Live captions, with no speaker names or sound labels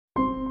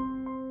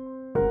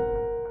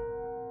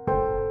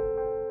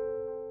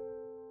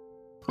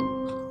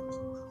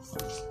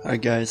Hi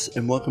guys,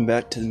 and welcome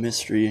back to the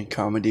Mystery and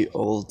Comedy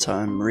Old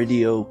Time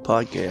Radio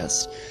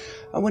Podcast.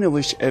 I want to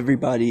wish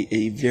everybody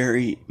a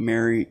very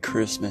Merry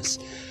Christmas.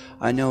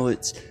 I know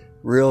it's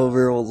real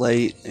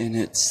late and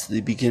it's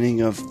the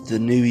beginning of the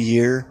new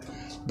year,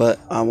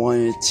 but I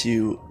wanted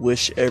to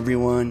wish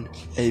everyone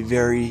a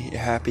very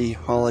happy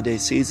holiday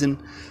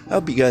season. I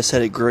hope you guys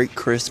had a great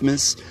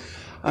Christmas.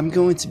 I'm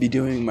going to be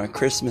doing my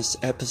Christmas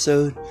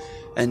episode,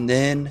 and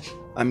then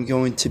I'm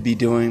going to be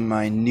doing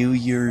my New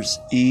Year's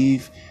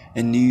Eve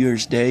and New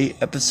Year's Day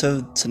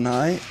episode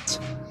tonight,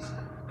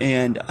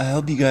 and I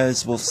hope you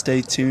guys will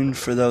stay tuned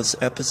for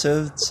those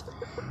episodes.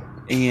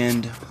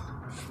 And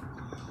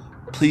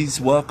please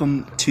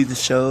welcome to the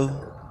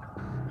show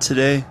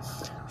today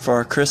for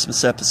our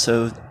Christmas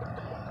episode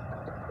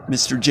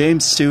Mr.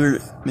 James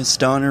Stewart, Miss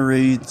Donna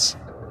Reeds,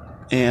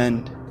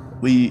 and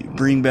we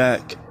bring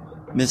back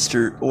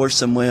Mr.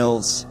 Orson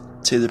Welles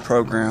to the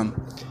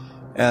program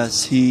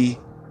as he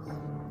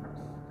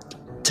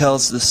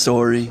tells the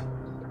story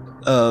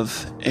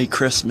of A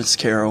Christmas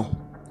Carol.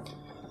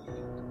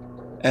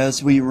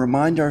 As we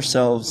remind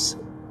ourselves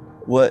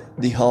what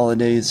the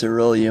holidays are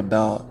really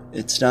about,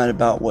 it's not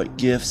about what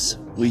gifts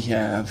we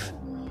have,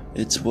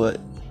 it's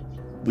what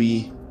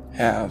we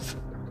have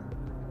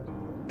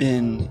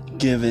been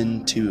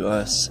given to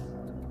us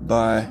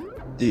by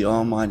the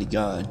Almighty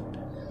God.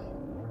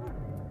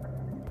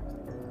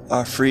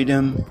 Our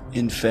freedom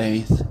in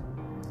faith,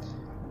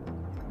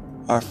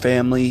 our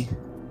family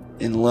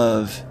in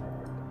love,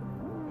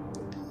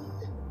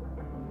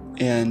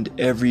 and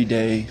every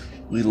day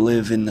we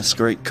live in this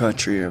great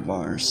country of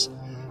ours.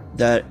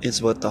 That is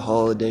what the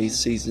holiday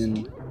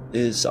season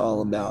is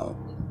all about.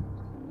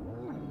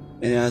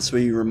 And as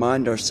we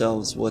remind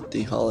ourselves what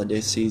the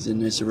holiday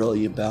season is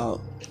really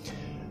about,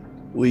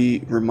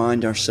 we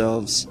remind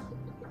ourselves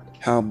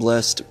how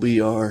blessed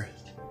we are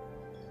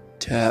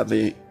to have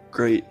a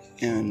great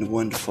and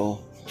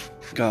wonderful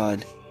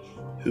God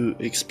who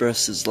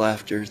expresses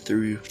laughter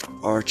through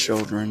our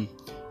children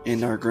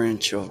and our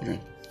grandchildren.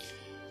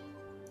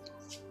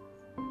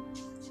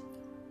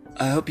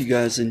 I hope you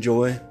guys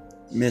enjoy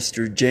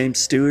Mr. James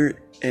Stewart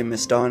and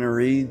Miss Donna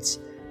Reeds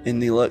in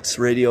the Lux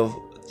Radio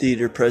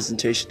Theater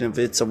presentation of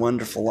It's a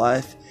Wonderful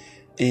Life,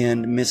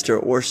 and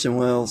Mr. Orson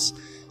Welles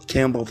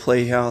Campbell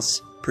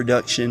Playhouse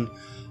production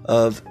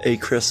of A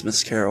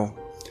Christmas Carol.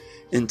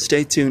 And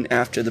stay tuned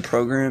after the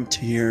program to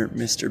hear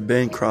Mr.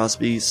 Ben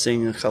Crosby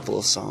sing a couple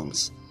of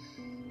songs.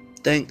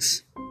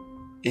 Thanks,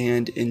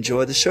 and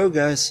enjoy the show,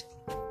 guys.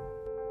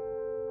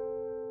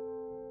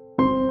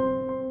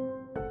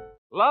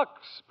 Lux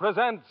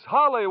presents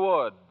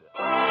Hollywood.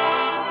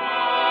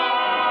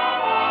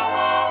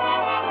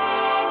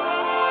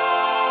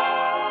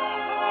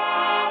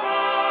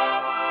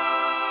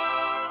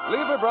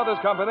 Lever Brothers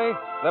Company,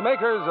 the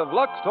makers of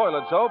Lux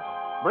Toilet Soap,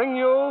 bring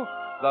you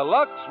the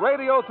Lux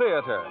Radio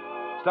Theater,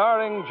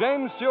 starring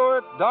James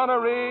Stewart, Donna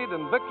Reed,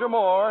 and Victor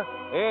Moore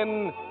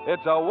in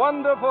It's a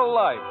Wonderful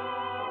Life.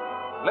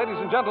 Ladies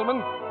and gentlemen,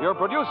 your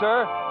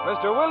producer,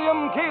 Mr.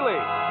 William Keighley.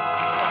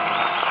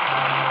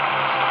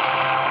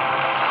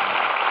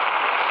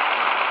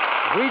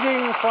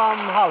 Greetings from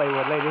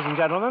Hollywood, ladies and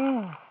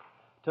gentlemen.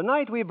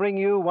 Tonight we bring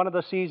you one of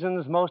the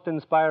season's most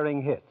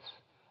inspiring hits,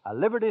 a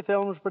Liberty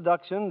Films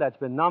production that's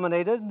been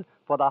nominated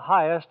for the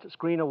highest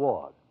screen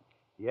award.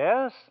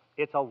 Yes,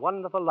 It's a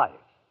Wonderful Life.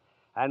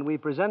 And we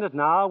present it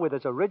now with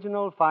its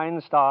original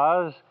fine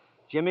stars,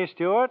 Jimmy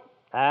Stewart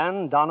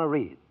and Donna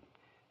Reed.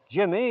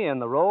 Jimmy in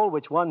the role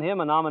which won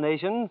him a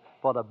nomination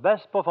for the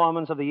best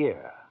performance of the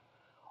year.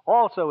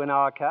 Also in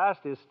our cast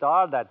is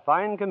starred that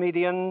fine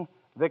comedian,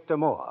 Victor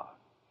Moore.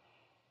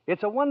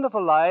 It's a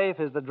Wonderful Life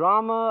is the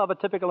drama of a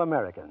typical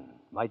American.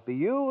 Might be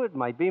you, it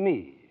might be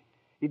me.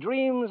 He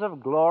dreams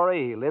of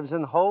glory, he lives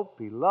in hope,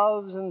 he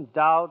loves and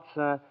doubts,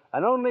 and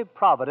only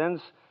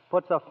Providence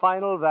puts a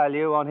final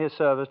value on his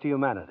service to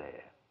humanity.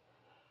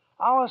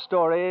 Our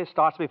story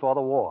starts before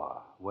the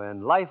war,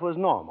 when life was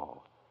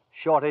normal.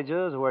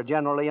 Shortages were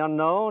generally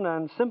unknown,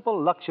 and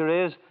simple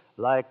luxuries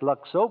like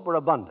Lux soap were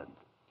abundant.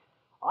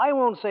 I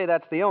won't say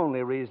that's the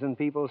only reason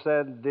people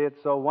said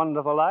it's a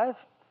wonderful life,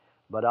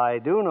 but I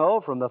do know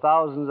from the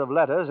thousands of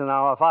letters in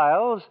our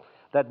files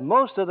that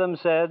most of them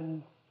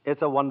said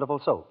it's a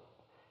wonderful soap.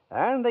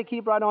 And they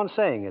keep right on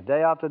saying it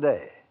day after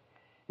day.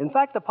 In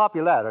fact, the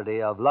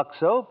popularity of Lux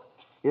soap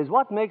is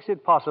what makes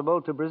it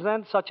possible to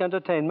present such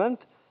entertainment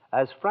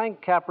as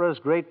Frank Capra's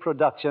great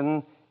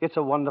production, It's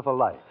a Wonderful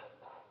Life,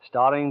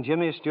 starring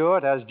Jimmy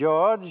Stewart as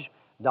George,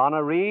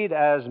 Donna Reed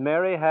as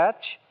Mary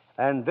Hatch,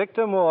 and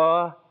Victor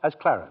Moore as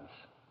Clarence.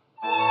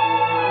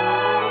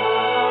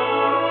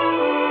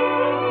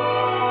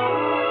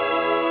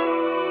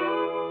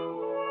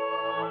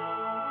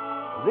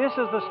 This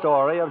is the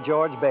story of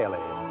George Bailey,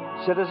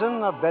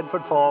 citizen of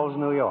Bedford Falls,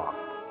 New York.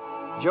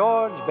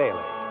 George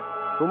Bailey,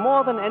 who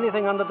more than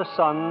anything under the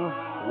sun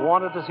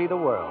wanted to see the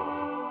world,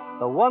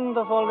 the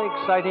wonderful,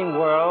 exciting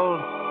world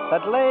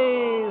that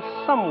lay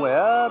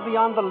somewhere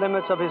beyond the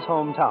limits of his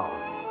hometown.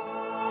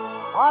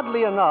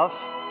 Oddly enough,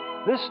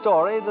 this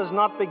story does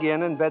not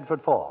begin in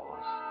Bedford Falls.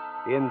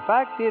 In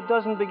fact, it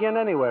doesn't begin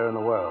anywhere in the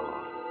world.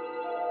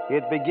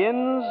 It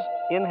begins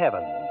in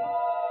heaven,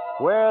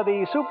 where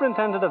the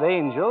superintendent of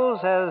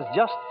angels has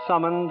just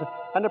summoned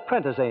an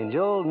apprentice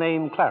angel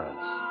named Clarence.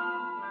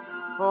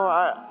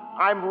 Oh,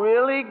 I'm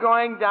really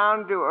going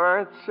down to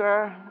Earth,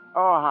 sir?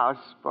 Oh, how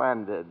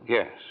splendid.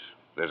 Yes.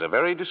 There's a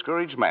very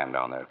discouraged man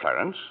down there,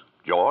 Clarence.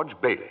 George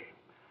Bailey.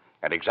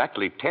 At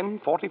exactly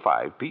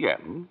 10:45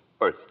 p.m.,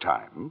 Earth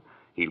time,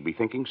 he'll be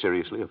thinking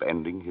seriously of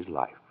ending his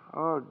life.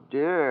 Oh,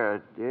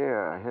 dear,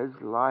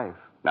 his life.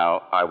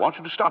 Now, I want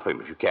you to stop him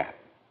if you can.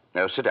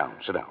 Now, sit down.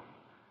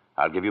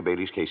 I'll give you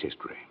Bailey's case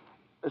history.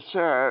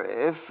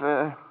 Sir,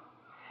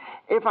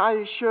 if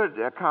I should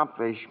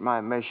accomplish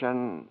my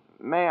mission,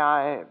 may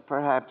I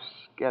perhaps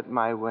get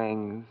my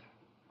wings?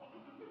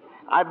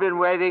 I've been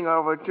waiting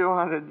over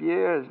 200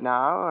 years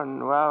now,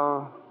 and,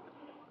 well,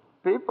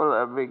 people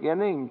are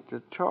beginning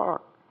to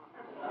talk.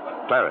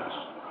 Clarence,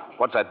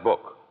 what's that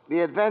book?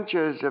 The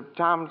Adventures of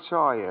Tom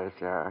Sawyer,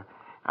 sir.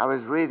 I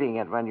was reading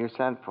it when you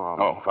sent for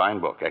me. Oh,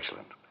 fine book.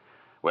 Excellent.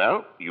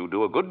 Well, you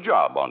do a good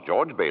job on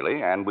George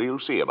Bailey, and we'll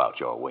see about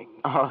your wings.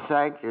 Oh,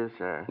 thank you,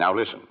 sir. Now,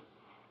 listen.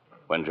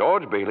 When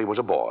George Bailey was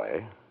a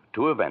boy,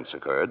 2 events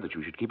occurred that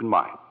you should keep in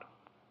mind.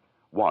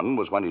 One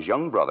was when his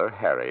young brother,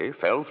 Harry,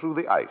 fell through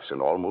the ice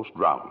and almost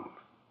drowned.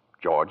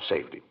 George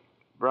saved him.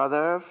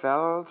 Brother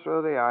fell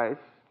through the ice.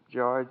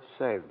 George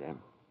saved him.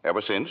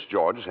 Ever since,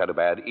 George has had a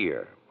bad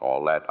ear.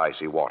 All that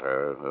icy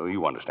water,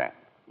 you understand.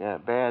 Yeah,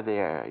 bad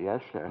ear.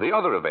 Yes, sir. The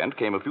other event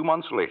came a few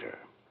months later.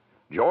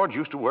 George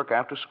used to work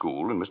after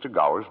school in Mr.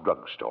 Gower's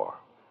drugstore.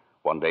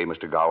 One day,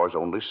 Mr. Gower's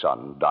only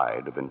son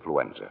died of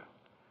influenza.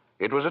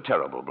 It was a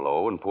terrible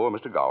blow, and poor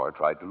Mr. Gower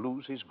tried to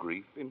lose his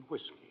grief in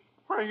whiskey.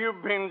 Where you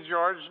been,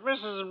 George?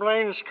 Mrs.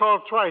 Blaine's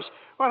called twice.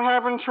 What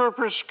happened to her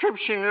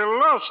prescription? You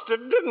lost it,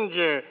 didn't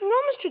you? No,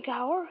 Mr.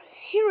 Gower.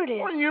 Here it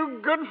is. Well, you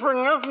good for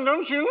nothing.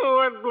 Don't you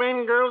know that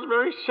Blaine girl's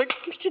very sick?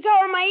 Mr.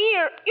 Gower, my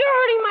ear. You're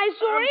hurting my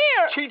sore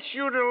ear. Teach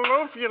you to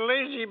loaf, you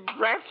lazy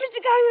brat. Mr.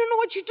 Gower, you don't know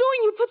what you're doing.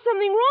 You put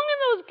something wrong in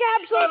those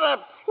capsules. Shut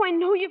up. Oh, I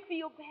know you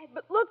feel bad,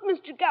 but look,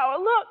 Mr.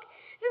 Gower, look.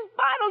 This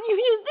bottle, you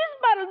used this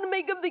bottle to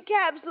make up the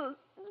capsules.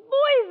 It's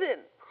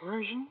poison.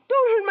 Poison?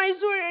 Don't hurt my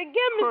sore ear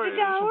again, Mr. Poison.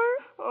 Gower.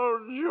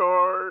 Oh,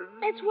 George.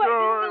 That's why I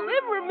didn't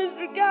deliver,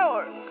 Mr.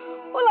 Gower.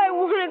 All I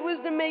wanted was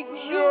to make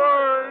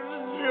sure.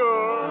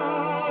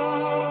 George.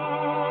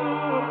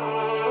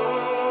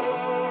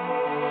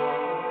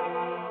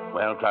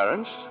 Well,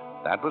 Clarence,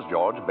 that was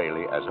George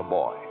Bailey as a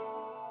boy.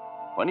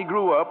 When he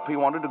grew up, he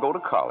wanted to go to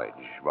college,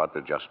 but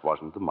there just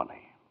wasn't the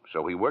money.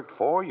 So he worked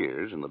 4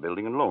 years in the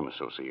Building and Loan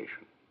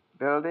Association.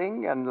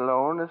 Building and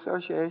Loan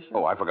Association?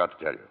 Oh, I forgot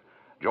to tell you.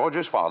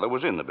 George's father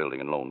was in the building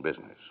and loan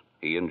business.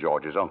 He and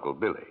George's uncle,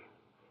 Billy.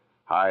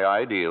 High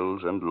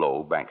ideals and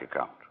low bank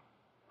account.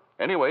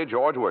 Anyway,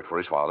 George worked for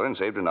his father and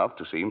saved enough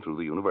to see him through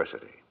the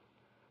university.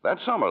 That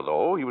summer,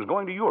 though, he was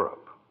going to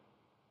Europe.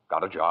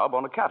 Got a job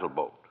on a cattle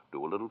boat.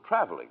 Do a little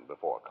traveling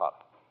before college.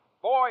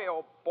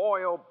 Oh,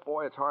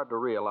 boy, it's hard to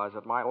realize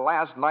it. My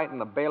last night in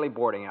the Bailey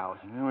boarding house.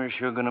 Yeah, we're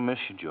sure going to miss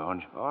you, George.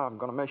 Oh, I'm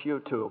going to miss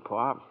you, too,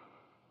 Pop.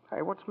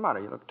 Hey, what's the matter?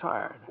 You look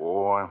tired.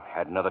 Oh, I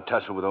had another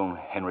tussle with old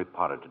Henry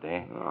Potter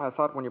today. Oh, I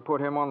thought when you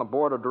put him on the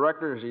board of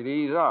directors, he'd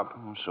ease up.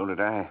 Oh, so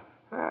did I.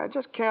 I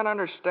just can't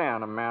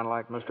understand a man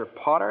like Mr.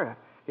 Potter.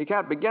 He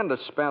can't begin to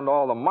spend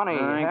all the money he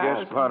I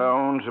has. guess Potter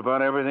owns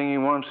about everything he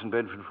wants in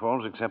Bedford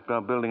Falls except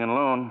our building and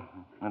loan.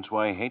 That's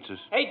why he hates us.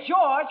 Hey,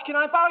 George, can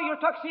I borrow your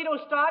tuxedo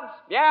studs?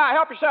 Yeah,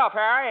 help yourself,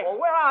 Harry. Well,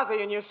 where are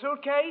they, in your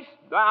suitcase?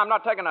 I'm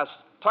not taking a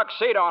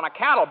tuxedo on a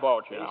cattle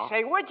boat, you know.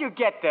 Say, where'd you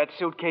get that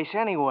suitcase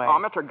anyway? Oh,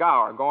 Mr.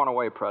 Gower, going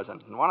away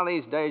present. And one of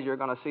these days, you're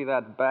going to see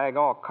that bag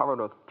all covered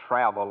with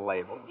travel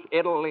labels.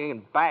 Italy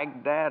and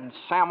Baghdad,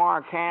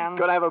 Samarkand.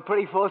 Gonna have a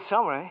pretty full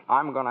summer, eh?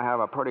 I'm going to have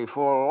a pretty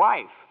full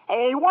life.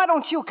 Hey, why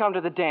don't you come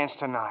to the dance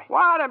tonight?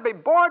 What? I'd be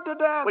bored to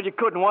death. Well, you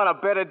couldn't want a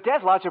better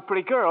death. Lots of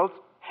pretty girls.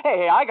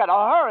 Hey, I gotta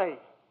hurry.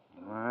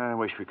 I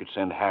wish we could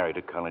send Harry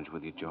to college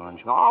with you, George.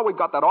 No, we've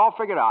got that all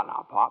figured out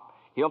now, Pop.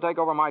 He'll take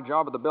over my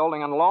job at the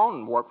building and loan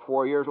and work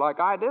 4 years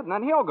like I did, and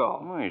then he'll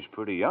go. Well, he's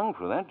pretty young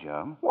for that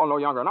job. Well, no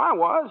younger than I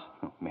was.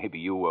 Maybe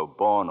you were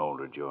born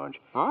older, George.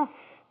 Huh?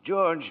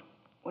 George,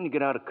 when you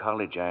get out of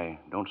college, I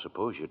don't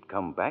suppose you'd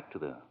come back to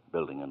the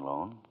building and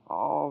loan.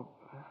 Oh,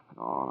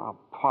 no,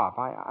 Pop,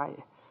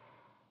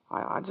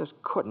 I just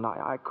couldn't.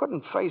 I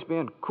couldn't face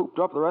being cooped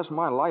up the rest of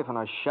my life in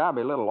a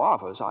shabby little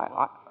office.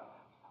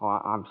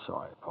 I'm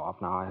sorry,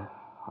 Pop. Now,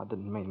 I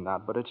didn't mean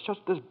that, but it's just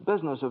this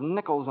business of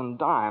nickels and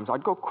dimes.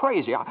 I'd go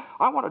crazy.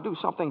 I want to do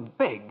something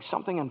big,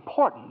 something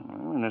important.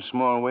 Well, in a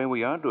small way,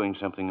 we are doing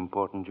something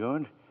important,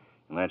 George.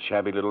 In that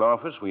shabby little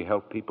office, we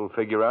help people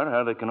figure out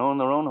how they can own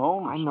their own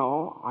homes. I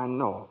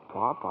know,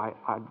 Pop.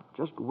 I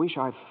just wish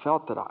I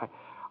felt that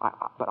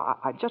but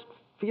I just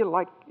feel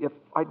like if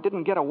I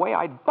didn't get away,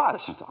 I'd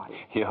bust.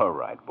 You're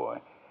right, boy.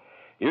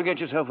 You get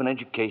yourself an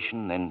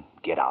education, then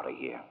get out of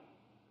here.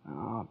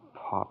 Oh,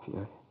 Pop,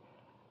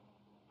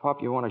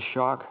 you want a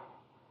shock?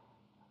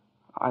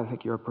 I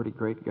think you're a pretty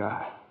great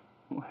guy.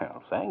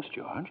 Well, thanks,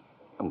 George.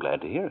 I'm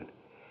glad to hear it.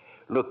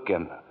 Look,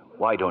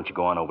 Why don't you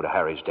go on over to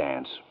Harry's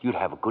dance? You'd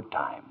have a good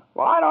time.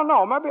 Well, I don't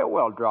know. Maybe it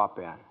will drop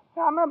in.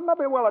 Yeah,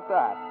 maybe it will at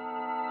that.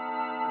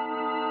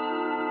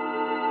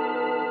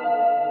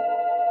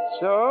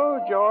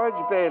 So, George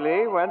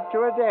Bailey went to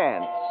a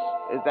dance.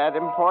 Is that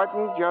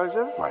important,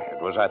 Joseph? Why,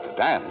 it was at the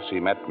dance he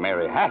met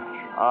Mary Hatch.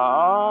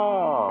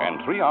 Oh.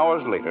 And 3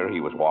 hours later, he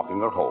was walking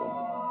her home.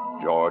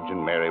 George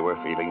and Mary were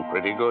feeling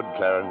pretty good,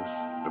 Clarence.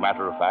 As a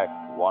matter of fact,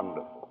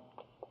 wonderful.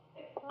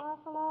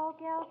 Buffalo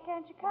girl,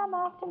 can't you come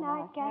out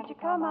tonight? Can't you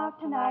come out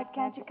tonight?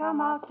 Can't you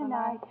come out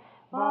tonight?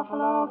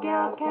 Buffalo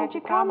girl, can't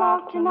you come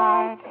out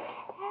tonight?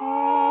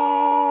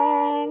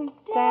 And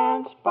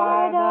dance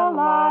by the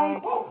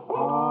light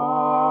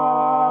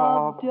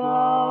of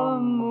the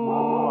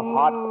moon.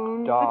 Hot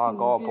dog.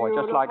 Oh, boy,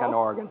 just like an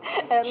organ.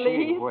 At Gee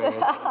least. whiz.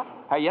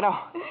 Hey, you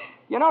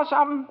know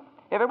something?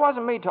 If it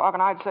wasn't me talking,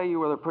 I'd say you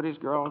were the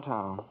prettiest girl in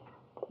town.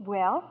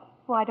 Well,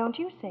 why don't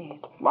you say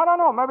it? Well, I don't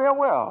know. Maybe I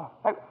will.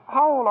 Hey,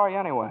 how old are you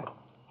anyway?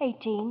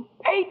 18.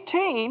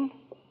 18?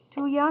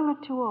 Too young or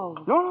too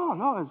old?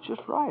 No, it's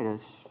just right.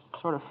 It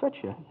sort of fits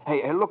you.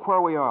 Hey, look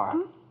where we are.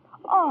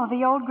 Oh,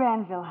 the old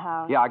Granville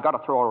house. Yeah, I got to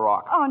throw a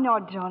rock. Oh, no,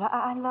 don't.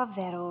 I love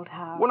that old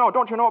house. Well, no,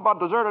 don't you know about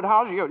deserted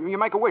houses? You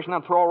make a wish and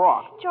then throw a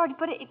rock. George,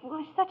 but it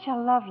was such a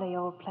lovely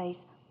old place.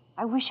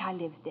 I wish I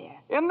lived there.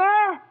 In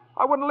there?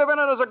 I wouldn't live in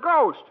it as a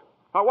ghost.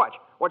 Now, watch.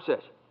 What's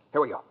this?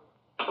 Here we go.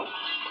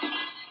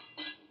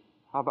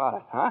 How about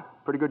it, huh?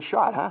 Pretty good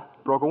shot, huh?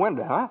 Broke a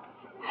window, huh?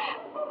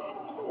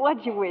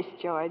 What'd you wish,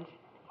 George?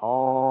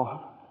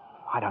 Oh,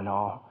 I don't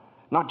know.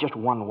 Not just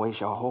one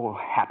wish, a whole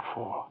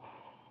hatful.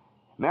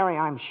 Mary,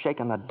 I'm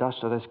shaking the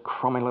dust of this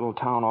crummy little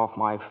town off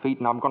my feet,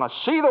 and I'm going to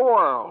see the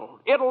world.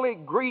 Italy,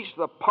 Greece,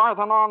 the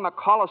Parthenon, the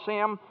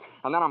Colosseum.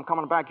 And then I'm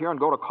coming back here and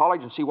go to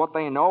college and see what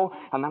they know.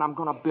 And then I'm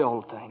going to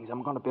build things.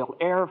 I'm going to build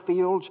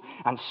airfields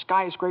and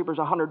skyscrapers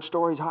 100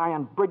 stories high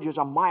and bridges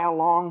a mile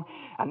long.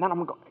 And then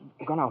I'm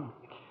going to...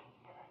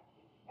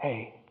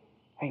 Hey,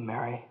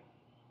 Mary.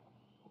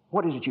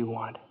 What is it you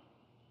want?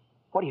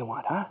 What do you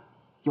want, huh?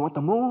 You want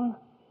the moon?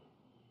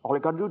 All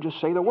you got to do is just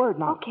say the word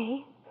now.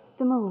 Okay,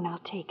 the moon, I'll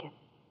take it.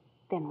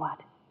 Then what?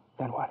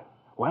 Then what?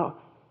 Well,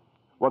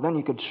 then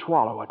you could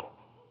swallow it.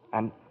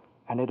 And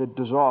it'd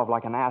dissolve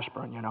like an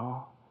aspirin, you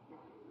know.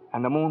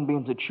 And the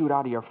moonbeams would shoot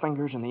out of your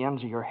fingers and the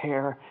ends of your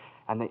hair.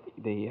 And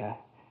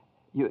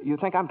you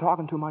think I'm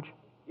talking too much?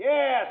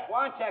 Yes,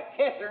 why don't you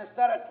kiss her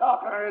instead of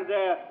talking her to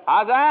death?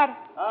 How's that?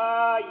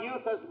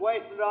 Youth is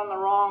wasted on the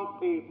wrong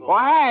people. Well,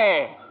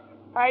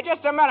 hey,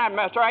 just a minute,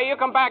 mister. Hey, you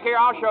come back here.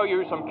 I'll show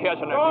you some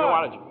kissing if you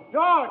want it.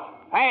 George!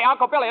 Hey,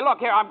 Uncle Billy, look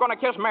here. I'm going to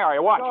kiss Mary.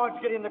 Watch. George,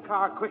 get in the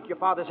car quick. Your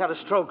father's had a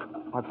stroke.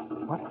 What?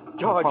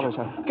 George, My father's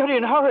had... get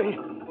in, hurry.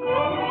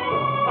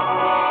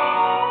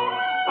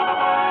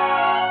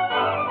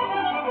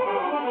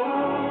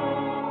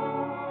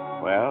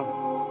 Well,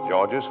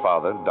 George's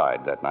father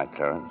died that night,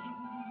 Clarence.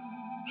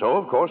 So,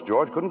 of course,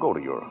 George couldn't go to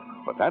Europe.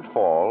 But that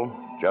fall,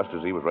 just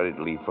as he was ready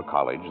to leave for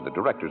college, the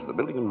directors of the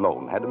building and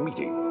loan had a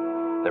meeting.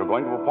 They were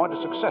going to appoint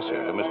a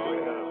successor to Mr.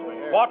 Bailey.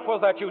 What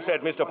was that you said,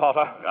 Mr.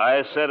 Potter?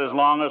 I said as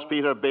long as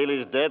Peter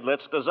Bailey's dead,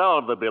 let's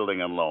dissolve the building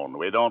and loan.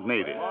 We don't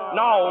need it.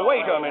 Now,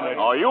 wait a minute.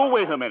 Oh, you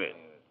wait a minute.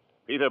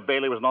 Peter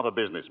Bailey was not a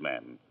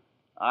businessman.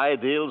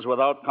 Ideals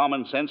without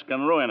common sense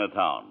can ruin a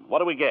town. What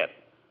do we get?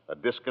 A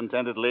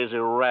discontented, lazy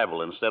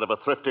rabble instead of a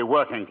thrifty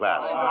working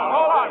class. Hold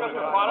on, Mr.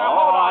 Potter.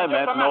 Oh, I Just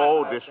meant a minute.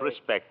 no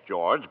disrespect,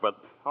 George, but...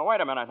 Oh,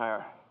 wait a minute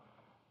here.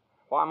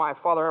 Why my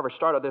father ever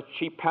started this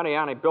cheap penny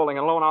ante building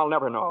and loan, I'll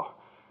never know.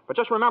 But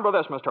just remember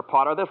this, Mr.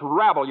 Potter, this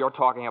rabble you're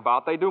talking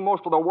about, they do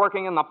most of the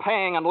working and the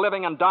paying and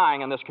living and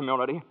dying in this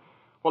community.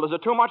 Well, is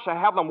it too much to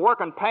have them work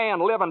and pay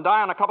and live and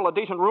die in a couple of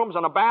decent rooms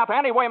and a bath?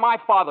 Anyway, my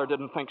father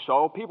didn't think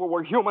so. People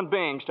were human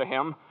beings to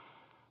him.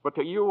 But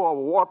to you, a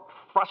warped,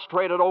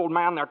 frustrated old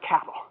man, they're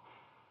cattle.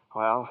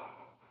 Well,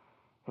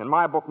 in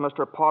my book,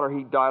 Mr. Potter,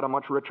 he died a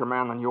much richer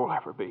man than you'll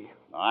ever be.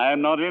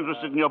 I'm not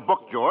interested in your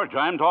book, George.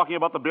 I'm talking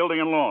about the building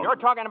and loan. You're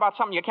talking about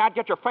something you can't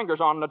get your fingers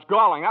on that's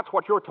galling. That's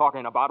what you're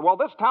talking about. Well,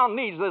 this town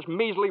needs this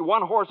measly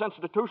one-horse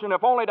institution,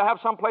 if only to have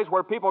some place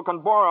where people can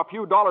borrow a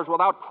few dollars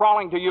without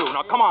crawling to you.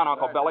 Now, come on,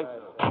 Uncle Billy.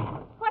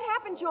 What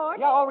happened, George?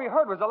 Yeah, all we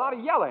heard was a lot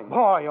of yelling.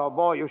 Boy, oh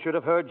boy, you should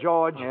have heard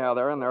George. Yeah,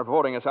 they're in there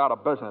voting us out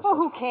of business. Oh,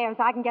 who cares?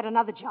 I can get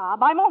another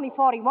job. I'm only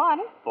 41.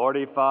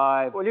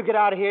 45. Well, you get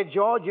out of here,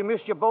 George. You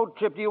missed your boat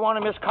trip. Do you want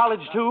to miss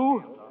college,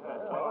 too?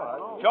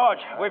 George,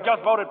 we've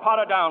just voted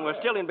Potter down. We're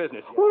still in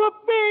business.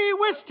 Whoopee!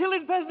 We're still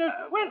in business.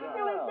 We're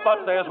still in business.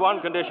 But there's one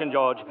condition,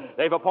 George.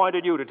 They've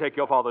appointed you to take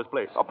your father's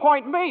place.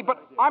 Appoint me, but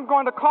I'm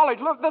going to college.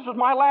 Look, this is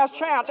my last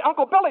chance.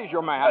 Uncle Billy's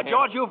your man.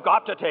 George, you've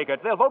got to take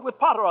it. They'll vote with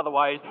Potter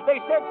otherwise. They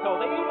said so.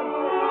 They even...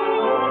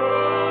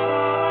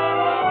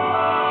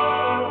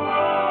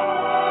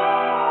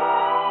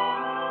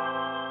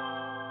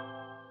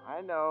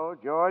 I know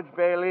George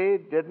Bailey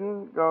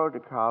didn't go to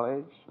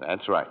college.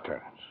 That's right,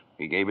 Clarence.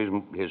 He gave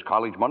his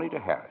college money to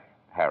Harry.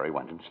 Harry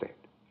went instead.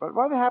 But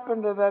what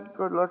happened to that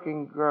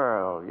good-looking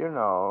girl, you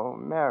know,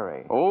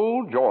 Mary?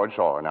 Oh, George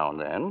saw her now and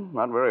then.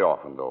 Not very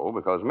often, though,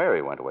 because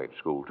Mary went away to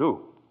school,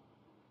 too.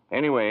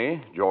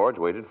 Anyway, George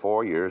waited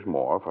 4 years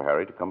more for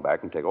Harry to come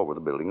back and take over the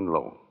building and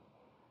loan.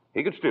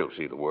 He could still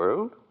see the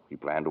world. He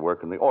planned to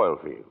work in the oil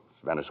fields,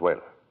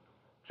 Venezuela.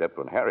 Except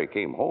when Harry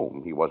came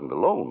home, he wasn't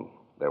alone.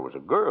 There was a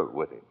girl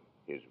with him,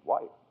 his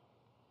wife.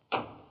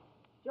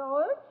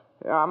 George?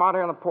 Yeah, I'm out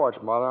here on the porch,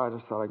 Mother. I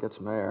just thought I'd get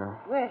some air.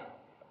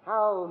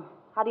 Well,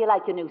 how do you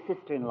like your new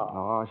sister-in-law?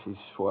 Oh, she's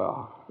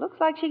swell. Looks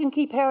like she can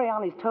keep Harry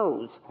on his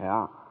toes.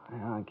 Yeah,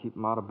 and keep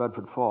him out of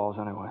Bedford Falls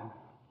anyway.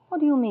 What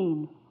do you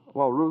mean?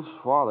 Well, Ruth's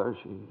father,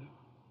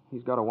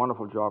 he's got a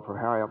wonderful job for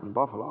Harry up in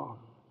Buffalo.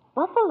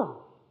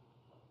 Buffalo?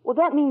 Well,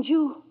 that means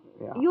you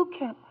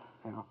can't...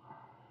 Yeah.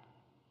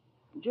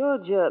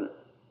 George,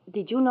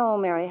 did you know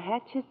Mary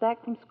Hatch is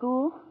back from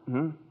school?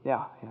 Hmm?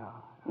 Yeah.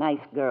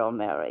 Nice girl,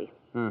 Mary.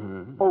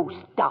 Mm-hmm. Oh,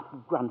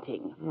 stop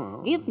grunting.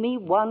 Oh. Give me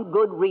one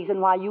good reason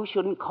why you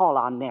shouldn't call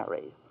on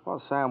Mary.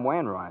 Well, Sam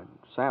Wainwright.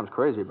 Sam's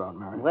crazy about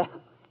Mary. Well,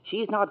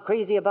 she's not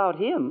crazy about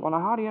him. Well, now,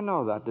 how do you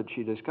know that? Did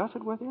she discuss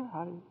it with you?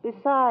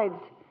 Besides,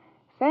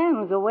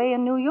 Sam's away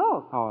in New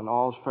York. Oh, and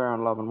all's fair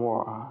in love and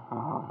war.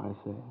 I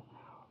see.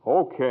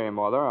 Okay,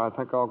 Mother, I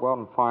think I'll go out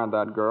and find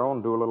that girl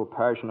and do a little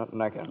passionate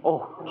necking.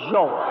 Oh,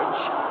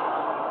 George.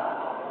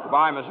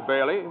 Goodbye, Miss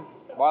Bailey.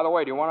 By the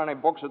way, do you want any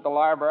books at the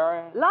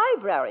library?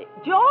 Library?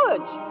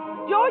 George!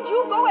 George,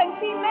 you go and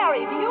see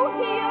Mary. Do you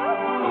hear?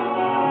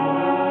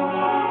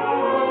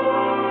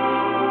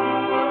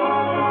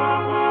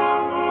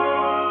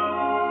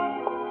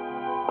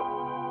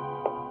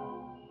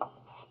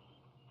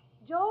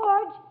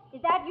 George,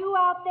 is that you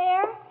out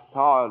there?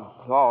 Oh,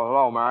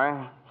 hello,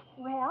 Mary.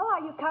 Well, are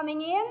you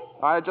coming in?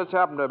 I just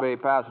happened to be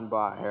passing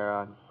by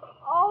here.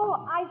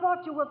 Oh, I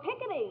thought you were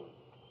picketing.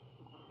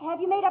 Have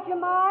you made up your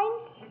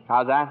mind?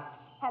 How's that?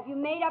 Have you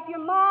made up your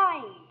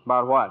mind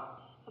About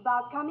what?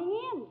 about coming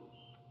in?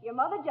 Your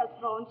mother just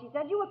phoned. She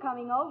said you were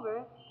coming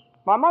over.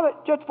 My mother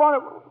just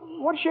wanted...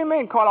 What does she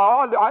mean,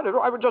 Carla?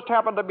 I just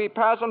happened to be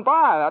passing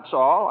by, that's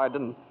all. I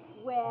didn't...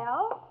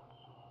 Well?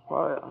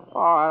 Well,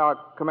 all right,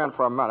 I'll come in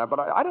for a minute, but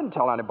I didn't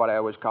tell anybody I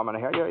was coming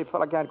here. You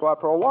fella can't go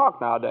out for a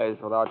walk nowadays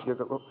without you...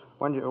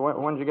 When'd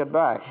you get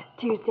back?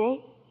 Tuesday.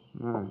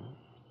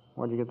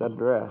 Where'd you get that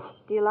dress?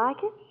 Do you like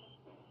it?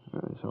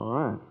 It's all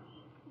right.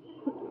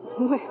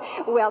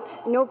 Well,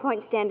 no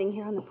point standing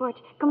here on the porch.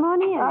 Come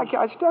on in.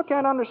 I still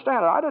can't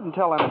understand it. I didn't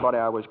tell anybody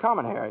I was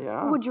coming here, you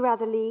know. Would you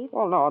rather leave?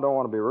 Well, no, I don't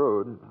want to be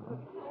rude.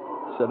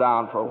 Sit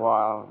down for a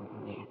while.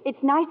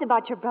 It's nice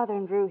about your brother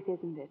and Ruth,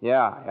 isn't it?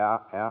 Yeah.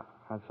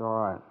 That's all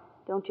right.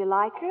 Don't you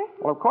like her?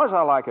 Well, of course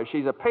I like her.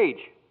 She's a peach.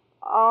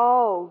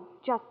 Oh,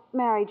 just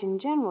marriage in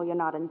general you're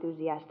not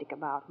enthusiastic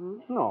about, hmm?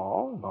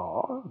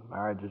 No.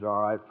 Marriage is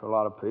all right for a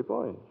lot of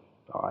people.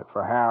 It's all right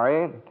for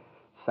Harry and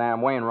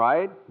Sam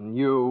Wainwright and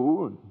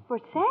you. For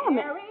Sam?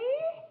 Mary?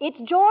 It's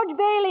George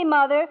Bailey,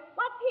 Mother.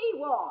 What's he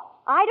want?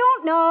 I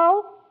don't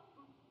know.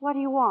 What do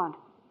you want?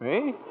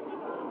 Me?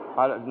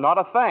 Not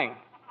a thing.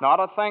 Not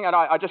a thing. And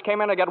I just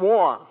came in to get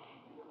warm.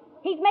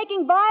 He's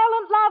making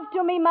violent love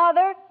to me,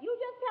 Mother. You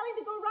just tell him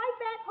to go right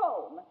back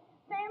home.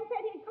 Sam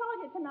said he'd call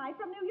you tonight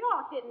from New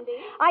York, didn't he?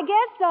 I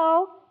guess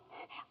so.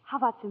 How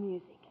about some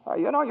music?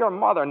 Your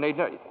mother needs...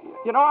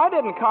 I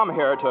didn't come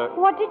here to...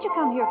 What did you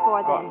come here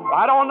for, then?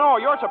 I don't know.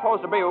 You're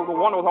supposed to be the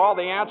one with all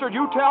the answers.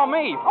 You tell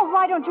me. Oh,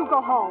 why don't you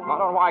go home? I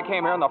don't know why I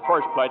came here in the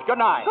first place. Good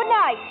night. Good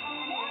night.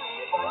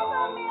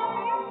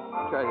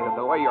 Okay,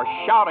 the way you're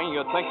shouting,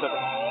 you'd think that...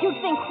 You'd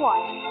think what?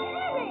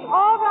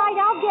 All right,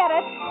 I'll get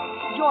it.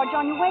 George,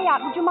 on your way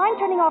out, would you mind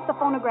turning off the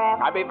phonograph?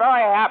 I'd be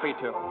very happy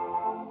to.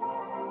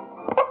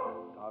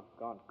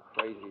 Doggone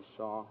crazy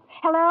song.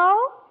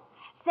 Hello?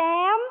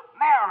 Sam?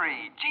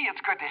 Mary, gee, it's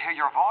good to hear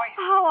your voice.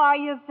 How are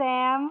you,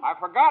 Sam? I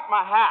forgot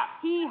my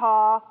hat.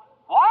 Hee-haw.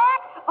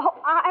 What? Oh,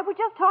 I was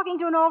just talking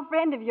to an old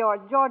friend of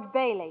yours, George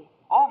Bailey.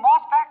 Oh,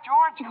 Mossback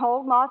George?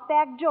 Old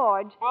Mossback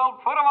George. Well,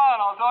 put him on.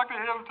 I'll talk to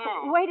him,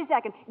 too. Wait a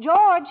second.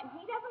 George.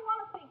 He doesn't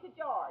want to speak to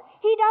George.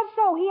 He does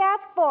so. He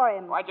asked for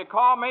him. Why'd you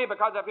call me?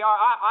 Because if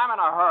I'm in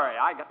a hurry.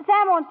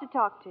 Sam wants to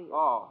talk to you.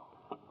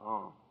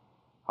 Oh.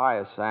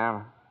 Hiya,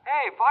 Sam.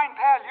 Hey, fine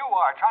pal you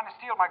are, trying to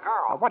steal my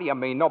girl. What do you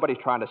mean?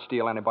 Nobody's trying to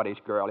steal anybody's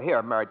girl.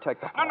 Here, Mary,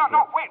 take the phone.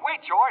 No.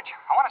 Wait, George.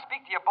 I want to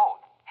speak to you both.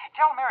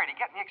 Tell Mary to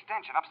get in the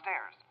extension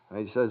upstairs.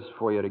 He says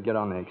for you to get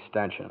on the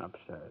extension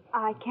upstairs.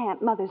 I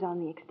can't. Mother's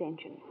on the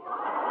extension.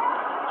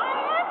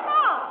 I am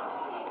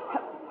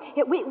not.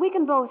 Here, we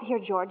can both hear,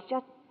 George.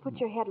 Just put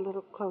your head a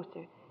little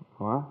closer.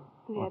 What?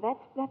 There,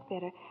 that's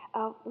better.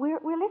 We're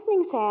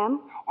listening,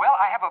 Sam. Well,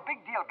 I have a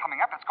big deal coming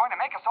up that's going to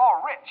make us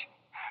all rich.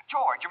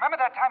 George, you remember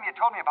that time you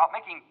told me about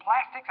making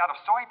plastics out of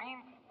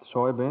soybeans?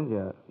 Soybeans?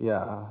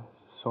 Yeah.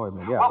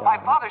 Soybeans, yeah. Well, my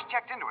father's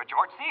checked into it,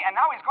 George, see? And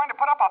now he's going to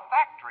put up a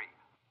factory.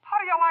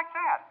 How do you like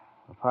that?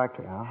 A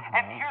factory, huh?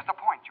 And here's the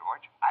point,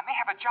 George. I may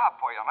have a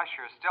job for you unless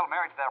you're still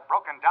married to that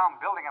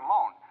broken-down building and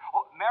loan.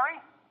 Oh, Mary?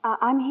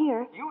 I'm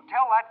here. You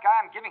tell that guy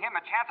I'm giving him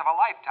a chance of a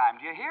lifetime.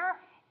 Do you hear?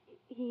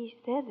 He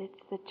says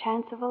it's the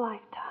chance of a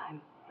lifetime.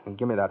 And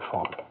give me that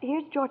phone.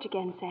 Here's George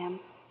again, Sam.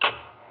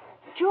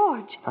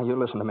 George. Now, you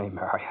listen to me,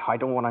 Mary. I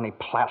don't want any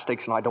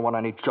plastics, and I don't want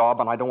any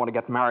job, and I don't want to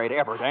get married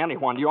ever to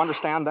anyone. Do you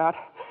understand that?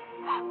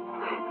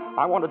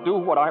 I want to do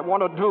what I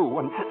want to do,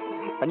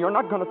 and you're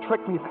not going to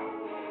trick me.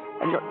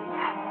 And you're...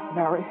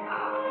 Mary.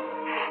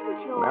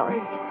 George.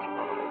 Mary.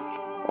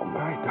 Oh,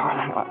 Mary,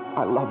 darling,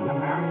 I love you,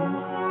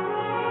 Mary.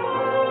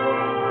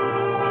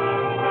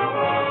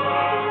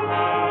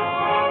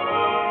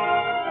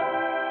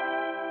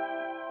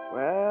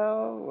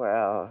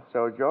 Well,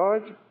 so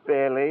George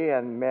Bailey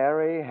and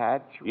Mary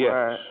Hatch were...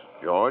 Yes,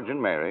 George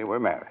and Mary were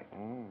married.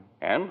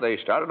 And they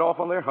started off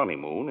on their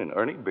honeymoon in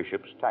Ernie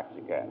Bishop's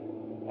taxicab.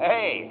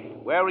 Hey,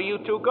 where are you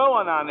two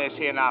going on this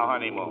here now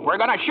honeymoon? We're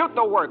going to shoot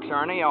the works,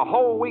 Ernie. A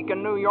whole week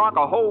in New York,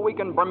 a whole week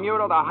in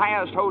Bermuda, the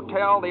highest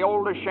hotel, the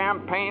oldest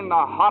champagne, the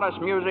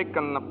hottest music,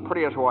 and the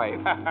prettiest wife.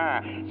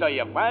 So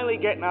you're finally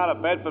getting out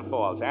of Bedford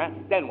Falls, huh?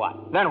 Then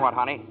what? Then what,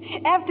 honey?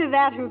 After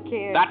that, who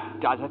cares? That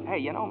does it. Hey,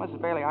 you know,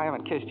 Mrs. Bailey, I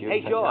haven't kissed you.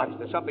 Hey, George,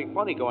 there's something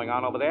funny going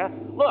on over there.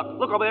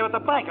 Look over there at the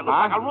bank. It looks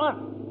like a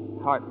run.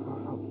 All right.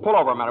 Pull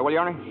over a minute, will you,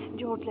 Ernie?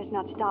 George, let's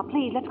not stop.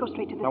 Please, let's go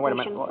straight to the No, wait a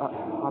station. minute.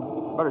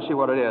 I'd better see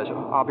what it is.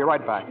 I'll be right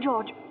back.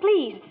 George,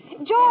 please.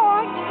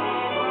 George!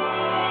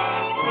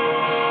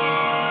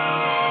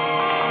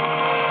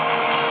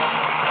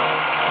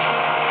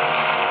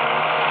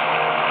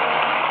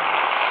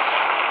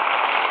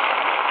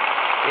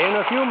 In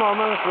a few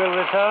moments, we'll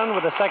return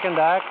with the second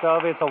act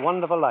of It's a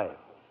Wonderful Life,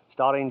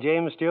 starring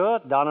James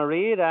Stewart, Donna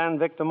Reed, and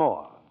Victor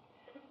Moore.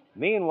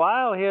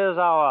 Meanwhile, here's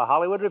our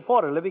Hollywood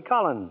reporter, Libby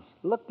Collins,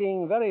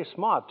 looking very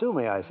smart, too,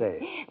 may I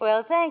say.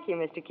 Well, thank you,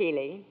 Mr.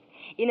 Keeley.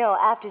 You know,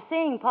 after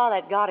seeing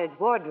Paulette Goddard's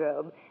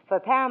wardrobe for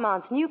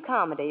Paramount's new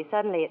comedy,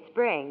 Suddenly It's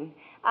Spring,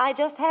 I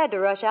just had to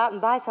rush out and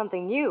buy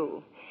something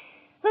new.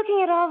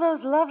 Looking at all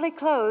those lovely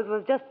clothes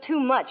was just too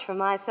much for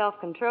my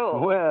self-control.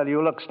 Well,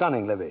 you look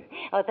stunning, Libby.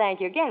 Oh, thank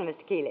you again,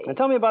 Mr. Keeley. Now,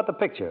 tell me about the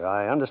picture.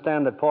 I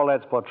understand that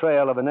Paulette's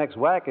portrayal of an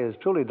ex-whack is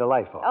truly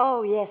delightful.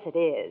 Oh, yes, it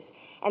is.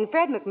 And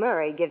Fred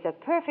McMurray gives a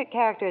perfect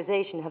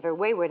characterization of her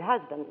wayward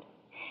husband.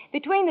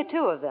 Between the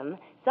two of them,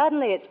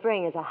 Suddenly It's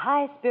Spring is a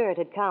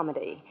high-spirited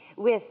comedy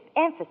with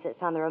emphasis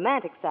on the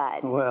romantic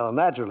side. Well,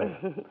 naturally.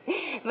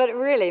 But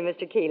really,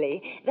 Mr.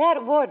 Keeley,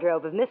 that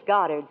wardrobe of Miss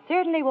Goddard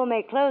certainly will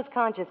make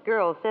clothes-conscious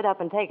girls sit up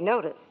and take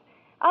notice.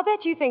 I'll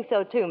bet you think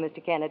so, too,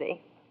 Mr.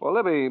 Kennedy. Well,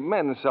 Libby,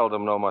 men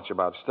seldom know much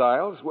about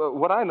styles. Well,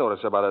 what I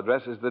notice about a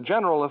dress is the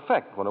general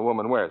effect when a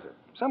woman wears it.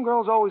 Some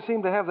girls always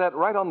seem to have that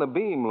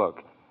right-on-the-beam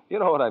look. You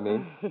know what I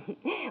mean.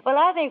 Well,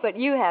 I think what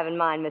you have in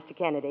mind, Mr.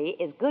 Kennedy,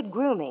 is good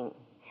grooming.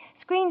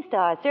 Screen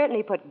stars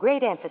certainly put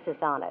great emphasis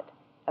on it.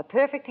 A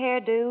perfect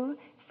hairdo,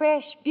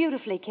 fresh,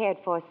 beautifully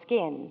cared-for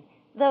skin.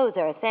 Those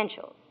are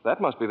essentials.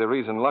 That must be the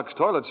reason Lux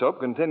Toilet Soap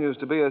continues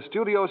to be a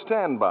studio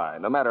standby,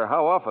 no matter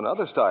how often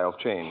other styles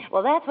change.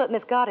 Well, that's what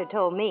Miss Goddard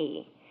told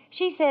me.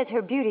 She says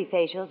her beauty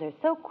facials are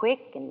so quick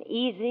and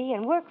easy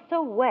and work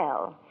so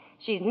well.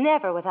 She's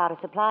never without a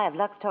supply of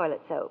Lux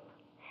Toilet Soap.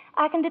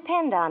 I can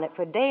depend on it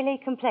for daily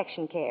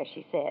complexion care,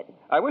 she said.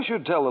 I wish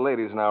you'd tell the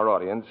ladies in our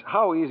audience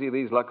how easy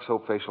these Lux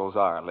Soap facials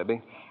are,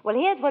 Libby. Well,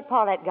 here's what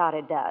Paulette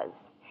Goddard does.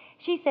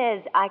 She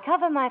says, I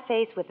cover my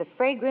face with the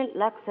fragrant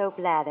Lux Soap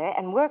lather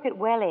and work it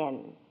well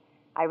in.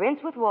 I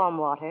rinse with warm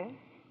water,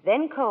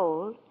 then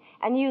cold,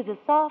 and use a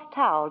soft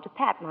towel to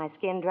pat my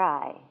skin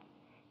dry.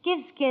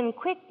 Gives skin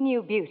quick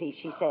new beauty,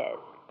 she says.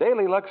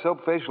 Daily Lux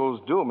Soap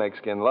facials do make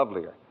skin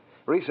lovelier.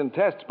 Recent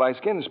tests by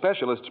skin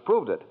specialists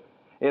proved it.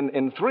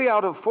 In 3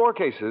 out of 4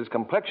 cases,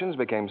 complexions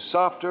became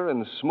softer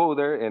and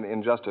smoother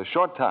in just a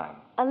short time.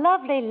 A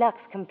lovely Lux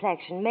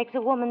complexion makes a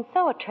woman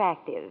so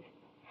attractive.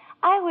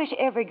 I wish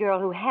every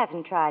girl who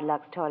hasn't tried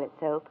Lux Toilet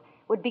Soap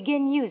would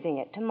begin using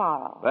it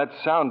tomorrow. That's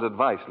sound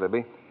advice,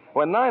 Libby.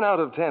 When 9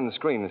 out of 10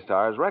 screen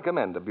stars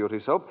recommend a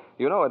beauty soap,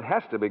 you know it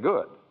has to be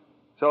good.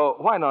 So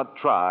why not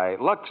try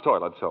Lux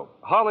Toilet Soap,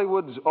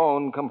 Hollywood's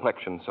own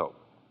complexion soap?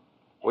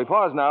 We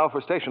pause now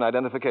for station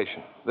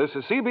identification. This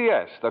is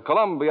CBS, the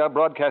Columbia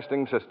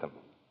Broadcasting System.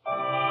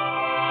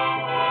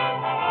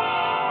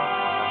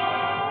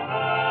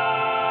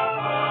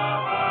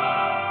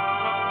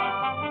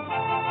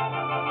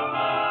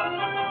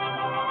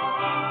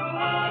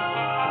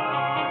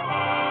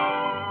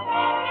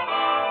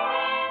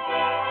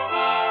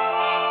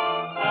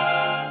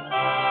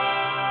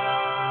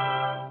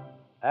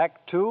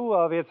 Act 2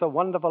 of It's a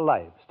Wonderful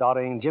Life,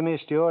 starring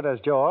Jimmy Stewart as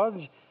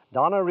George,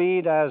 Donna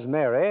Reed as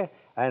Mary,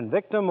 and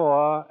Victor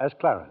Moore as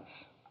Clarence.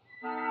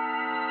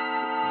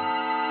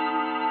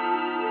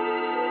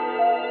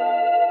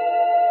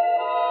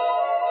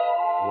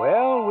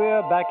 Well,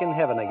 we're back in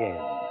heaven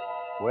again,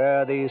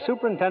 where the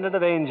superintendent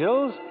of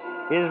angels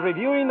is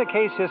reviewing the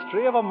case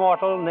history of a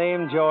mortal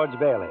named George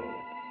Bailey.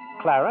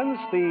 Clarence,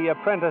 the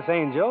apprentice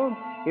angel,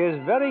 is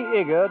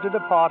very eager to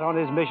depart on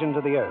his mission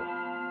to the earth.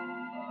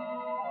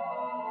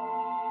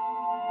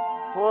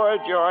 Poor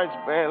George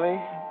Bailey.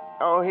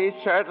 Oh, he's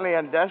certainly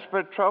in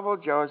desperate trouble,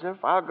 Joseph.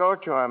 I'll go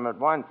to him at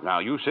once. Now,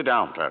 you sit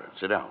down, Clarence.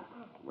 Sit down.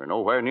 We're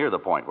nowhere near the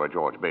point where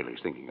George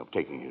Bailey's thinking of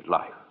taking his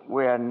life.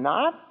 We're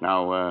not?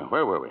 Now,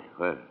 where were we?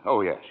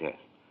 Oh, yes.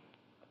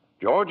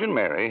 George and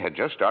Mary had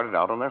just started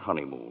out on their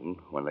honeymoon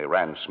when they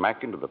ran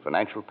smack into the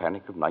financial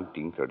panic of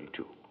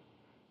 1932.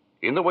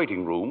 In the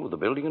waiting room of the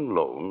building and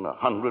loan,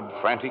 100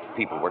 frantic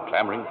people were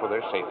clamoring for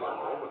their safety.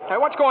 Hey,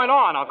 what's going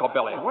on, Uncle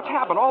Billy? What's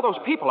happened? All those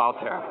people out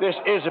there. This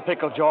is a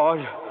pickle,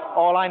 George.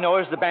 All I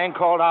know is the bank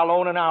called our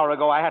loan an hour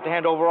ago. I had to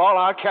hand over all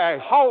our cash.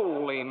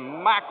 Holy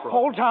mackerel.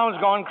 Whole town's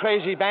gone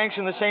crazy. Bank's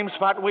in the same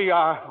spot we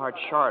are. Our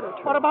charter,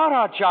 too. What about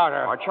our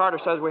charter? Our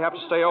charter says we have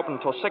to stay open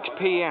until 6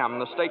 p.m.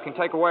 The state can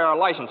take away our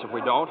license if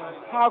we don't.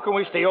 How can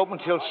we stay open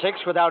till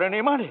 6 without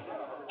any money?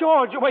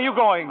 George, where are you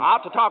going?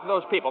 Out to talk to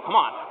those people. Come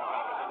on.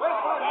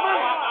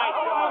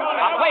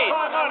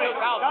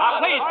 Now,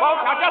 please,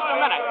 folks. Now, just a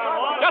minute.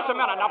 Just a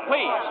minute. Now,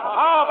 please.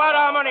 How about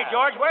our money,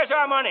 George? Where's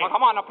our money? Now,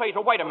 come on. Now, please.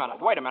 Well, wait a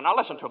minute. Now,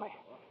 listen to me.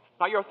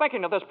 Now, you're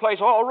thinking of this place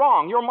all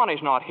wrong. Your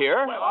money's not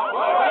here. Oh,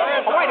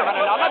 wait a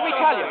minute. Now,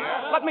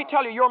 let me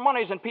tell you, your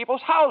money's in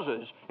people's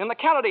houses. In the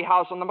Kennedy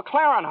house, and the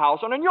McLaren house,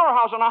 and in your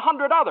house, and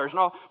 100 others.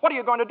 Now, what are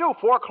you going to do?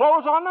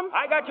 Foreclose on them?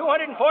 I got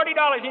 $240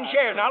 in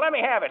shares. Now, let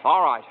me have it.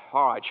 All right,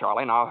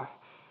 Charlie. Now,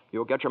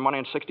 you'll get your money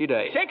in 60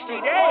 days. 60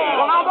 days?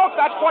 Well, now, look,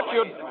 that's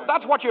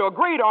what you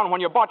agreed on when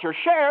you bought your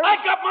shares.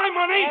 I got my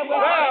money!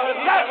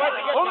 Yes!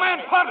 Old man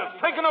Potter's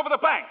taking over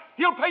the bank.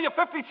 He'll pay you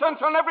 50 cents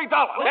on every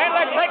dollar. Then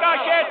let's take our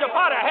shares to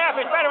Potter.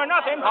 Half is better than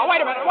nothing. Now, wait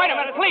a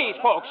minute, please,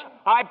 folks.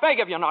 I beg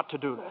of you not to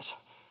do this.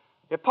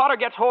 If Potter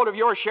gets hold of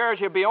your shares,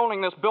 he'll be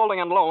owning this building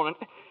and loan. And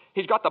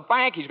he's got the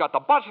bank, he's got the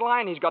bus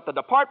line, he's got the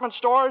department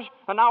stores,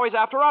 and now he's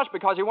after us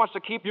because he wants to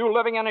keep you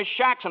living in his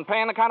shacks and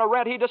paying the kind of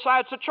rent he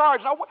decides to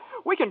charge. Now,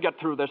 we can get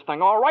through this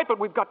thing all right, but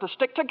we've got to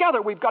stick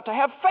together. We've got to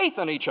have faith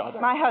in each other.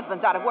 My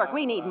husband's out of work.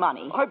 We need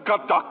money. I've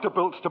got doctor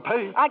bills to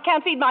pay. I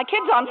can't feed my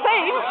kids on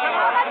faith.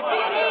 How much do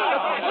you need?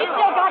 We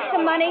still got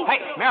some money.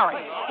 Hey,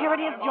 Mary. Here it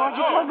is, George.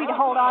 You told me to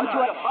hold on to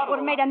it. Would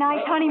have made a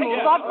nice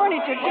honeymoon. Bought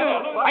furniture, too.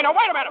 Hey, now,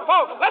 wait a minute,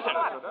 folks. Listen.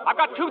 I've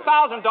got $2,000.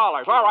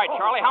 All right,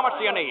 Charlie, how much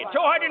do you need?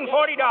 $240.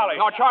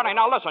 No, Charlie,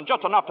 now listen,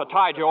 just enough to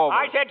tide you over.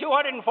 I said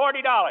 $240.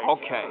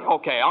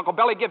 Okay. Uncle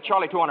Billy, give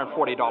Charlie $240.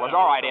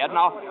 All right, Ed.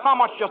 Now, how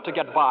much just to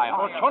get by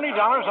on? $20,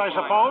 I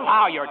suppose.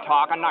 Now you're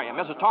talking. Now,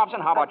 Mrs.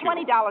 Thompson, how about you?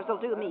 $20 will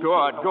do me.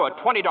 Good.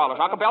 $20.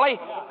 Uncle Billy,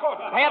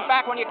 pay it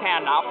back when you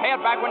can now. Pay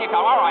it back when you can.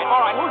 All right.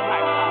 Who's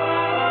next?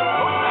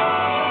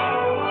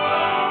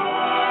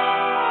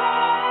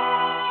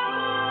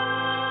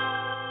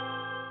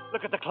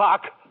 Look at the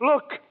clock.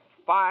 Look.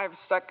 5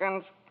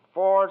 seconds,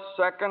 4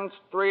 seconds,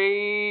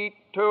 3,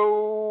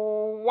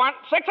 2, 1.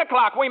 6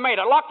 o'clock. We made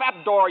it. Lock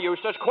that door,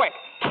 Eustace, quick.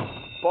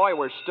 Boy,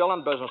 we're still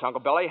in business,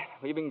 Uncle Billy.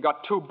 We've even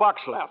got $2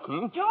 left.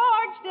 George,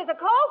 there's a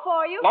call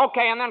for you.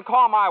 Okay, and then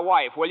call my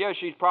wife, will you?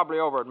 She's probably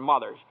over at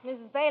Mother's.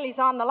 Mrs. Bailey's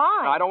on the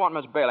line. No, I don't want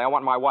Miss Bailey. I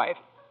want my wife,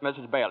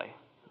 Mrs. Bailey.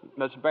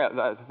 Miss Bailey,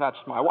 that's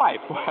my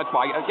wife. That's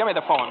my. Give me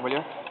the phone, will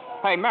you?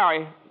 Hey,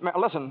 Mary.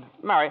 Listen,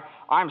 Mary.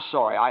 I'm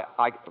sorry.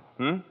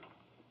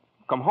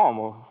 Come home.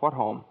 Well, what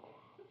home?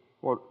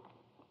 Well,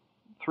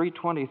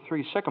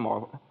 323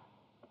 Sycamore.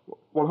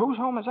 Well, whose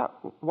home is that?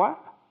 What?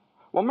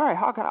 Well, Mary,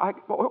 how can I...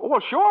 Well,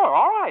 sure,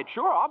 all right,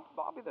 sure, I'll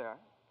be there.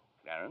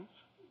 Clarence,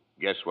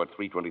 guess what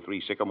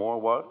 323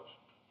 Sycamore was?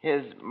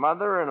 His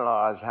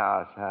mother-in-law's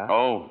house, huh?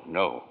 Oh,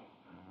 no.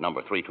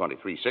 Number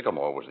 323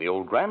 Sycamore was the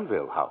old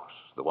Granville house,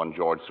 the one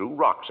George threw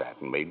rocks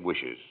at and made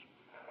wishes.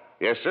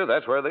 Yes, sir,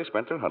 that's where they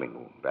spent their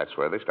honeymoon. That's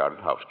where they started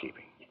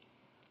housekeeping.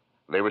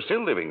 They were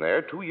still living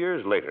there 2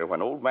 years later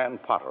when old man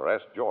Potter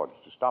asked George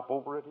to stop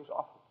over at his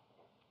office.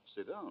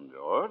 Sit down,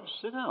 George.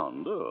 Sit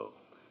down, do.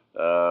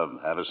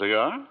 Have a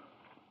cigar?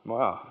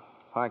 Well,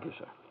 thank you,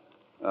 sir.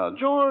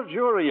 George,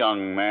 you're a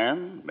young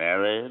man,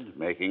 married,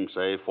 making,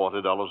 say,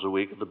 $40 a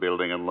week at the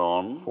building and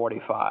loan.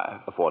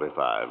 45.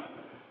 45.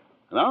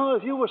 Now,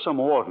 if you were some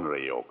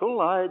ordinary yokel,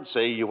 I'd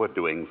say you were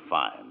doing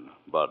fine.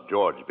 But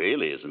George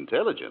Bailey is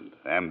intelligent,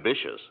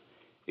 ambitious.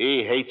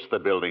 He hates the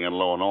building and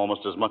loan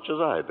almost as much as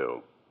I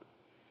do.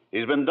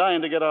 He's been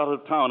dying to get out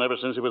of town ever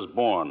since he was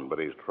born, but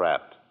he's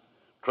trapped.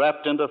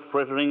 Trapped into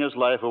frittering his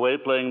life away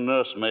playing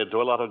nursemaid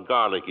to a lot of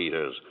garlic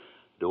eaters.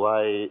 Do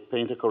I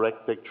paint a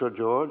correct picture,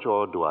 George,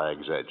 or do I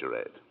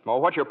exaggerate? Well,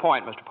 what's your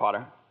point, Mr.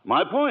 Potter?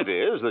 My point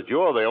is that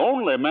you're the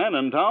only man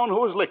in town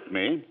who has licked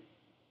me.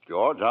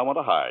 George, I want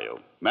to hire you.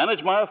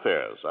 Manage my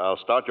affairs. I'll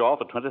start you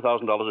off at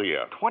 $20,000 a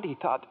year.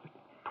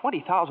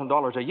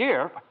 $20,000 a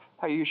year?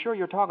 Are you sure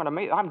you're talking to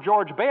me? I'm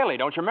George Bailey.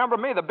 Don't you remember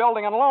me? The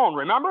building and loan,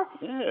 remember?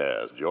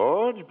 Yes,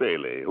 George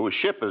Bailey, whose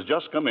ship has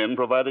just come in,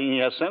 providing he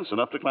has sense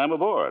enough to climb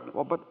aboard.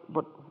 Well, but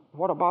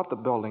what about the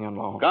building and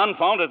loan?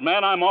 Confound it,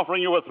 man. I'm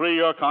offering you a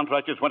 3-year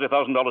contract at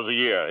 $20,000 a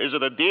year. Is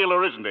it a deal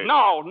or isn't it?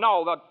 No.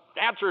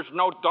 The answer's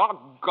no,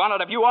 doggone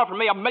it. If you offered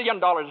me $1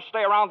 million to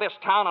stay around this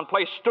town and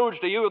play stooge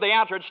to you, the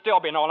answer'd still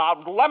be no.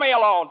 Now, let me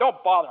alone.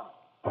 Don't bother.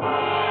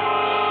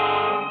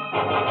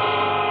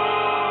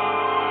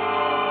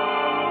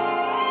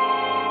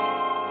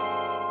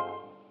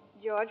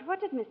 George, what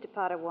did Mr.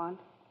 Potter want?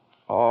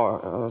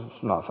 Oh,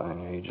 it's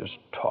nothing. He just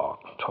talk.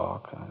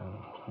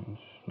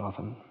 It's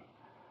nothing.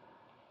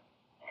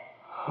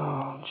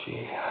 Oh,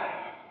 gee.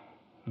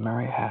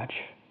 Mary Hatch.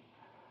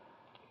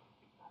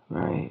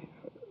 Mary,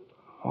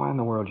 why in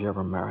the world did you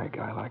ever marry a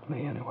guy like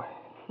me anyway?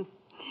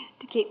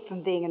 To keep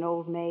from being an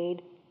old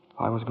maid.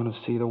 I was going to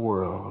see the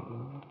world.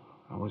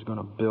 I was going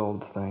to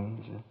build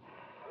things.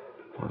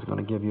 I was going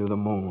to give you the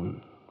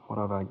moon. What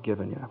have I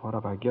given you? What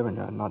have I given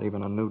you? Not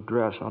even a new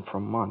dress, not for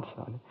months.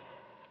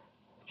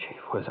 Gee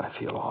whiz, I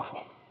feel awful.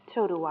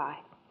 So do I.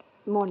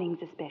 Mornings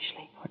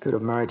especially. I could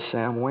have married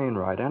Sam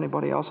Wainwright,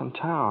 anybody else in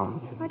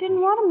town. I didn't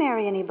want to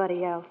marry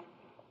anybody else.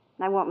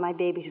 I want my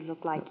baby to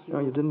look like you.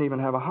 You didn't even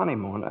have a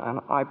honeymoon, and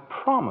I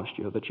promised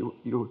you that you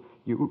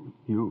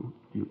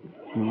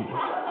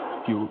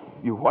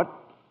what?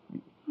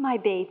 My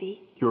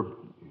baby.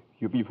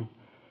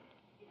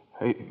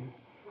 Hey,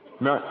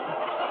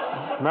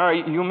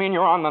 Mary, you mean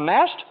you're on the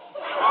nest?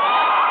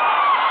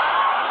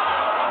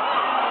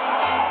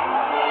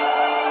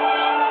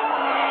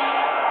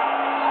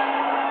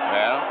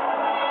 Well,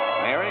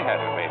 Mary had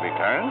her baby,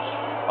 Clarence,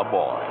 a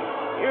boy.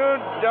 You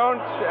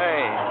don't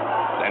say.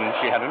 Then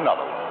she had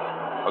another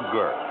one, a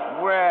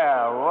girl.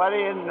 Well, what do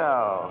you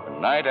know?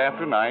 Night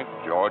after night,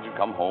 George had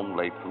come home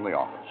late from the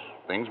office.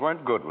 Things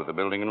weren't good with the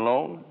building and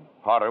loan.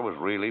 Potter was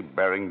really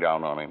bearing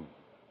down on him.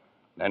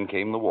 Then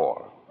came the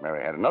war.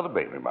 Mary had another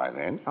baby by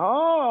then.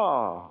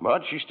 Oh.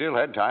 But she still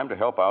had time to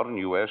help out in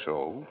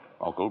USO.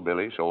 Uncle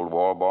Billy sold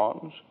war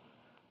bonds.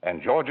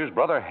 And George's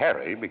brother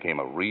Harry became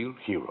a real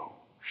hero.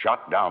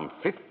 Shot down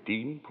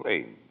 15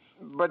 planes.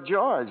 But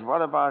George,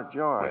 what about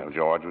George? Well,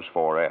 George was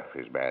 4F,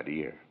 his bad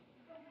year.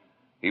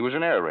 He was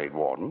an air raid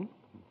warden.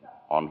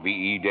 On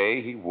VE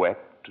Day, he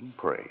wept and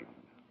prayed.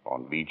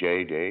 On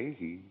VJ Day,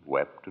 he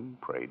wept and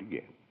prayed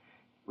again.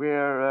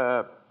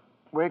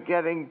 We're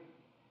getting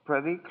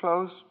pretty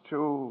close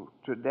to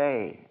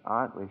today,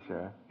 aren't we,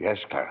 sir? Yes,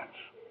 Clarence.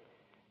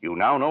 You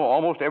now know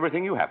almost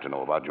everything you have to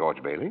know about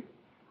George Bailey,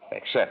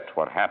 except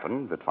what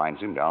happened that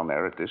finds him down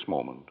there at this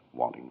moment,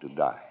 wanting to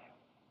die.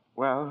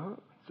 Well,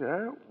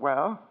 sir,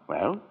 well?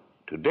 Well,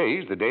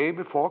 today's the day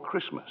before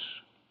Christmas,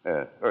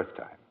 Earth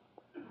time.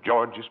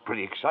 George is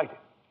pretty excited.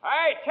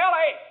 Hey,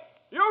 Tilly!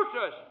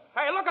 Eustace!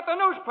 Hey, look at the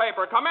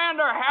newspaper.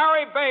 Commander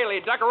Harry Bailey,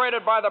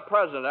 decorated by the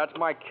president. That's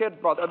my kid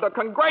brother. The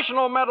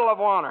Congressional Medal of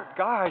Honor.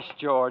 Gosh,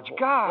 George,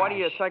 gosh. What do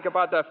you think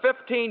about the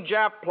 15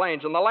 Jap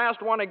planes? And the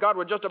last one he got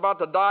was just about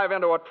to dive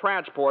into a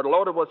transport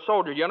loaded with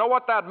soldiers. You know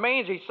what that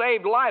means? He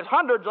saved lives,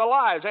 hundreds of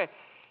lives. Hey,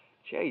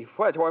 gee,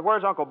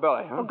 where's Uncle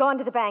Billy? Huh? We're going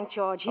to the bank,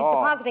 George. He's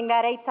depositing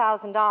that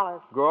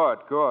 $8,000. Good.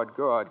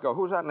 Go.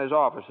 Who's that in his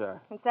office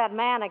there? It's that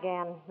man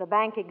again, the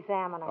bank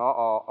examiner.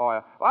 Oh,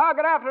 yeah. Well,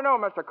 good afternoon,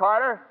 Mr.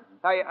 Carter.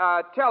 Hey,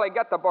 Tilly,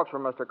 get the books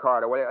from Mr.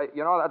 Carter. Will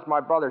you know, that's my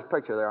brother's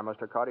picture there,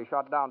 Mr. Carter. He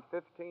shot down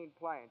 15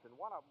 planes, and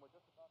one of them was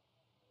just about...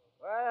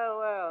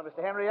 Well,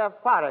 Mr. Henry F.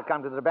 Potter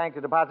come to the bank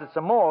to deposit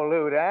some more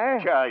loot, eh?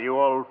 Sure, you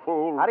old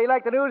fool. How do you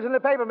like the news in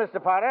the paper,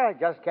 Mr. Potter?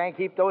 Just can't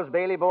keep those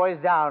Bailey boys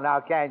down now,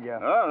 can you?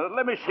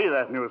 Let me see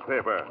that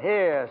newspaper.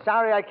 Here,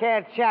 sorry I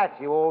can't chat,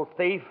 you old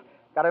thief.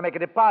 Got to make a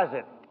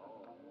deposit.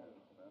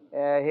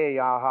 Here you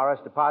are, Horace.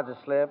 Deposit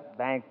slip,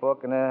 bank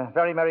book, and a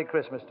very Merry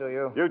Christmas to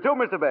you. You too,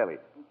 Mr. Bailey.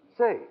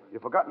 Say,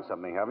 you've forgotten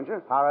something, haven't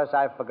you? Horace,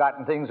 I've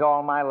forgotten things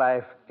all my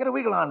life. Get a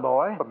wiggle on,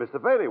 boy. But,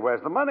 Mr. Bailey,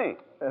 where's the money?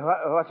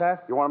 What's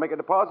that? You want to make a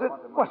deposit?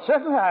 Well,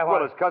 certainly I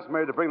want. Well, it's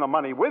customary to bring the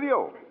money with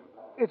you.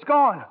 It's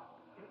gone.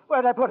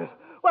 Where'd I put it?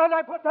 Where'd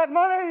I put that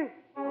money?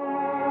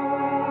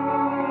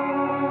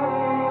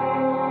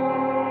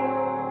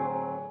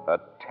 A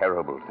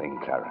terrible thing,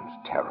 Clarence,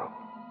 terrible.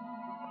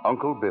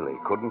 Uncle Billy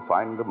couldn't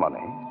find the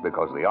money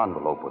because the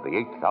envelope with the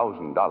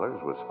 $8,000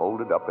 was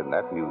folded up in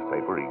that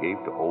newspaper he gave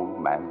to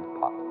old man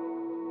Potter.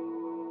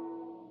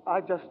 I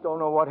just don't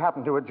know what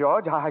happened to it,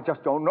 George. I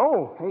just don't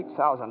know.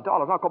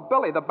 $8,000. Uncle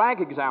Billy, the bank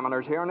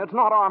examiner's here, and it's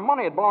not our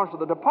money. It belongs to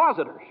the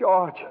depositors.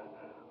 George,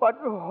 what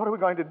are we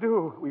going to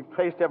do? We've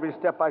traced every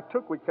step I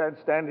took. We can't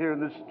stand here in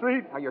the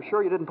street. Are you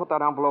sure you didn't put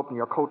that envelope in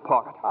your coat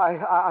pocket?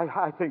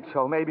 I think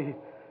so. Maybe.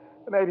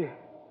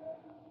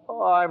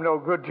 Oh, I'm no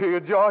good to you,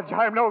 George.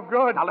 I'm no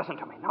good. Now listen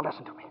to me.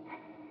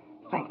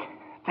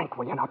 Think,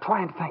 will you? Now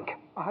try and think.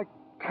 I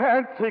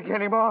can't think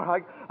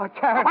anymore. I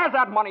can't. Where's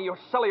that money, you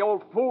silly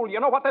old fool? You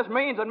know what this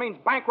means? It means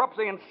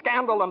bankruptcy and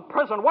scandal and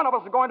prison. One of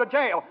us is going to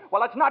jail.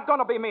 Well, it's not going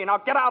to be me. Now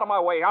get out of my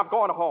way. I'm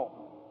going home.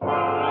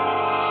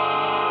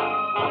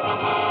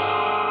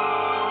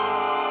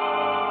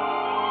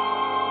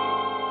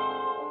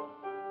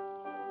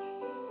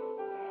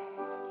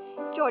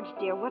 George,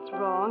 dear, what's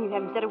wrong? You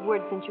haven't said a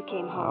word since you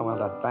came home. Oh, well,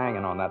 that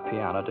banging on that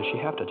piano, does she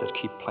have to just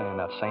keep playing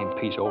that same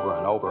piece over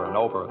and over and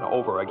over and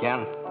over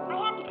again? I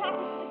have to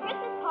practice for the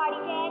Christmas party,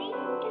 Daddy.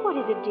 What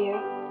is it, dear?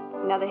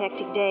 Another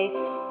hectic day?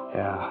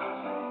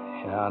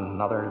 Yeah,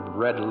 another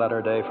red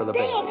letter day for the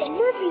Dad, babies. the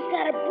Murphy's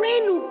got a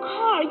brand new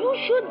car. You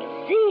should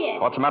see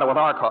it. What's the matter with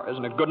our car?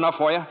 Isn't it good enough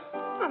for you?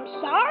 I'm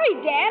sorry,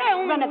 Dad. I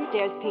only... Run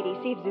upstairs, Petey.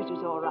 See if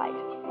Zuzu's all right.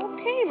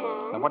 Okay,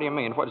 Mom. Now, what do you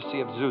mean? See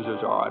if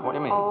Zuzu's all right. What do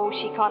you mean? Oh,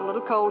 she caught a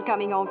little cold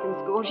coming home from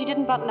school. She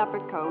didn't button up her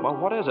coat. Well,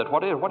 what is it?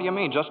 What do you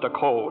mean, just a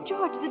cold?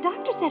 George, the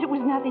doctor said it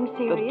was nothing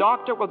serious.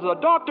 Was the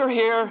doctor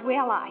here?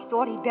 Well, I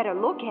thought he'd better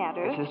look at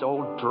her. It's this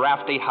old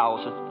drafty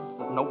house.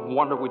 It's no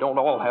wonder we don't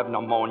all have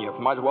pneumonia.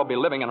 Might as well be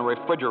living in a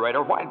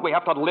refrigerator. Why did we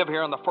have to live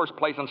here in the first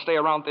place and stay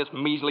around this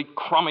measly,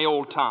 crummy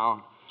old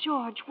town?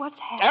 George, what's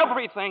happened?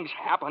 Everything's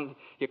happened.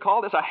 You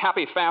call this a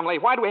happy family?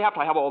 Why do we have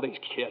to have all these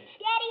kids?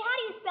 Daddy, how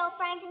do you spell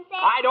frankincense?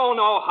 I don't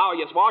know how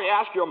you spell. You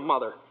ask your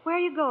mother. Where are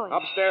you going?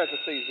 Upstairs to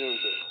see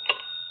Zuzu.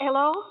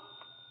 Hello?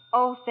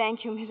 Oh,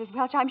 thank you, Mrs.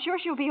 Welch. I'm sure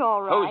she'll be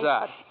all right. Who's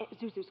that?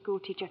 Zuzu's school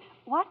teacher.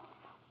 What?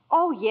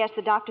 Oh, yes,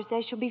 the doctor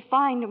says she'll be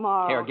fine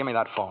tomorrow. Here, give me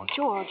that phone.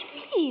 George,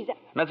 please.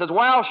 Mrs.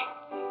 Welsh?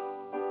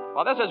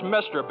 Well, this is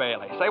Mr.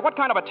 Bailey. Say, what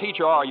kind of a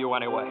teacher are you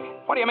anyway?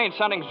 What do you mean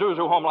sending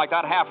Zuzu home like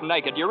that, half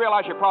naked? Do you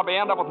realize you probably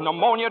end up with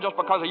pneumonia just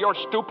because of your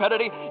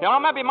stupidity? You know,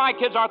 maybe my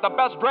kids aren't the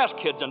best dressed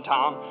kids in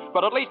town,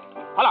 but at least...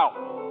 Hello.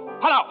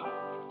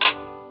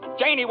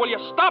 Janie, will you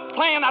stop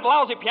playing that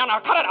lousy piano?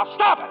 Cut it out.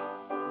 Stop it.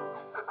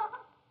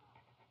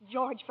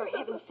 George, for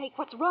heaven's sake,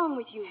 what's wrong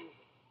with you?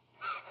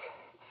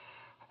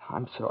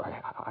 I'm sorry.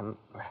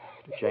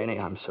 Janie,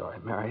 I'm sorry.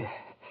 Mary,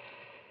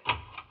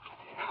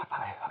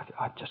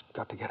 I've just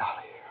got to get out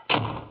of here.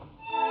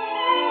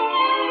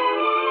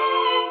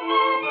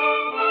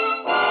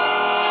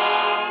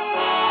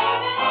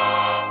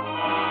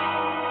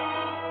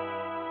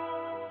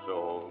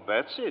 So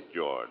that's it,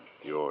 George.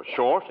 You're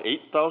short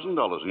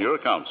 $8,000 in your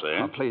accounts, eh?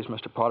 Oh, please,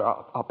 Mr. Potter,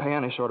 I'll pay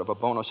any sort of a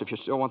bonus if you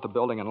still want the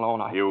building and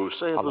loan. You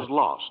say it was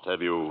lost.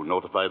 Have you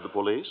notified the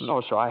police? No,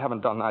 sir, I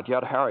haven't done that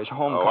yet. Harry's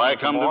home. Oh, why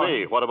come to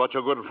me? What about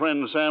your good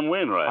friend, Sam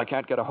Wainwright? I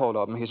can't get a hold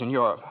of him. He's in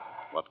Europe.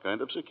 What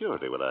kind of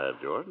security would I have,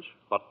 George?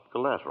 What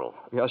collateral?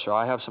 Yes, sir,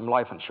 I have some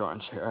life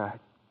insurance here.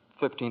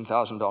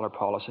 $15,000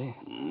 policy.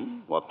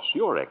 What's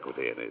your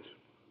equity in it?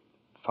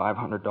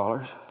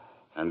 $500.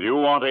 And you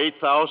want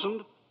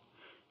 $8,000?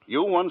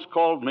 You once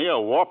called me a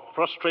warped,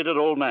 frustrated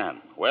old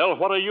man. Well,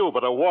 what are you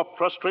but a warped,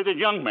 frustrated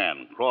young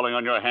man crawling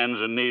on your hands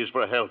and knees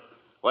for help?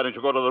 Why don't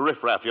you go to the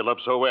riffraff you love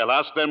so well?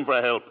 Ask them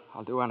for help.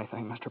 I'll do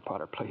anything, Mr.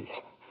 Potter, please.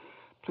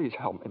 Please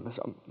help me, Miss.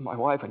 My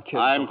wife and kids...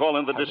 I'm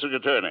calling the district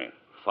attorney.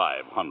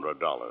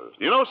 $500.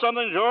 You know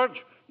something, George?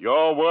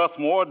 You're worth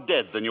more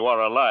dead than you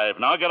are alive.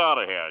 Now get out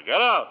of here.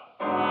 Get out.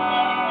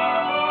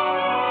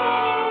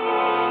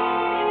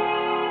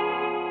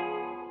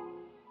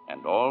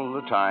 And all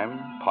the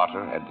time,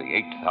 Potter had the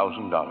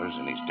 $8,000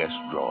 in his desk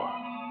drawer.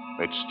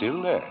 It's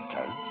still there,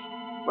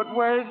 Clarence. But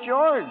where's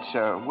George,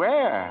 sir?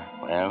 Where?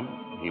 Well,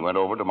 he went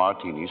over to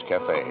Martini's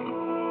Cafe.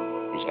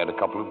 He's had a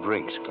couple of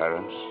drinks,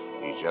 Clarence.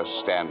 He's just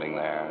standing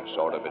there,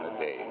 sort of in a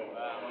daze.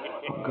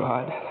 Oh,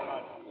 God.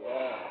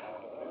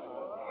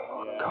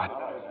 God,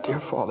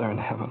 dear Father in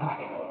heaven,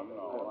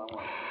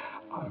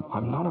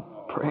 I'm not a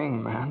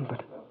praying man,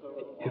 but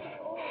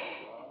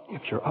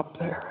if you're up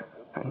there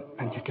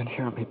and you can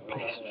hear me,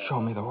 please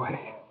show me the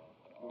way.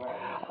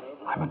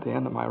 I'm at the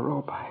end of my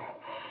rope.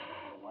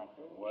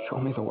 Show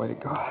me the way,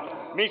 God.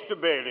 Mr.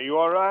 Bailey, you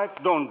all right?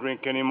 Don't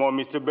drink anymore,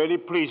 Mr. Bailey.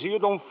 Please, you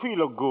don't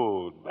feel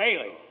good.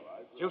 Bailey?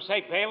 Did you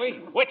say Bailey?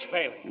 Which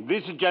Bailey?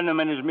 This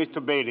gentleman is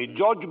Mr. Bailey,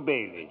 George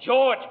Bailey.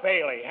 George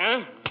Bailey,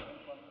 huh?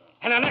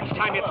 And the next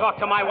time you talk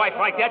to my wife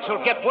like that,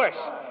 she'll get worse.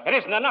 It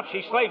isn't enough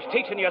she slaves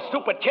teaching your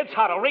stupid kids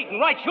how to read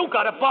and write. You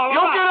got a ball. You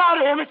get out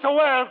of here, Mr.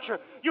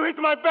 Welch. You hit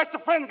my best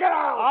friend. Get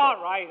out.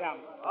 All right,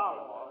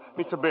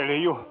 Mr.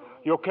 Bailey, you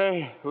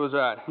okay? Who's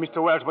that?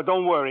 Mr. Welch, but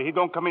don't worry. He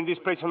don't come in this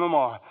place no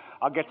more.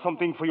 I'll get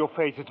something for your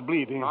face. It's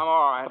bleeding. I'm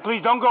all right. But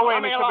please don't go away,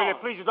 Let me Mr. alone. Bailey.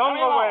 Please don't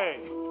go away.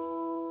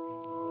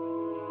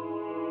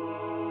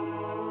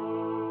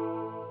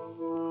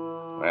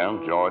 Well,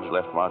 George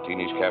left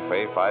Martini's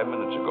Cafe 5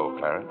 minutes ago,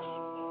 Clarence.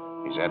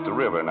 He's at the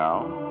river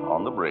now,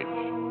 on the bridge,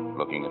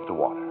 looking at the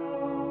water.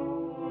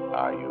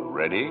 Are you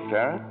ready,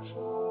 Clarence?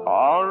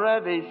 All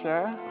ready,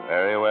 sir.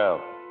 Very well.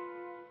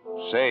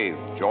 Save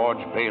George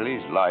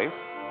Bailey's life,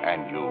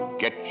 and you'll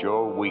get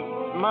your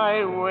wings.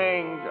 My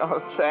wings.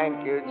 Oh,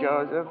 thank you,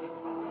 Joseph.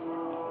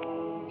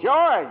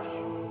 George!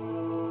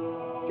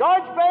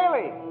 George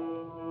Bailey!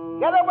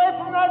 Get away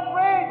from that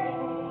bridge!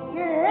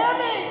 You hear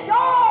me?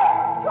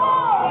 George!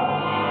 George!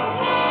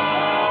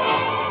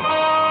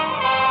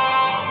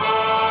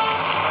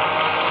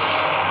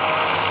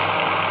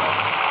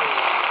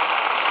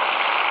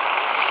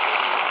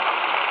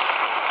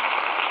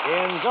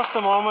 In just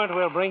a moment,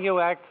 we'll bring you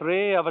Act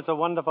 3 of It's a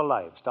Wonderful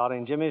Life,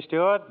 starring Jimmy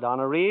Stewart,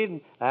 Donna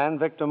Reed, and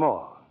Victor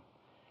Moore.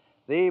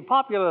 The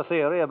popular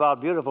theory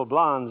about beautiful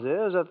blondes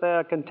is that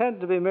they're content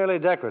to be merely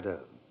decorative.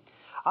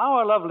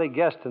 Our lovely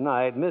guest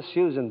tonight, Miss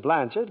Susan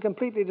Blanchard,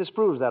 completely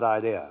disproves that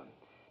idea.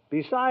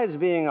 Besides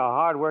being a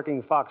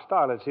hard-working Fox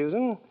starlet,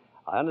 Susan,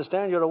 I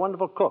understand you're a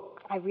wonderful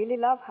cook. I really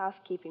love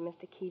housekeeping,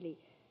 Mr. Keeley.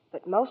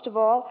 But most of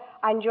all,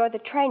 I enjoy the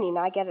training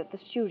I get at the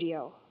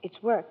studio.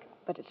 It's work,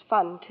 but it's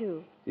fun,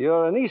 too.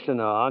 You're an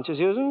Easterner, aren't you,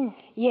 Susan?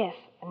 Yes,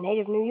 a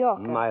native New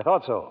Yorker. I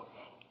thought so.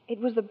 It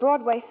was the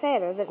Broadway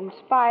theater that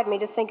inspired me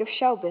to think of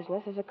show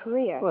business as a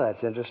career. Well,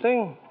 that's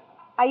interesting.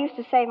 I used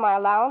to save my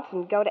allowance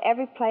and go to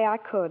every play I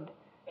could.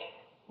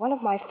 One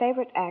of my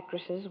favorite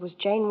actresses was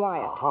Jane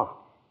Wyatt. Uh-huh.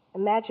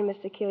 Imagine,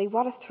 Mr. Keeley,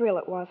 what a thrill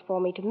it was for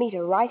me to meet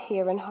her right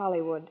here in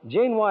Hollywood.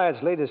 Jane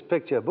Wyatt's latest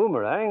picture,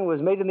 Boomerang,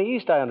 was made in the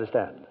East, I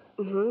understand.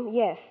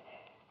 Yes.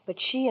 But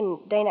she and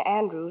Dana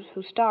Andrews,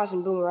 who stars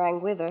in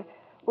Boomerang with her,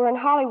 were in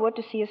Hollywood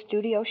to see a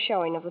studio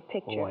showing of the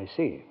picture. Oh, I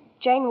see.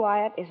 Jane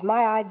Wyatt is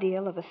my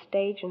ideal of a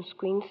stage and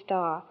screen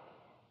star.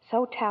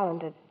 So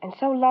talented and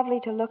so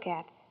lovely to look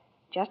at.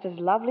 Just as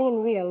lovely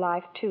in real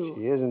life, too.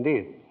 She is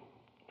indeed.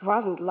 It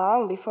wasn't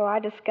long before I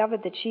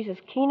discovered that she's as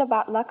keen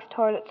about Lux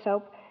toilet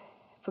soap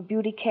for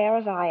beauty care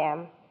as I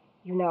am.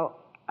 You know,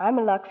 I'm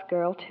a Lux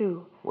girl,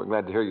 too. We're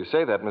glad to hear you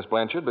say that, Miss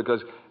Blanchard,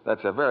 because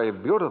that's a very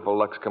beautiful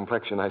Lux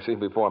complexion I see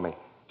before me.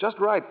 Just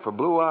right for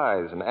blue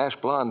eyes and ash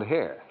blonde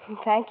hair.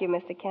 Thank you,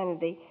 Mr.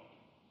 Kennedy.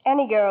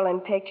 Any girl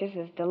in pictures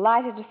is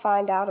delighted to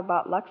find out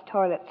about Lux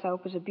toilet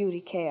soap as a beauty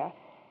care.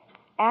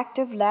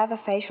 Active lather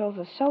facials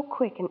are so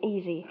quick and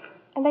easy,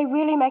 and they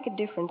really make a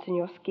difference in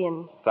your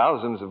skin.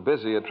 Thousands of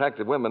busy,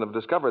 attractive women have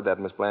discovered that,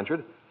 Miss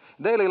Blanchard.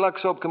 Daily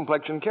Lux Soap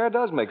Complexion Care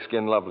does make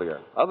skin lovelier.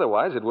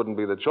 Otherwise, it wouldn't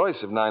be the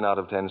choice of 9 out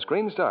of 10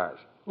 screen stars.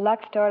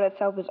 Lux toilet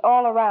soap is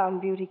all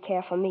around beauty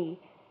care for me.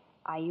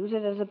 I use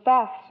it as a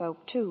bath soap,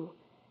 too.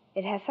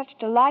 It has such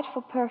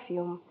delightful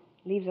perfume,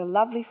 leaves a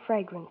lovely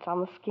fragrance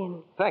on the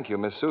skin. Thank you,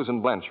 Miss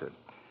Susan Blanchard.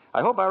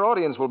 I hope our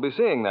audience will be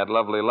seeing that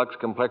lovely Lux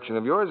complexion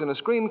of yours in a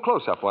screen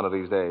close-up one of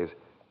these days.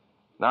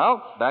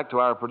 Now, back to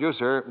our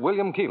producer,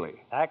 William Keeley.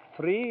 Act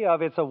 3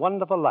 of It's a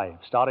Wonderful Life,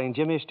 starring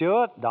Jimmy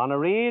Stewart, Donna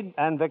Reed,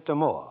 and Victor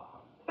Moore.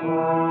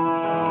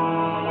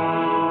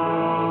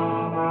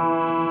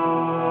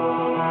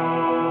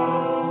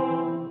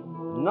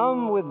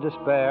 Numb with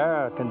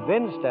despair,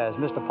 convinced, as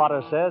Mr.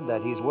 Potter said,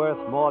 that he's worth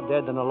more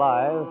dead than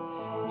alive,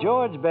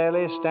 George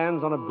Bailey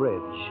stands on a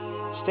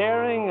bridge,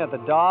 staring at the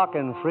dark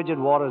and frigid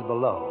waters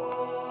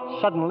below.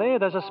 Suddenly,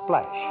 there's a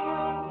splash.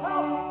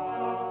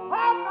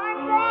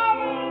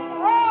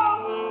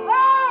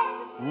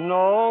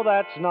 No,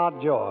 that's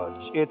not George.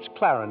 It's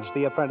Clarence,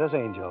 the apprentice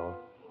angel.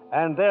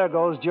 And there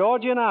goes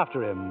George in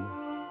after him.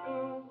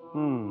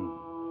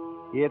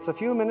 It's a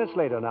few minutes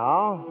later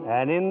now,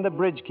 and in the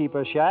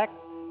bridge-keeper's shack,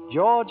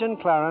 George and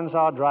Clarence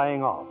are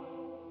drying off.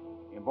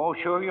 You both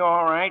sure you're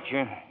all right?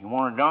 You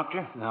want a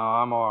doctor? No,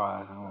 I'm all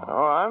right.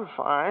 Oh, I'm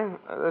fine.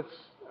 This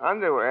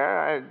underwear,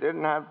 I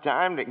didn't have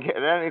time to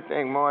get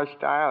anything more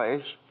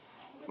stylish.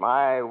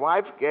 My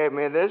wife gave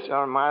me this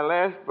on my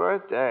last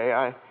birthday.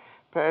 I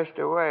passed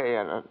away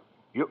in it.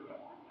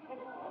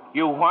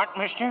 You what,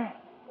 mister?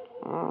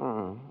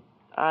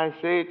 I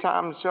see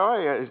Tom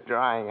Sawyer is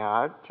drying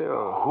out,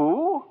 too.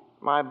 Who?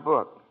 My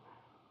book.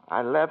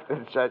 I left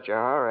in such a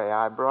hurry,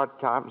 I brought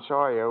Tom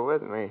Sawyer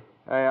with me.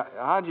 Hey,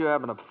 how'd you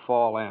happen to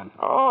fall in?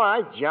 Oh,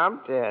 I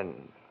jumped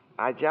in.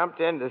 I jumped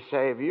in to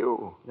save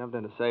you. Jumped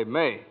in to save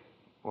me?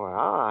 Well,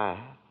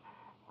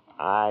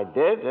 I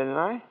did, didn't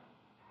I?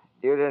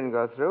 You didn't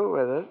go through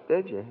with it,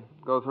 did you?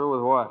 Go through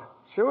with what?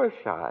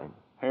 Suicide.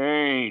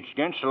 Hey, it's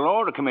against the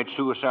law to commit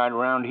suicide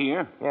around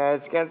here. Yeah,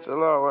 it's against the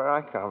law where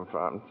I come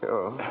from,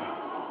 too.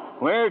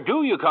 Where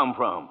do you come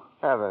from?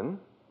 Heaven.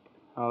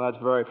 Oh,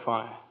 that's very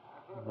funny.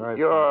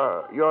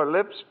 Your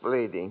lips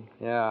bleeding.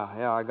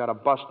 Yeah, I got a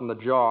bust in the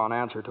jaw in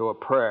answer to a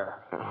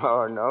prayer.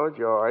 Oh, no,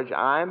 George.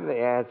 I'm the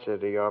answer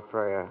to your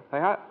prayer. Hey,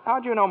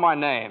 how'd you know my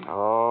name?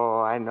 Oh,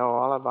 I know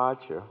all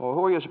about you. Well,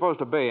 who are you supposed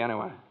to be,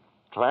 anyway?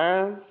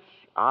 Clarence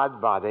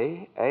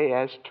Oddbody,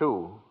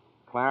 AS2.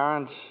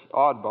 Clarence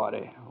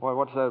Oddbody.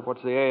 What's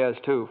the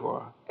AS2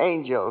 for?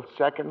 Angel,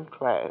 second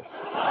class.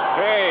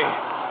 Hey,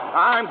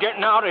 I'm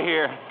getting out of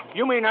here.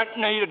 You may not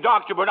need a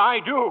doctor, but I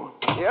do.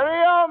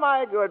 Cheerio,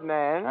 my good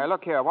man. Hey,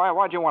 look here.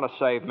 Why'd you want to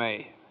save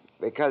me?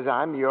 Because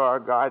I'm your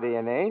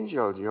guardian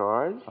angel,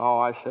 George. Oh,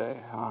 I see.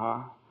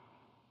 Uh-huh.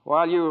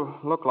 Well, you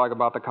look like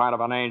about the kind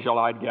of an angel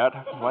I'd get.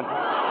 What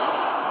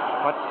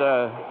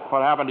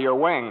happened to your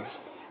wings?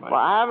 Well,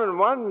 I haven't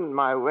won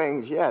my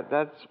wings yet.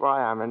 That's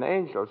why I'm an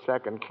angel,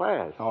 second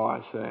class. Oh,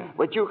 I see.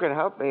 But you can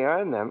help me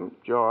earn them,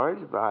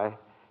 George, by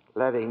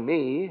letting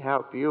me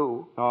help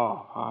you.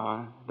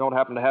 Oh, don't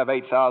happen to have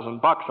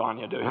 $8,000 on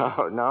you, do you?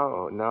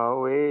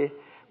 No.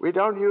 We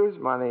don't use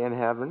money in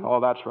heaven. Oh,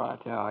 that's right.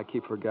 Yeah, I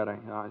keep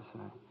forgetting. I see.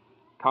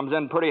 Comes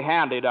in pretty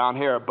handy down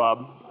here,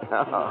 bub.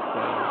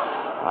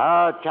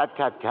 Oh, tut.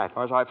 Of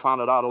course, I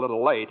found it out a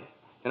little late.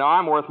 You know,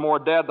 I'm worth more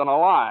dead than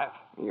alive.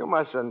 You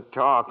mustn't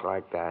talk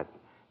like that.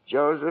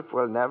 Joseph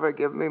will never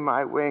give me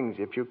my wings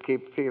if you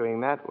keep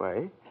feeling that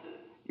way.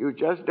 You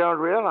just don't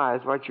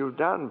realize what you've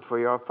done for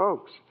your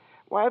folks.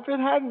 Why, if it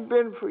hadn't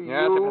been for you...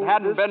 Yes, if it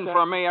hadn't been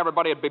for me,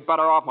 everybody would be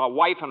better off. My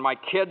wife and my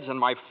kids and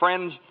my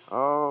friends.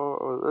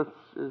 Oh, this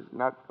is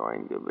not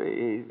going to be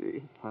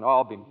easy. And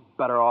I'll be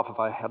better off if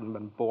I hadn't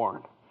been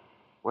born.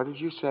 What did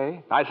you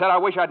say? I said I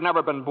wish I'd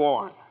never been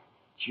born.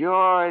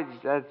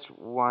 George, that's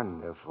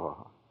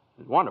wonderful.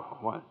 It's wonderful.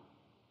 What?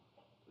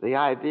 The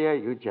idea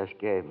you just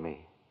gave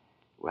me.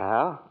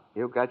 Well,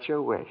 you got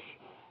your wish.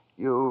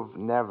 You've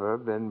never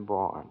been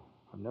born.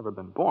 I've never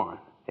been born?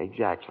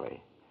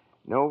 Exactly.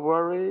 No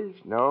worries,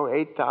 no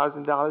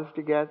 $8,000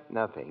 to get,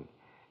 nothing.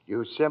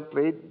 You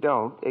simply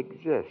don't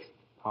exist.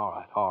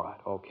 All right,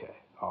 okay,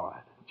 all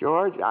right.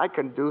 George, I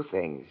can do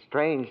things,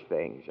 strange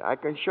things. I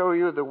can show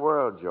you the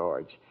world,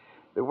 George,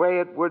 the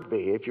way it would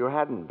be if you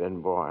hadn't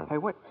been born. Hey,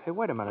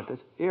 wait a minute. This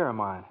ear of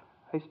mine.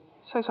 Hey,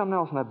 say something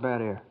else in that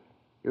bad ear.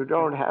 You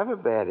don't have a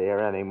bad ear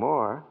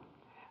anymore.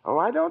 Oh,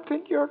 I don't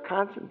think you're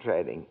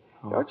concentrating.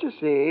 Don't you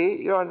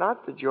see? You're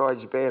not the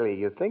George Bailey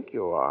you think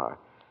you are.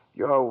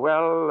 You're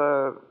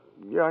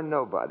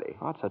nobody.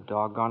 Oh, that's the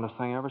doggonest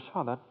thing I ever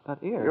saw. That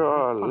ear.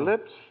 Your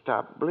lips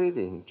stopped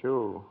bleeding,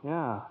 too.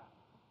 Yeah.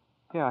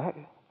 Yeah.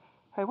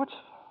 Hey, what's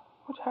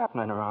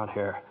happening around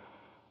here?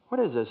 What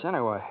is this,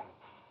 anyway?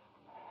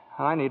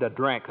 I need a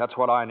drink. That's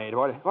what I need.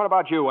 What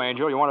about you,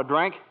 Angel? You want a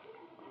drink?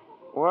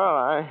 Well,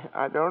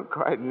 I don't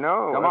quite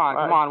know. Come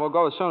on. We'll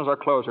go as soon as our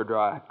clothes are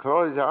dry.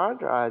 Clothes are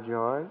dry,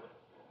 George.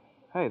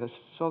 Hey,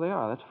 so they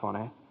are. That's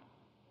funny.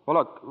 Well,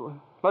 look,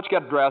 let's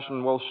get dressed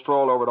and we'll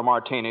stroll over to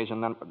Martini's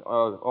and then...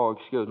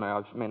 excuse me.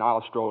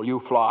 I'll stroll.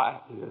 You fly.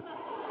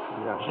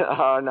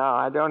 Oh, no,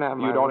 I don't have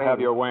my You don't wings. have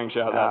your wings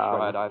yet. That's No.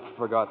 right. I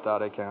forgot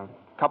that. I can.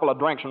 A couple of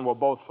drinks and we'll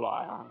both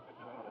fly, huh?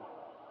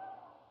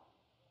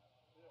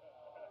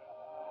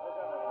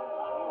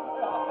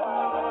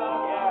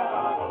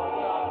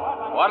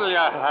 What'll you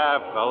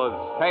have, fellas?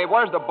 Hey,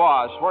 where's the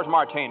boss? Where's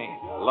Martini?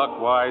 Look,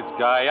 wise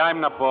guy,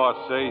 I'm the boss,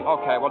 see?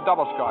 Okay, well,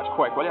 double scotch,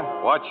 quick, will you?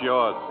 What's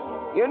yours?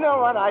 You know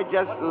what I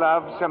just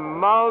love?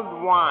 Some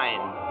mulled wine.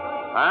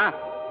 Huh?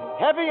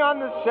 Heavy on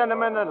the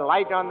cinnamon and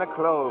light on the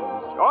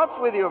cloves. Off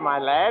with you, my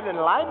lad,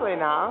 and lively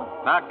now.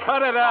 Now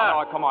cut it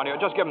out. Oh, come on,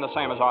 just give him the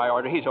same as I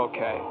ordered. He's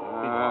okay.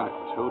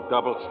 Two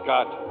double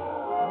scotch.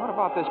 What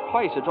about this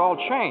place? It's all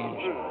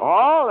changed.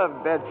 All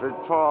of Bedford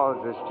Falls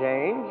has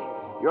changed.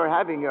 You're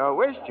having your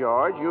wish,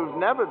 George. You've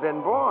never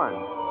been born.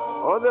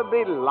 Oh, there'll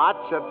be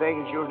lots of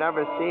things you've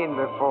never seen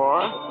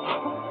before.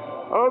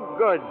 Oh,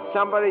 good.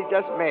 Somebody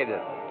just made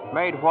it.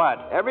 Made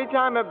what? Every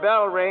time a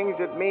bell rings,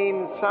 it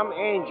means some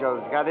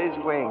angel's got his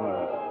wings.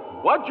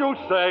 What'd you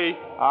say?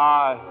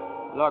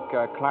 Look,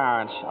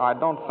 Clarence, I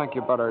don't think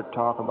you better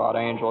talk about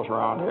angels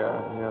around here.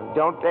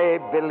 Don't they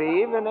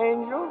believe in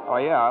angels? Oh,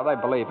 yeah, they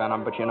believe in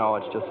them, but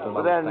it's just a little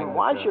Well, then thing.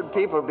 why should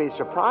people be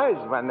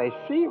surprised when they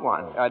see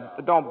one?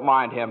 Don't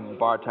mind him,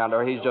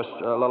 bartender. He's just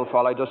a little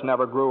fella. He just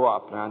never grew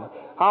up. And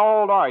how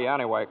old are you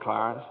anyway,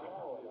 Clarence?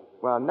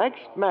 Well,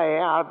 next May,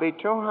 I'll be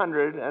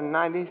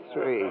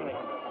 293.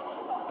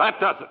 That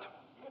does it.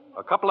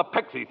 A couple of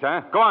pixies,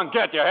 huh? Go on,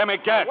 get you. Hear me,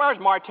 get. Where's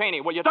Martini?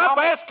 Will you Stop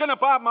tell me? asking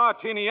about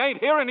Martini. Ain't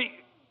here any...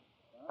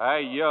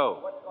 Hey, you.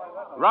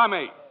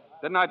 Rummy,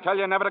 didn't I tell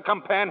you never to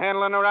come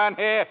panhandling around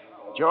here?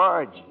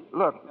 George,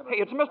 look. Hey,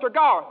 it's Mr.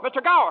 Gower.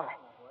 Mr. Gower.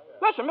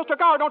 Listen, Mr.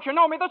 Gower, don't you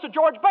know me? This is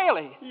George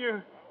Bailey.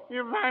 You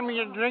buy me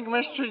a drink,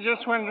 mister?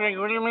 Just one drink,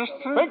 will you,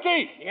 mister?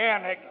 Pinky! Yeah,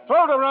 Nick.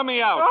 Throw the rummy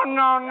out. Oh,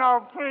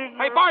 no, please.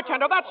 Hey,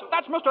 bartender,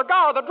 that's Mr.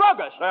 Gower, the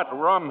druggist. That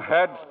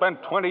rumhead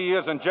spent 20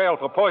 years in jail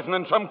for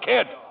poisoning some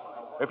kid.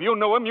 If you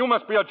knew him, you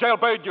must be a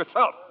jailbird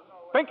yourself.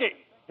 Pinky,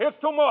 here's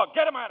two more.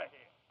 Get him out of here.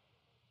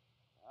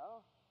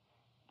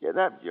 Get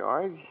up,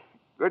 George.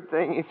 Good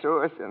thing he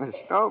threw us in a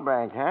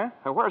snowbank, huh?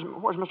 Where's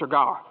Mr.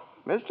 Gower?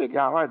 Mr.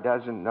 Gower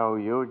doesn't know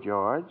you,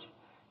 George.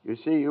 You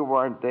see, you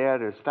weren't there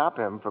to stop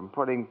him from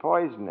putting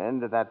poison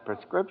into that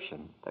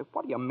prescription. Hey,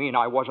 what do you mean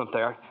I wasn't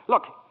there?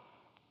 Look,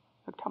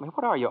 tell me,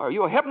 what are you? Are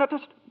you a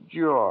hypnotist?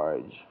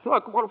 George.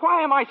 Look,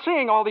 why am I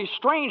seeing all these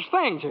strange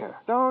things here?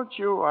 Don't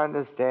you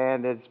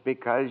understand? It's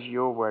because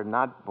you were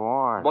not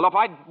born. Well, if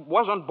I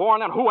wasn't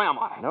born, then who am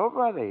I?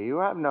 Nobody. You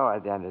have no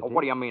identity. Oh,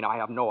 what do you mean I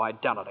have no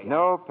identity?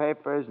 No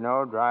papers,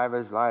 no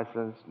driver's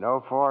license,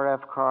 no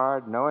 4F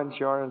card, no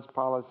insurance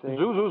policy.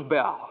 Zuzu's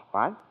bell.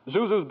 What?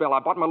 Zuzu's bell. I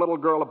bought my little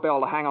girl a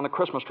bell to hang on the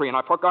Christmas tree, and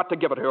I forgot to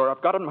give it to her.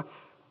 I've got it in my...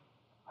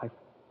 It's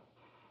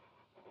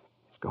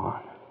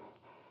gone.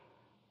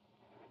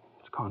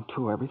 It's gone,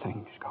 too.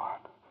 Everything's gone.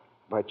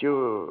 But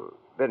you've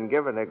been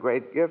given a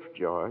great gift,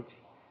 George.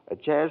 A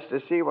chance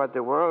to see what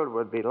the world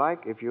would be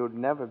like if you'd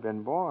never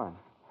been born.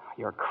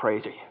 You're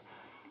crazy.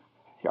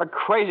 You're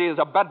crazy as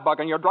a bedbug,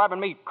 and you're driving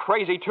me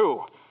crazy,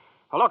 too.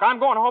 Now, look, I'm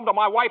going home to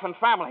my wife and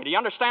family. Do you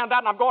understand that?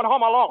 And I'm going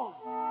home alone.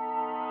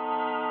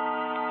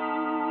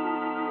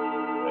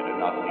 Better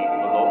not leave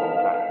him alone,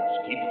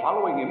 Clarence. Keep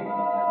following him.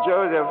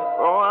 Joseph,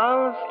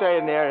 I'll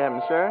stay near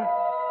him, sir.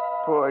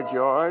 Poor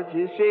George.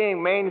 He's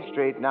seeing Main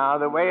Street now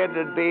the way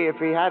it'd be if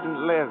he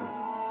hadn't lived.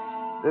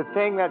 The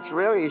thing that's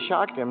really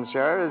shocked him,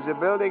 sir, is the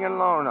building and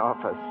loan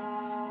office.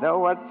 Know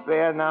what's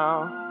there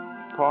now?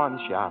 Pawn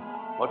shop.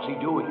 What's he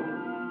doing?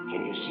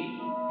 Can you see?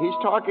 He's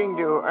talking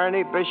to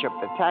Ernie Bishop,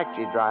 the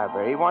taxi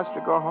driver. He wants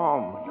to go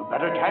home. You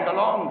better tag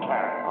along,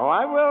 Clarence. Oh,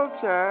 I will,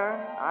 sir.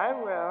 I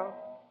will.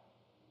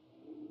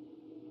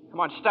 Come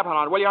on, step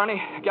on it, will you,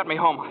 Ernie? Get me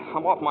home.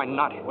 I'm off my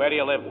nut. Where do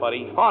you live,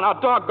 buddy? Oh, now,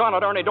 doggone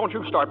it, Ernie. Don't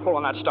you start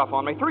pulling that stuff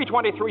on me.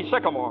 323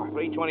 Sycamore.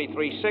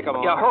 323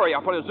 Sycamore? Yeah, hurry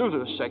up.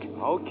 Zuzu's sick.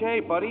 Okay,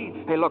 buddy.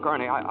 Hey, look,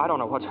 Ernie, I don't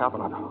know what's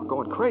happened. I'm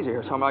going crazy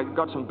or something. I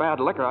got some bad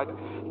liquor.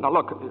 Now,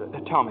 look,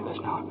 tell me this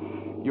now.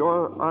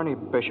 You're Ernie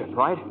Bishop,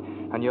 right?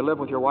 And you live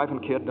with your wife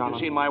and kid down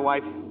You see my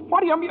wife? What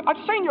do you mean? I've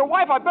seen your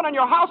wife. I've been in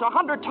your house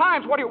 100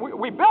 times. What do you...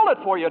 We built it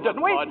for you,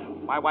 didn't we?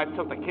 Bud, my wife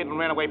took the kid and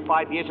ran away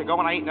 5 years ago,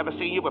 and I ain't never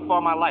seen you before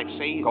in my life,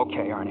 see?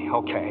 Okay, Ernie,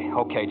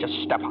 okay. Just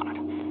step on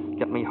it.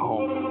 Get me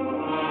home.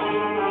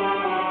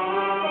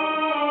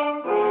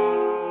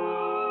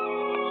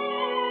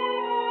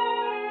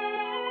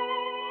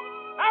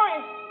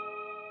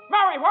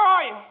 Mary, where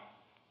are you?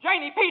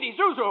 Janie, Petey,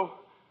 Zuzu.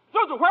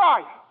 Zuzu, where are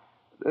you?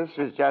 This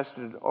is just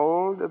an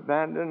old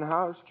abandoned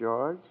house,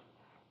 George.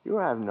 You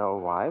have no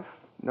wife,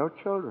 no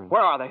children.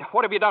 Where are they?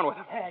 What have you done with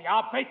them? Hey,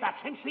 I'll bait that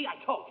thing. See, I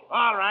told you.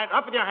 All right,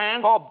 up with your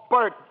hands. Oh,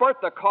 Bert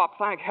the cop.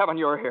 Thank heaven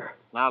you're here.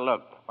 Now,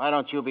 look, why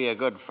don't you be a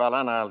good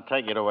fella and I'll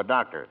take you to a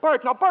doctor?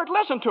 Bert,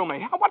 listen to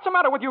me. What's the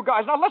matter with you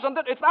guys? Now, listen,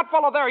 it's that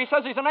fellow there. He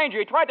says he's an angel.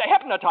 He tried to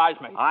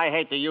hypnotize me. I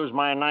hate to use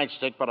my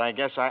nightstick, but I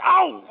guess I...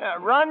 Ow!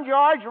 Run,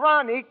 George,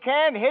 run. He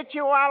can't hit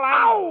you while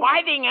I'm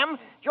biting him.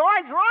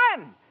 George,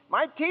 run.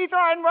 My teeth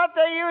aren't what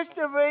they used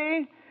to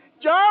be.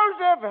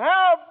 Joseph,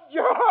 help!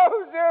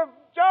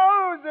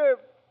 Joseph!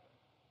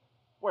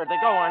 Where'd they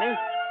go, Arnie?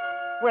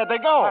 Where'd they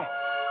go?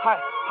 I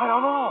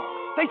don't know.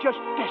 They just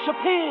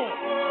disappeared.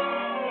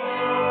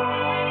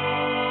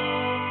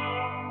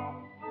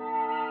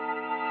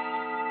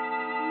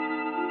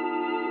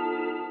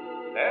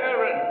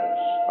 Clarence!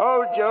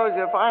 Oh,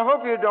 Joseph, I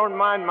hope you don't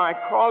mind my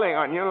calling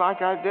on you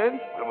like I did.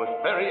 It was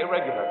very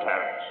irregular,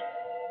 Clarence.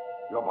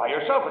 You're by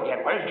yourself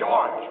again. Where's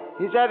George?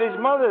 He's at his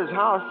mother's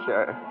house,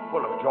 sir.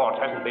 Well, if George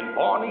hasn't been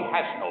born, he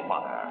has no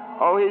mother.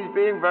 Oh, he's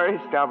being very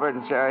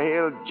stubborn, sir.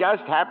 He'll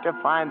just have to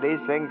find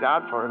these things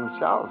out for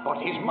himself. But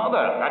his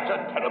mother, that's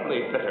a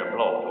terribly bitter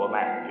blow to a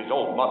man, his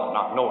own mother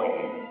not knowing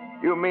him.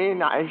 You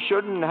mean I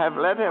shouldn't have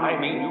let him... I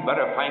mean you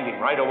better find him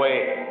right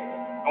away.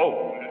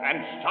 Oh,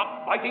 and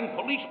stop fighting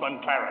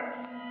policemen, Clarence.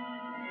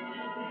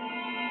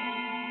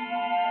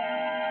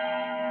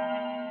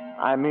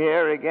 I'm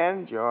here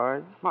again,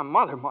 George.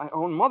 My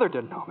own mother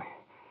didn't know me.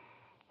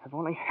 If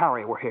only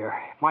Harry were here.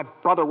 If my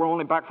brother were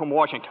only back from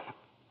Washington.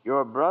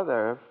 Your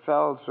brother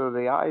fell through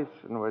the ice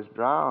and was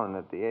drowned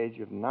at the age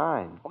of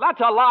 9. Well, that's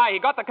a lie. He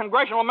got the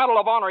Congressional Medal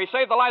of Honor. He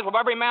saved the lives of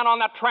every man on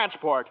that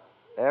transport.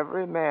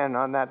 Every man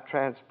on that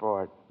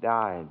transport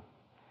died.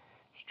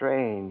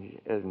 Strange,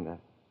 isn't it?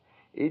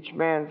 Each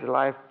man's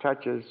life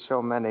touches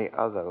so many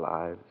other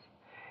lives.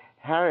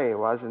 Harry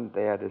wasn't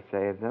there to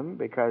save them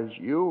because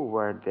you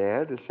weren't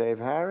there to save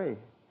Harry.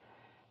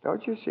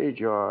 Don't you see,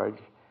 George?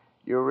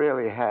 You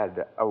really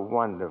had a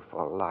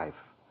wonderful life.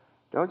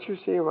 Don't you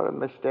see what a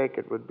mistake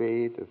it would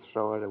be to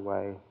throw it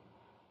away?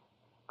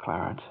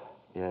 Clarence.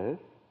 Yes?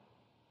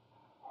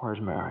 Where's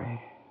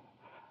Mary?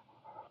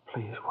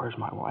 Please, where's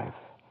my wife?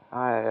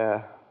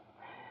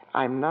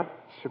 I'm not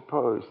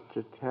supposed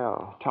to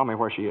tell. Tell me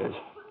where she is.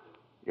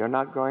 You're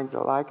not going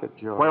to like it,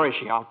 George. Where is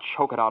she? I'll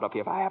choke it out of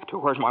you if I have to.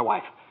 Where's my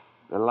wife?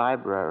 The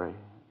library.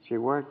 She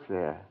works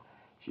there.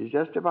 She's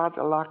just about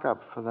to lock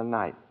up for the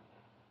night.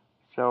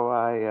 So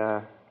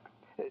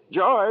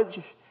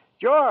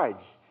George,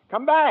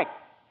 come back.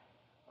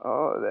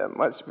 Oh, there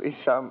must be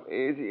some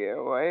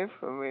easier way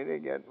for me to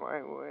get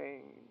my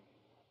wings.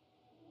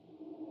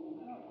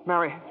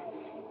 Mary.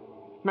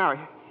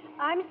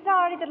 I'm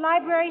sorry, the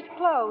library's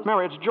closed.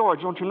 Mary, it's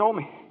George. Don't you know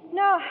me?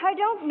 No, I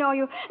don't know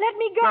you. Let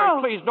me go.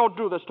 Mary, please, don't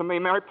do this to me.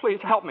 Mary, please,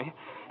 help me.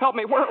 Help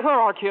me. Where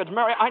are our kids?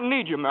 Mary, I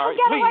need you, Mary.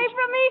 Get please. away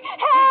from me.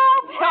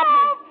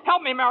 Help!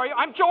 Help me, Mary.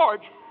 I'm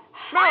George.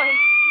 Mary.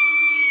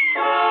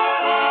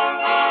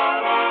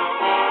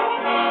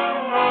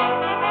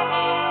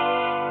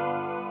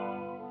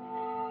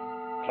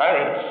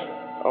 Clarence.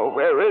 Oh,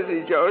 where is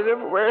he, Joseph?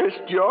 Where's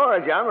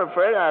George? I'm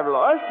afraid I've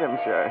lost him,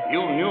 sir. You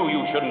knew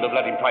you shouldn't have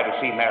let him try to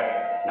see Mary.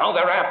 Now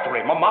they're after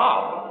him, a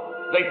mob.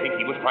 They think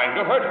he was trying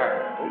to hurt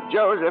her.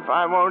 Joseph,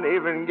 I won't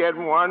even get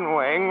one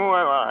wing,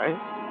 will I?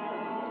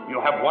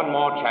 You have one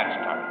more chance,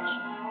 Clarence.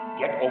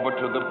 Get over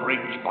to the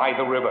bridge by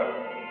the river.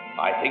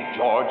 I think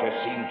George has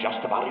seen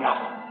just about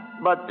enough.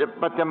 But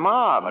the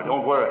mob... Well,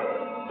 don't worry.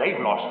 They've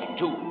lost him,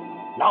 too.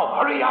 Now,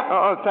 hurry up.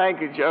 Oh,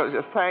 thank you,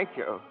 Joseph. Thank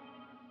you.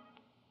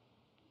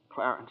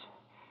 Clarence,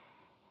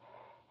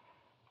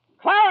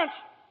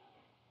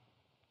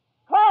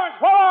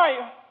 where are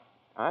you?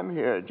 I'm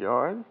here,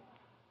 George.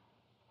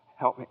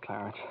 Help me,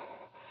 Clarence.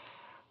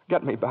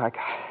 Get me back.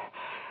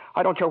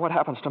 I don't care what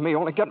happens to me.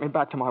 Only get me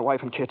back to my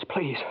wife and kids,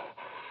 please.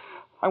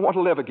 I want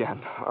to live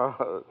again.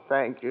 Oh,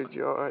 thank you,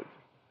 George.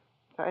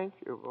 Thank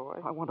you, boy.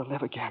 I want to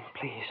live again,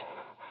 please.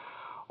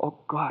 Oh,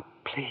 God,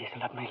 please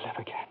let me live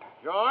again.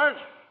 George?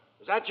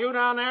 Is that you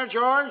down there,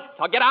 George?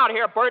 Now, get out of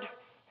here, Bert.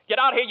 Get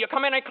out of here. You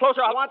come in any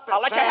closer, I'll let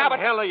you have it. What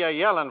the hell are you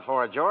yelling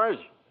for, George?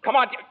 Come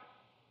on.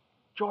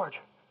 George,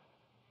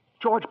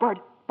 Bert,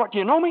 do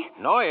you know me?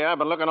 No, I've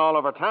been looking all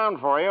over town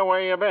for you.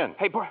 Where you been?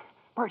 Hey, Bert,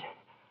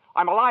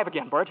 I'm alive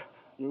again, Bert.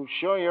 You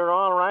sure you're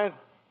all right?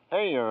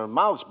 Hey, your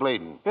mouth's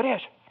bleeding. It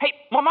is. Hey,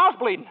 my mouth's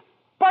bleeding.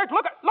 Bert,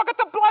 look at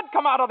the blood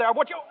come out of there,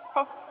 would you?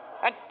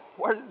 And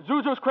where's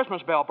Zuzu's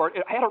Christmas bell, Bert?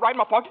 I had it right in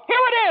my pocket. Here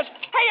it is.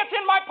 Hey, it's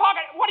in my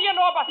pocket. What do you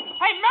know about it?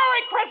 Hey,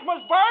 Merry Christmas,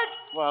 Bert.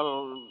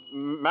 Well,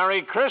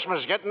 Merry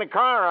Christmas. Get in the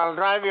car. I'll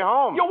drive you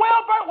home. You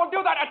will, Bert? We'll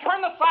do that. And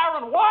turn the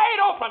siren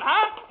wide open,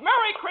 huh?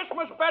 Merry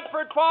Christmas,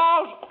 Bedford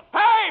Falls.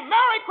 Hey,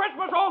 Merry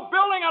Christmas, old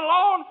building and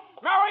loan.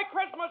 Merry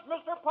Christmas,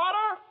 Mr.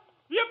 Potter.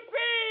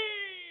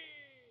 Yippee!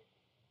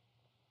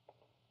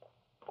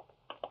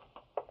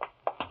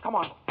 Come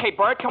on. Hey,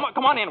 Bert,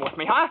 come on in with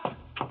me, huh?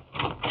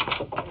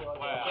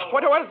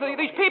 What are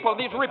these people,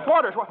 these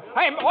reporters?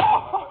 Hey,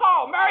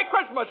 Merry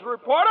Christmas,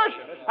 reporters.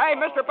 Hey,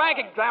 Mr. Bank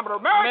Examiner,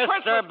 Merry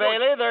Christmas. Mr.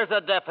 Bailey, there's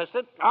a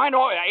deficit. I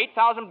know,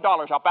 $8,000,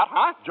 I'll bet,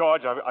 huh?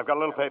 George, I've got a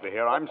little paper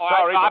here. I'm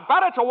sorry. I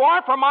bet it's a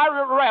warrant for my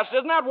arrest.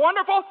 Isn't that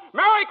wonderful?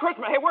 Merry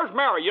Christmas. Hey, where's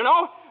Mary, you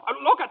know?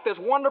 Look at this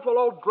wonderful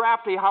old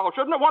drafty house.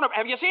 Isn't it wonderful?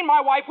 Have you seen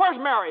my wife? Where's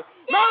Mary?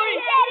 Mary!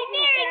 Daddy,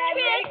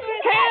 Merry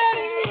Christmas!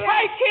 Kids!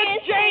 Hey,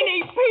 kids,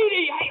 Janie,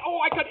 Petey! Hey,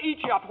 I could eat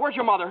you up. Where's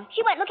your mother?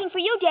 She went looking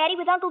for you, Daddy,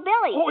 with Uncle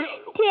Billy. Oh,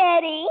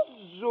 Daddy.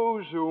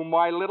 Zuzu,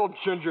 my little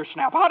ginger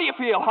snap. How do you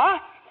feel, huh?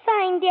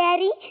 Fine,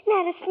 Daddy.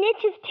 Not a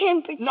snitch of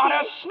temperature. Not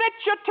a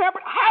snitch of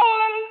temperature.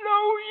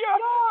 Hallelujah!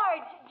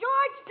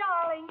 George,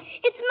 darling.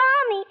 It's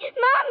Mommy.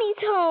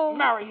 Mommy's home.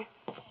 Mary.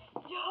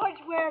 George,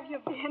 where have you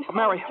been?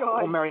 Mary.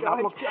 George, Mary, now,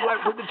 George.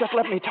 look, just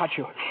let me touch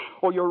you.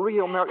 Oh, you're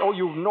real, Mary. Oh,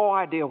 you've no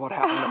idea what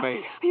happened to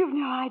me. You've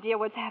no idea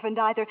what's happened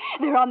either.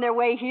 They're on their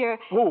way here.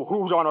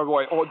 Who's on our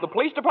way? Oh, the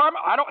police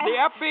department? The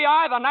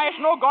FBI, the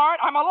National Guard?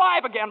 I'm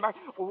alive again, Mary.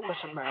 Oh,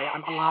 listen, Mary,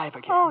 I'm alive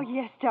again. Oh,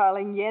 yes,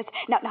 darling, yes.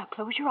 Now,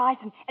 close your eyes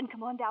and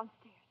come on downstairs.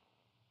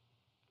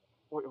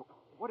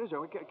 What is it?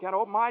 We can't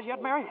open my eyes yet,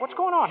 Mary? What's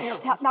going on here?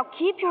 Now,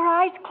 keep your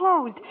eyes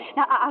closed.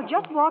 Now, I'll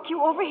just walk you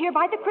over here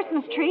by the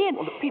Christmas tree and...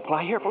 Well, the people,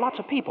 I hear lots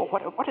of people.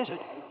 What is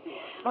it?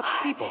 Lots of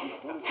people.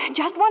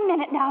 Just 1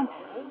 minute now.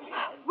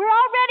 We're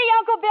all ready,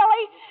 Uncle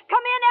Billy.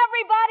 Come in,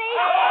 everybody.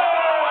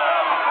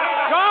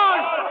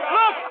 George,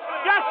 look!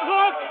 Just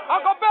look!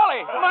 Uncle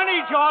Billy!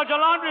 Money, George.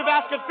 A laundry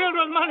basket filled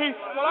with money.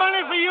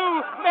 Money for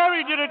you.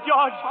 Mary did it,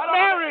 George.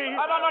 Mary!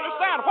 I don't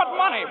understand. What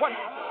money? What...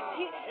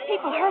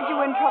 People heard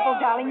you in trouble,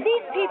 darling.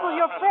 These people,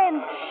 your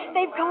friends,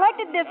 they've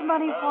collected this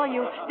money for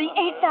you. The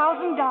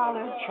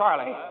 $8,000.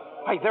 Charlie.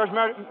 Hey, there's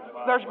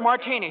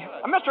Martini.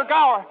 Mr.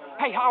 Gower.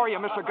 Hey, how are you,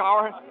 Mr.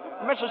 Gower?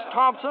 Mrs.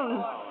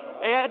 Thompson,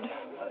 Ed,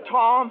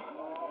 Tom,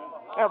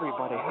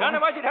 everybody. None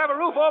of us would have a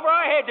roof over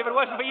our heads if it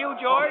wasn't for you,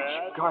 George.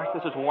 Oh, gosh,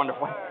 this is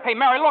wonderful. Hey,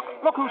 Mary,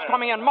 look who's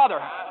coming in. Mother.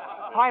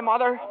 Hi,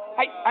 Mother.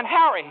 Hey, and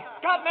Harry.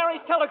 Got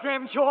Mary's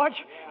telegram, George.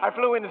 I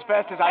flew in as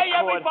fast as I could. Hey,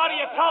 everybody,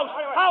 a toast.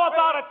 How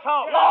about a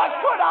toast? Oh,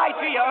 good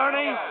idea,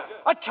 Ernie.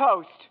 A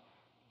toast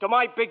to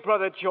my big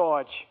brother,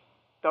 George,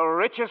 the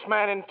richest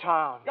man in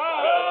town. Daddy,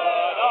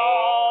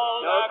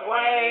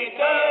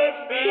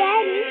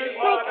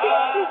 my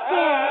Christmas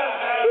bell.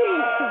 You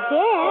didn't forget.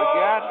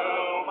 Forget?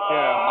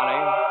 Here,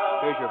 honey.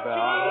 Here's your bell.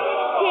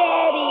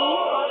 Daddy.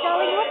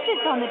 Darling, what's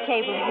this on the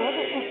table here?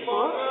 This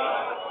book?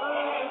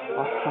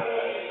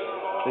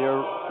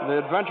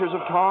 The Adventures of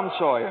Tom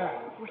Sawyer.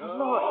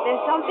 Lord,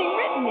 there's something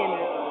written in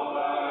it.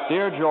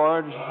 Dear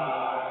George,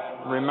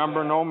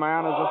 remember no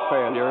man is a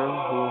failure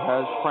who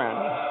has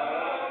friends.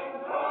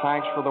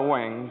 Thanks for the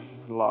wings.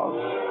 Love,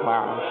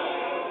 Clarence.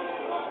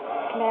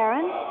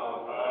 Clarence?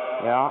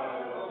 Yeah,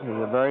 he's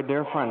a very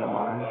dear friend of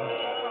mine.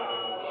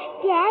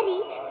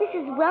 Daddy,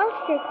 Mrs. Welch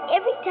says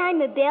every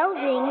time a bell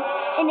rings,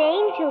 an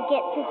angel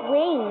gets his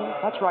wings.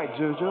 That's right,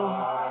 Zuzu.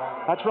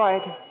 That's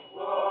right.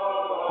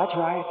 That's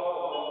right.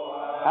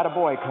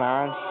 Attaboy,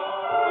 Clarence.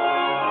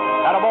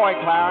 Attaboy,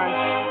 Clarence.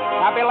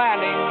 Happy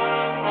landing.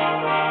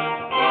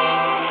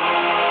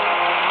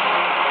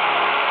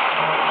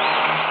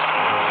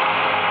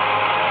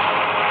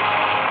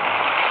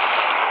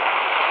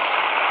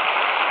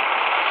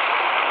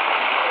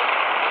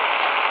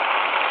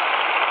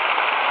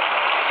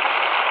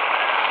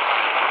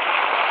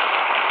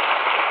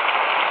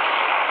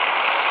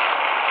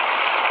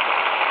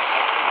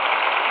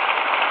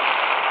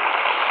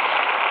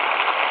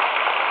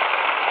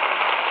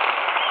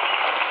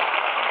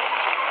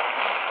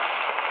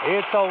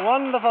 It's a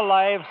wonderful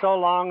life so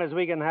long as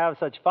we can have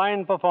such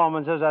fine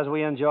performances as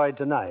we enjoyed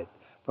tonight.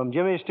 From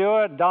Jimmy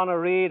Stewart, Donna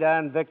Reed,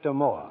 and Victor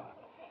Moore.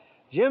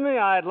 Jimmy,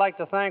 I'd like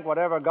to thank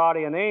whatever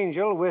guardian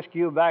angel whisked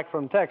you back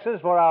from Texas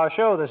for our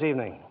show this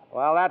evening.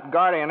 Well, that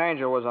guardian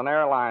angel was an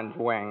airline's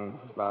wing,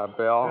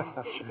 Bill.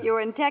 You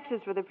were in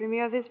Texas for the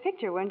premiere of this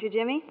picture, weren't you,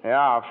 Jimmy?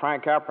 Yeah,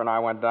 Frank Capra and I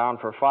went down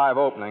for 5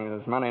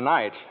 openings as many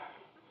nights.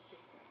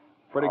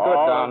 Pretty good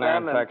All down of there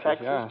them in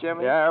Texas. Yeah.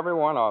 Jimmy? Yeah, every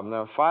one of them. There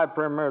were 5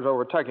 premieres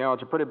over Texas. You know,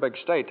 it's a pretty big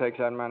state. Takes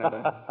that many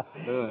to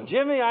do it.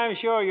 Jimmy, I'm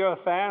sure your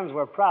fans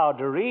were proud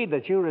to read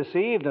that you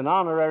received an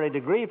honorary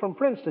degree from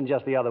Princeton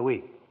just the other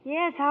week.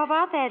 Yes, how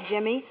about that,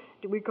 Jimmy?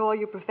 Do we call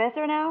you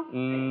professor now?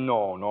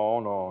 No.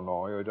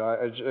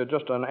 It's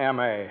just an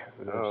M.A.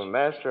 Oh,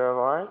 Master of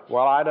Arts?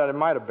 Well, it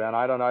might have been.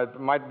 I don't know. It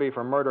might be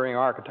for murdering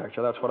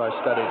architecture. That's what I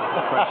studied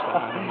at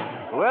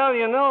Princeton. Well,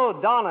 you know,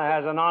 Donna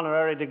has an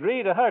honorary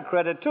degree to her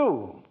credit,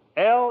 too.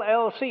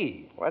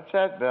 LLC. What's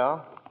that,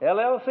 Bill?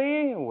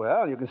 LLC?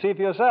 Well, you can see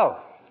for yourself.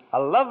 A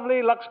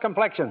lovely Lux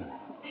complexion.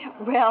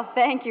 Well,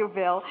 thank you,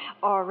 Bill.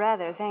 Or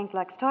rather, thank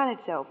Lux Toilet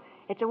Soap.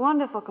 It's a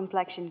wonderful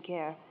complexion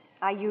care.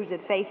 I use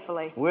it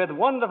faithfully. With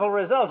wonderful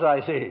results,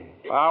 I see.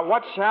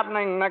 What's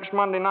happening next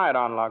Monday night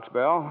on Lux,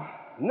 Bill?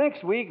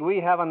 Next week, we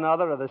have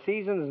another of the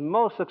season's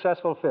most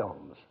successful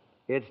films.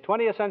 It's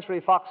 20th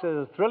Century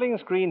Fox's thrilling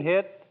screen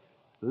hit,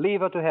 Leave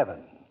Her to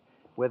Heaven,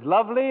 with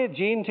lovely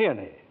Gene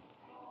Tierney,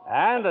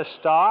 and a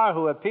star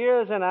who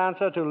appears in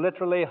answer to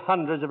literally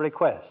hundreds of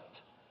requests,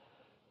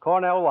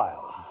 Cornell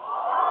Wilde.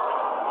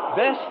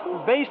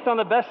 Based on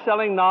the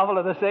best-selling novel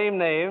of the same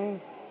name,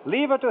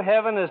 Leave Her to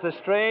Heaven is the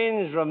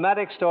strange,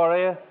 dramatic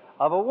story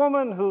of a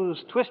woman whose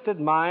twisted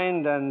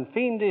mind and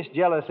fiendish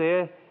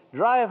jealousy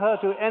drive her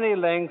to any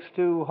lengths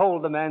to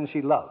hold the man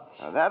she loves.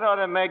 Now, that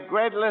ought to make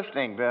great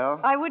listening, Bill.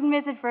 I wouldn't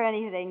miss it for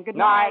anything. Good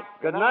night.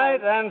 Good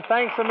night, and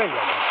thanks a million.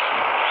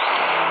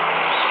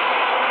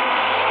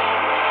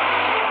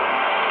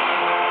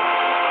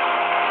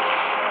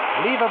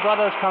 Lever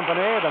Brothers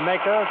Company, the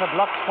makers of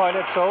Lux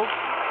Toilet Soap,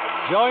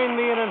 join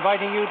me in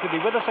inviting you to be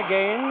with us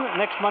again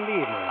next Monday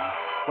evening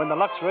when the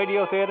Lux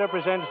Radio Theater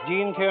presents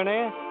Gene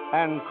Tierney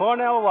and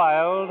Cornell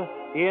Wilde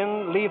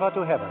in Leave Her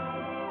to Heaven.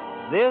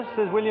 This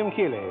is William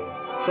Keighley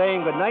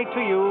saying good night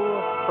to you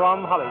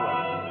from Hollywood.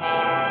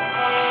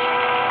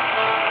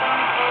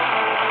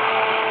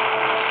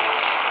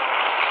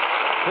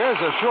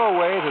 Here's a sure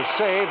way to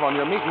save on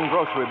your meat and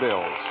grocery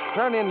bills.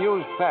 Turn in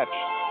used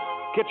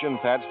kitchen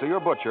fats to your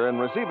butcher and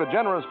receive a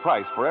generous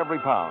price for every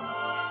pound.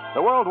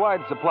 The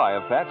worldwide supply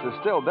of fats is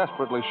still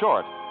desperately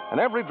short, and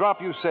every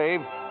drop you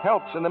save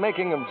helps in the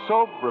making of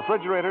soap,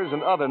 refrigerators,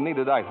 and other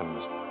needed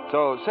items.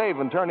 So save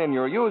and turn in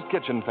your used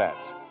kitchen fats.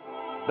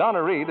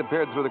 Donna Reed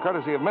appeared through the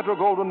courtesy of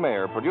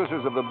Metro-Goldwyn-Mayer,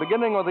 producers of The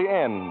Beginning or the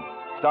End,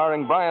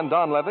 starring Brian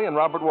Donlevy and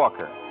Robert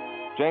Walker.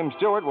 James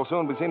Stewart will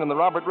soon be seen in the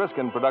Robert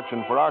Riskin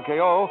production for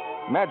RKO,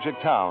 Magic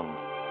Town.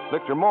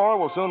 Victor Moore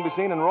will soon be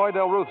seen in Roy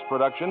Del Ruth's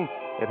production,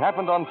 It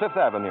Happened on Fifth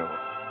Avenue.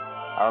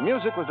 Our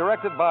music was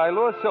directed by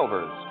Louis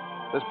Silvers.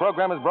 This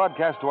program is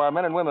broadcast to our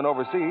men and women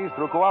overseas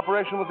through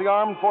cooperation with the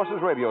Armed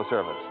Forces Radio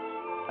Service.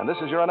 And this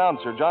is your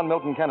announcer, John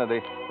Milton Kennedy,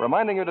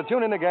 reminding you to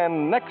tune in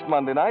again next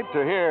Monday night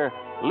to hear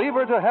Leave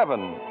Her to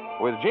Heaven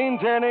with Gene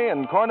Tierney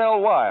and Cornell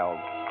Wilde.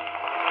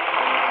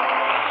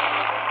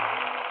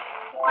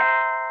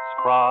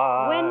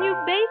 Spry. When you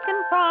bake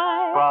and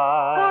fry.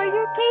 For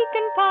your cake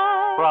and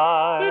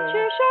pie. It's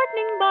your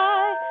shortening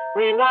by.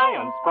 Rely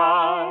on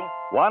Spry.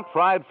 Want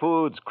fried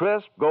foods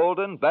crisp,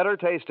 golden, better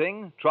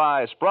tasting?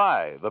 Try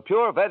Spry, the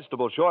pure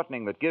vegetable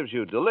shortening that gives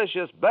you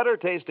delicious, better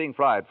tasting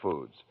fried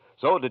foods.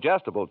 So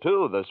digestible,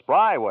 too, the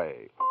Spry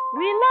way.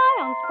 Rely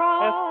on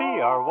Spry.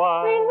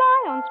 S-P-R-Y.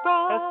 Rely on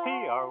Spry.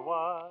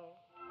 S-P-R-Y.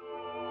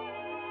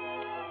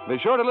 Be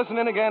sure to listen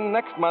in again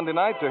next Monday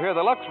night to hear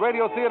the Lux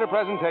Radio Theater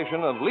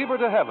presentation of Leave Her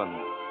to Heaven.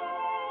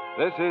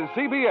 This is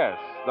CBS,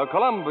 the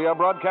Columbia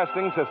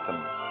Broadcasting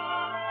System.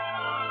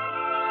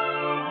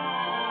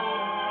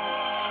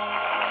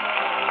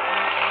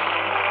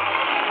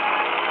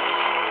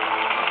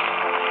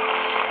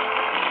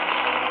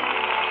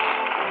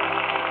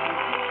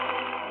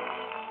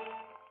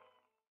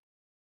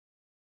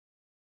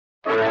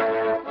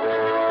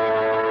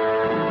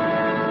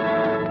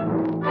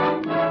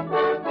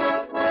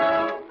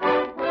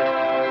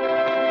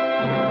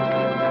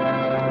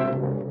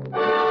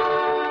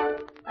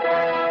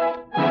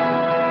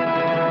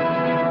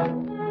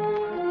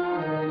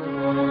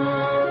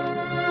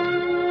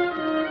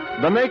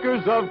 The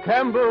makers of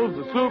Campbell's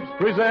Soups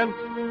present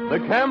The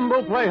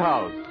Campbell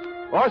Playhouse.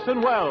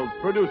 Orson Welles,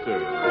 producer.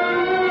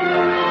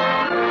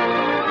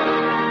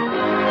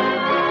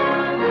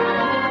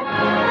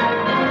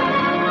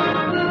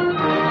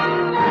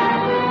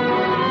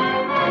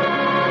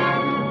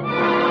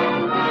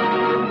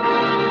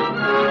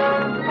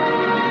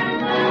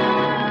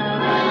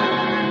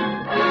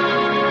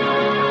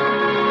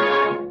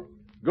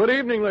 Good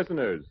evening,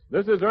 listeners.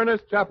 This is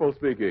Ernest Chappell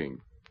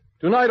speaking.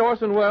 Tonight,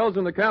 Orson Welles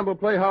and the Campbell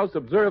Playhouse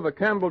observe a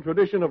Campbell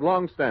tradition of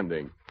long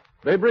standing.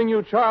 They bring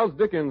you Charles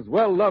Dickens'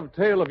 well-loved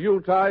tale of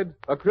Yuletide,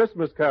 A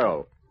Christmas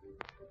Carol.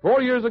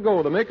 4 years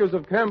ago, the makers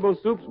of Campbell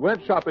Soups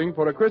went shopping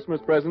for a Christmas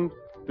present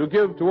to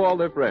give to all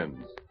their friends.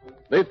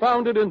 They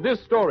found it in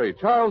this story,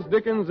 Charles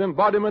Dickens'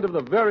 embodiment of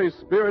the very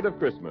spirit of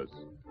Christmas.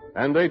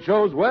 And they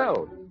chose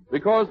well,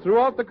 because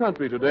throughout the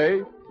country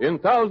today, in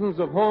thousands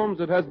of homes,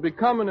 it has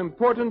become an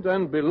important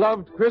and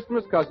beloved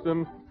Christmas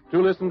custom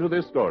to listen to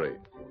this story.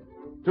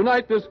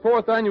 Tonight, this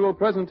fourth annual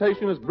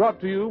presentation is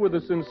brought to you with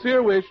a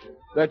sincere wish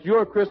that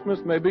your Christmas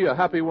may be a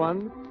happy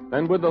one,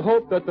 and with the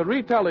hope that the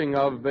retelling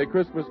of A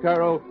Christmas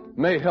Carol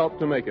may help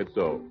to make it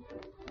so.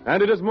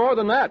 And it is more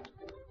than that,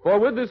 for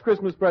with this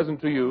Christmas present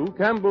to you,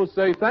 Campbell's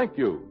say thank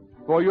you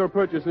for your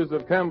purchases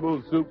of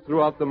Campbell's soup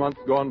throughout the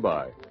months gone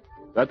by.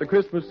 At the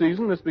Christmas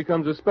season, this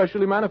becomes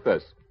especially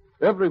manifest.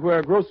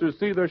 Everywhere, grocers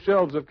see their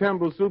shelves of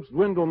Campbell's soups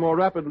dwindle more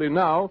rapidly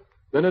now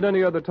than at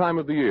any other time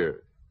of the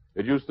year.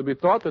 It used to be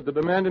thought that the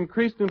demand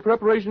increased in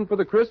preparation for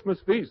the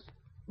Christmas feast,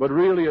 but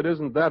really it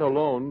isn't that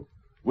alone.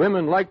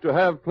 Women like to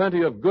have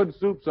plenty of good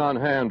soups on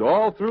hand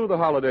all through the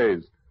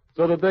holidays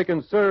so that they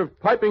can serve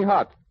piping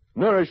hot,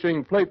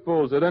 nourishing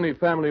platefuls at any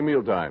family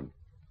mealtime.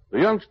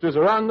 The youngsters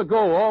are on the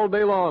go all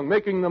day long,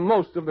 making the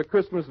most of the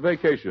Christmas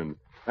vacation,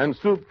 and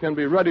soup can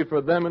be ready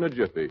for them in a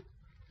jiffy.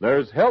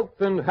 There's health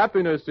and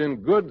happiness in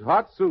good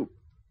hot soup.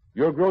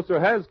 Your grocer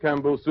has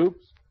Campbell's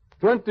soups,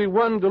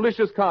 21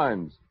 delicious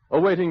kinds,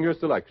 awaiting your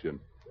selection.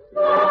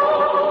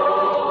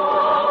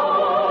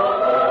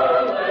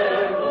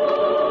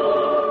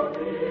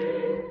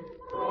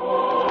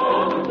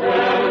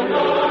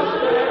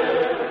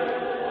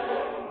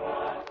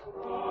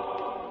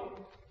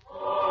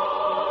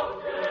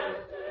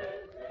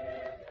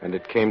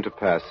 came to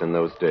pass in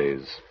those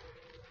days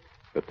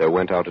that there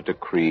went out a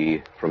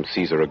decree from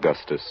Caesar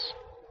Augustus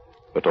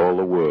that all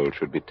the world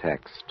should be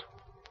taxed.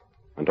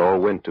 And all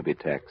went to be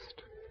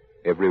taxed,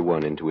 every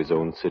one into his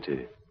own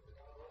city.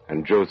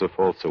 And Joseph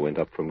also went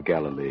up from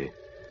Galilee,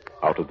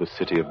 out of the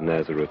city of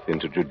Nazareth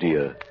into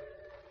Judea,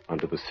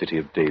 unto the city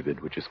of David,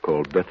 which is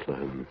called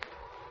Bethlehem,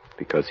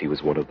 because he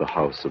was one of the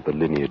house of the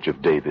lineage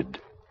of David,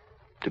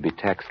 to be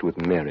taxed with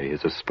Mary,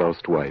 his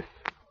espoused wife,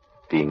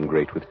 being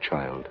great with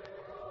child.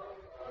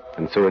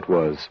 And so it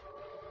was,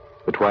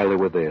 that while they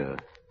were there,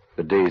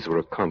 the days were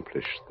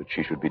accomplished that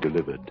she should be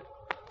delivered.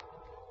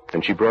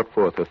 And she brought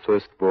forth her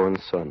firstborn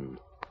son,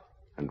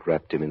 and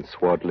wrapped him in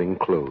swaddling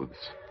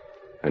clothes,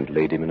 and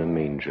laid him in a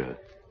manger,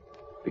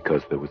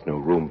 because there was no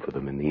room for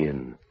them in the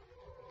inn.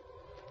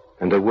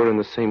 And there were in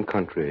the same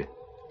country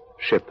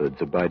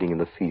shepherds abiding in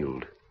the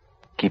field,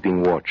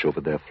 keeping watch over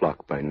their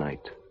flock by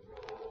night.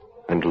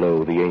 And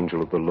lo, the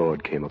angel of the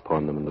Lord came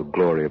upon them, and the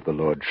glory of the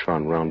Lord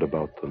shone round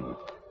about them,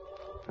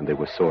 and they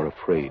were sore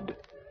afraid.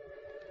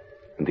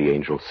 And the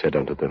angel said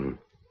unto them,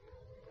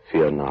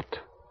 Fear not,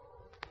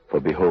 for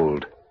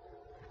behold,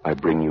 I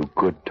bring you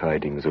good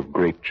tidings of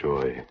great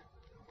joy,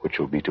 which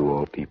will be to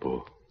all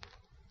people.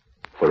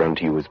 For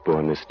unto you is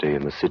born this day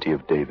in the city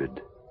of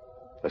David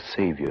a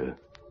Savior,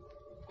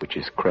 which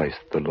is Christ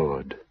the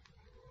Lord.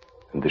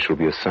 And this shall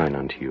be a sign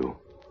unto you.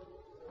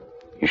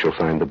 You shall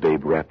find the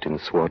babe wrapped in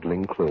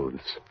swaddling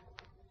clothes,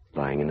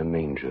 lying in a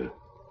manger.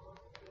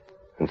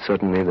 And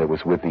suddenly there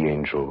was with the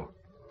angel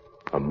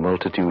a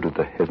multitude of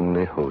the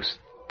heavenly host,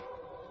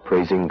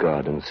 praising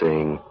God and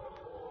saying,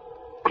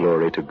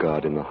 Glory to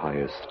God in the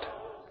highest,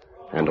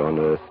 and on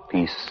earth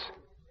peace,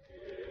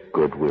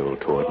 goodwill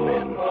toward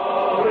men.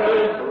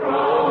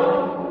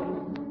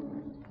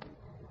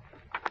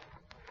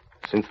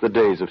 Since the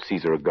days of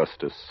Caesar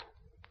Augustus,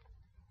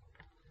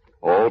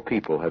 all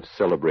people have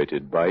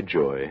celebrated by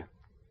joy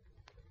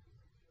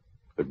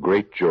the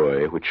great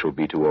joy which shall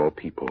be to all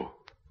people.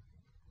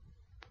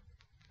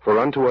 For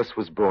unto us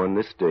was born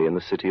this day in the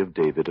city of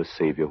David a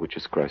Savior, which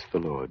is Christ the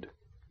Lord.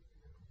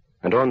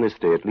 And on this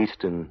day, at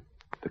least in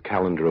the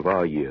calendar of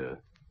our year,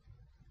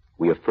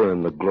 we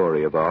affirm the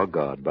glory of our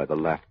God by the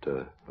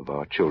laughter of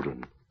our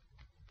children.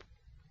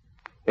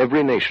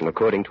 Every nation,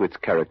 according to its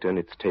character and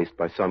its taste,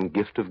 by some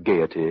gift of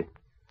gaiety,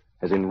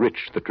 has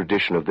enriched the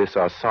tradition of this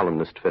our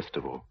solemnest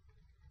festival.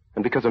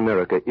 And because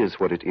America is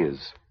what it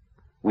is,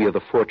 we are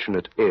the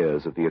fortunate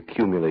heirs of the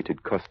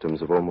accumulated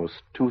customs of almost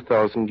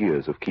 2,000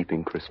 years of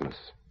keeping Christmas.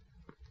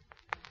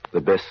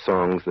 The best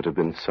songs that have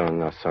been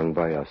sung are sung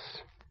by us.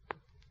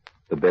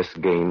 The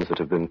best games that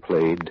have been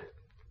played,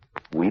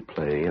 we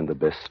play, and the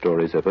best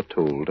stories ever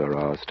told are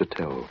ours to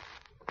tell.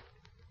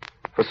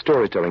 For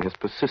storytelling has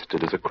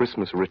persisted as a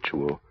Christmas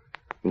ritual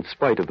in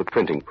spite of the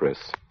printing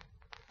press,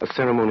 a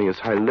ceremony as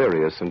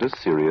hilarious and as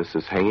serious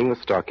as hanging the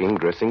stocking,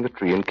 dressing the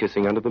tree, and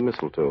kissing under the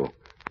mistletoe.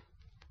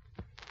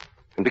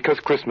 And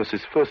because Christmas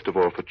is first of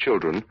all for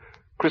children,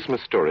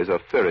 Christmas stories are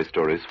fairy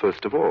stories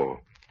first of all.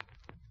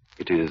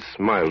 It is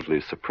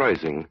mildly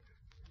surprising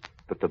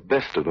that the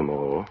best of them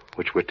all,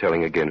 which we're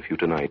telling again for you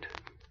tonight,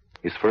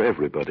 is for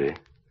everybody,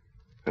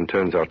 and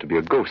turns out to be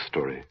a ghost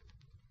story.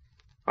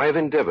 I have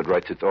endeavored,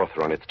 writes its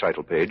author on its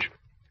title page,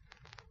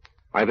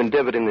 I have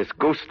endeavored in this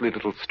ghostly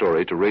little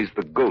story to raise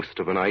the ghost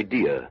of an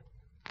idea,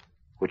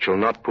 which shall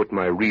not put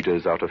my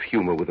readers out of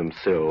humor with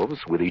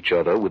themselves, with each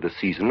other, with the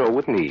season, or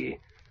with me.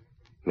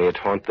 May it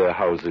haunt their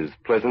houses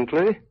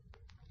pleasantly,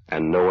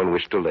 and no one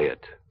wish to lay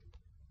it.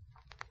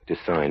 It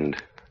is signed,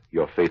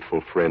 your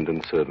faithful friend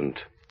and servant,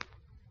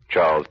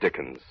 Charles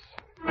Dickens.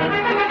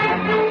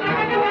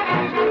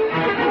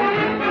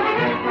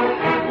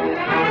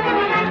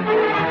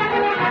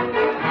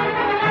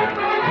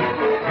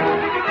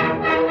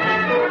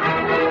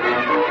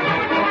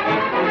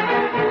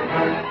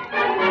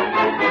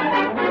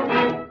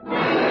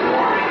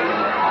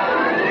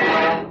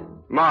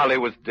 Marley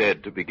was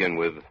dead to begin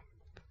with.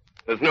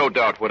 There's no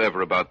doubt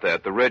whatever about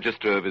that. The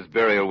register of his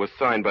burial was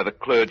signed by the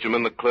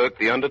clergyman, the clerk,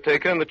 the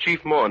undertaker, and the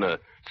chief mourner.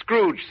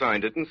 Scrooge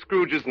signed it, and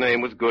Scrooge's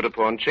name was good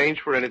upon change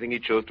for anything he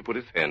chose to put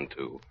his hand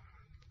to.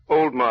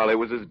 Old Marley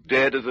was as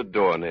dead as a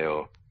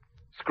doornail.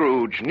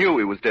 Scrooge knew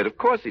he was dead. Of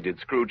course he did.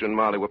 Scrooge and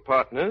Marley were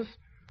partners.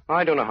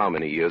 I don't know how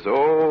many years.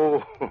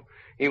 Oh,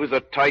 he was a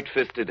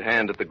tight-fisted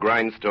hand at the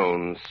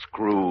grindstone.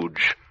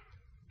 Scrooge.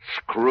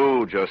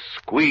 Scrooge, a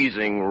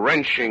squeezing,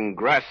 wrenching,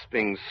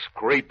 grasping,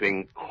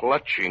 scraping,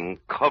 clutching,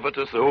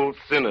 covetous old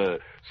sinner,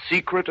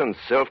 secret and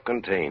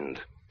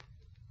self-contained.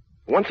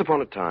 Once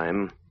upon a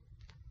time,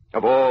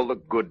 of all the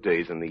good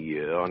days in the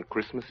year, on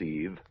Christmas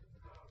Eve,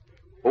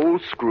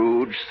 old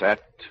Scrooge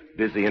sat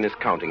busy in his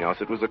counting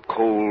house. It was a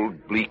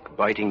cold, bleak,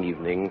 biting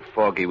evening,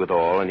 foggy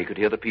withal, and he could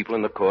hear the people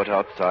in the court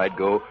outside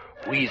go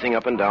wheezing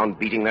up and down,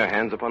 beating their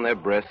hands upon their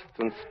breasts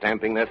and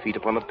stamping their feet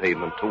upon the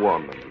pavement to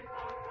warm them.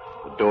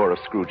 The door of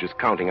Scrooge's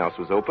counting house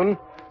was open,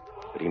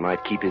 that he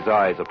might keep his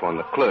eyes upon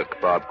the clerk,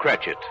 Bob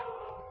Cratchit,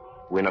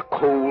 who in a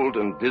cold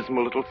and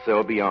dismal little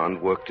cell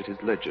beyond worked at his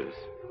ledgers.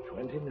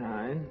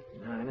 29,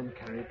 9 and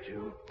carry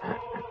 2,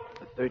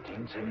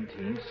 13,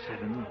 17,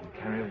 7 and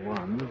carry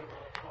 1,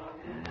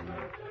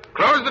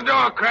 Close the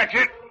door,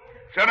 Cratchit.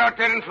 Shut out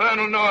that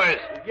infernal noise.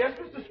 Yes,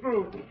 Mr.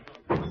 Scrooge.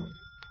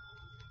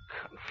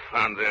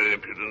 Confound their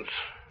impudence.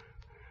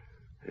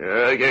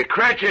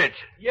 Cratchit.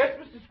 Yes,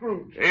 Mr.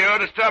 Scrooge. You ought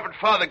to stop at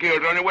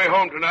Fothergill's on your way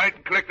home tonight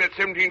and collect that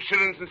 17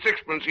 shillings and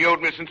sixpence he owed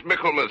me since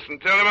Michaelmas,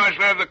 and tell him I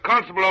shall have the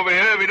constable over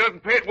here if he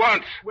doesn't pay it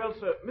once. Well,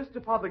 sir,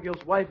 Mr.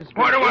 Fothergill's wife is...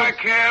 What do I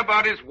care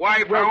about his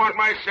wife? Well, I want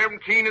my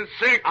 17 and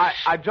 6.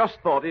 I just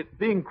thought it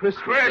being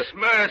Christmas...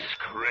 Christmas.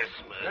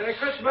 Merry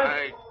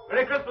Christmas.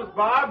 Merry Christmas,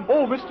 Bob.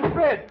 Oh, Mr.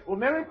 Fred. Well,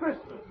 Merry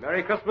Christmas.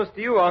 Merry Christmas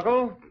to you,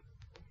 Uncle.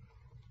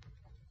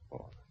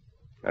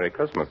 Merry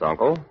Christmas,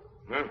 Uncle.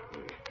 Huh?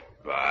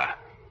 Bah.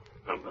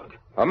 Humbug.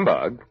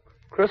 Humbug?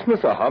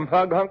 Christmas a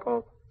humbug,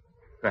 Uncle?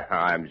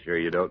 I'm sure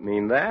you don't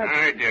mean that.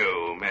 I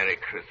do. Merry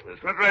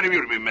Christmas. What right of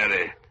you to be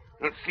merry?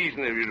 What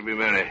season have you to be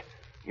merry?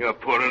 You're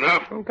poor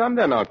enough. Well, come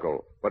then,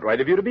 Uncle. What right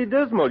have you to be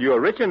dismal? You're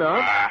rich enough.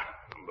 Ah,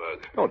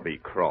 humbug. Don't be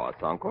cross,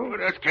 Uncle.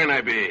 What else can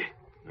I be?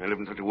 I live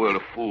in such a world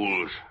of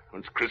fools.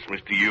 What's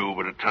Christmas to you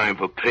but a time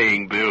for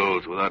paying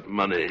bills without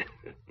money?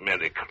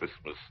 Merry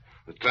Christmas.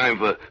 A time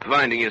for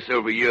finding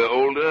yourself a year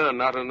older and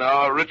not an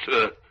hour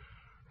richer.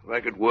 If I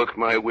could work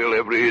my will,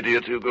 every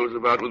idiot who goes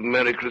about with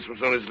Merry Christmas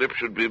on his lips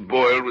should be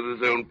boiled with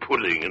his own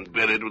pudding and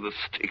buried with a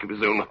stake of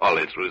his own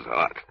holly through his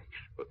heart.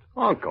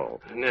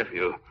 Uncle.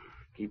 Nephew,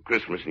 keep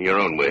Christmas in your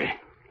own way.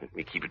 Let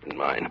me keep it in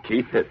mine.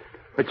 Keep it?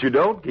 But you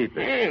don't keep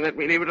it. Hey, let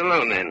me leave it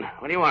alone, then.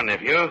 What do you want,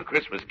 nephew?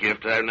 Christmas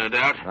gift, I've no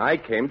doubt. I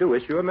came to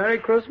wish you a Merry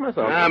Christmas,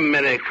 Uncle. Ah,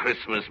 Merry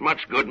Christmas.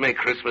 Much good may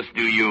Christmas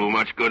do you.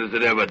 Much good has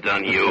it ever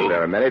done you.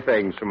 There are many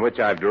things from which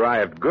I've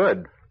derived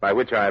good, by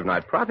which I have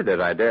not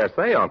profited, I dare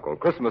say, Uncle.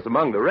 Christmas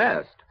among the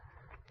rest.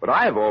 But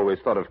I have always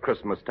thought of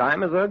Christmas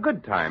time as a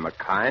good time, a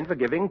kind,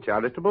 forgiving,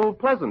 charitable,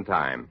 pleasant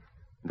time.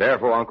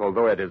 Therefore, Uncle,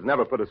 though it has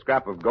never put a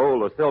scrap of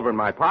gold or silver in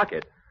my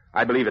pocket,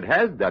 I believe it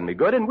has done me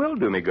good and will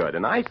do me good.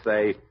 And I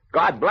say,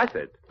 God bless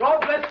it.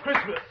 God bless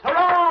Christmas.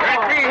 Hurrah!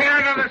 Let me hear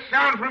another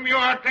sound from you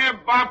out there,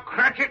 Bob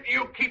Cratchit.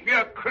 You keep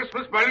your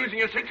Christmas by losing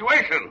your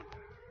situation.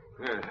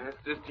 That's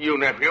just you,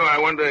 nephew. I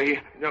wonder you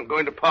don't go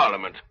into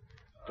Parliament.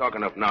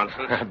 Talking of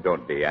nonsense.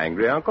 Don't be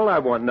angry, Uncle. I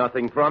want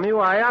nothing from you.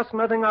 I ask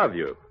nothing of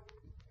you.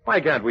 Why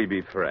can't we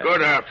be friends?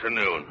 Good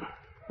afternoon.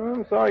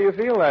 I'm sorry you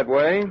feel that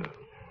way.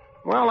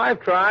 Well,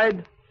 I've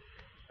tried.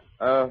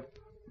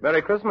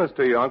 Merry Christmas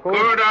to you, Uncle.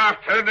 Good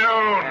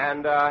afternoon.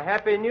 And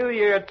Happy New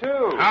Year,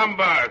 too.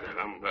 Humbug.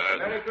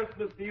 Merry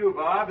Christmas to you,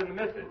 Bob, and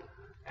the missus.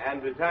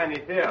 And to Tiny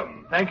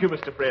Tim. Thank you,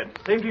 Mr. Fred.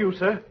 Same to you,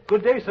 sir.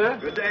 Good day, sir.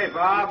 Good day,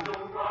 Bob.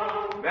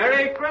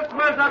 Merry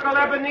Christmas, Uncle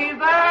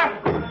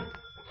Ebenezer.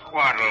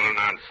 Twaddle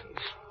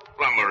nonsense.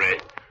 Flummery.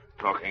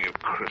 Talking of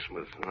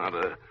Christmas. Not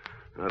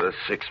a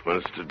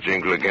sixpence to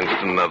jingle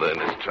against another in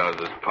his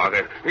trousers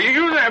pocket. Are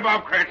you there,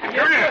 Bob Cratchit?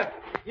 Yes, sir.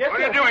 Yes, what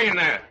sir. are you doing in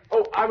there?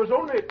 Oh, I was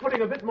only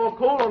putting a bit more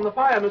coal on the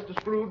fire, Mr.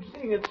 Scrooge,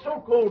 seeing it's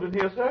so cold in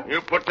here, sir. You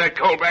put that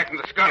coal back in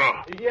the scuttle.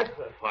 Yes,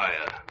 sir.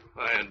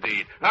 Fire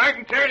indeed. I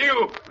can tell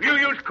you, if you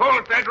use coal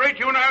at that rate,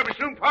 you and I will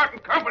soon part in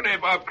company,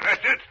 Bob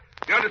Cratchit.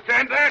 You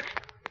understand that?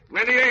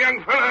 Many a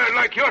young fellow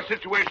like your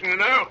situation, you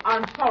know.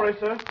 I'm sorry,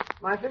 sir.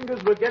 My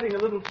fingers were getting a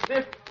little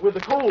stiff with the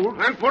cold.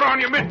 Then put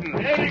on your mittens.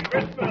 Merry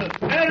Christmas!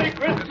 Merry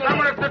Christmas! There's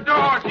someone at the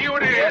door. See who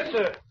it is. Yes,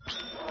 sir.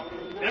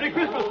 Merry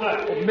Christmas,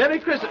 sir. Oh, Merry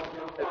Christmas.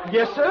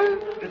 Yes, sir?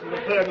 This is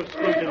the firm of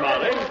Scrooge and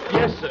Marley.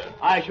 Yes, sir.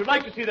 I should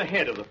like to see the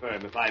head of the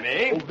firm, if I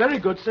may. Oh, very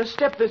good, sir.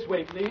 Step this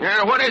way, please.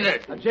 What is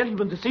it? A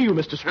gentleman to see you,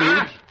 Mr.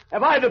 Scrooge.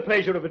 Have I the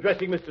pleasure of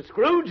addressing Mr.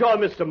 Scrooge or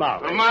Mr.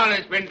 Marley? Well,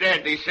 Marley's been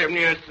dead these 7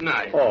 years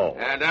tonight. Oh.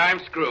 And I'm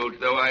Scrooge,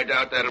 though I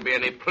doubt that'll be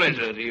any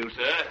pleasure to you,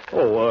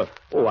 sir.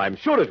 I'm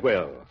sure it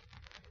will.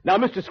 Now,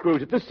 Mr.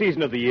 Scrooge, at this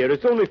season of the year,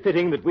 it's only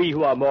fitting that we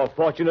who are more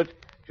fortunate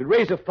should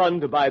raise a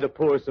fund to buy the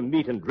poor some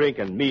meat and drink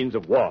and means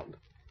of warmth.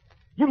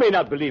 You may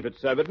not believe it,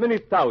 sir, but many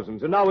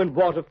thousands are now in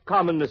want of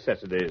common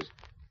necessities,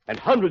 and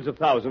hundreds of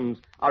thousands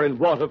are in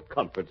want of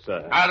comfort,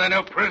 sir. Are there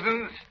no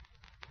prisons?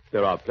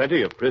 There are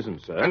plenty of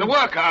prisons, sir. And the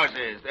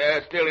workhouses,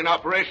 they're still in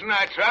operation,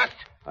 I trust?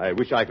 I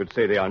wish I could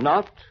say they are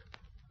not,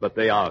 but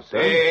they are,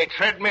 sir. The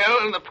treadmill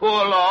and the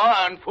poor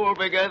law and full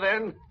vigor,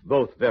 then?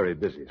 Both very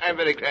busy, sir. I'm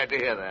very glad to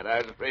hear that. I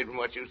was afraid from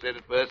what you said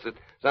at first that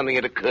something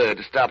had occurred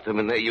to stop them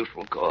in their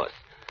useful course.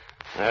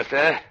 Now,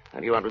 sir, what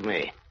do you want with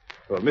me?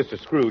 Well,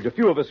 Mr. Scrooge, a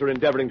few of us are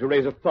endeavoring to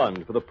raise a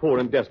fund for the poor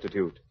and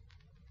destitute.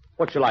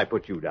 What shall I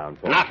put you down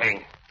for?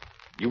 Nothing.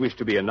 You wish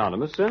to be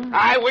anonymous, sir?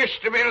 I wish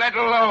to be let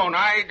alone.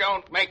 I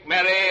don't make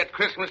merry at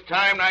Christmas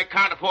time, and I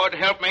can't afford to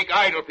help make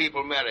idle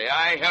people merry.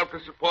 I help to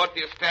support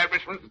the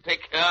establishment and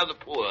take care of the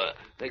poor.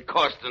 They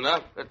cost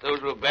enough that those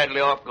who are badly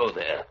off go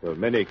there. Well,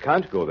 many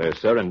can't go there,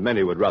 sir, and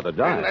many would rather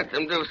die. And let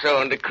them do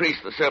so and decrease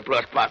the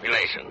surplus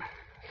population.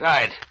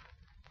 Besides,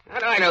 how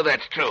do I know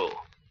that's true?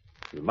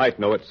 You might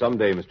know it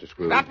someday, Mr.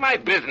 Scrooge. Not my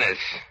business.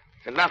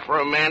 It's enough for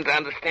a man to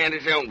understand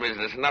his own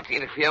business and not to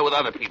interfere with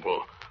other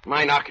people.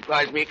 Mine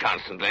occupies me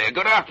constantly.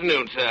 Good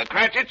afternoon, sir.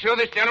 Cratchit, show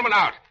this gentleman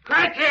out.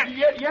 Cratchit!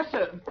 Yes,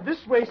 sir.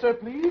 This way, sir,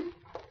 please.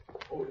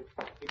 Oh,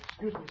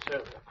 excuse me,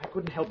 sir. I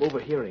couldn't help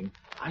overhearing.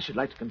 I should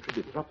like to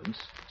contribute threepence.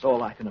 It's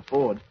all I can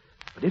afford.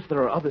 But if there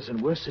are others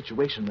in worse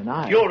situation than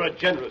I... You're a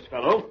generous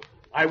fellow.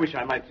 I wish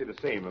I might say the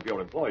same of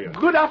your employer.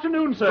 Good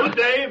afternoon, sir. Good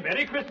day.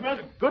 Merry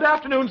Christmas. Good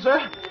afternoon,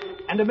 sir.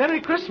 And a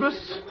Merry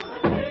Christmas.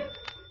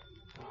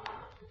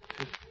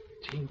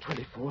 15,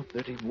 24,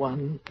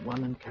 31,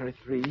 1 and carry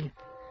 3.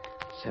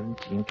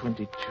 17,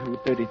 22,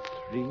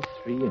 33,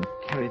 3 and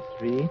carry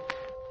 3.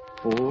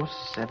 4,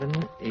 7,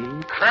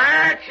 8.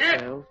 Cratchit!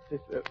 12,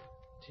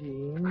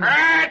 15.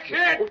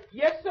 Cratchit! Oh,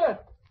 yes, sir.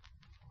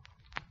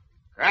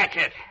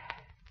 Cratchit.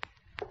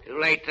 Too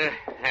late to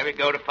have you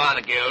go to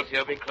Fothergill's.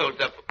 He'll be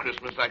closed up for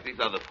Christmas like these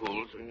other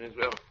fools. We may as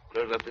well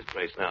close up this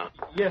place now.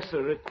 Yes,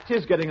 sir. It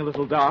is getting a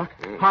little dark.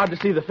 Hard to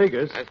see the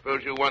figures. I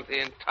suppose you want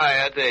the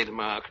entire day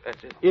tomorrow,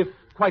 Cratchit. If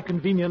quite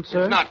convenient,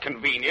 sir. It's not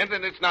convenient,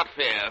 and it's not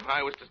fair. If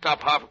I was to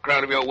stop half a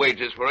crown of your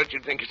wages for it,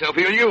 you'd think yourself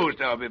ill-used,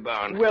 I'll be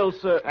bound. Well,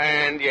 sir...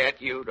 And yet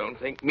you don't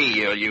think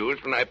me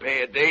ill-used when I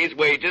pay a day's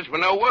wages for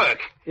no work.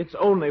 It's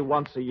only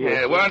once a year.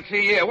 Yeah, sir. once a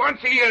year.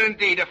 Once a year,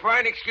 indeed. A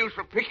fine excuse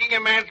for picking a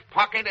man's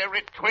pocket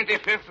every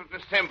 25th of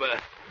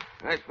December.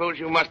 I suppose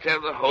you must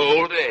have the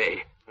whole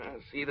day. I'll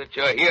see that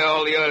you're here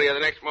all the earlier the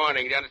next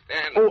morning. Do you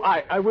understand? Oh,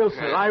 I will,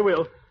 sir. I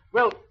will.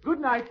 Well,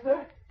 good night,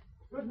 sir.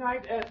 Good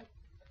night, Ed.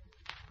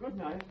 Good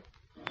night.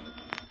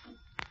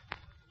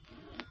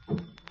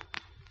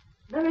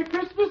 Merry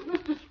Christmas,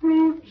 Mr.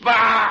 Scrooge.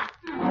 Bah!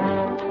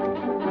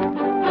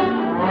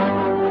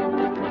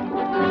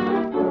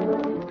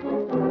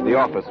 The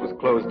office was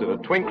closed in a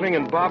twinkling,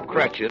 and Bob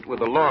Cratchit, with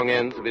the long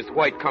ends of his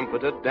white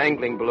comforter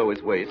dangling below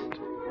his waist,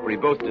 for he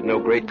boasted no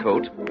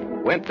greatcoat,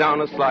 went down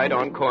a slide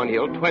on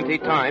Cornhill 20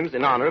 times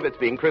in honor of its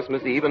being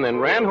Christmas Eve, and then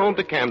ran home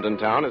to Camden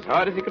Town as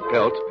hard as he could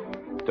pelt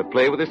to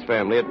play with his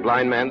family at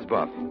Blind Man's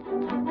Buff.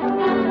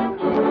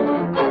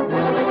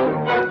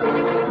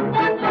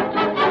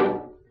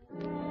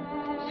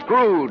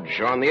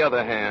 Scrooge, on the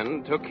other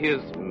hand, took his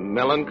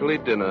melancholy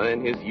dinner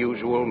in his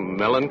usual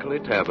melancholy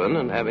tavern,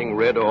 and having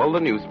read all the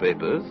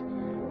newspapers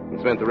and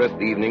spent the rest of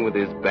the evening with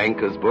his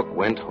banker's book,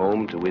 went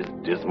home to his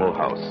dismal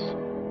house.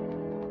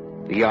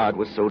 The yard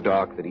was so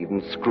dark that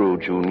even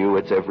Scrooge, who knew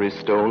its every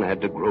stone,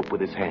 had to grope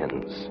with his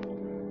hands.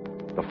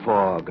 The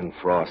fog and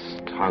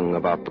frost hung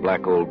about the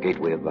black old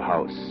gateway of the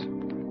house.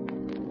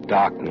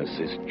 Darkness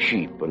is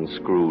cheap, and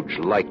Scrooge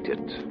liked it.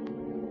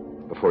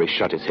 Before he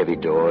shut his heavy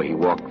door, he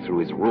walked through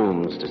his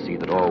rooms to see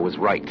that all was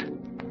right.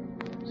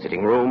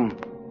 Sitting room,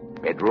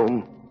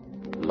 bedroom,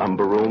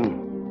 lumber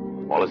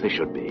room, all as they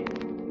should be.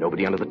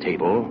 Nobody under the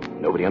table,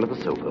 nobody under the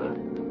sofa.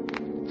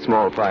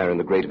 Small fire in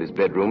the grate of his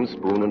bedroom,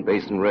 spoon and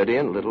basin ready,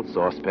 and a little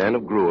saucepan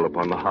of gruel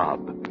upon the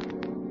hob.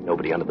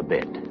 Nobody under the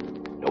bed,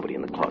 nobody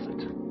in the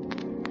closet.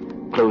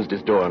 Closed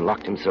his door and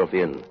locked himself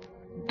in.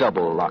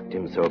 Double locked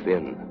himself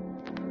in.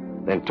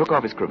 Then took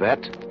off his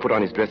cravat, put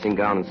on his dressing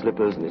gown and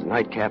slippers and his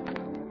nightcap,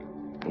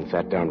 and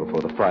sat down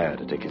before the fire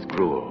to take his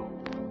gruel.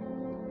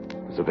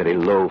 It was a very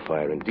low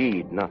fire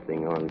indeed,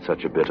 nothing on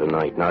such a bitter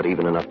night, not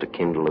even enough to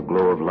kindle a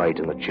glow of light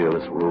in the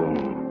cheerless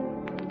room.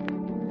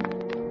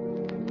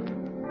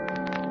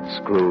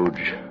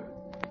 Scrooge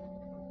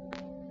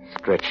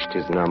stretched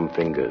his numb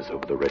fingers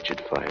over the wretched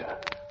fire.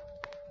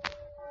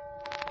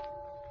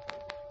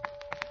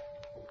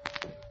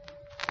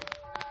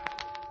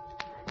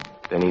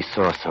 Then he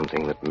saw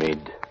something that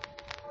made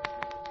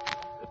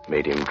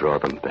him draw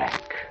them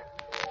back.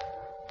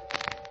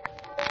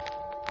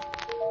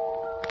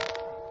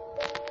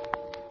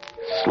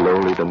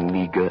 Slowly the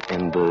meager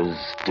embers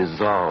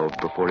dissolved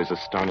before his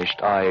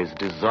astonished eyes,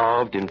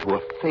 dissolved into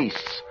a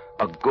face,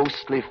 a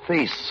ghostly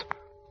face,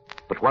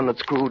 but one that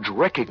Scrooge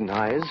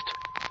recognized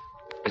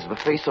as the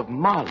face of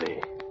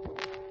Marley.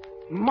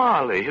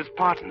 Marley, his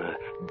partner,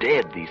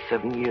 dead these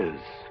 7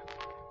 years.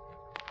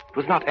 It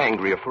was not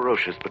angry or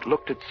ferocious, but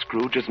looked at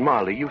Scrooge as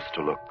Marley used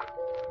to look,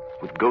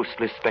 with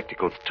ghostly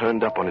spectacles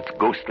turned up on its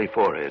ghostly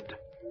forehead.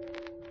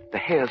 The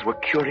hairs were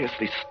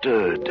curiously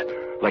stirred,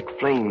 like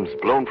flames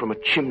blown from a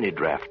chimney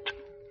draft.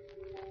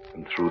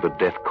 And through the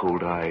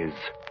death-cold eyes,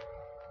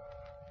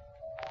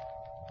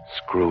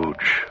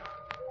 Scrooge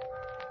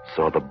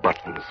saw the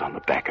buttons on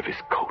the back of his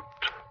coat.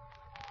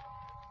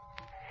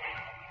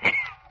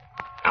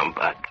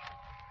 Humbug.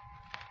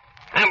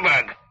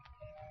 Humbug.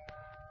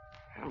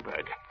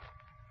 Humbug.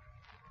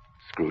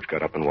 Scrooge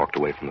got up and walked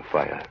away from the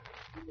fire.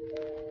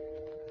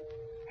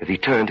 As he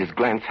turned, his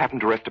glance happened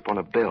to rest upon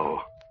a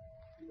bell,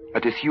 a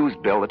disused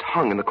bell that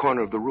hung in the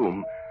corner of the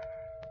room.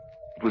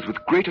 It was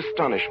with great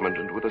astonishment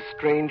and with a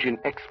strange,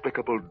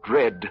 inexplicable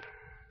dread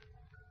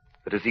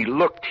that as he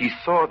looked, he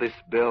saw this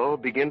bell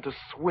begin to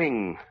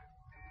swing.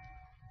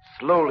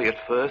 Slowly at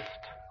first.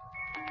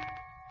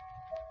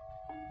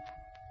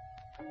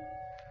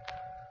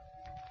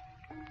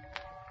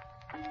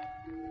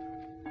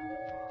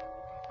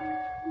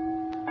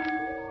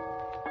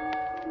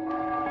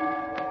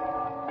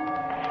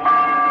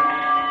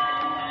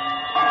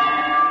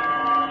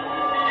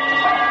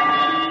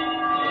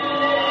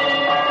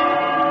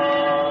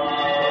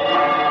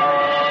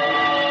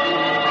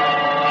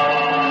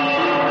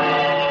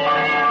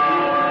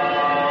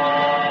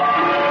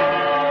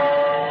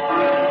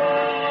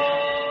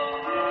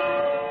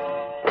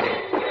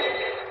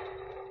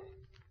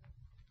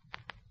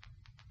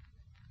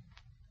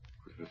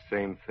 the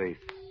same face.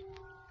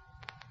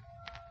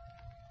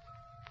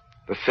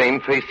 The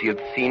same face he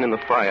had seen in the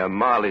fire,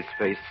 Marley's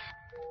face.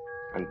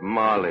 And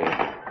Marley.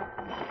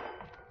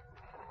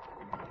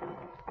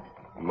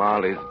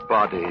 Marley's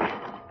body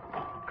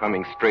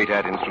coming straight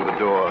at him through the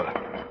door.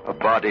 A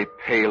body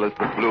pale as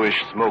the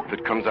bluish smoke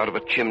that comes out of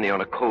a chimney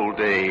on a cold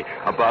day.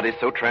 A body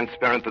so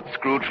transparent that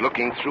Scrooge,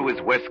 looking through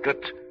his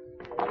waistcoat,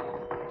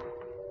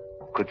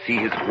 could see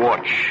his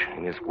watch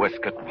in his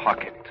waistcoat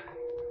pocket.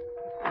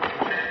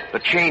 The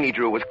chain he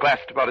drew was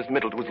clasped about his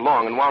middle. It was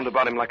long and wound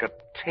about him like a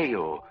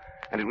tail.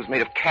 And it was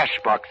made of cash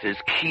boxes,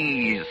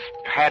 keys,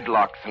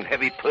 padlocks, and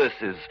heavy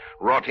purses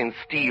wrought in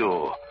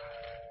steel.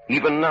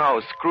 Even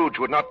now, Scrooge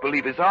would not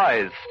believe his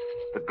eyes.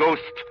 The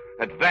ghost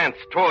advanced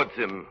towards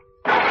him.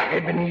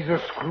 Ebenezer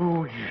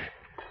Scrooge.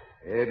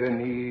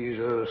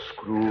 Ebenezer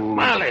Scrooge.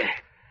 Marley,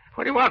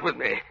 what do you want with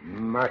me?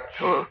 Much.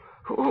 Who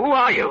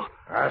are you?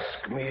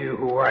 Ask me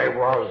who I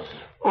was.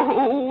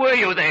 Who were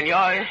you then?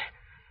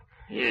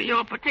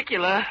 You're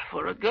particular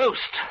for a ghost.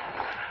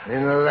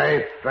 In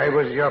life, I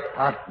was your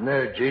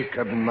partner,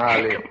 Jacob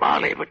Marley. Jacob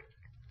Marley, but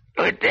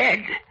you're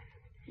dead.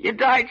 You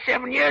died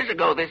 7 years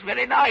ago this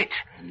very night.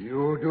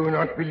 You do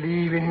not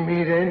believe in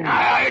me, then?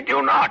 I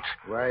do not.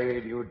 Why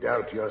do you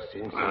doubt your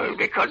senses?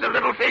 Because a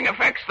little thing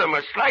affects them.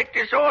 A slight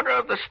disorder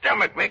of the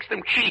stomach makes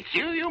them cheats.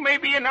 You may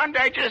be an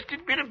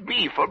undigested bit of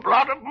beef, a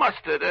blot of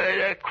mustard,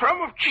 a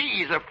crumb of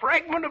cheese, a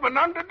fragment of an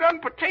underdone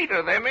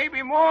potato. There may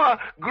be more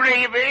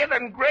gravy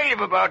than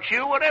grave about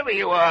you, whatever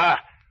you are.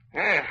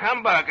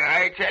 Humbug,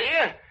 I tell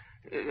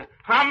you.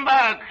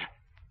 Humbug!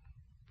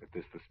 At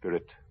this, the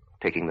spirit,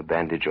 taking the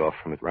bandage off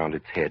from it round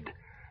its head,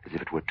 as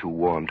if it were too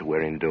warm to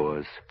wear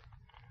indoors.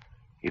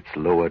 Its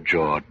lower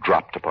jaw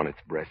dropped upon its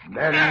breast.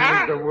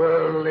 Man of the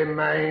worldly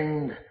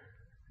mind,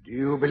 do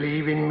you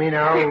believe in me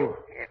now?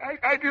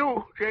 I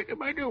do,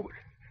 Jacob, I do.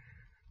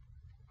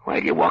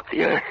 Why do you walk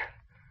the earth?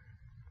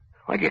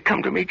 Why do you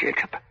come to me,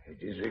 Jacob?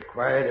 It is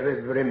required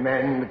of every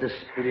man that the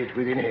spirit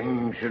within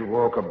him should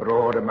walk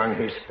abroad among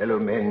his fellow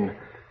men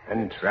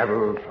and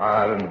travel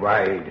far and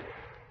wide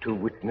to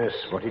witness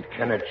what it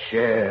cannot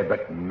share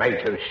but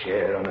might have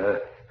shared on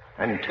earth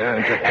and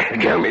turn to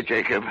happiness. Tell me,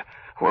 Jacob,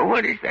 well,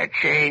 what is that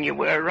chain you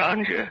wear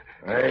around you?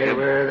 I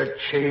wear the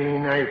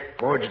chain I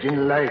forged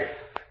in life.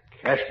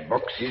 Cash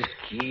boxes,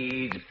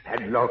 keys,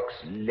 padlocks,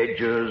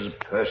 ledgers,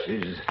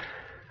 purses.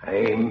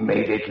 I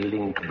made it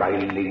link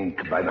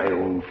by my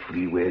own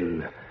free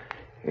will.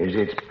 Is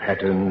its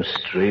pattern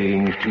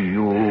strange to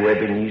you,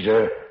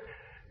 Ebenezer?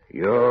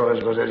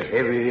 Yours was as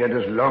heavy and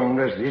as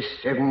long as this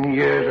 7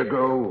 years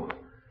ago.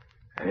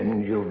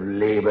 And you've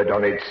labored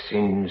on it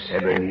since,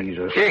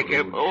 Ebenezer.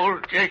 Jacob,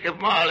 old Jacob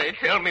Marley,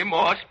 tell me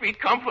more. Speak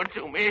comfort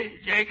to me,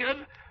 Jacob.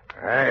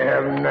 I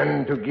have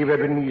none to give,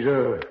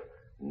 Ebenezer.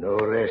 No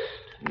rest,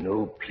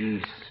 no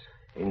peace,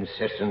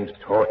 incessant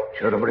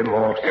torture of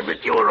remorse.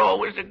 But you were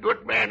always a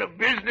good man of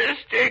business,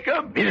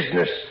 Jacob.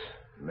 Business?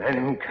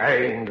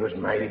 Mankind was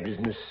my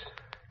business.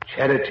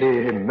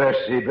 Charity,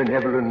 mercy,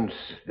 benevolence,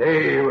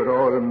 they were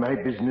all my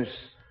business.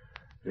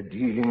 The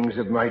dealings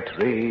of my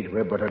trade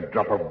were but a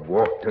drop of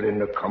water in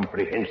the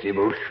comprehensive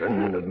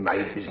ocean of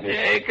my business.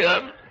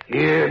 Jacob!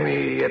 Hear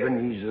me,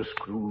 Ebenezer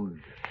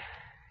Scrooge.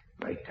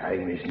 My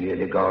time is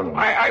nearly gone.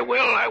 I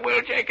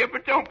will, Jacob,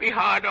 but don't be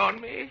hard on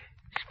me.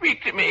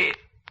 Speak to me,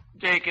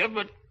 Jacob,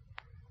 but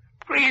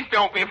please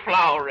don't be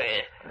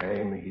flowery.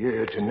 I'm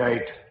here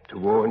tonight to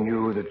warn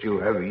you that you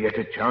have yet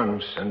a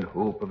chance and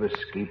hope of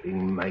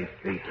escaping my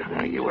fate.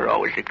 You were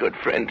always a good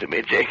friend to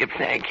me, Jacob,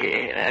 thank you.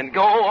 And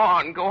go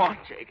on,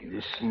 Jacob.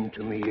 Listen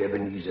to me,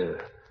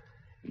 Ebenezer.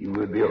 You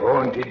will be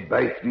haunted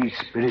by 3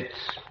 spirits.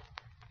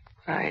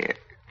 I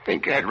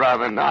think I'd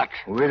rather not.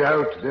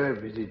 Without their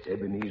visits,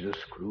 Ebenezer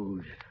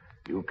Scrooge,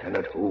 you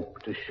cannot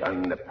hope to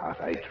shun the path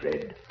I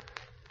tread.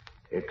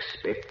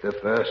 Expect the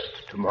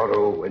first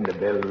tomorrow when the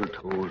bell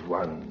tolls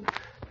 1.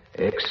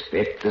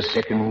 Expect the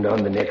second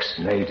on the next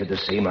night at the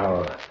same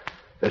hour.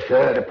 The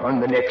third upon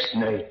the next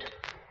night.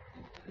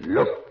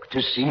 Look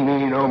to see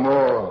me no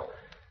more.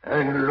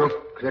 And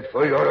look that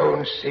for your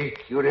own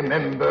sake you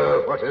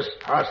remember what has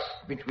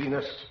passed between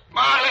us.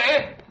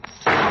 Marley!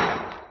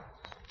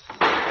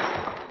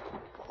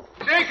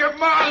 Jacob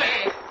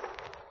Marley!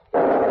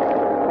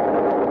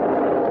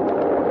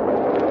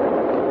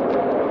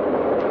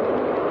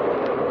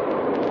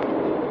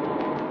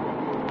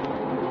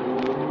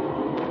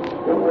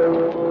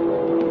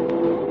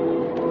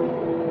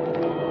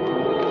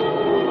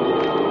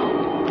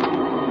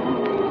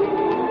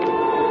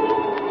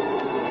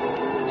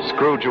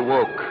 Scrooge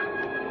awoke.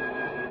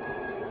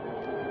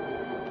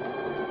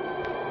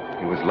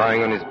 He was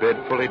lying on his bed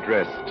fully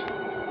dressed,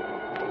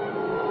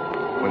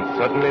 when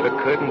suddenly the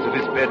curtains of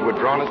his bed were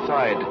drawn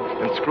aside,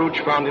 and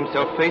Scrooge found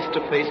himself face to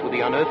face with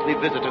the unearthly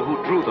visitor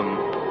who drew them,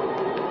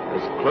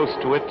 as close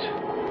to it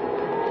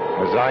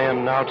as I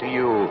am now to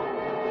you,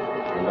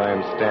 and I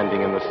am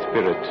standing in the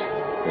spirit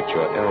at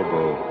your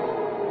elbow.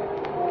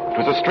 It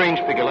was a strange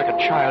figure, like a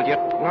child, yet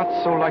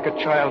not so like a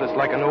child as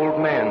like an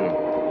old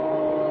man.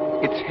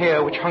 Its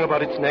hair, which hung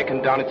about its neck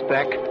and down its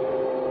back,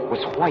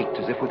 was white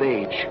as if with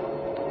age.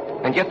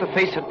 and yet the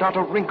face had not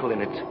a wrinkle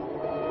in it,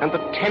 and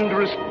the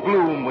tenderest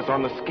bloom was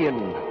on the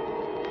skin.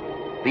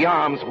 The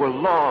arms were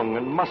long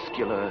and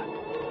muscular,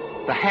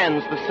 the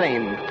hands the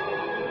same,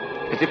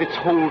 as if its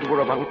hold were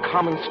of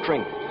uncommon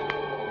strength.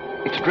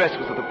 Its dress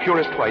was of the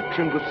purest white,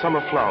 trimmed with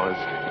summer flowers.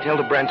 It held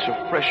a branch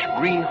of fresh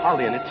green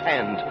holly in its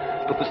hand.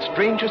 But the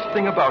strangest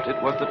thing about it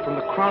was that from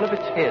the crown of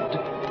its head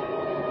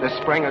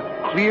there sprang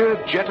a clear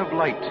jet of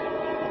light,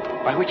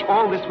 by which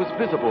all this was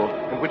visible,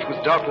 and which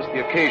was doubtless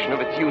the occasion of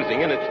its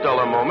using in its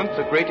duller moments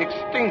a great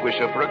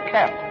extinguisher for a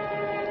cap,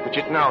 which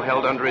it now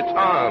held under its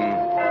arm.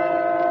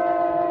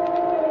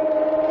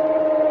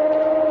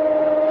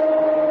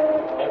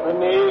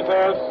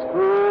 Ebenezer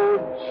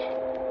Scrooge.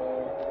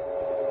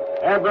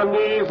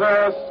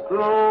 Ebenezer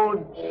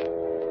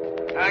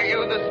Scrooge. Are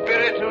you the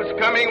spirit whose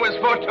coming was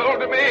foretold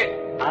to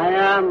me? I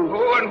am.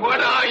 Who and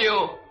what are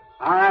you?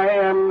 I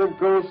am the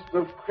ghost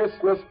of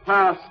Christmas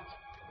past.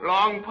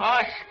 Long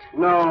past?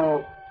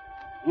 No,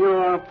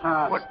 your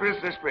past. What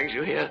business brings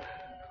you here?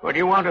 What do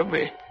you want of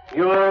me?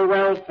 Your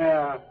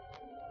welfare.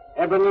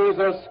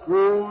 Ebenezer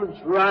Scrooge,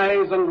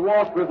 rise and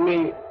walk with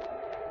me.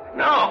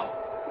 No,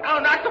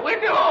 not the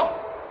window.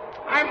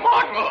 I'm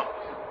mortal.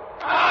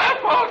 I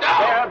fall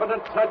down. Bear but a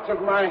touch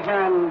of my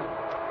hand,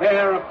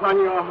 there upon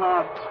your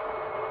heart,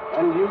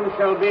 and you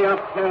shall be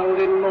upheld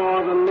in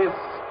more than this.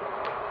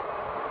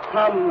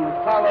 Come,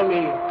 follow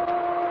me.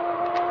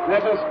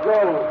 Let us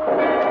go.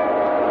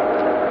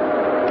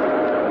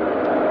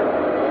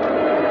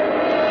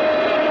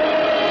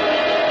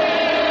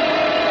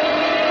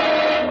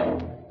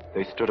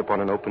 They stood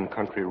upon an open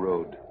country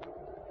road,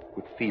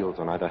 with fields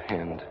on either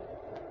hand.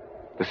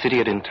 The city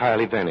had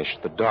entirely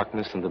vanished. The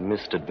darkness and the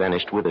mist had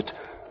vanished with it,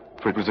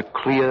 for it was a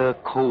clear,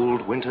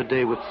 cold winter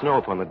day with snow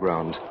upon the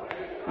ground.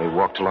 They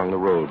walked along the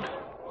road.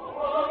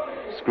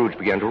 Scrooge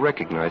began to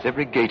recognize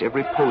every gate,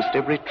 every post,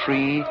 every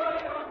tree,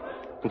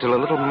 until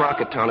a little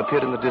market town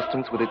appeared in the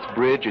distance with its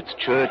bridge, its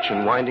church,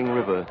 and winding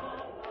river.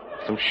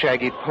 Some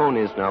shaggy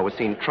ponies now were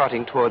seen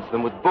trotting towards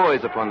them with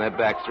boys upon their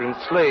backs or in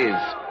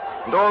sleighs.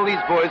 And all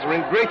these boys were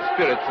in great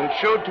spirits and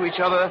showed to each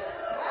other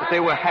that they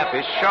were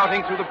happy,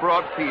 shouting through the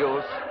broad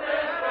fields,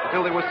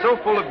 until they were so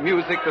full of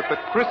music that the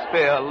crisp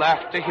air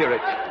laughed to hear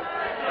it.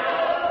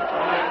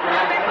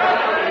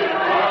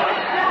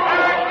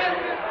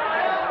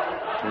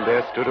 And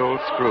there stood old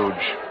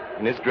Scrooge,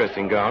 in his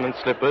dressing gown and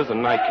slippers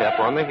and nightcap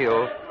on the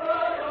hill,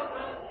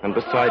 and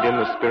beside him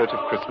the spirit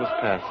of Christmas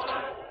past.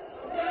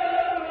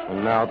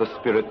 And now the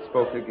spirit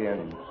spoke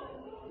again.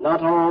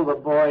 Not all the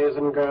boys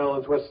and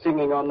girls were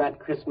singing on that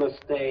Christmas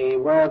day,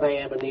 were they,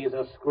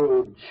 Ebenezer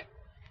Scrooge?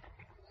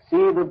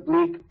 See the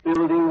bleak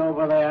building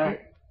over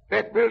there?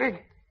 That building?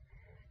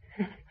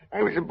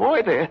 I was a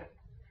boy there.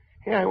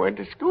 Yeah, I went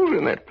to school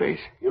in that place.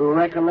 You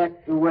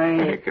recollect the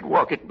way? I could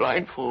walk it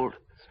blindfold.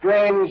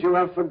 Strange you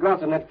have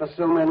forgotten it for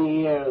so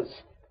many years.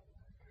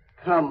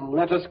 Come,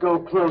 let us go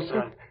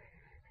closer.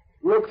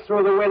 Look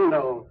through the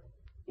window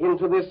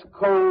into this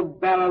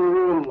cold, barren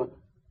room.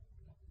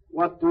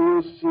 What do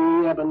you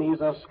see,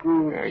 Ebenezer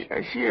Scrooge?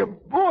 I see a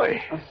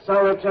boy. A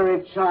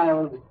solitary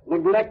child,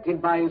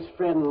 neglected by his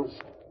friends,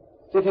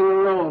 sitting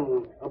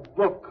alone, a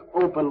book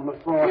open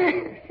before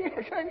him.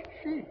 Yes, I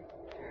see.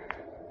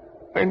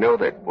 I know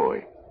that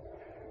boy.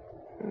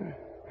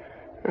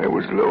 I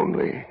was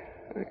lonely.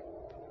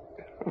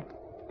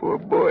 Poor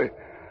boy.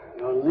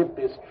 Your lip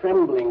is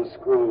trembling,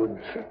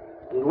 Scrooge.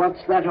 And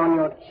what's that on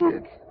your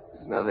cheek?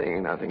 It's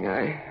nothing.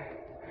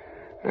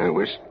 I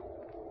wish...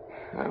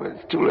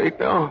 It's too late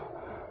now.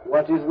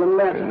 What is the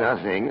matter?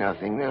 Nothing.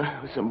 There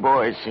were some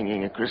boys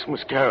singing a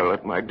Christmas carol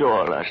at my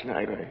door last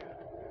night. I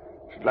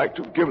should like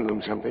to have given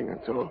them something,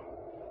 that's all.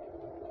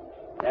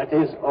 That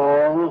is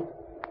all?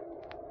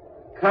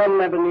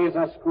 Come,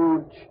 Ebenezer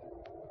Scrooge.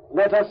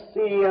 Let us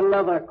see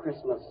another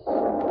Christmas.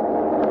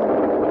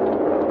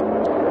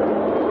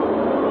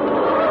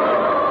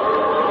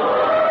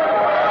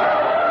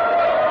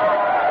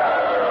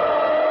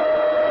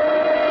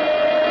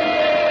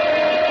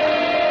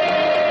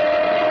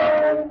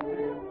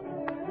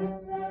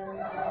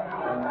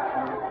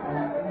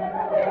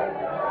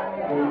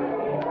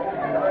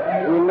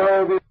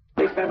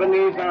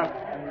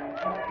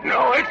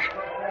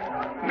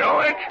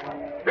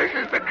 This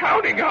is the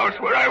counting house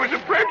where I was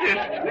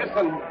apprenticed.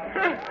 Listen.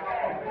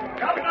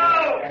 Come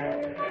now.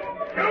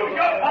 Choose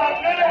your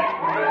partner.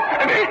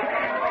 And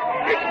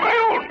it's my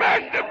old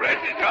master,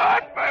 bless his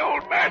heart. My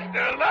old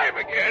master alive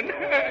again.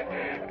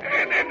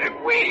 And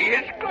we,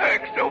 his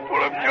clerks, so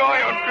full of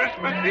joy on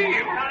Christmas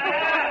Eve.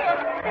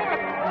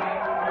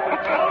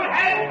 Hold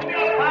hands,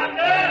 your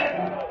partner.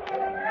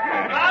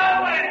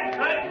 Now and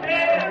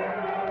consider.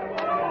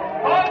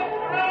 Hold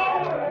through.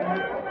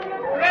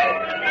 Let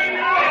me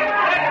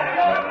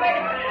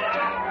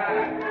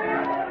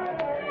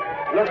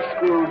Look,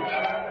 Scrooge.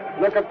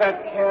 Look at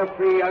that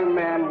carefree young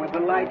man with the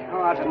light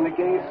heart and the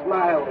gay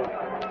smile.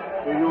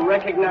 Do you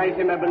recognize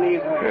him,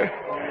 Ebenezer?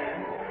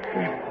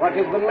 What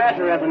is the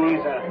matter,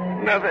 Ebenezer?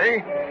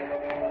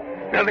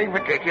 Nothing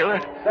particular.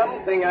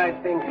 Something, I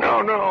think. No.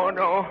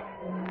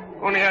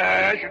 Only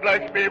I should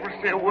like to be able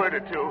to say a word or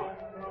two.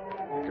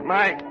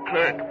 my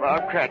clerk,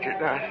 Bob Cratchit.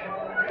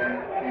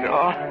 That's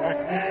all.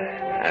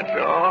 That's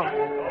all.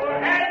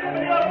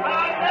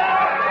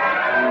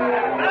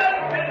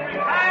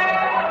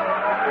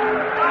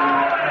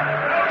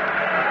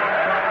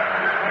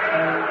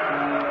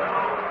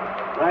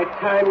 My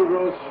time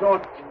grows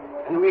short,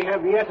 and we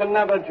have yet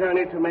another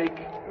journey to make.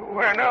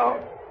 Where now?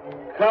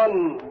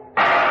 Come.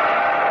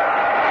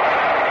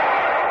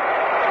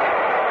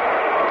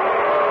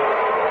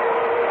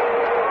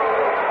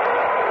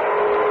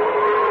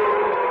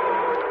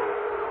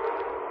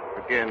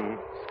 Again,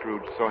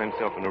 Scrooge saw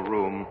himself in a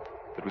room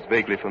that was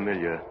vaguely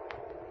familiar.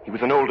 He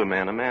was an older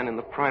man, a man in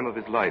the prime of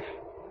his life.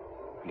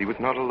 And he was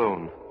not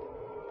alone,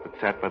 but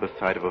sat by the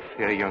side of a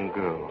fair young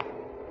girl.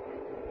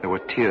 There were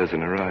tears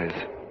in her eyes.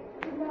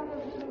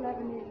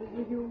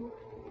 With you.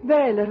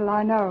 Very little,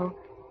 I know.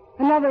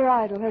 Another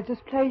idol has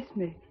displaced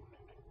me.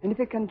 And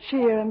if it can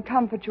cheer and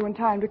comfort you in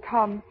time to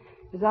come,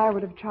 as I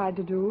would have tried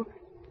to do,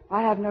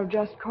 I have no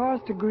just cause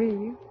to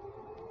grieve.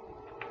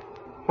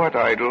 What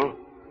idol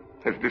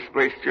has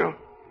displaced you?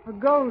 A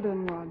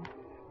golden one.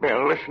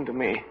 Bill, listen to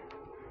me.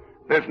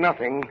 There's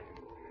nothing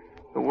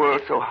the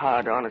world so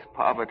hard on as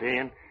poverty,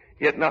 and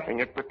yet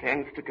nothing it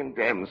pretends to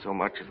condemn so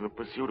much as the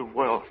pursuit of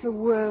wealth. The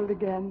world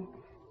again.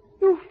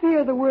 You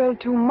fear the world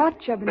too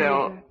much, Ebenezer.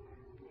 Bill,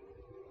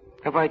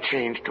 have I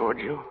changed toward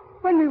you?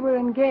 When we were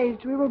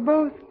engaged, we were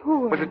both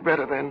poor. Was it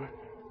better then?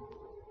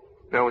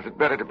 Bill, was it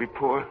better to be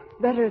poor?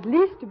 Better at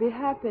least to be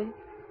happy.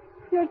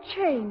 You're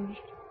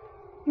changed.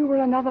 You were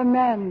another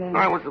man then.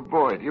 I was a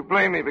boy. Do you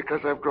blame me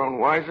because I've grown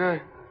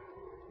wiser?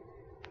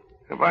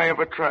 Have I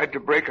ever tried to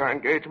break our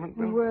engagement,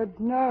 Bill? In words,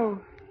 no.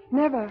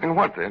 Never. In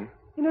what then?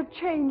 In a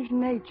changed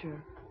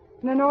nature.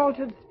 In an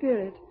altered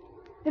spirit.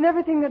 In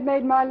everything that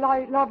made my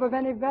love of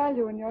any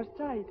value in your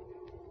sight.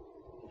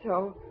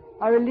 So,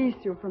 I release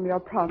you from your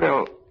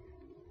promise.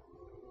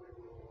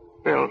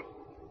 Bill,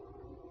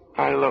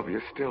 I love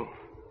you still.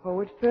 Oh,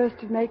 at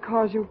first it may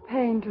cause you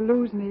pain to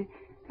lose me.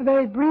 A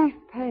very brief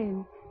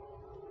pain.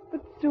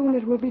 But soon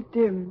it will be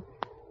dim,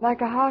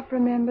 like a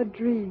half-remembered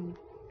dream.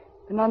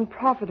 An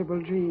unprofitable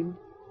dream.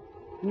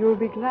 And you will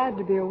be glad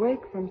to be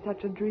awake from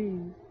such a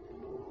dream.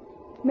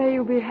 May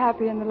you be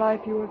happy in the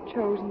life you have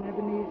chosen,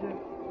 Ebenezer.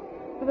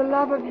 For the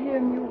love of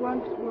him you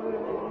once were.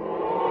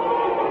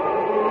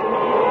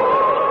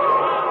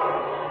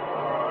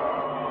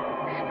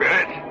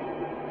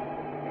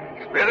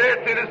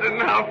 Spirit, it is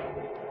enough.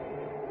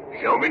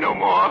 Show me no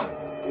more.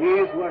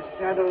 These were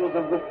shadows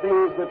of the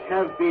things that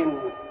have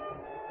been.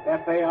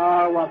 That they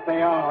are what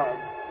they are.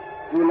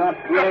 Do not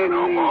blame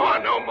no me.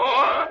 No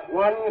more.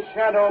 One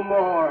shadow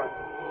more.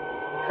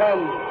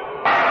 Come.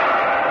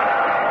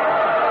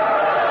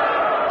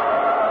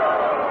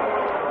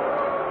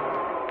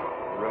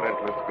 The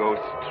relentless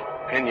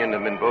ghost pinioned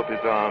him in both his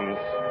arms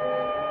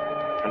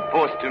and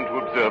forced him to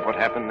observe what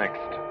happened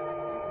next.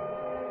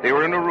 They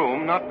were in a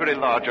room, not very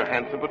large or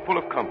handsome, but full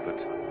of comfort.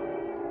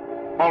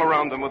 All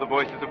around them were the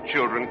voices of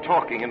children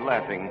talking and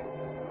laughing.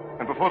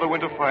 And before the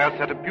winter fire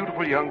sat a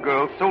beautiful young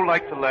girl, so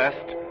like the last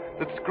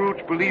that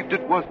Scrooge believed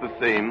it was the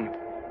same,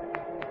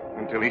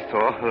 until he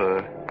saw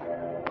her,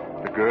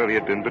 the girl he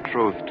had been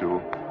betrothed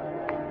to,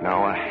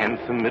 now a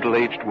handsome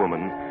middle-aged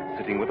woman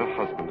sitting with her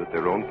husband at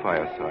their own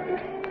fireside.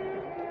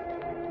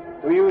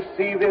 Do you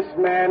see this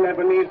man,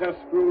 Ebenezer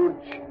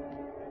Scrooge?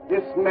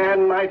 This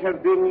man might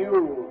have been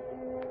you.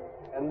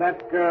 And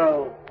that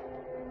girl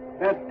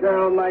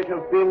might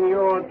have been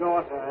your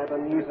daughter,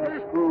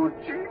 Ebenezer Scrooge.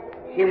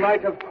 She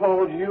might have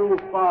called you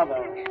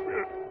father.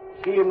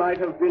 She might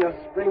have been a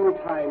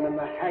springtime in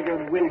the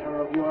haggard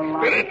winter of your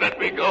life. Spirit, let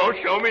me go.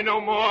 Show me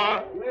no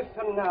more.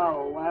 Listen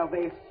now while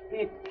they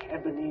speak,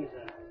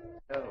 Ebenezer.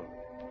 Oh,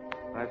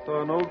 I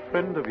saw an old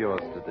friend of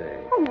yours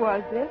today. Who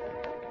was it?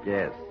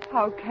 Yes.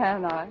 How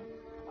can I?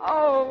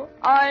 Oh,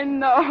 I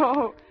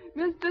know.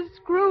 Mr.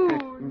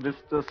 Scrooge.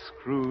 Mr.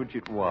 Scrooge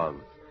it was.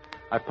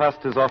 I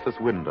passed his office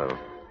window.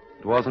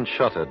 It wasn't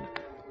shuttered,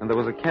 and there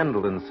was a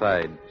candle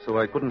inside, so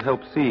I couldn't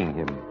help seeing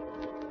him.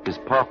 His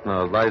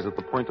partner lies at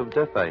the point of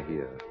death, I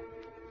hear.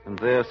 And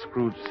there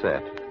Scrooge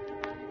sat,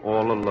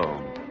 all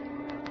alone.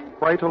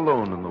 Quite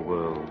alone in the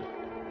world,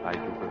 I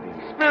do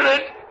believe.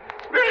 Spirit,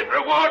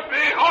 reward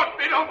me. Haunt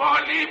me no more.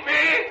 Leave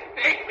me.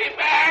 Take me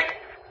back.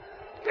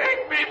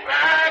 Take me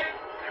back.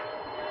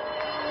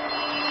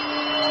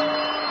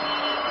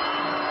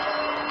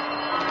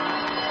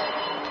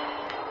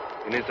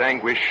 In his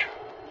anguish,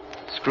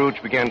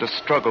 Scrooge began to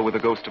struggle with the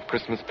ghost of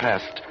Christmas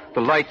past.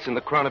 The lights in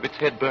the crown of its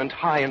head burned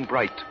high and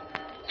bright.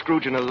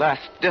 Scrooge, in a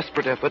last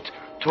desperate effort,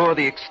 tore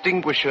the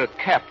extinguisher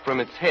cap from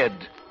its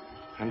head,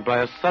 and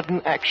by a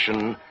sudden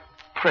action,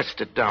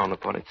 pressed it down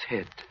upon its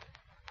head.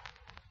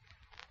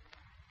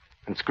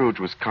 And Scrooge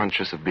was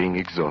conscious of being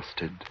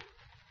exhausted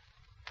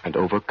and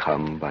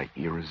overcome by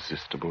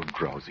irresistible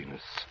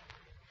drowsiness.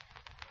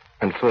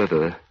 And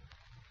further,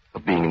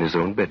 of being in his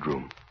own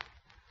bedroom.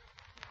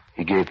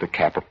 He gave the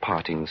cap a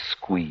parting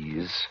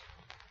squeeze,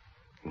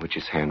 in which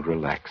his hand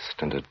relaxed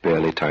and had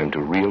barely time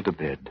to reel to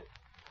bed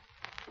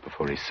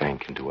before he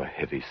sank into a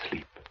heavy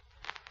sleep.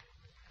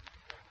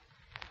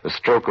 The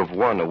stroke of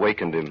one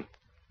awakened him,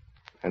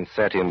 and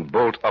sat him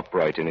bolt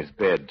upright in his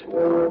bed.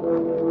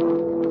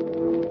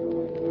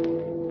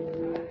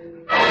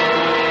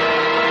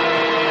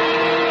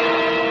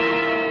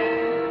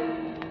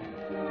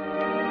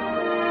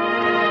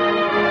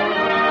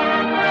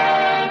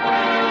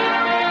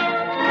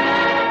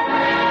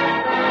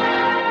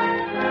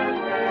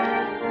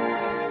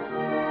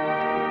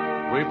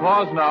 We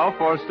pause now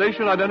for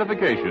station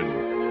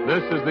identification.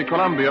 This is the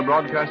Columbia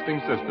Broadcasting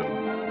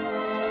System.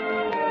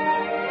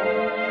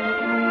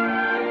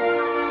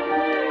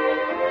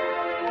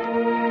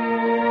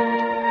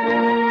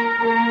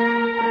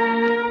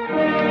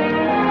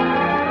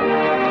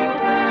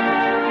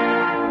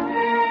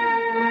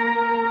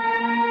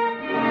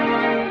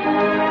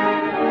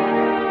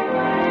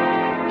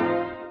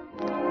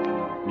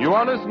 You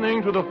are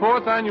listening to the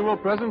 4th annual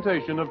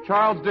presentation of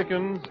Charles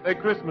Dickens' A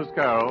Christmas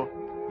Carol,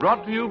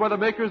 brought to you by the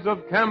makers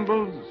of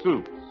Campbell's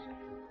Soups.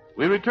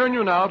 We return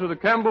you now to the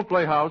Campbell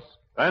Playhouse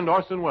and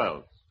Orson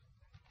Welles.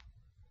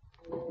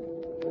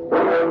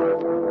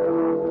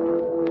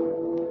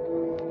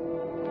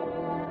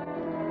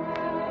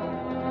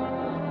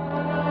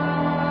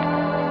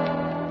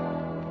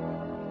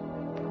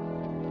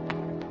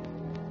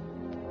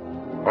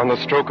 On the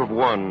stroke of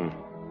 1,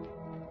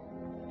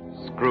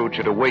 Scrooge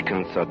had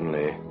awakened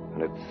suddenly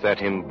and had sat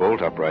him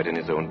bolt upright in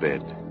his own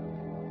bed.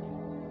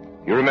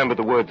 He remembered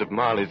the words of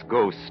Marley's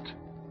ghost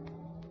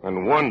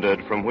and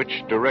wondered from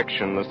which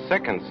direction the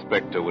second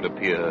specter would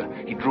appear.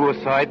 He drew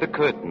aside the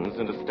curtains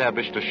and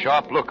established a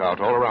sharp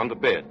lookout all around the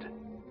bed.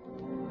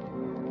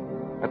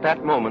 At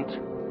that moment,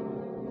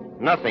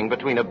 nothing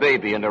between a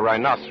baby and a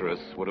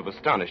rhinoceros would have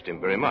astonished him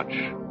very much.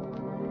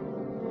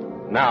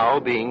 Now,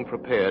 being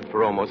prepared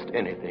for almost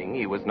anything,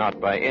 he was not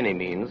by any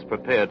means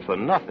prepared for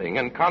nothing,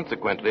 and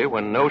consequently,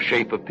 when no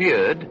shape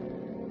appeared,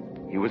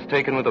 he was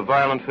taken with a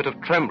violent fit of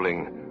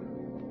trembling.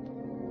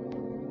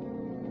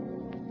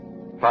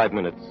 5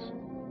 minutes.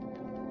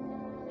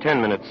 10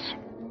 minutes.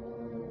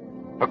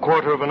 A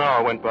quarter of an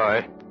hour went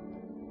by,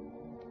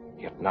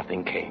 yet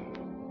nothing came.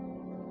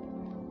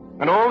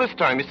 And all this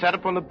time he sat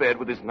upon the bed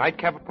with his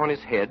nightcap upon his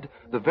head,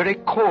 the very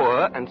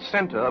core and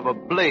center of a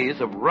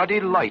blaze of ruddy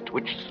light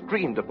which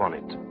streamed upon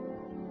it.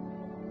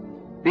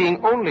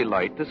 Being only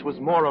light, this was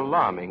more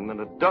alarming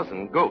than a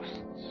dozen ghosts.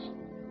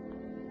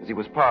 As he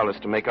was powerless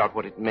to make out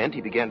what it meant,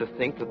 he began to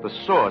think that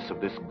the source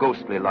of this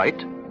ghostly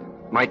light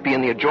might be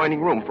in the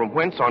adjoining room, from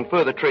whence, on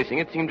further tracing,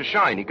 it seemed to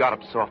shine. He got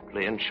up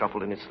softly and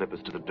shuffled in his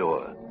slippers to the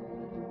door.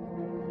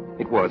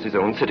 It was his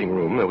own sitting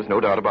room, there was no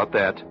doubt about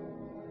that.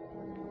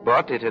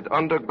 But it had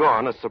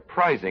undergone a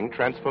surprising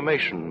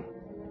transformation.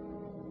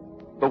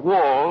 The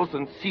walls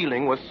and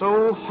ceiling were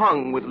so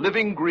hung with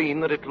living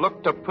green that it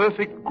looked a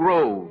perfect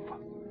grove,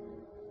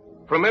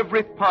 from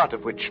every part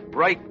of which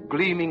bright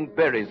gleaming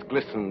berries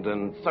glistened,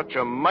 and such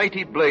a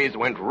mighty blaze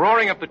went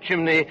roaring up the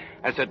chimney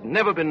as had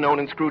never been known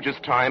in Scrooge's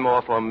time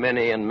or for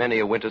many and many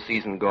a winter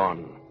season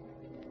gone.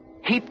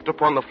 Heaped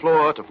upon the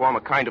floor to form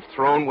a kind of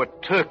throne were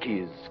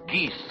turkeys,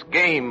 geese,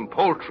 game,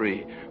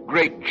 poultry,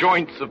 great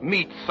joints of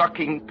meat,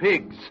 sucking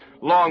pigs,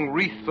 long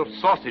wreaths of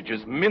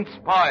sausages, mince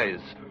pies,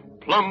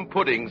 plum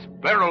puddings,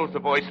 barrels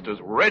of oysters,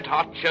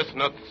 red-hot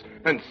chestnuts,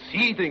 and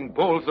seething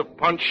bowls of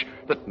punch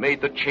that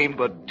made the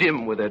chamber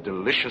dim with their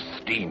delicious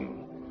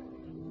steam.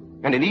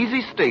 And in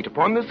easy state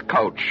upon this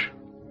couch,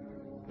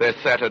 there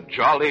sat a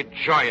jolly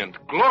giant,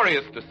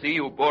 glorious to see,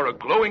 who bore a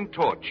glowing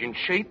torch in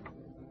shape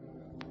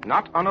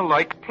not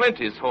unlike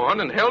Plenty's horn,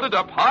 and held it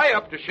up high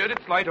up to shed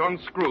its light on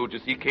Scrooge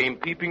as he came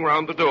peeping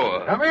round the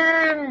door. Come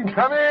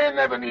in,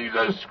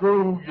 Ebenezer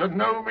Scrooge. You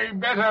know me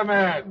better,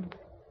 man.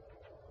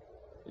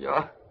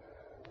 Yeah?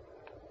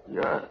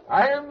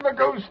 I am the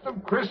ghost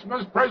of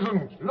Christmas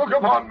present. Look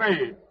upon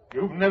me.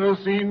 You've never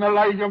seen the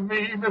like of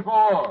me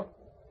before.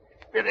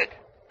 Spirit,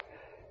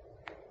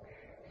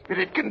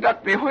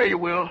 conduct me where you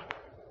will.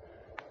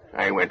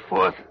 I went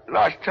forth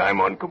last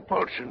time on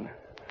compulsion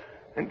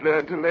and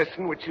learned a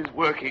lesson which is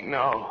working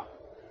now.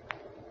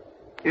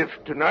 If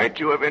tonight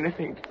you have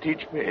anything to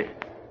teach me,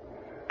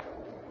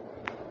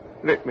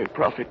 let me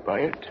profit by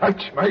it.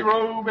 Touch my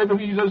robe,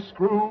 Ebenezer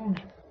Scrooge.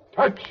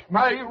 Touch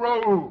my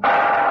robe.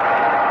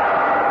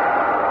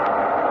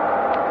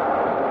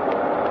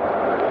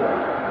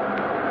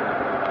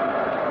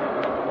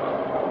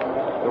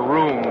 The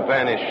room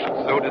vanished,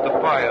 so did the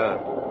fire.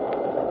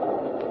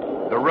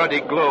 The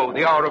ruddy glow,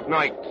 the hour of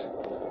night,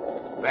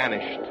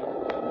 vanished.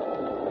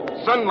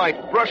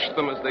 Sunlight brushed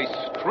them as they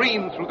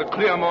streamed through the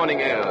clear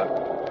morning air.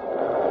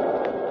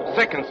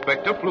 Second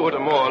Spectre flew at a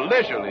more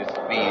leisurely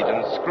speed,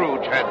 and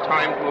Scrooge had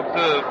time to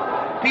observe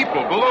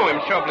people below him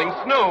shoveling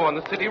snow on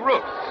the city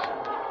roofs,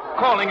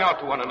 calling out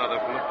to one another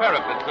from the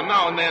parapets, and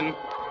now and then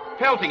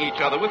pelting each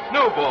other with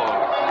snowballs.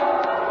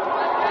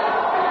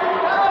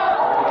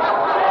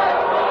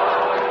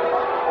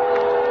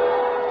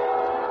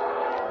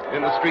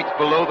 In the streets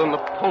below them,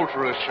 the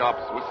poulterers'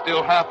 shops were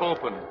still half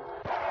open,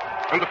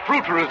 and the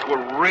fruiterers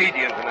were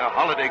radiant in their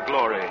holiday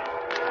glory.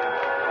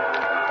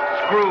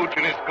 Scrooge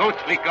and his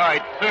ghostly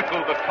guide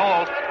circled the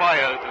tall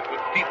spires as the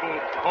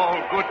steeples called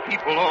good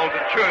people all to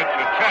church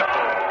or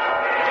chapel.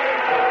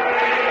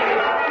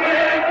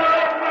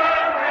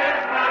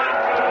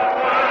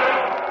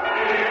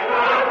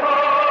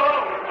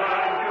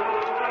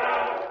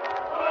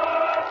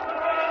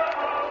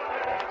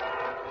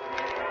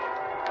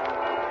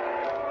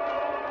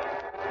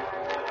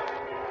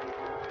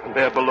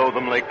 below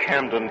them lay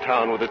Camden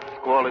Town with its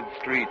squalid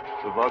streets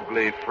of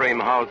ugly frame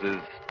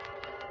houses.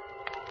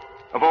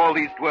 Of all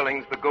these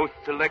dwellings, the ghosts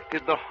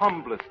selected the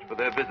humblest for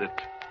their visit.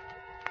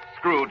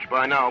 Scrooge,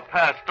 by now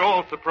past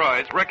all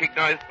surprise,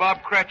 recognized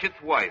Bob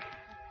Cratchit's wife,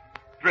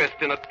 dressed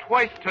in a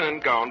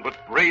twice-turned gown but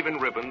brave in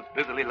ribbons,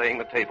 busily laying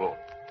the table.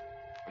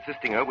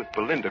 Assisting her was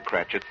Belinda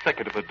Cratchit,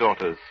 second of her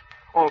daughters,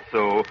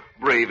 also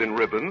brave in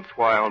ribbons,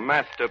 while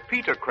Master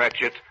Peter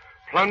Cratchit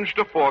plunged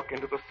a fork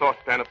into the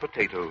saucepan of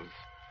potatoes.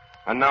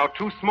 And now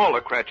two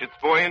smaller Cratchits,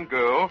 boy and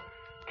girl,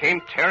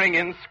 came tearing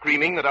in,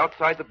 screaming that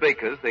outside the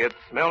baker's they had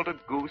smelled a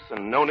goose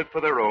and known it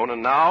for their own,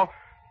 and now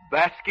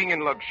basking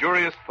in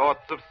luxurious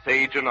thoughts of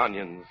sage and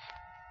onions.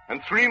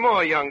 And three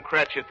more young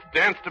Cratchits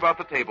danced about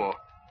the table.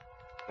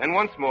 Then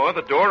once more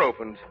the door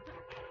opened.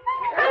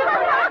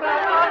 Martha,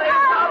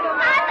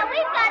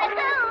 we've got a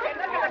goose. Wait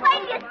till you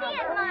see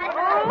it, Martha.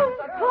 Oh,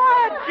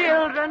 quiet,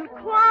 children,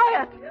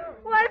 quiet.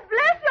 Why,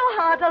 bless your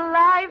heart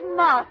alive,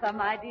 Martha,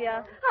 my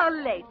dear. How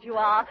late you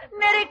are.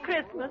 Merry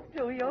Christmas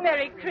to you.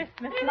 Merry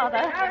Christmas, Mother.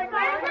 Merry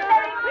Christmas.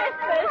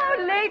 How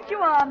late you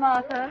are,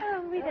 Martha.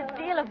 Oh, we had a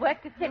deal of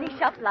work to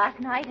finish up last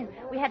night, and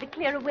we had to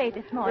clear away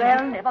this morning.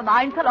 Well, never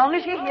mind, so long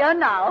as you're here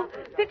now.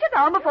 Sit you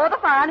down before the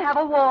fire and have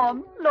a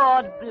warm.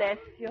 Lord bless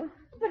you.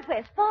 But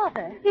where's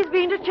Father? He's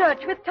been to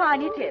church with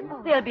Tiny Tim.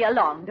 They'll be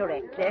along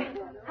directly.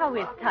 How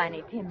is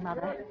Tiny Tim,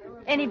 Mother?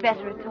 Any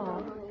better at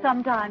all?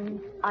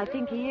 Sometimes I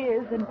think he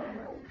is, and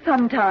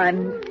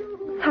sometimes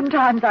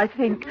I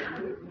think,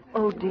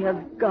 oh, dear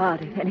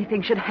God, if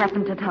anything should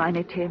happen to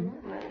Tiny Tim.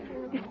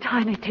 If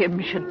Tiny Tim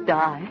should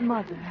die.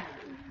 Mother,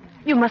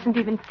 you mustn't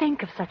even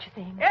think of such a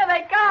thing. Here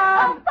they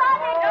come!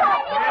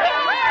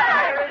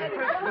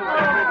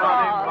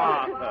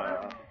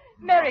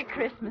 Merry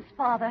Christmas,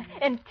 Father,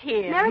 and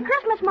Tim. Merry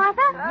Christmas,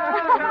 Martha.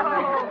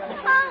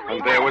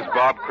 And there was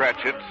Bob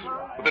Cratchit,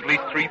 with at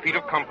least 3 feet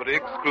of comforter,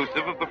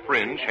 exclusive of the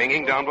fringe,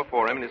 hanging down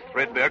before him in his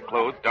threadbare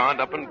clothes, darned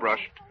up and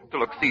brushed to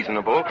look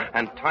seasonable,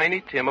 and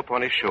Tiny Tim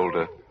upon his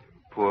shoulder.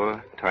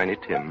 Poor Tiny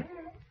Tim.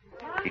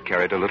 He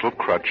carried a little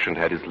crutch and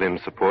had his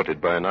limbs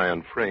supported by an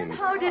iron frame.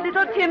 How did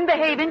little Tim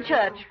behave in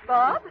church,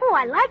 Bob? Oh,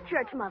 I liked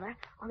church, Mother.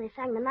 Oh, they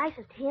sang the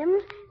nicest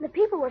hymns, and the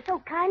people were so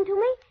kind to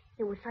me.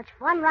 It was such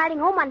fun riding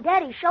home on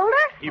Daddy's shoulder.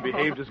 He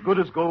behaved as good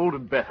as gold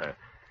and better.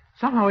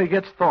 Somehow he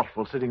gets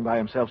thoughtful sitting by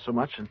himself so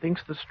much and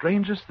thinks the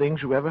strangest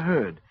things you ever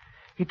heard.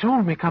 He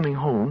told me coming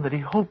home that he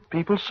hoped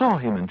people saw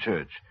him in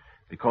church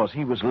because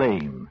he was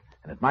lame,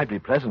 and it might be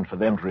pleasant for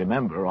them to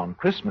remember on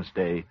Christmas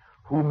Day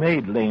who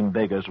made lame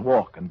beggars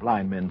walk and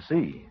blind men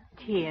see.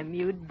 Tim,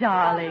 you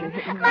darling. Mother,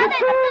 the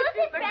goose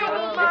is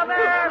ready. Mother,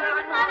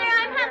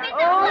 I'm happy to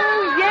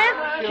Oh,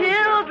 yes,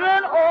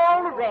 children,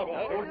 all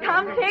ready.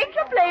 Come, take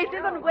your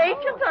places and wait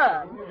your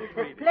turn.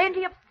 There's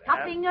plenty of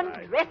stuffing and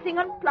dressing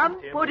and plum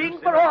pudding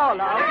for all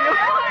of you.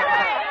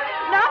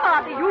 Now,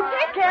 Martha, you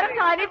take care of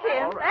Tiny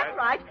Tim. That's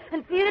right.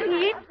 And see that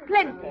he eats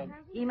plenty.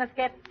 He must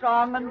get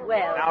strong and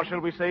well. Now shall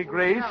we say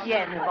grace?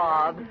 Yes,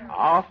 Bob.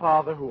 Our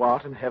Father who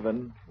art in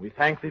heaven, we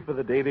thank thee for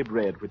the daily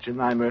bread which in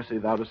thy mercy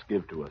thou dost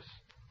give to us.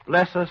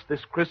 Bless us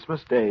this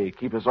Christmas day.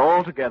 Keep us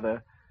all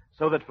together,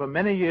 so that for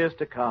many years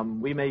to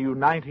come we may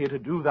unite here to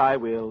do thy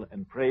will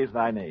and praise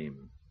thy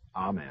name.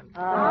 Amen.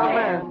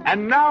 Amen.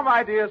 And now,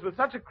 my dears, with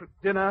such a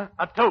dinner,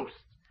 a toast.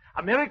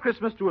 A Merry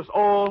Christmas to us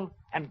all,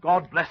 and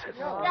God bless us.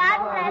 God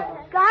bless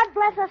us. God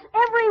bless us,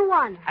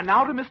 everyone. And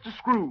now to Mr.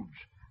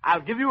 Scrooge. I'll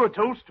give you a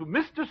toast to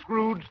Mr.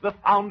 Scrooge, the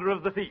founder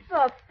of the feast.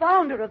 The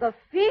founder of the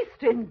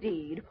feast,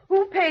 indeed.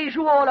 Who pays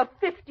you all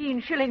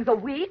 15 shillings a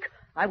week?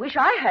 I wish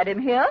I had him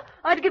here.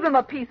 I'd give him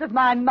a piece of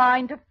my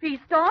mind to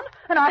feast on,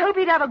 and I hope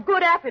he'd have a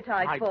good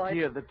appetite for My it.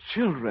 dear, the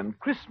children,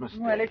 Christmas Day.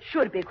 Well, it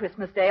should be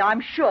Christmas Day, I'm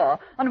sure,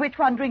 on which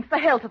one drinks the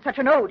health of such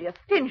an odious,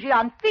 stingy,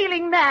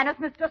 unfeeling man as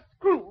Mr.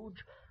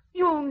 Scrooge.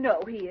 You know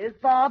he is,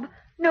 Bob.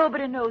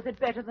 Nobody knows it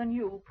better than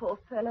you, poor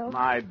fellow.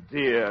 My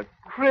dear,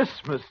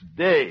 Christmas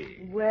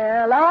Day.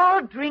 Well,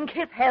 I'll drink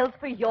his health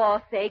for your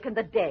sake and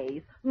the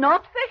day's,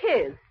 not for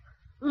his.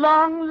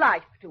 Long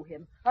life to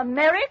him, a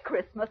Merry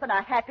Christmas and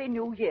a Happy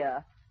New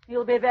Year.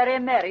 He'll be very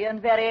merry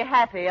and very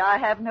happy, I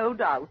have no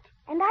doubt.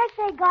 And I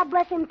say God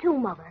bless him too,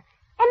 Mother.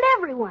 And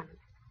everyone.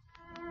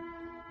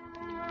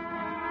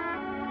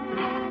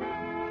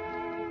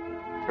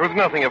 There was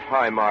nothing of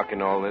high mark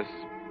in all this.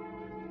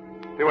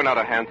 They were not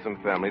a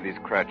handsome family, these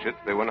Cratchits.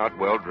 They were not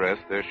well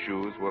dressed. Their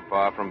shoes were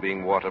far from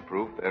being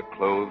waterproof. Their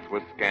clothes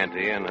were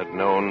scanty and had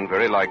known,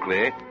 very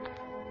likely,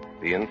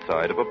 the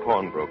inside of a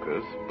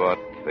pawnbroker's. But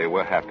they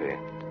were happy,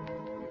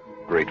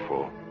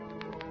 grateful,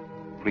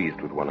 pleased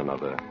with one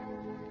another,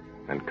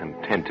 and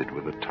contented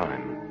with the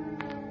time.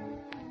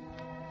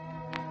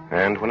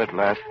 And when at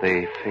last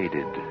they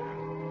faded,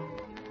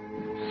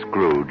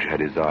 Scrooge had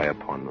his eye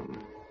upon them,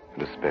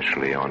 and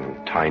especially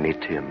on Tiny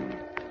Tim,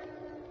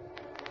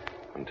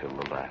 until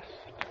the last.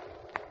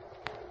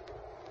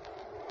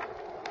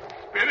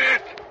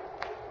 Spirit!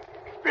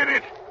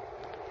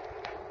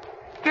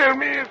 Tell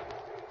me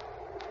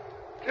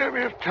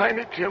if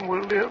Tiny Tim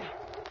will live.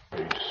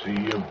 I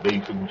see a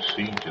vacant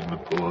seat in the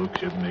poor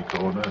chimney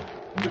corner.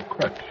 and a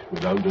crutch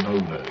without an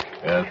owner,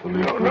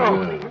 carefully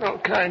preserved. No,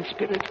 kind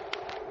spirit.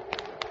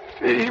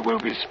 Say he will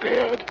be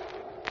spared.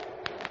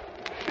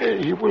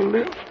 Say he will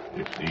live.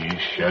 If these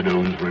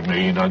shadows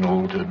remain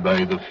unaltered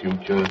by the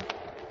future,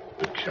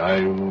 the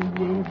child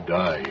will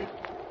die.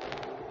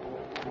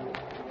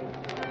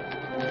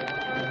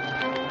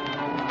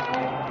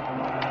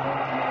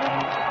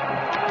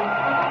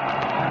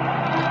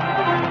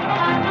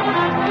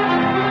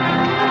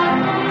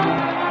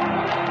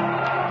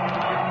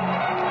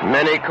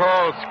 Many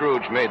calls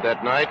Scrooge made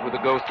that night with the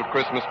ghost of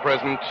Christmas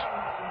present.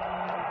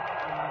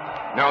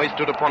 Now he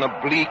stood upon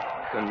a bleak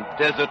and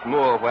desert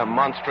moor where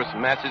monstrous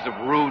masses of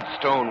rude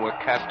stone were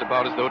cast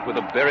about as though it were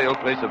the burial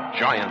place of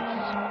giants.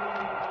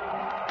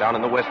 Down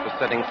in the west, the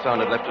setting sun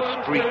had left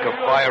a streak of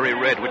fiery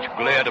red which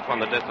glared upon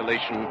the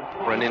desolation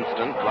for an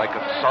instant like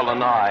a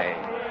sullen eye,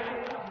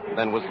 and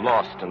then was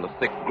lost in the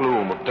thick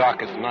gloom of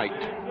darkest night.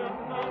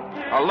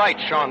 A light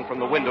shone from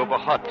the window of a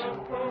hut.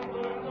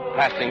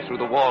 Passing through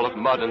the wall of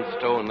mud and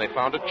stone, they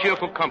found a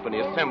cheerful company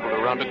assembled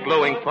around a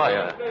glowing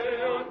fire.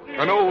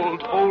 An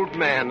old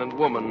man and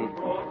woman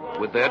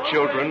with their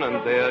children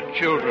and their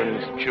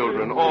children's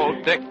children, all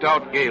decked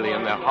out gaily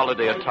in their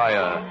holiday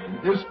attire.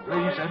 In this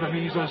place,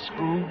 Ebenezer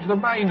Scrooge, the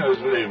miners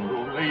live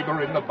who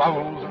labor in the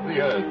bowels of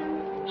the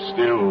earth.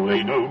 Still,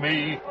 they know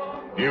me.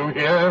 Do you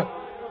hear?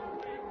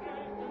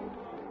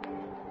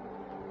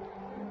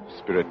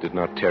 Spirit did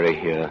not tarry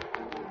here,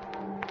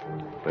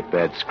 but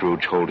bade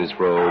Scrooge hold his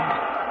robe.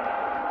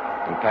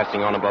 And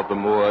passing on above the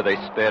moor, they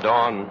sped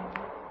on.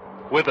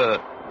 Whither?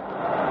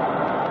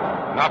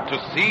 Not to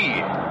see.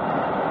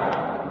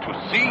 To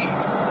see.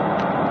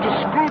 To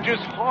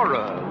Scrooge's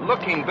horror,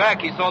 looking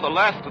back, he saw the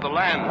last of the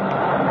land.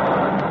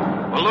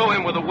 Below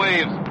him were the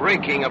waves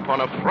breaking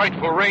upon a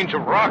frightful range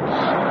of rocks.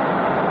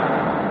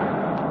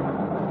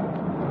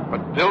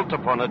 But built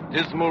upon a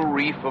dismal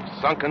reef of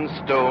sunken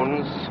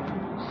stones,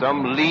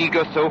 some league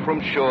or so from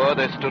shore,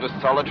 there stood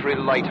a solitary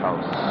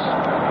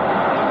lighthouse.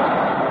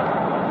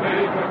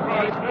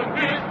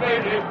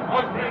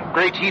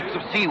 Great heaps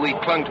of seaweed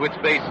clung to its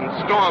base, and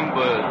storm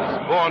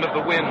birds, born of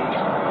the wind,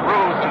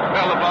 rose and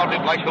fell about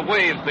it like the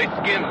waves they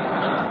skimmed.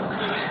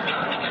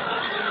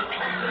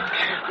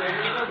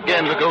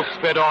 Again the ghost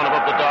sped on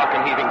above the dark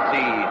and heaving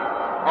sea,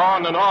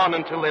 on and on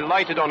until they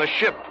lighted on a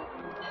ship.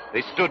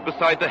 They stood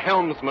beside the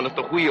helmsman at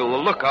the wheel, the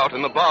lookout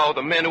in the bow,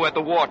 the men who had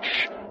the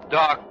watch,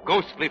 dark,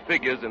 ghostly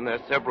figures in their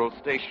several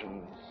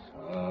stations.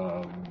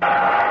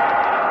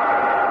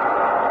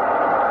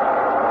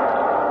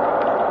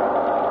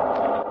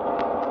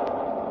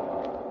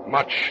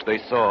 Much they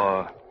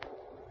saw,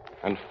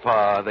 and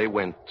far they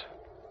went,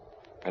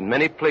 and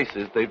many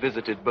places they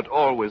visited, but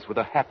always with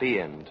a happy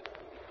end.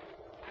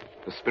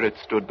 The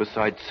spirits stood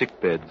beside sick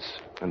beds,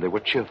 and they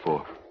were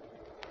cheerful.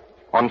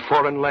 On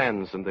foreign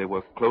lands, and they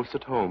were close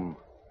at home.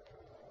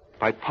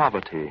 By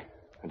poverty,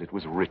 and it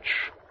was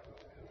rich.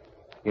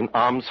 In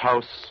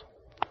almshouse,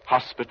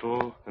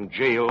 hospital, and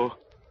jail,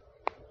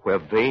 where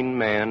vain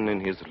man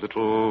in his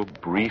little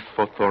brief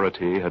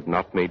authority had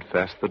not made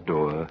fast the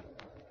door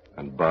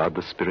and barred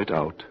the spirit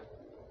out,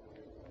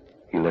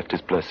 he left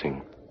his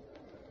blessing.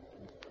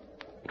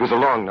 It was a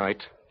long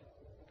night,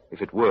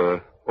 if it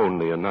were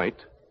only a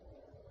night.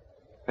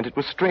 And it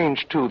was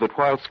strange, too, that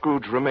while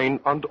Scrooge remained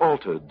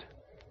unaltered,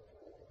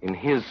 in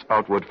his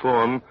outward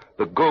form,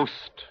 the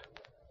ghost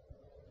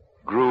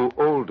grew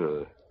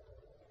older,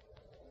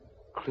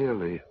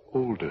 clearly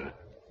older.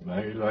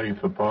 My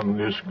life upon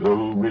this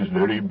globe is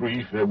very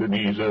brief,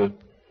 Ebenezer.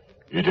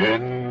 It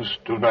ends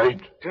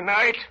tonight.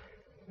 Tonight?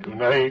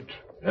 Tonight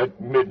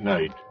at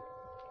midnight.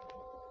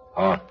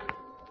 Hark.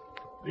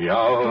 The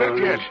hour Not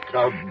yet. is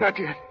come. Not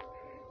yet.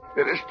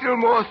 There are still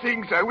more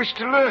things I wish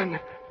to learn.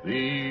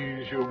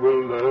 These you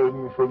will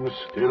learn from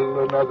still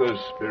another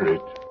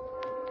spirit.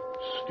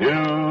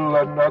 Still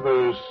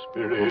another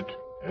spirit,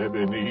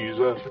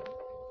 Ebenezer.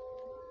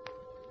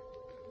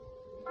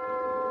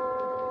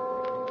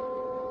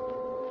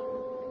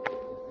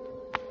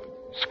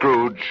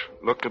 Scrooge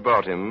looked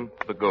about him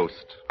for the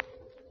ghost.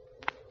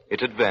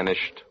 It had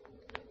vanished.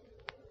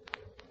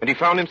 And he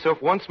found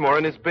himself once more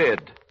in his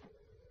bed,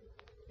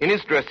 in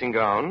his dressing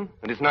gown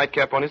and his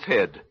nightcap on his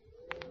head.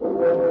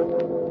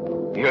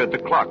 He heard the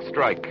clock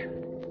strike.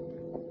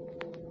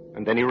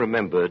 And then he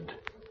remembered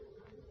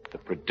the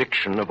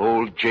prediction of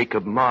old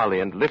Jacob Marley,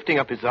 and lifting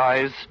up his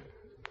eyes,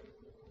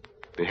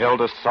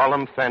 beheld a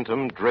solemn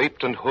phantom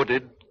draped and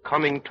hooded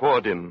coming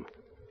toward him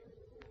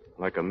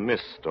like a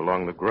mist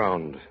along the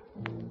ground.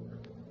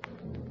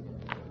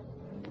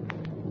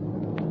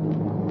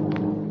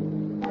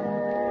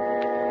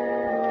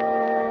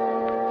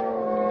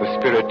 The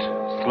spirit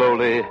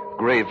slowly,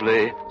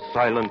 gravely,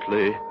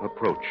 silently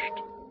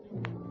approached.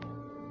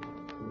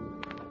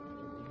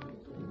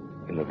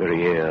 In the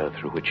very air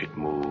through which it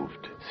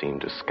moved, it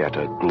seemed to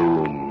scatter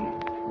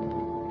gloom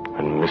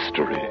and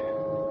mystery.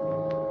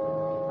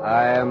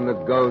 I am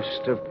the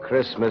ghost of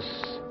Christmas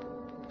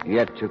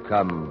yet to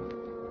come.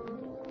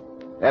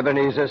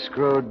 Ebenezer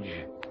Scrooge,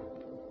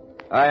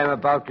 I am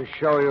about to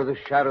show you the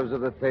shadows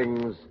of the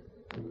things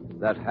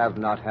that have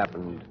not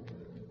happened.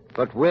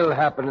 but will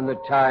happen in the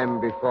time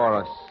before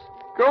us.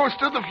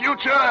 Ghost of the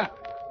future!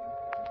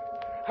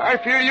 I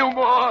fear you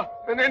more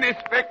than any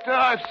specter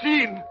I've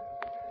seen.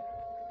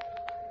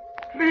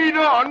 Lead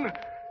on!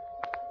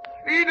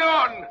 Lead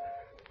on!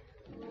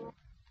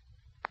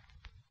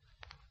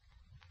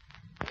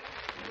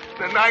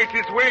 The night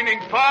is waning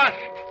fast,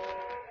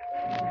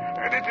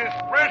 and it is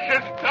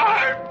precious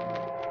time.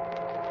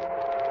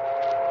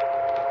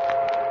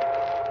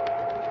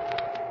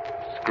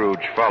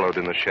 Scrooge followed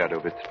in the shadow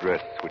of its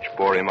dress, which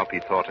bore him up, he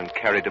thought, and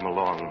carried him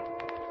along.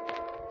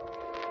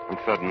 And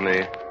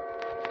suddenly,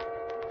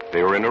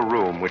 they were in a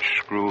room which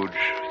Scrooge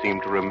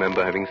seemed to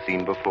remember having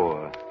seen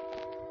before,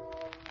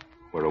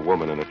 where a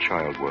woman and a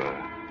child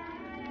were.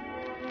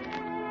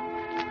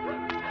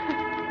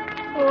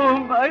 Oh,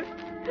 my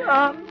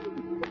son.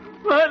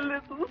 My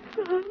little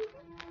son.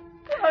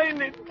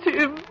 Tiny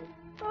Tim.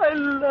 I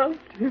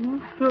loved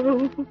him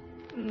so.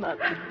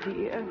 Mother,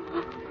 dear.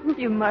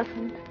 You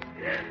mustn't.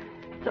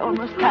 It's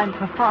almost time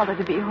for Father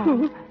to be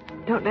home.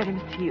 Don't let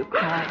him see you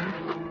crying.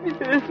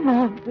 Yes,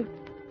 Mother.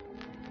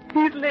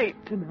 He's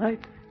late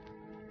tonight.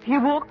 He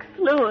walks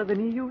slower than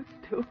he used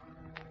to.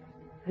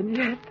 And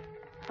yet,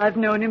 I've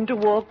known him to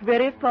walk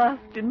very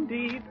fast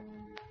indeed,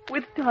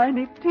 with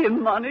Tiny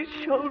Tim on his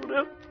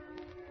shoulder.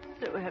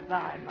 So have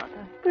I,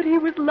 Mother. But he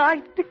was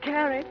light to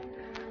carry,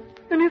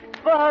 and his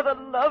father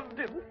loved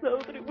him so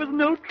that it was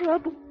no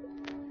trouble.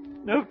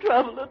 No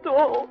trouble at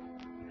all.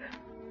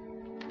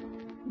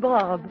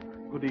 Bob.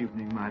 Good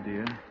evening, my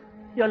dear.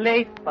 You're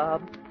late,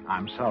 Bob.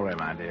 I'm sorry,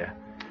 my dear.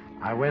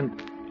 I went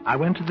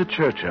to the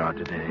churchyard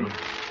today.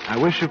 I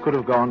wish you could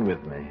have gone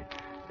with me.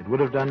 It would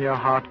have done your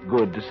heart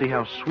good to see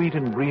how sweet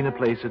and green a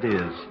place it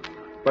is.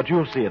 But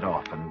you'll see it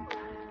often.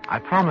 I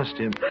promised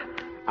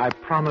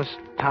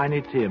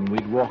Tiny Tim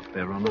we'd walk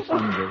there on a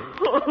Sunday.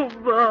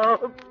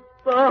 Oh,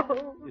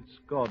 Bob. It's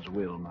God's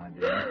will, my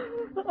dear.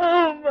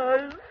 Oh,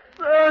 my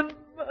son,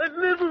 my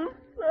little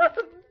son.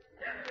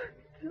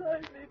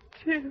 Tiny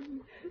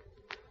Tim.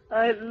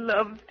 I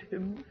loved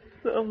him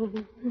so.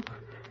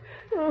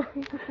 Oh.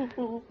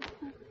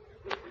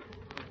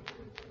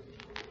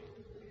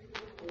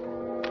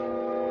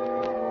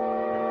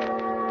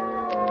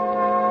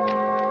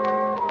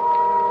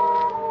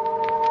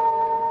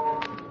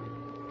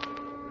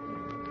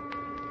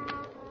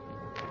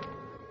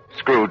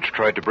 Scrooge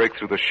tried to break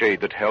through the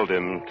shade that held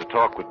him to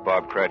talk with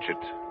Bob Cratchit,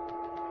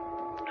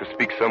 to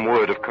speak some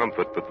word of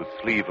comfort, but the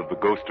sleeve of the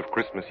ghost of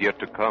Christmas yet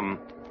to come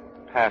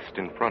passed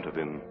in front of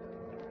him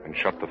and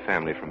shut the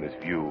family from his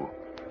view.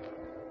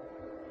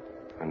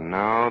 And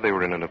now they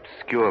were in an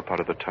obscure part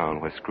of the town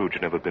where Scrooge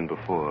had never been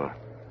before.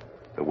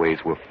 The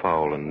ways were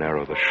foul and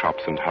narrow, the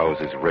shops and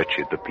houses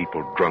wretched, the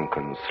people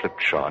drunken,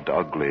 slipshod,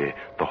 ugly.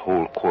 The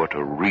whole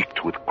quarter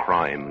reeked with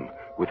crime,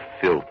 with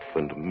filth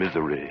and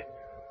misery.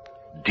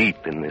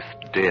 Deep in this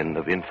den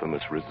of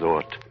infamous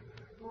resort,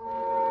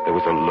 there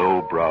was a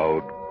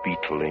low-browed,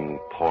 beetling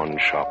pawn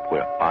shop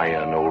where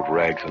iron, old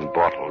rags, and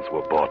bottles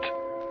were bought.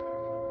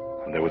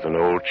 And there was an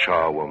old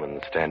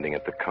charwoman standing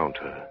at the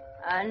counter.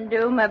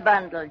 Undo my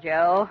bundle,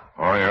 Joe.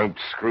 I hope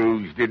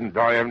Scrooge didn't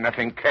die of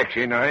nothing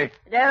catching, eh?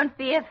 Don't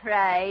be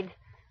afraid.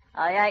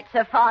 I ain't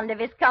so fond of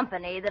his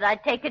company that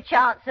I'd take a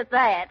chance at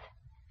that.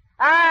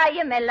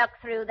 You may look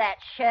through that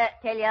shirt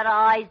till your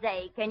eyes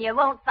ache, and you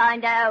won't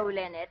find a hole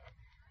in it.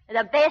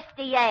 The best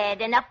he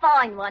had, and a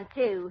fine one,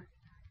 too.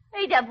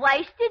 He'd have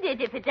wasted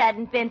it if it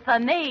hadn't been for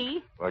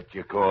me. What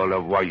you call a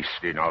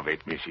wasting of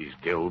it, Mrs.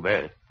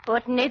 Gilbert?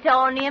 Putting it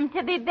on him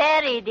to be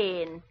buried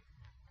in.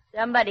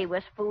 Somebody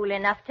was fool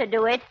enough to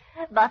do it,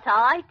 but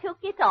I took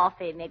it off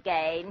him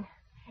again.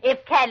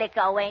 If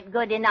calico ain't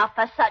good enough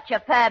for such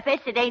a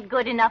purpose, it ain't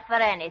good enough for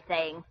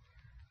anything.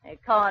 It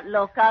can't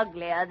look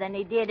uglier than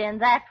he did in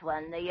that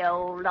one, the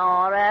old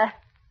horror.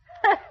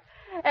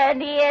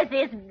 And here's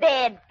his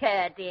bed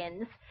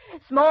curtains.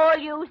 Small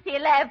use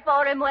he'll have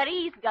for him where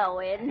he's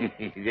going.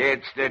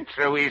 That's the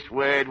truest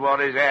word,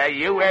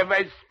 you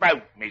ever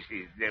spoke,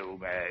 Mrs.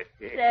 Gilbert.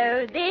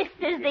 So this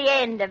is the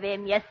end of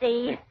him, you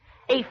see.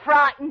 He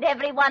frightened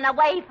everyone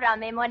away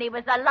from him when he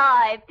was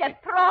alive to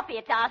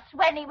profit us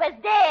when he was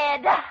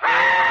dead.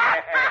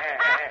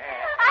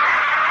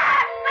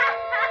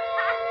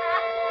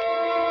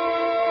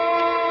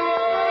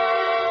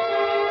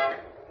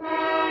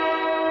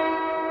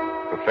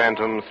 The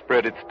phantom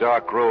spread its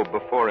dark robe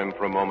before him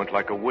for a moment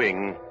like a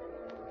wing,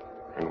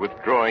 and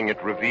withdrawing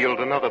it revealed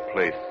another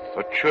place,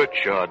 a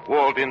churchyard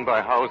walled in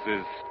by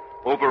houses,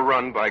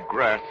 overrun by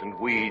grass and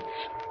weeds,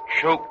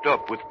 choked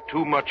up with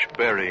too much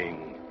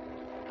burying,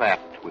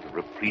 fat with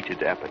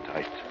repleted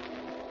appetite.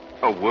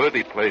 A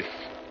worthy place.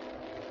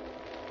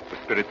 The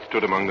spirit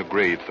stood among the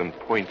graves and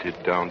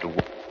pointed down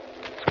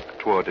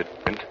toward it,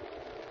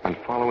 and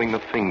following the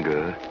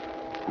finger,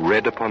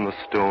 read upon the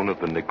stone of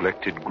the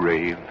neglected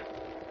grave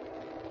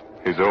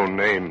his own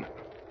name.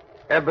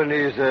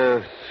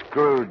 Ebenezer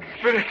Scrooge.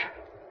 Spirit,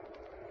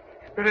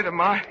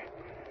 am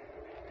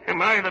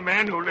I the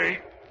man who lay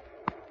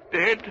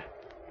dead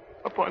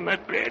upon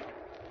that bed?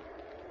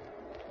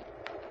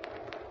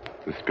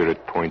 The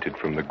spirit pointed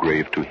from the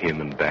grave to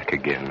him and back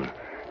again,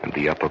 and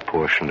the upper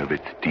portion of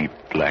its deep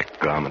black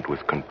garment was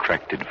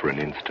contracted for an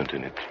instant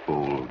in its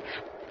folds,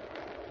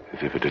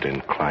 as if it had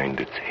inclined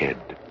its head.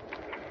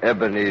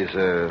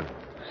 Ebenezer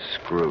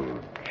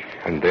Scrooge.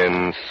 And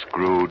then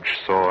Scrooge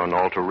saw an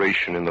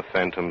alteration in the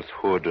phantom's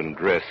hood and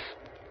dress.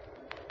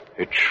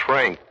 It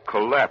shrank,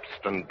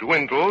 collapsed, and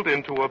dwindled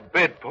into a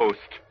bedpost.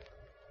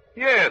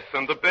 Yes,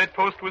 and the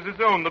bedpost was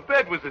his own, the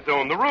bed was his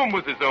own, the room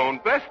was his own,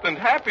 best and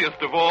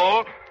happiest of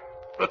all.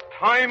 The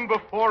time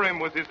before him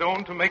was his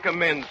own to make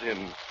amends in.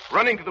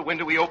 Running to the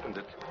window, he opened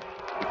it.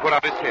 He put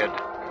out his head.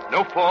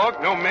 No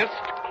fog, no mist,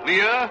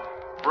 clear,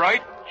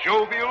 bright,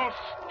 jovial,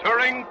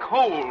 stirring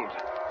cold.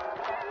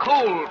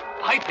 Cold,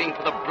 piping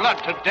for the blood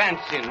to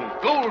dance in,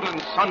 golden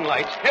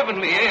sunlight,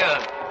 heavenly air,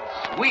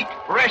 sweet,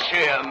 fresh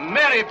air,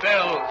 merry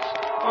bells.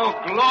 Oh,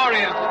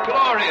 glorious,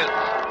 glorious.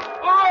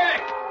 Oi!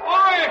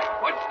 Oi!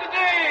 What's the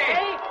day?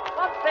 Hey,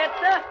 what's that,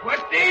 sir?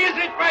 What day is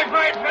it, my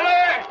fine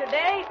fella?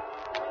 Today?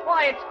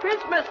 Why, it's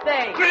Christmas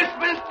Day.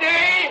 Christmas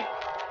Day?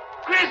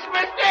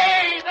 Christmas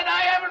Day! That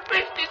I haven't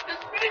missed it. The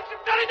spirits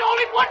have done it all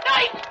in one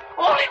night.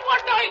 All in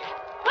one night.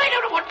 I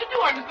don't know what to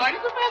do. I'm as light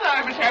as a feather.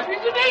 I'm as happy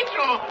as an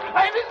angel.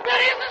 I'm as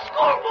merry as a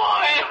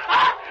schoolboy.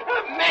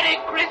 Merry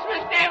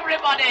Christmas to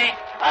everybody.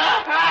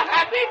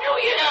 Happy New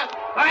Year.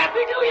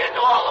 Happy New Year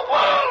to all the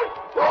world.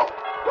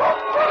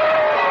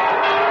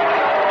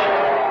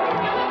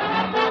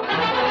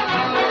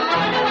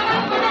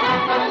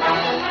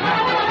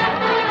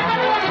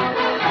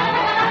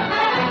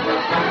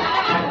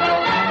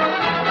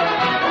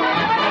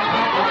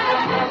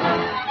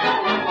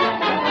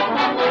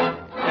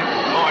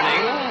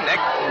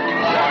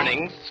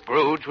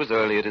 Scrooge was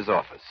early at his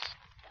office.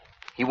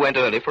 He went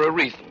early for a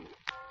reason.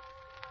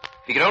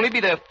 If he could only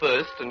be there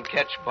first and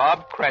catch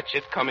Bob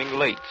Cratchit coming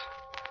late.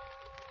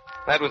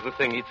 That was the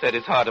thing he'd set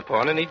his heart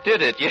upon, and he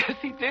did it. Yes,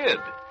 he did.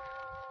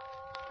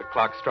 The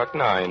clock struck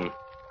 9.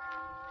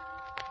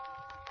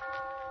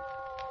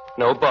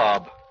 No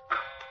Bob.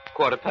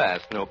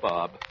 1:15, no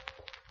Bob.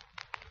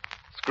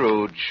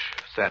 Scrooge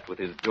sat with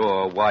his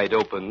door wide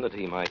open that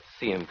he might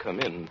see him come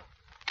in.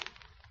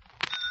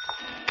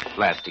 At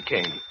last he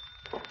came.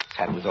 His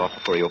hat was off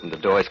before he opened the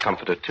door, his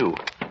comforter, too.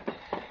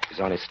 He was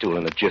on his stool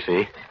in a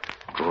jiffy,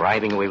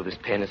 driving away with his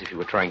pen as if he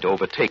were trying to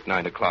overtake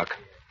 9 o'clock.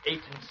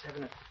 8 and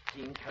 7 and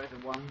 15, carry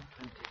the 1,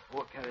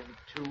 24, carry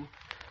the 2,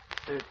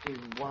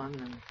 31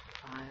 and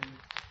 5,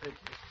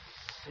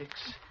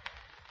 36,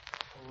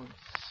 4 and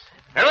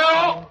 7.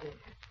 Hello?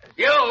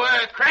 You,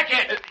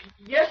 Cratchit.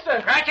 Yes,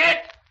 sir.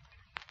 Cratchit?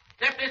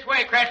 Step this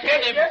way,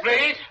 Cratchit, if you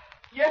please.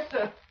 Yes,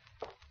 sir.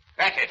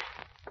 Cratchit.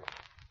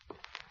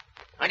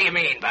 What do you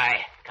mean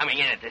by coming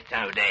in at this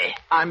time of day?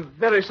 I'm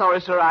very sorry,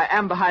 sir. I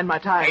am behind my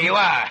time. Here you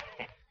are.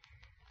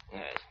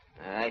 Yes,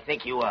 I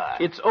think you are.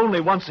 It's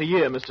only once a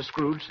year, Mr.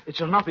 Scrooge. It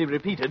shall not be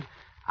repeated.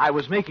 I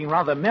was making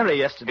rather merry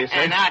yesterday, sir.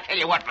 And I'll tell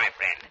you what, my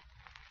friend.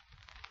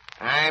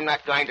 I'm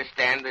not going to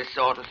stand this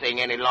sort of thing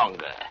any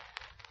longer.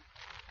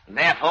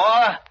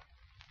 Therefore,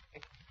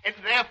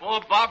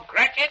 Bob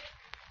Cratchit,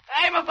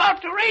 I'm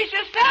about to raise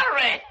your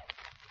salary.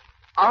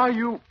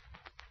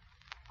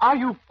 Are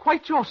you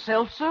quite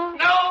yourself, sir?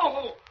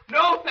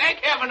 No, thank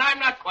heaven, I'm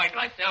not quite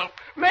myself.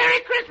 Merry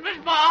Christmas,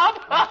 Bob.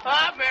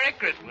 Merry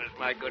Christmas,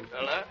 my good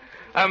fella.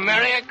 A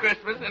Merry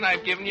Christmas, and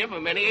I've given you for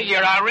many a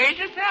year. I'll raise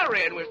your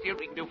salary, and we'll see what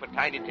we can do for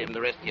Tiny Tim and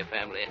the rest of your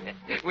family.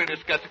 We'll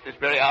discuss it this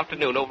very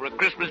afternoon over a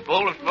Christmas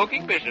bowl of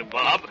smoking bishop,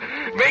 Bob.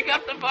 Make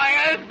up the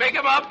fires, make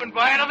 'em up, and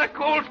buy another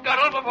coal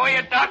scuttle before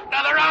you dot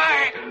another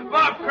eye.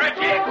 Bob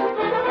Cratchit.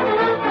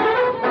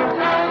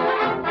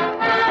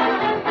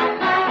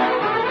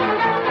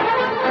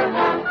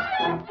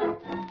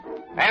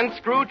 And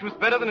Scrooge was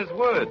better than his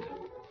word.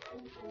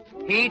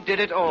 He did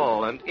it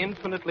all and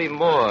infinitely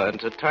more, and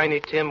to Tiny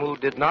Tim, who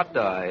did not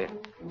die,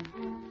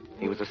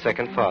 he was a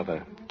second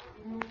father.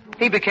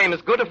 He became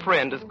as good a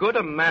friend, as good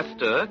a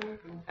master,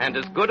 and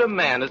as good a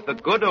man as the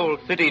good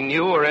old city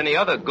knew or any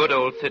other good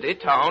old city,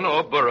 town,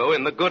 or borough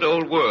in the good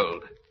old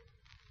world.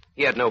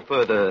 He had no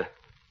further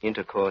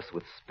intercourse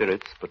with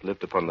spirits, but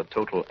lived upon the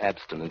total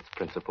abstinence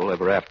principle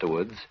ever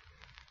afterwards.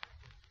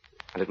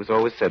 And it was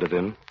always said of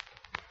him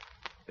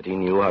that he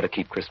knew how to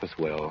keep Christmas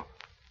well,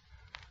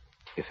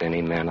 if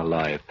any man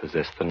alive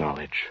possessed the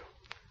knowledge.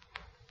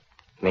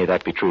 May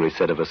that be truly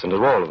said of us and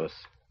of all of us.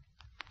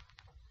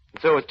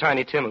 And so as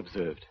Tiny Tim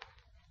observed,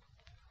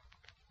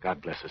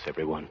 God bless us,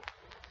 everyone.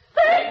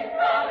 Sing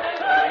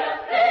hallelujah,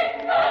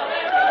 sing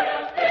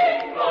hallelujah,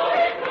 sing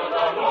glory to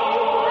the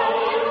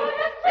Lord.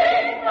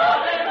 Sing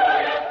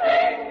hallelujah,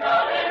 sing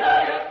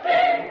hallelujah,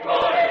 sing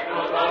glory to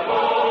the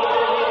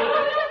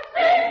Lord.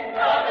 Sing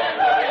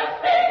hallelujah,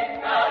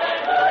 sing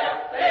hallelujah,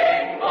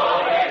 sing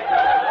glory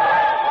to the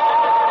Lord.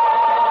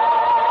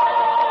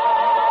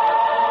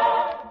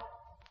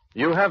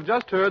 You have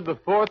just heard the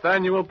 4th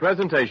annual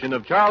presentation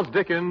of Charles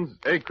Dickens'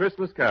 A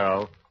Christmas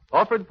Carol,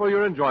 offered for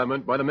your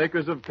enjoyment by the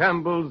makers of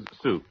Campbell's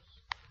Soups.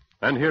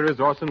 And here is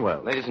Orson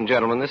Welles. Ladies and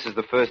gentlemen, this is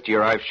the first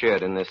year I've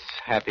shared in this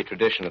happy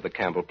tradition of the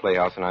Campbell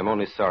Playhouse, and I'm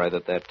only sorry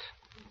that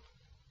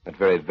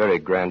very, very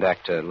grand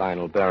actor,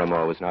 Lionel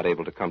Barrymore, was not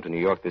able to come to New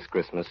York this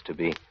Christmas to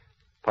be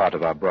part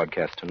of our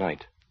broadcast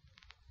tonight.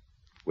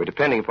 We're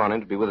depending upon him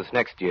to be with us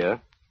next year,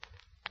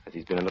 as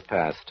he's been in the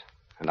past,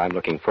 and I'm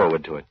looking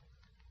forward to it.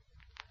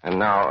 And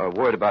now, a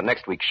word about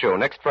next week's show.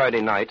 Next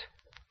Friday night,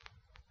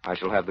 I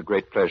shall have the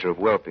great pleasure of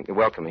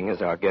welcoming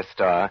as our guest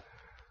star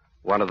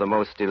one of the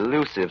most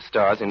elusive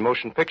stars in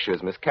motion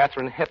pictures, Miss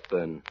Katharine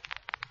Hepburn.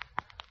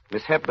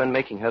 Miss Hepburn,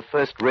 making her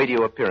first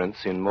radio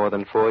appearance in more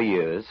than 4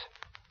 years,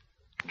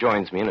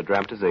 joins me in a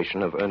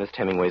dramatization of Ernest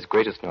Hemingway's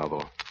greatest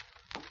novel,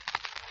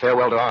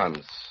 Farewell to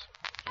Arms.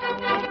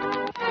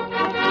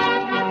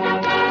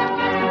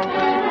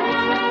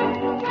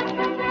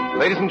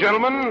 Ladies and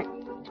gentlemen,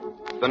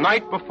 the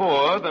night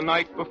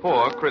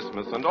before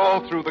Christmas, and all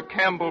through the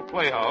Campbell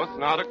Playhouse,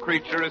 not a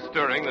creature is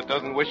stirring that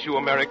doesn't wish you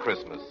a Merry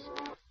Christmas.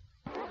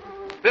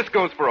 This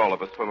goes for all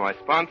of us, for my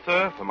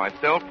sponsor, for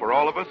myself, for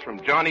all of us,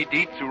 from Johnny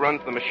Dietz, who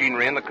runs the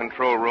machinery in the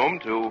control room,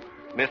 to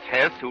Miss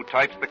Hess, who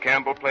types the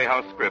Campbell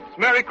Playhouse scripts.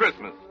 Merry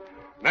Christmas.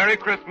 Merry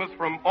Christmas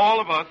from all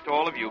of us to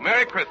all of you.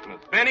 Merry Christmas.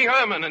 Benny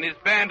Herman and his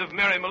band of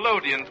merry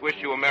melodians wish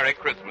you a Merry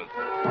Christmas.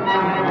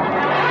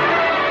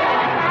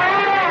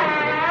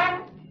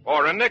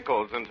 Ora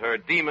Nichols and her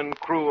demon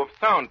crew of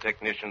sound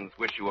technicians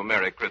wish you a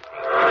Merry Christmas.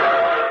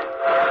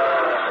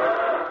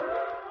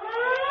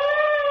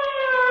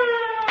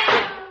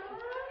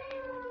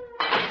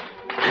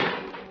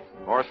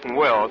 Orson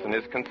Welles and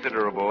his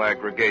considerable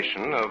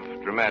aggregation of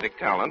dramatic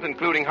talent,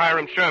 including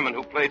Hiram Sherman,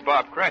 who played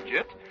Bob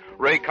Cratchit,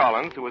 Ray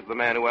Collins, who was the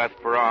man who asked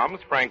for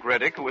alms, Frank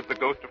Reddick, who was the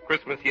ghost of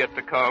Christmas yet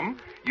to come,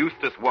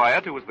 Eustace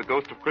Wyatt, who was the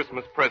ghost of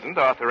Christmas present,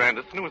 Arthur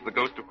Anderson, who was the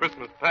ghost of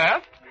Christmas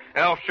past,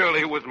 Al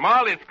Shirley, who was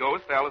Marley's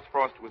ghost, Alice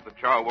Frost, who was the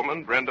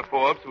charwoman, Brenda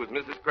Forbes, who was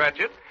Mrs.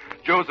 Cratchit,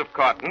 Joseph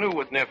Cotton, who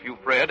was Nephew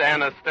Fred,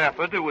 Anna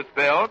Stafford, who was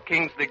Belle,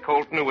 Kingsley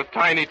Colton, who was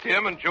Tiny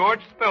Tim, and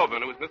George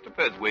Spelman, who was Mr.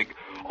 Peswick.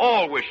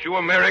 All wish you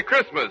a Merry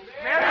Christmas.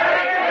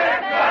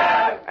 Merry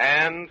Christmas!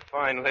 And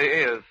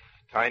finally, as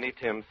Tiny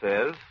Tim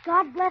says,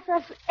 God bless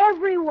us,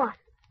 everyone.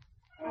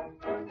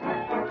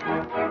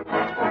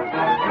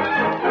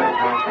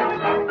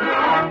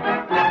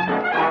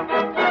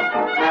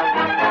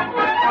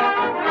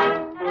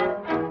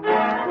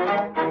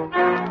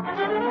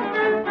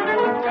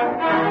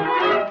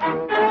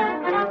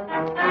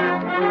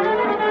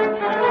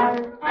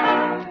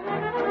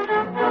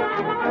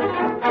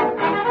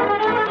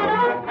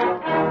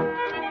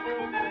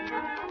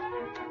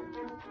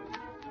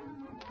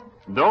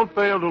 Don't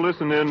fail to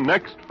listen in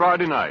next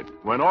Friday night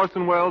when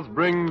Orson Welles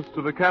brings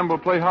to the Campbell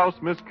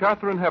Playhouse Miss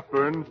Katharine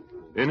Hepburn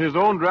in his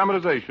own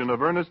dramatization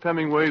of Ernest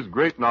Hemingway's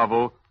great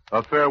novel,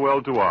 A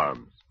Farewell to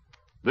Arms.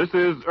 This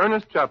is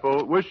Ernest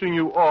Chappell wishing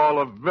you all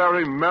a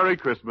very Merry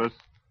Christmas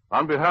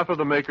on behalf of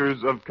the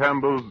makers of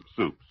Campbell's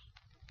Soups.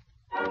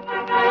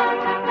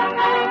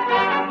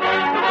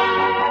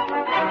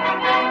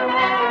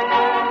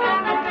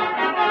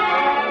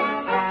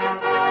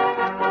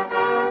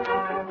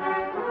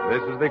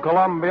 This is the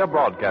Columbia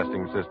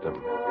Broadcasting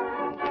System.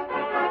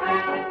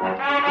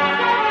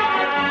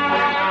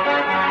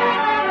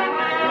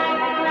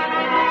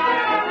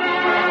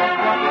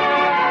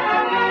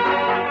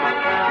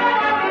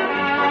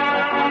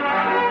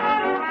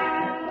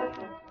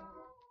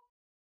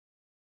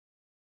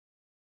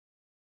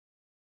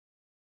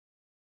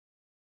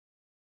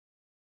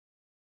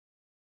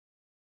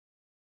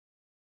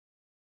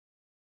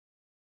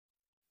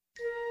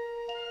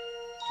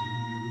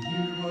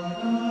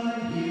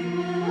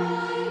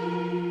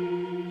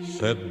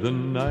 Said the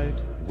night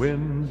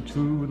wind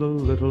to the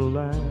little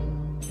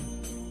lamb,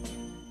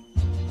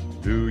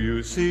 do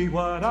you see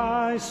what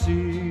I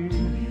see? Do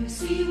you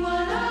see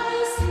what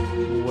I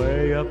see?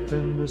 Way up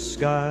in the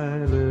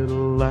sky,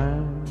 little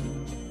lamb.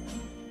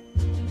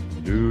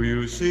 Do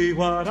you see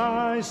what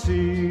I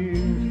see? Do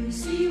you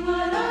see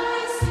what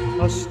I see?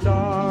 A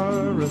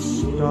star,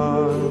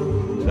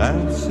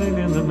 dancing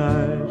in the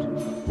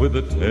night, with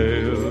a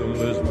tail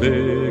as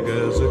big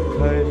as a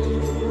kite.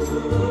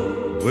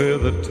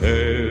 With a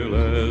tail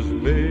as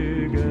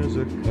big as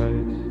a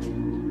kite.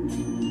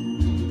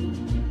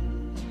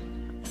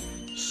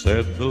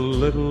 Said the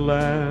little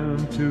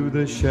lamb to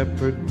the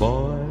shepherd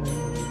boy,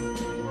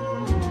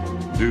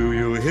 do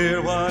you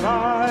hear what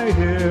I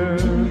hear?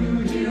 Do you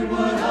hear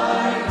what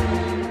I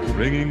hear?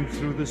 Ringing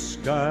through the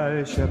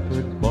sky,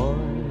 shepherd boy.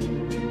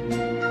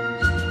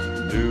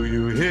 Do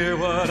you hear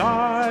what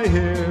I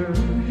hear?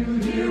 Do you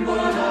hear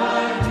what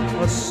I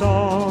hear? A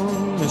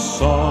song,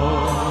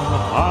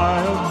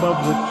 high above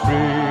the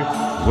tree,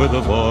 with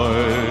a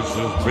voice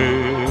as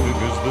big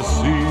as the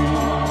sea,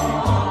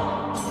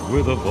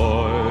 with a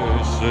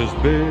voice as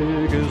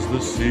big as the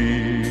sea.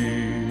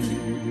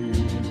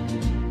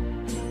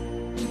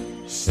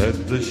 Said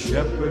the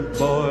shepherd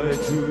boy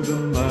to the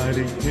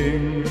mighty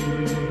king,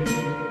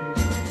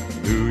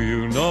 do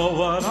you know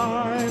what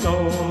I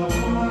know?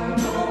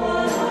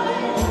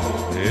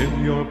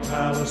 In your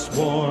palace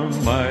warm,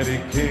 mighty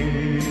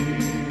king,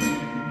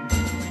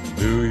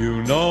 do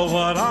you know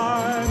what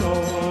I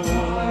know?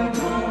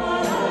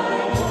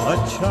 A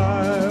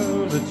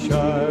child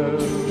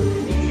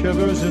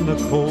shivers in the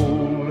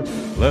cold.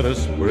 Let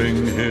us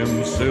bring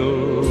him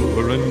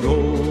silver and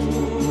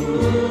gold.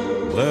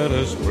 let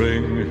us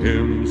bring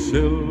him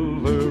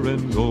silver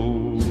and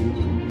gold.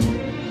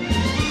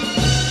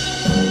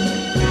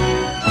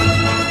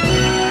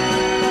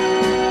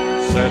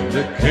 Said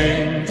the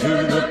king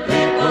to the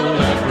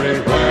people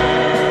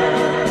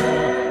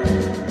everywhere,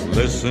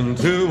 listen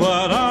to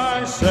what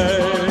I say.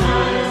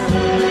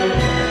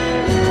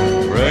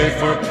 Pray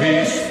for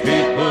peace,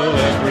 people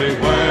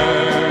everywhere,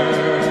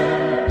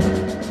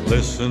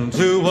 listen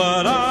to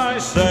what I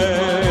say.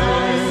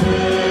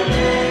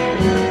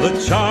 The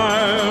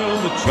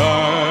child,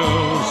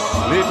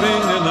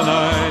 sleeping in the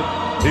night,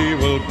 he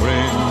will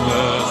bring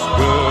us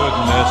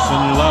goodness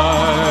and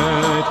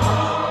light.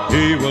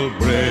 He will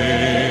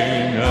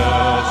bring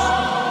us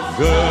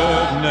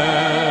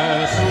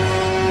goodness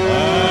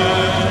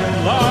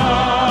and light.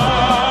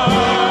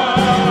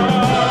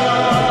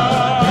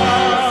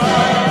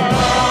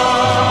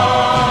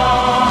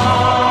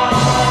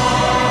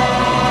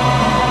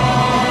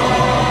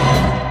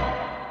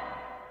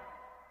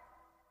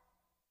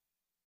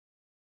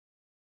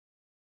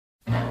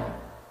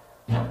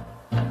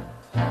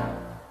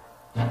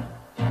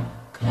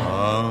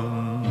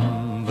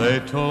 Come, they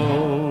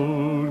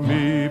told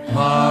me,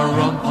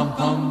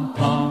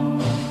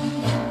 pa-rum-pum-pum-pum,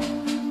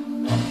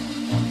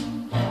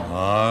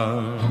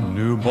 our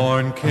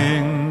newborn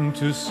king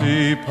to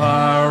see,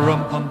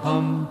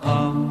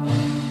 pa-rum-pum-pum-pum.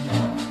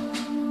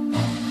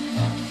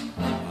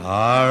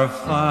 Our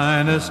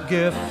finest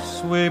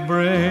gifts we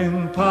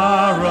bring,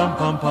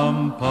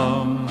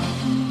 pa-rum-pum-pum-pum,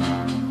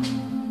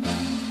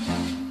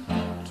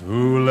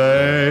 to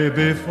lay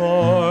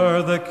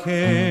before the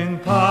king,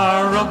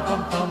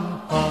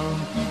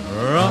 pa-rum-pum-pum-pum,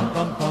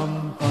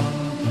 rum-pum-pum-pum,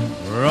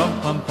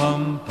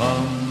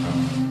 rum-pum-pum-pum.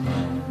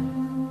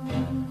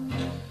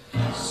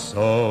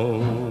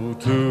 So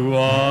to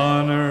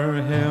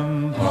honor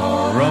him,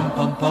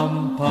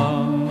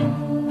 pa-rum-pum-pum-pum,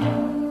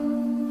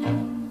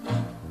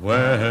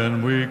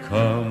 when we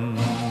come,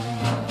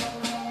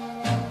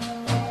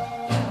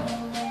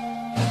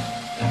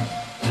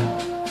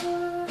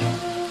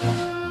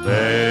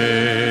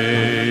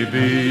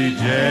 baby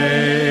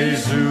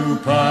Jesu,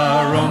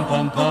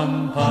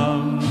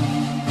 pa-rum-pum-pum-pum,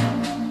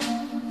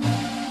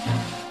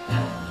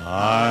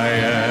 I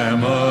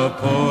am a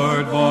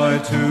poor boy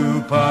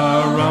too,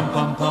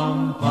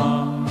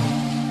 pa-rum-pum-pum-pum.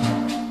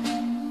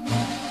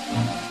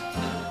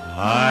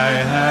 I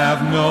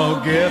have no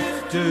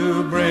gift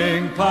to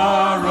bring,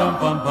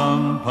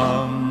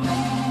 pa-rum-pum-pum-pum,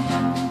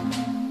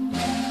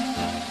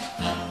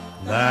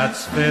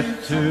 that's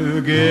fit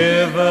to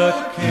give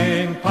a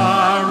king,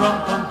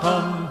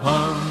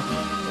 pa-rum-pum-pum-pum,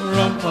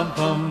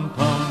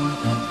 rum-pum-pum-pum,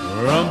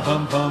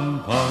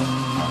 rum-pum-pum-pum.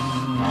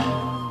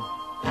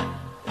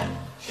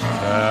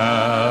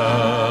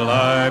 Shall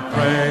I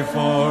pray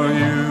for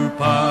you,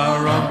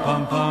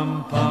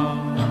 pa-rum-pum-pum-pum,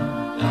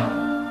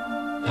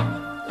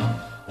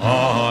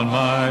 on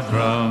my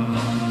drum?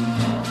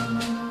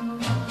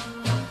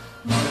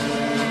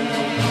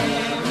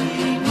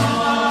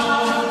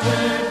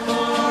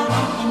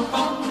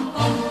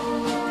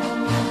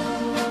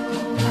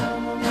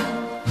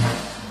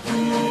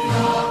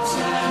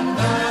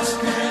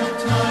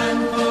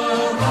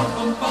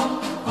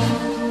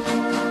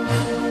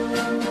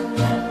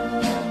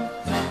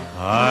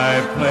 I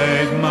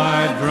played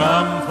my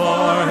drum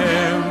for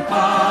him,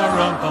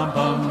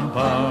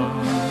 pa-rum-pum-pum-pum.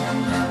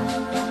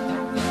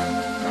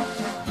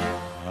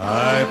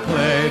 I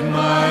played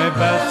my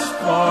best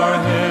for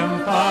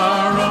him,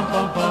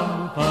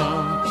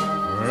 pa-rum-pum-pum-pum,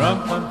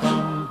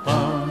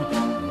 rum-pum-pum-pum,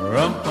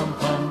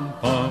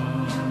 rum-pum-pum-pum.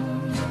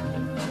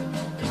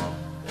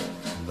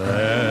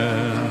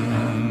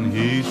 Then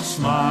he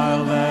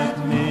smiled at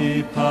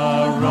me,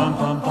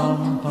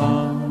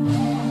 pa-rum-pum-pum-pum,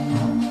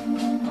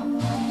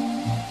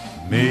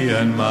 me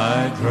and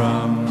my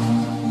drum,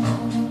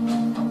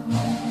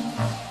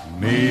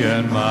 me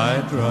and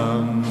my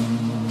drum.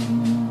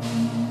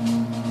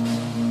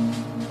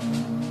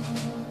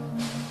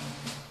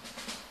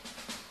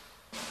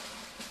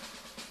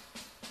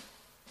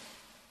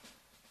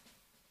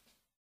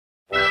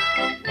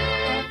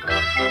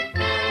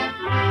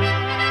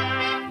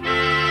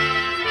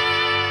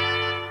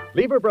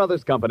 Lever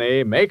Brothers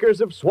Company,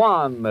 makers of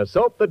Swan, the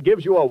soap that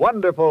gives you a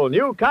wonderful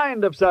new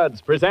kind of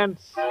suds,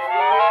 presents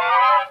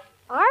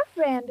Our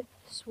Friend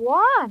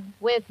Swan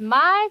with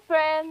my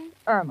friend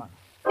Irma.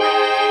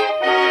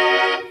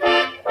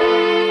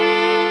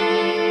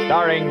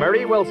 Starring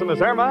Marie Wilson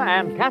as Irma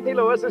and Kathy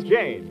Lewis as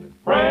Jane.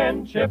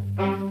 Friendship,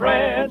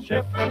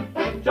 friendship,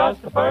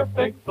 just a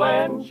perfect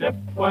friendship.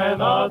 When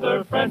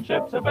other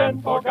friendships have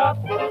been forgot,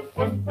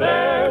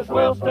 theirs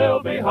will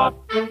still be hot.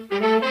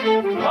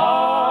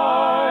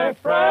 My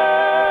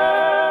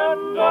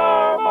friend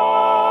Irma.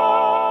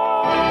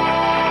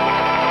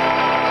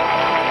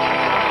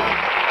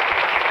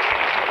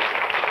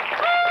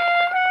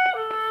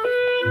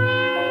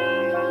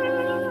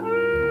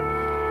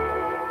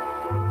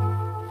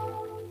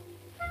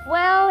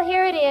 Well,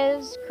 here it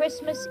is,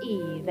 Christmas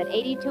Eve at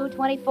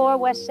 8224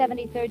 West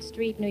 73rd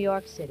Street, New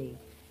York City.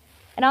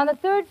 And on the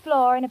third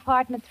floor in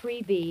apartment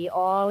 3B,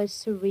 all is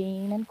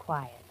serene and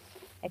quiet,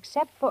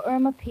 except for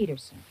Irma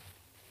Peterson.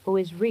 who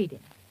is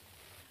reading.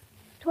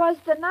 'Twas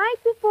the night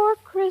before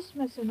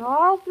Christmas, and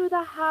all through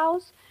the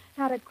house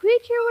not a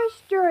creature was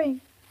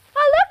stirring.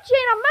 Oh, look,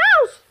 Jane, a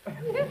mouse!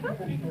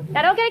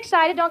 Now, don't get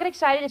excited. Don't get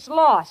excited. It's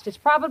lost. It's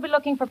probably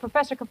looking for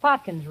Professor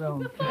Kropotkin's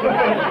room.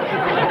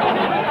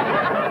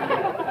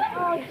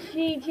 Oh,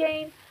 gee,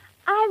 Jane,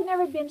 I've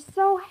never been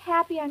so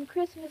happy on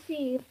Christmas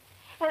Eve.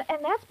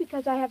 And that's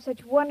because I have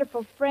such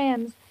wonderful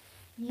friends.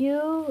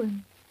 You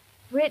and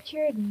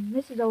Richard and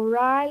Mrs.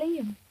 O'Reilly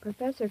and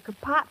Professor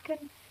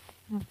Kropotkin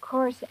and, of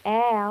course,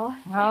 Al.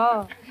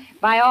 Oh,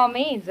 by all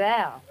means,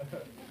 Al.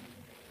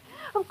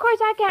 Of course,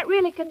 I can't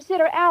really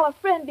consider Al a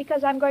friend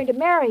because I'm going to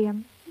marry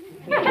him.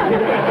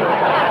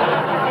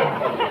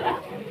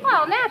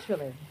 Well,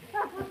 naturally.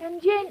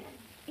 And, Jane,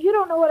 you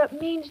don't know what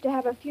it means to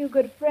have a few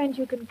good friends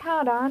you can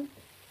count on,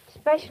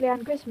 especially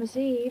on Christmas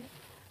Eve,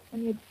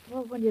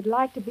 when you'd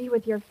like to be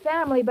with your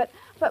family, but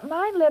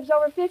mine lives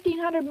over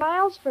 1,500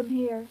 miles from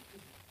here.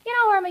 You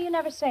know, Irma, you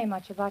never say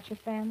much about your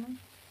family.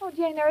 Oh,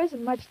 Jane, there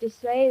isn't much to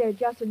say. They're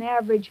just an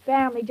average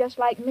family, just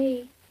like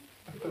me.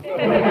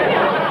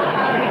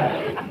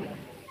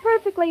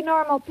 Perfectly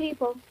normal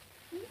people.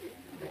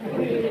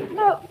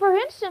 No, for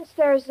instance,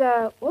 there's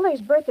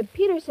Bertha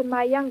Peterson,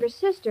 my younger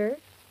sister.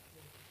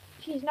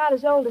 She's not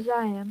as old as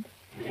I am.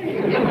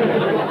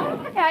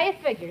 Yeah,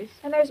 it figures.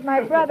 And there's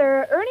my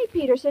brother, Ernie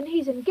Peterson.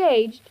 He's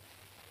engaged.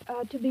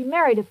 To be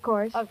married, of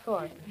course. Of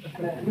course.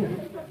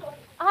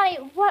 Honey,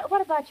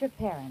 what about your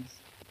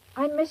parents?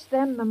 I miss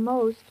them the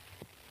most.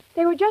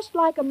 They were just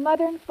like a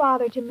mother and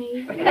father to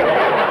me. Well,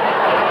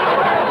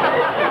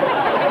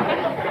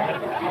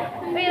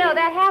 you know,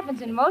 that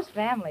happens in most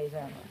families,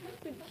 Irma.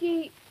 But,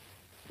 gee,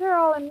 they're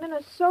all in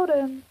Minnesota,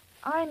 and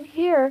I'm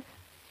here.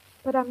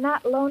 But I'm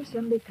not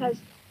lonesome because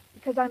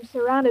I'm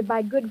surrounded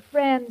by good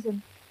friends,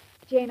 and,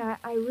 Jane,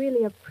 I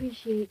really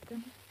appreciate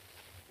them.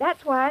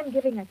 That's why I'm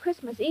giving a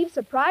Christmas Eve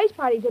surprise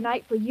party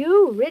tonight for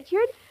you,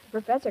 Richard,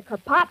 Professor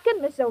Kropotkin,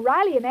 Miss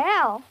O'Reilly, and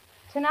Al.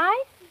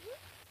 Tonight?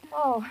 Mm-hmm.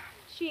 Oh,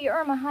 gee,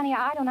 Irma, honey,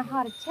 I don't know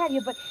how to tell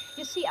you, but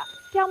you see...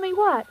 Tell me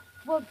what?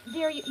 Well,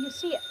 dear, you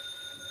see...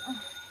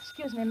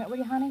 excuse me a minute, will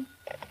you, honey?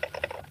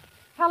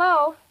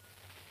 Hello?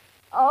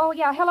 Oh,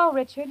 yeah, hello,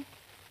 Richard.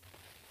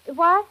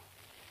 What?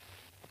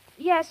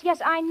 Yes,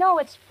 I know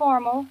it's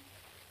formal.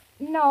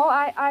 No,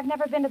 I've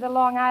never been to the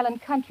Long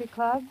Island Country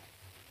Club.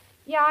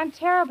 Yeah, I'm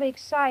terribly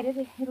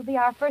excited. It'll be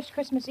our first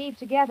Christmas Eve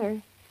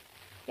together.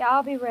 Yeah,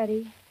 I'll be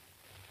ready.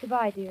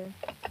 Goodbye, dear.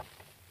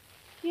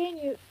 Jane,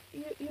 you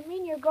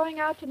mean you're going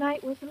out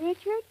tonight with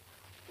Richard?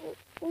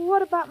 Well,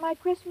 what about my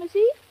Christmas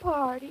Eve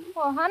party?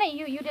 Well, honey,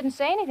 you didn't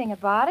say anything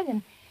about it,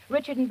 and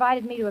Richard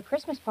invited me to a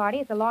Christmas party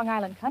at the Long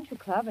Island Country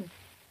Club, and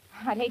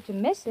I'd hate to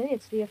miss it.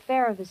 It's the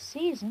affair of the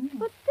season.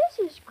 But this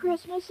is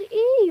Christmas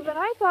Eve, and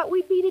I thought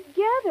we'd be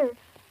together.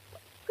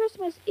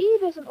 Christmas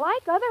Eve isn't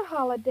like other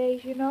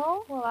holidays, you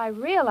know. Well, I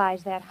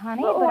realize that,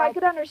 honey, but I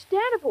could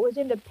understand if it was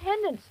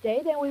Independence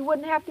Day. Then we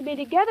wouldn't have to be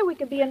together. We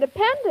could be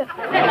independent.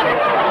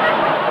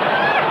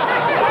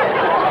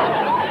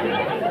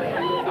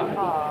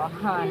 Oh,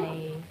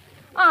 honey.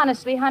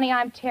 Honestly, honey,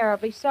 I'm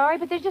terribly sorry,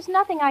 but there's just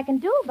nothing I can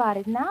do about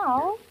it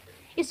now.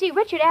 You see,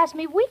 Richard asked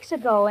me weeks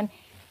ago, and...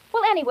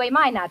 Well, anyway,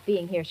 my not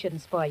being here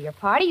shouldn't spoil your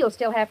party. You'll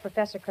still have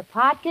Professor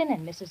Kropotkin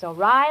and Mrs.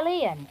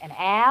 O'Reilly and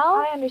Al.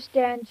 I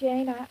understand,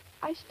 Jane.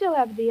 I still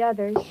have the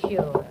others.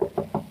 Sure.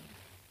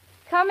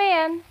 Come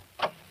in.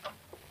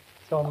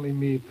 It's only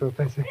me,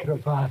 Professor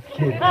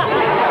Kropotkin.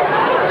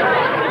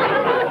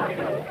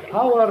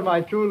 How are my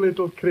two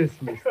little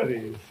Christmas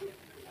trees?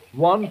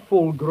 One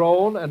full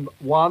grown and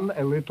one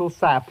a little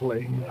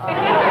sapling.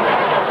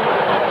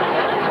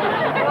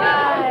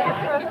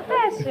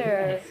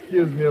 Professor.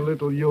 Excuse me, a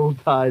little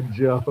Yuletide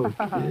joke.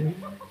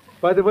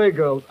 By the way,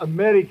 girls, a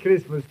Merry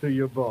Christmas to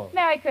you both.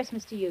 Merry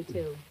Christmas to you,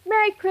 too.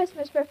 Merry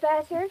Christmas,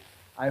 Professor.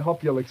 I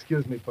hope you'll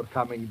excuse me for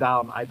coming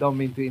down. I don't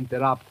mean to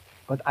interrupt,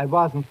 but I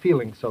wasn't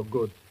feeling so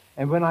good.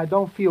 And when I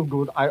don't feel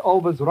good, I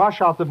always rush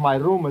out of my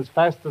room as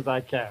fast as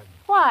I can.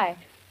 Why?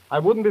 I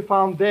wouldn't be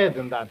found dead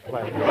in that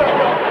place.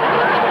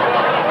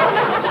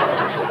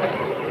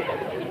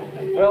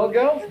 Well,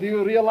 girls, do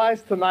you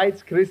realize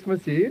tonight's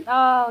Christmas Eve?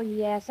 Oh,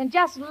 yes. And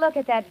just look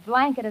at that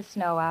blanket of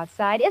snow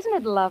outside. Isn't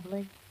it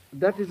lovely?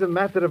 That is a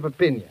matter of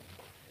opinion.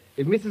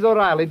 If Mrs.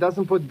 O'Reilly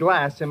doesn't put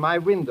glass in my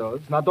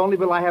windows, not only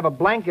will I have a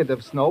blanket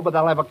of snow, but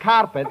I'll have a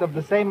carpet of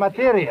the same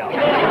material.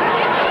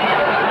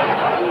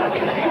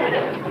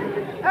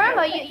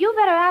 Irma, you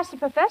better ask the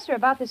professor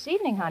about this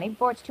evening, honey,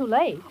 before it's too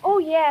late. Oh,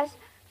 yes.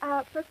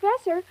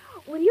 Professor,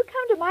 will you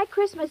come to my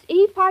Christmas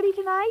Eve party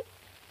tonight?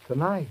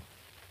 Tonight?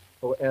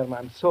 Oh, Irma,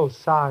 I'm so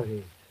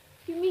sorry.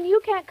 You mean you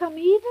can't come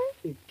either?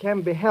 It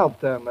can be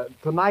helped, Irma.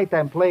 Tonight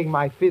I'm playing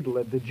my fiddle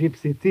at the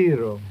Gypsy Tea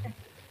Room.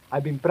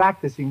 I've been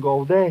practicing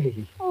all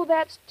day. Oh,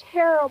 that's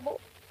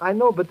terrible. I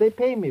know, but they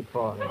pay me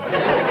for it.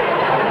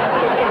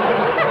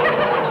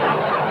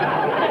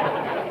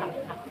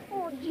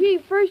 Oh, gee,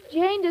 first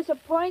Jane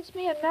disappoints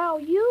me and now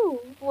you.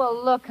 Well,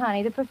 look,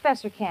 honey, the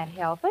professor can't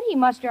help it. He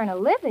must earn a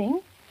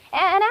living.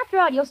 And after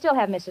all, you'll still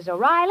have Mrs.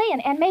 O'Reilly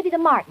and maybe the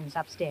Martins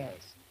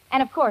upstairs.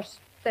 And, of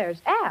course,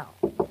 there's Al.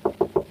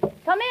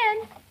 Come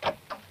in.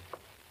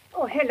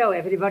 Oh, hello,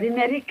 everybody.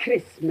 Merry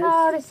Christmas.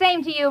 Oh, the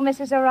same to you,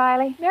 Mrs.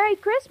 O'Reilly. Merry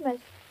Christmas.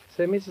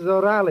 Say, Mrs.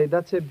 O'Reilly,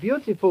 that's a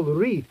beautiful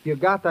wreath you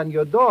got on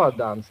your door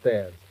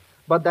downstairs.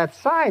 But that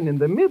sign in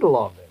the middle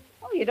of it.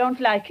 Oh, you don't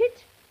like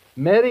it?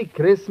 Merry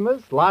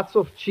Christmas, lots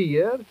of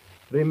cheer.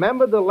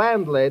 Remember the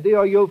landlady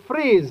or you'll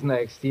freeze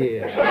next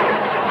year.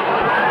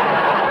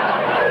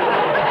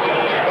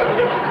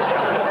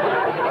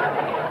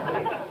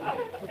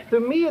 To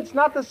me, it's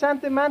not a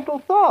sentimental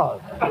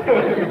thought.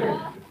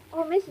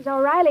 Oh, Mrs.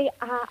 O'Reilly,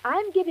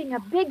 I'm giving a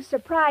big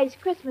surprise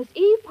Christmas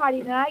Eve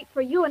party tonight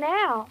for you and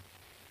Al.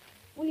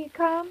 Will you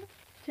come?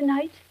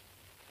 Tonight?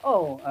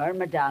 Oh,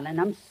 Irma, darling,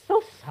 I'm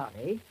so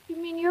sorry. You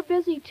mean you're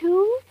busy,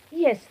 too?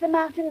 Yes, the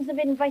Martins have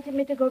invited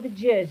me to go to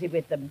Jersey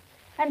with them.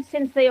 And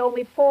since they owe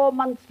me 4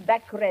 months'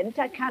 back rent,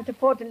 I can't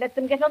afford to let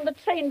them get on the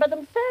train by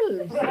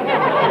themselves.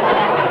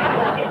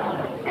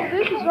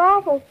 This is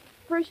awful.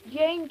 First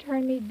Jane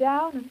turned me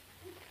down, and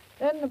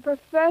then the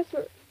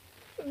professor.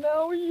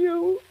 Now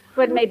you.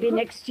 Well, maybe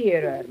next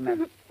year,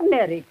 Irma.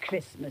 Merry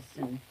Christmas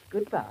and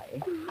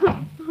goodbye.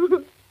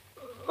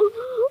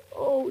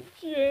 Oh,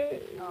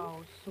 Jane.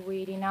 Oh,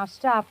 sweetie, now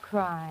stop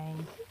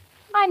crying.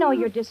 I know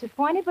you're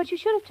disappointed, but you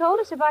should have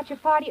told us about your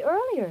party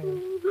earlier.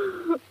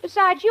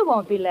 Besides, you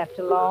won't be left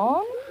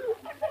alone.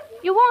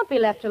 You won't be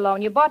left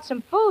alone. You bought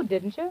some food,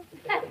 didn't you?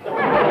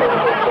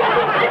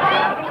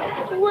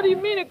 What do you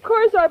mean? Of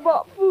course I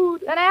bought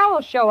food. Then Al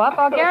will show up.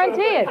 I'll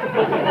guarantee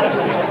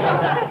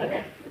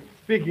it.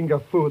 Speaking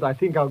of food, I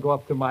think I'll go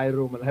up to my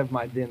room and have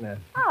my dinner.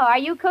 Oh, are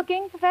you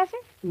cooking, Professor?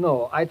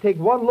 No, I take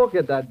one look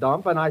at that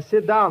dump and I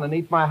sit down and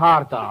eat my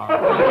heart out.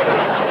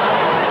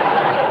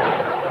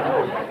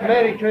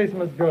 Merry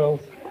Christmas,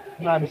 girls.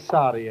 And I'm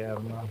sorry,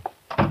 Irma.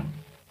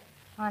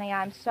 Honey,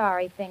 I'm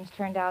sorry things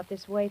turned out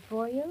this way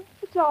for you.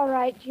 It's all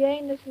right,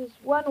 Jane. This is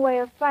one way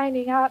of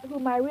finding out who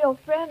my real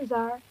friends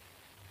are.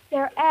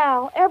 They're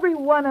Al, every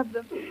one of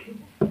them.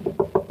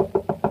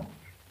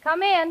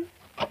 Come in.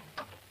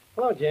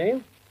 Hello,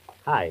 Jane.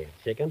 Hi,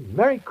 chicken.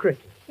 Merry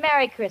Christmas.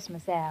 Merry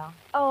Christmas, Al.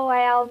 Oh,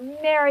 Al,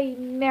 Merry,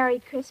 Merry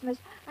Christmas.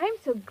 I'm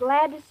so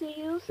glad to see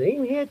you.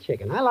 Same here,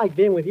 chicken. I like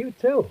being with you,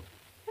 too.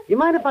 You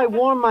mind if I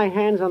warm my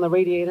hands on the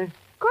radiator?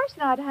 Of course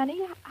not,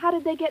 honey. How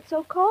did they get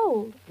so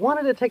cold?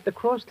 Wanted to take the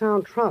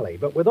crosstown trolley,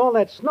 but with all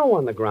that snow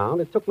on the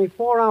ground, it took me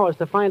 4 hours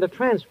to find a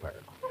transfer.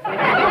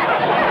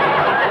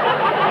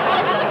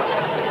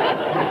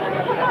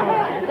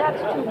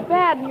 That's too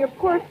bad. And your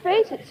poor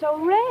face, it's so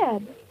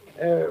red.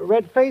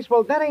 Red face?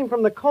 Well, that ain't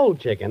from the cold,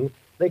 chicken.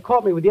 They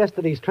caught me with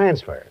yesterday's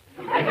transfer.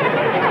 Oh,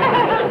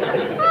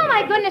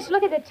 my goodness,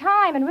 look at the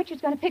time. And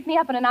Richard's going to pick me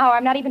up in an hour.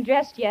 I'm not even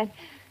dressed yet.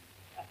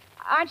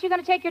 Aren't you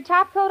going to take your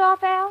top coat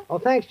off, Al? Oh,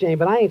 thanks, Jane,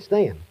 but I ain't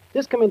staying.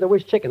 Just come in to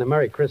wish chicken a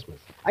Merry Christmas.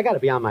 I got to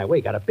be on my way.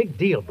 Got a big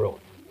deal brewing.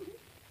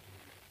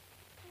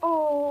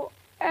 Oh,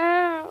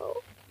 Al.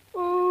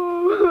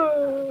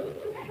 Oh.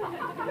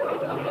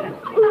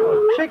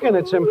 Chicken,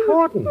 it's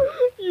important.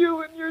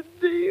 You and your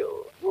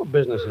deal. Well,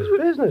 business is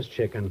business,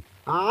 chicken.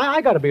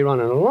 I got to be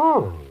running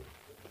along.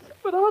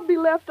 But I'll be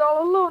left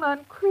all alone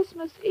on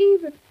Christmas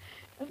Eve, and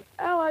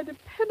Al, I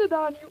depended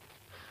on you.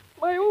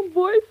 My own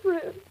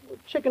boyfriend.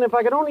 Chicken, if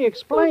I could only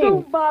explain. Oh,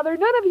 don't bother.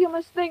 None of you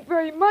must think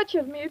very much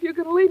of me if you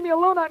can leave me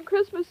alone on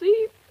Christmas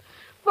Eve.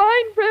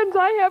 Fine friends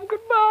I have.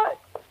 Goodbye.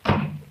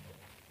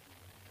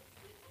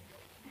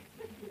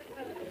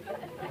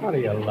 How do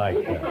you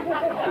like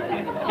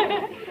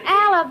that?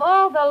 Al, of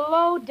all the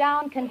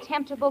low-down,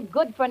 contemptible,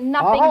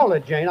 good-for-nothing... Oh, hold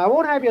it, Jane. I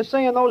won't have you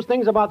saying those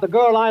things about the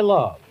girl I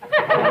love.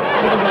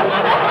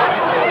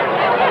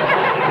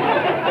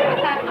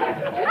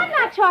 I'm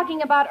not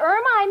talking about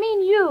Irma. I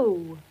mean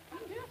you.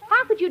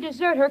 How could you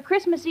desert her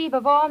Christmas Eve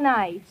of all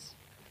nights?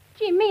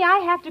 Gee, me, I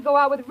have to go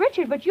out with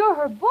Richard, but you're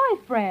her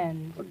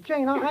boyfriend. Well,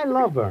 Jane, I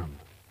love Irma.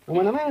 And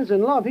when a man's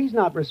in love, he's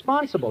not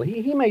responsible.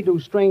 He may do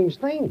strange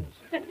things.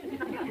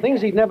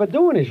 Things he'd never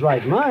do in his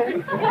right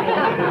mind.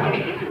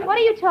 What are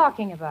you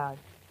talking about?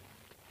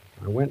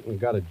 I went and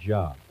got a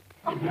job.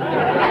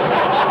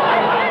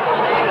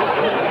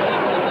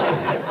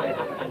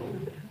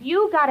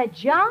 You got a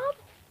job?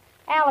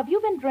 Al, have you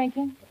been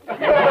drinking?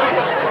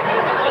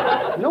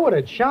 I know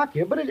it'd shock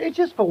you, but it's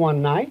just for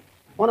one night.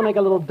 Want to make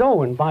a little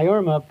dough and buy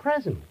Irma a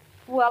present.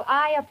 Well,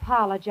 I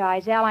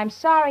apologize, Al. I'm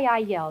sorry I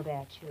yelled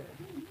at you.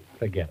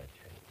 Forget it,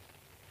 Jane.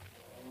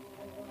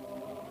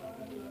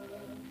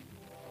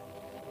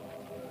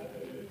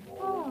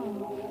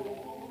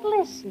 Oh,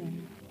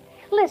 listen.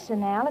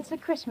 Listen, Al, it's the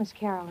Christmas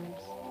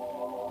carolers.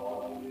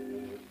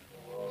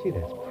 See,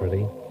 that's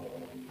pretty.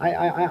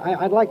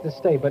 I'd like to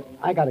stay, but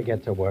I got to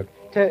get to work.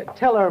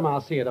 Tell Irma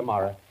I'll see you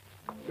tomorrow.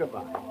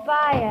 Goodbye.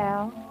 Bye,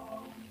 Al.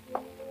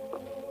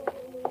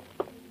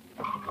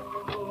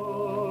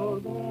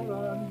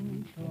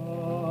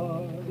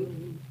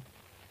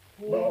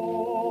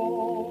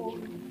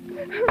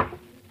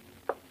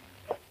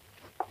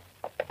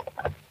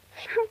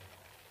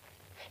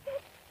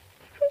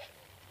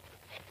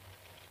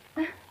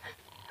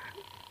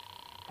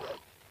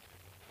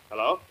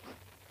 Hello?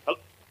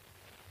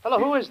 Hello,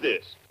 who is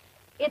this?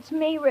 It's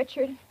me,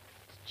 Richard.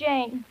 It's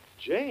Jane.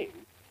 Jane,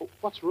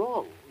 what's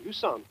wrong? You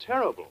sound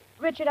terrible.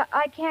 Richard,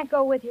 I can't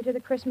go with you to the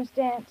Christmas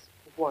dance.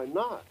 Why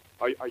not?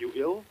 Are you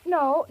ill?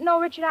 No,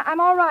 Richard, I'm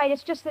all right.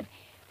 It's just that,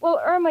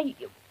 Irma,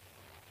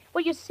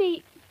 you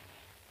see,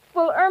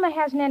 Irma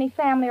hasn't any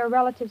family or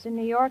relatives in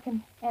New York,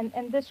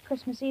 and this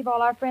Christmas Eve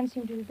all our friends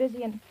seem to be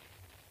busy, and,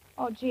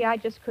 I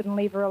just couldn't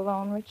leave her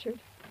alone, Richard.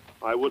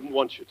 I wouldn't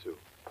want you to.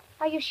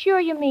 Are you sure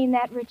you mean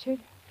that, Richard?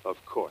 Of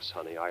course,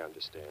 honey, I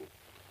understand.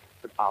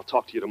 But I'll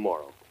talk to you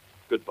tomorrow.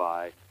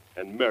 Goodbye,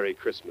 and Merry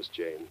Christmas,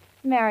 Jane.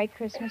 Merry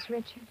Christmas,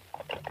 Richard.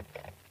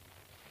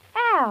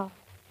 Al,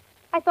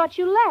 I thought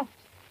you left.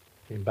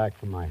 Came back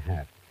for my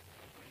hat.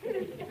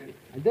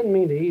 I didn't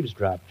mean to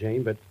eavesdrop,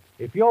 Jane, but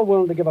if you're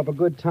willing to give up a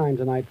good time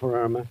tonight for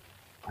Irma,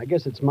 I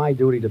guess it's my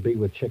duty to be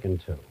with Chicken,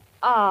 too.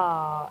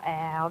 Oh,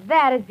 Al,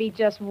 that'd be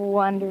just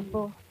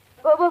wonderful.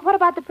 Well, what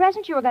about the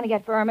present you were going to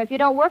get for Irma? If you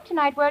don't work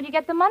tonight, where'll you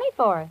get the money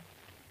for it?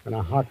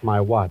 Gonna hawk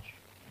my watch.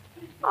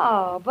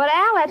 Oh, but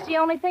Al, that's the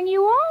only thing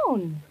you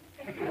own.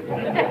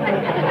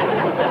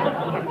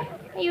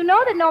 You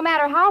know that no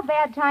matter how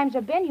bad times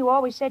have been, you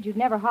always said you'd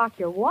never hawk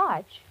your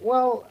watch.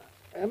 Well,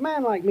 a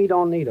man like me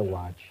don't need a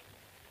watch.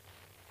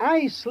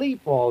 I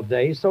sleep all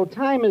day, so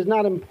time is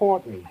not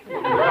important.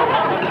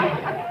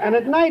 And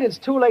at night, it's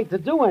too late to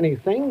do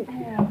anything.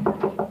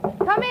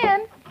 Come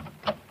in.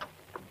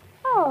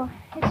 Oh,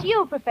 it's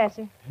you,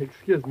 Professor.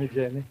 Excuse me,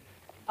 Janie.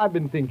 I've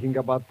been thinking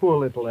about poor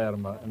little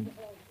Irma, and,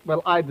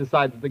 I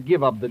decided to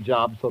give up the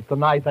job, so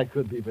tonight I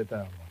could be with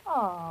Irma.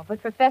 Oh,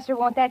 but Professor,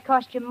 won't that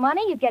cost you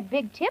money? You get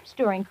big tips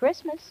during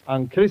Christmas.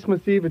 On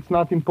Christmas Eve, it's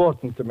not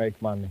important to make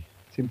money.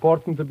 It's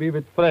important to be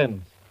with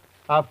friends.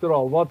 After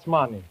all, what's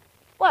money?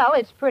 Well,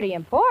 it's pretty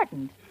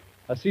important.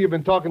 I see you've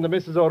been talking to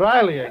Mrs.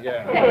 O'Reilly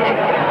again.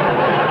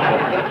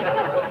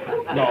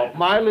 No,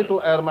 my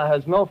little Irma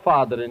has no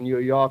father in New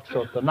York,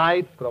 so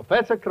tonight,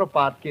 Professor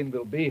Kropotkin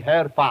will be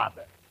her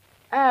father.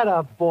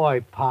 Atta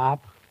boy,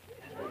 Pop.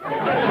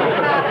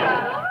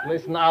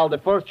 Listen, Al, the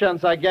first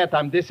chance I get,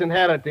 I'm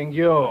disinheriting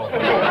you.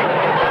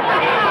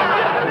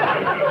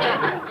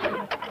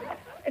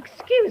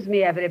 Excuse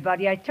me,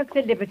 everybody. I took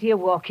the liberty of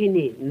walking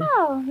in.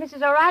 Oh,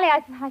 Mrs. O'Reilly,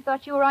 I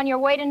thought you were on your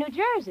way to New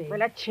Jersey.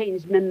 Well, I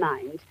changed my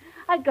mind.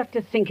 I got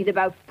to thinking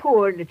about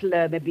poor little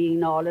Irma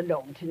being all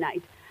alone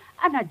tonight,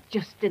 and I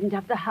just didn't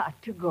have the heart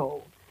to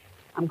go.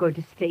 I'm going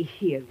to stay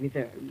here with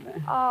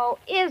Irma. Oh,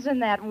 isn't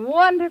that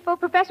wonderful?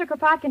 Professor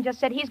Kropotkin just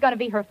said he's going to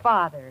be her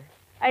father.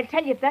 I'll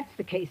tell you, if that's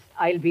the case,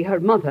 I'll be her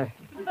mother.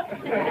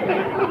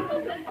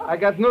 I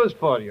got news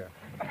for you.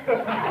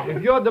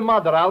 If you're the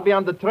mother, I'll be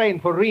on the train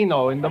for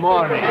Reno in the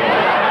morning.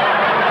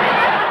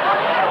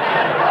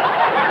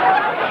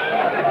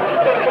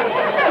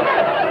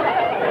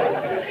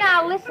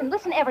 Now,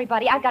 listen,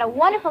 everybody. I've got a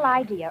wonderful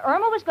idea.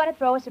 Irma was going to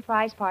throw a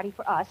surprise party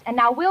for us, and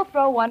now we'll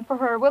throw one for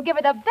her. We'll give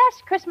her the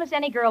best Christmas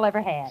any girl ever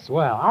had.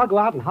 Swell. I'll go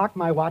out and hawk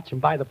my watch and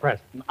buy the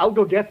present. I'll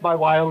go get my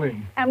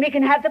violin. And we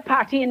can have the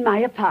party in my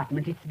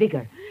apartment. It's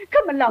bigger.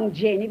 Come along,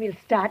 Janie. We'll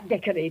start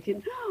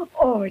decorating.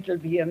 Oh, it'll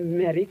be a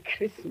Merry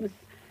Christmas.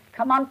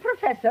 Come on,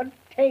 Professor.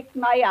 Take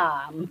my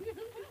arm.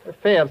 A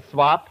fair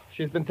swap.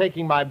 She's been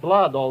taking my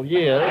blood all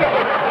year.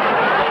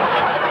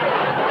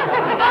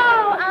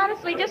 Oh,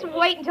 honestly, just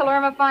wait until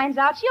Irma finds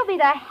out. She'll be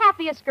the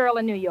happiest girl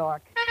in New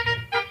York.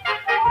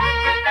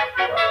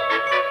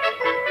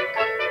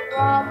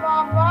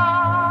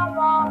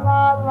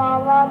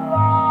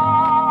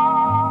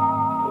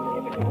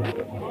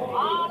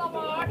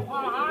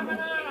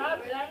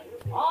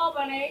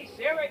 Albany,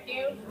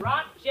 Syracuse,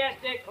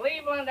 Rochester,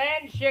 Cleveland,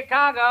 and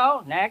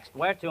Chicago. Next,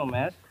 where to,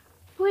 miss?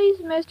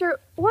 Please, mister,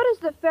 what is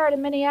the fare to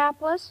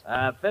Minneapolis?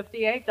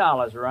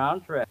 $58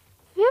 round trip.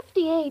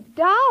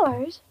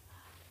 $58?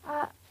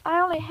 I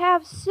only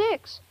have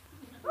 $6.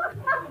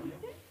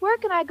 Where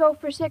can I go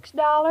for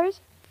 $6?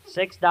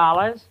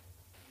 $6?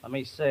 Let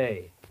me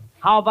see.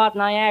 How about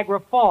Niagara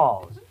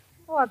Falls?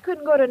 Oh, I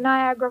couldn't go to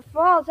Niagara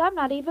Falls. I'm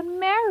not even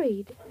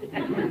married.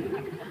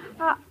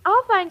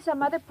 I'll find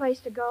some other place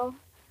to go.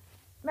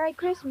 Merry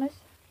Christmas.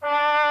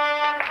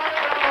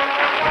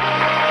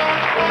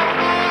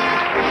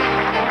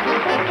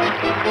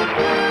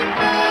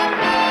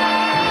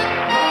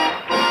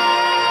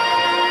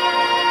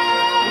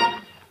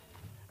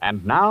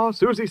 And now,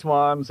 Susie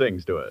Swan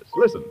sings to us.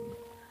 Listen.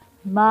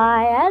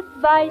 My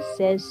advice,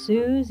 says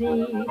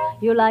Susie,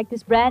 you like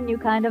this brand new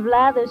kind of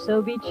lather,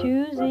 so be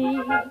choosy.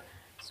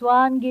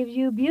 Swan gives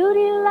you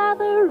beauty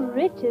lather,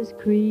 rich as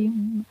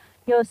cream.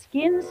 Your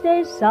skin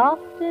stays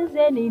soft as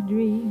any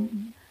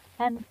dream,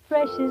 and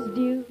fresh as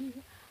dew.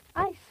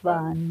 I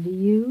swan to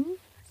you,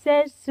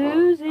 says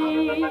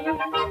Susie.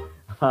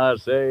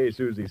 Say,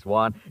 Susie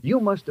Swan, you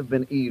must have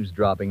been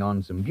eavesdropping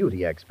on some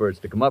beauty experts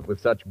to come up with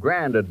such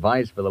grand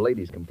advice for the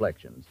ladies'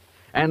 complexions.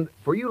 And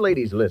for you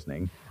ladies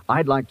listening,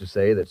 I'd like to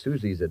say that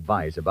Susie's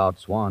advice about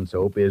Swan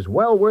soap is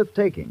well worth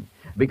taking,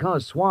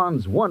 because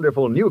Swan's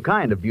wonderful new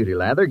kind of beauty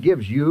lather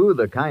gives you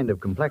the kind of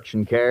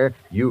complexion care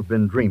you've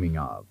been dreaming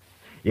of.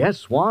 Yes,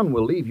 Swan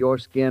will leave your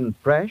skin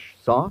fresh,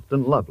 soft,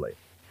 and lovely.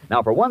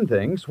 Now, for one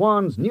thing,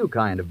 Swan's new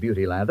kind of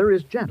beauty lather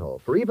is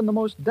gentle for even the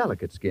most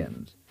delicate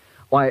skins.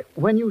 Why,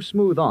 when you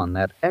smooth on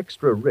that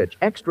extra rich,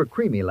 extra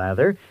creamy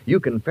lather,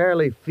 you can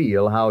fairly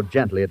feel how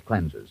gently it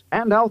cleanses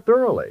and how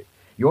thoroughly.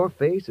 Your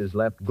face is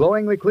left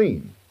glowingly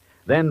clean.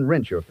 Then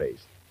rinse your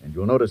face, and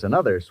you'll notice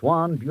another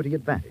Swan Beauty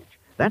advantage.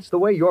 That's the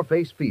way your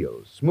face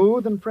feels,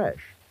 smooth and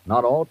fresh,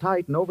 not all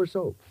tight and over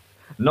soap.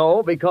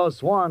 No, because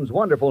Swan's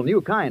wonderful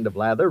new kind of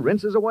lather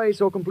rinses away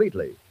so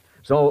completely.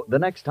 So the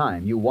next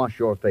time you wash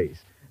your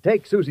face,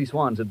 take Susie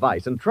Swan's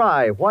advice and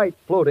try White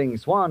Floating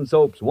Swan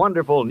Soap's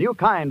wonderful new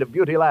kind of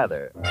beauty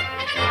lather.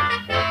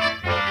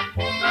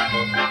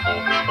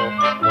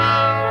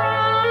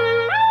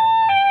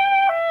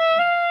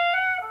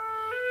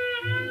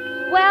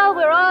 Well,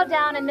 we're all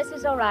down in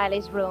Mrs.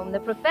 O'Reilly's room. The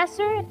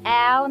professor, and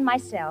Al, and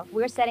myself.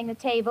 We're setting the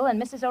table,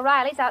 and Mrs.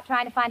 O'Reilly's out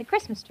trying to find a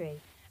Christmas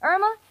tree.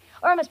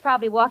 Irma's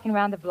probably walking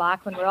around the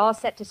block. When we're all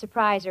set to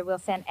surprise her, we'll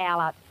send Al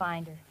out to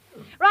find her.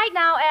 Right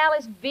now, Al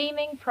is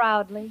beaming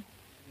proudly.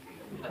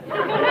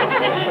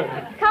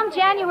 Come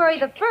January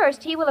the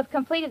 1st, he will have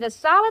completed a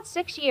solid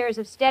 6 years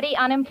of steady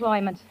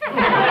unemployment.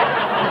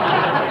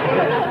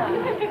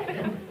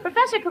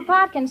 Professor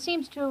Kropotkin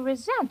seems to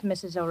resent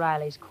Mrs.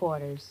 O'Reilly's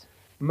quarters.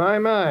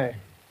 My.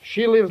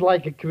 She lives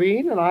like a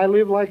queen, and I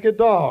live like a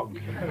dog.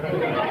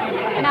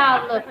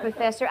 Now, look,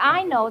 Professor,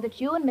 I know that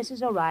you and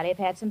Mrs. O'Reilly have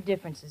had some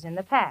differences in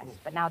the past,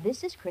 but now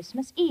this is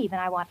Christmas Eve,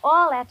 and I want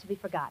all that to be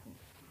forgotten.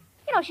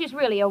 You know, she's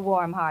really a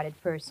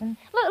warm-hearted person.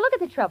 Look at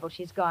the trouble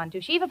she's gone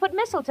to. She even put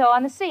mistletoe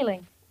on the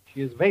ceiling.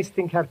 She is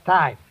wasting her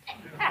time.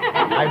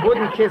 I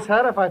wouldn't kiss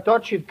her if I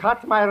thought she'd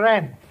cut my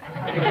rent.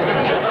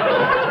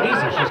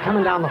 Easy, she's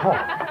coming down the hall.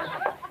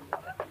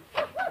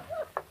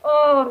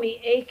 Oh, me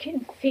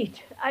aching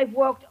feet. I've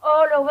walked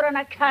all over and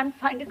I can't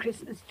find a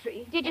Christmas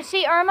tree. Did you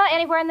see Irma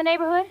anywhere in the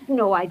neighborhood?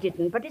 No, I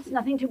didn't, but it's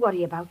nothing to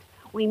worry about.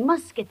 We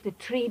must get the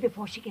tree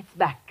before she gets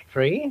back.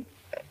 Tree?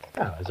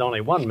 Well, there's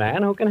only one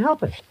man who can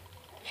help us.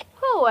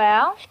 Who,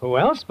 Al? Who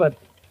else but...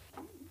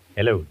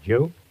 Hello,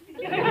 Joe.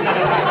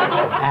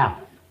 Al,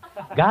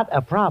 got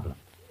a problem.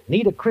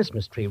 Need a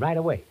Christmas tree right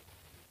away.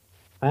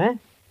 Huh?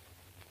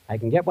 I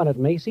can get one at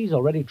Macy's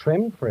already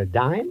trimmed for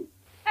 $10?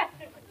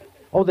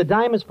 Oh, the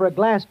dime is for a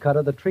glass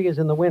cutter. The tree is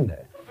in the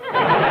window.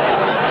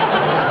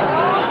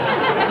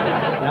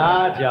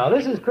 No, Joe,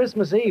 this is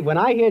Christmas Eve. When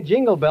I hear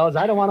jingle bells,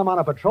 I don't want them on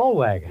a patrol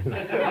wagon.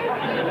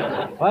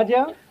 What,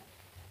 Joe?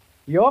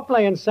 You're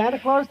playing Santa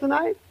Claus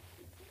tonight?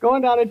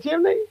 Going down a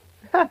chimney?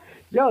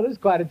 Joe, this is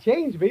quite a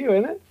change for you,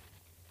 isn't it?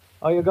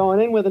 Oh, you're going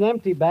in with an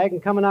empty bag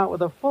and coming out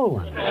with a full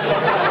one.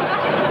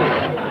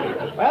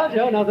 Well,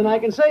 Joe, nothing I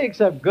can say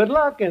except good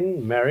luck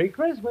and Merry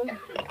Christmas.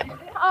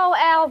 Oh,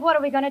 Al, what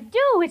are we going to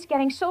do? It's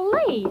getting so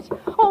late.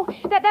 Oh,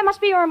 that must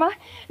be Irma.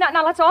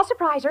 Now, let's all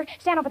surprise her.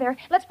 Stand over there.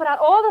 Let's put out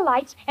all the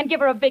lights and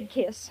give her a big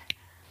kiss.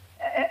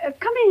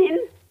 Come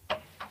in.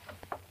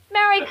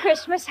 Merry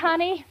Christmas,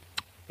 honey.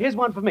 Here's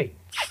one for me.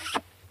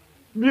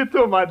 Me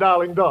too, my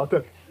darling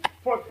daughter.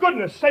 For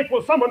goodness sake,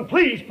 will someone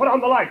please put on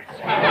the lights?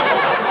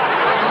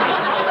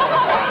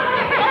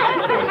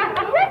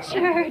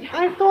 Richard!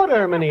 I thought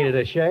Irma needed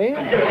a shave.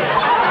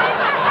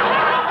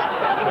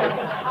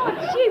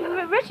 Gee,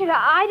 Richard,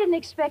 I didn't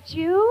expect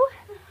you.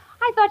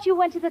 I thought you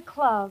went to the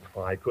club.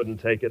 Well, I couldn't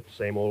take it.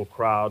 Same old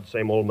crowd,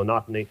 same old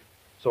monotony.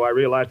 So I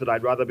realized that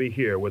I'd rather be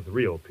here with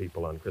real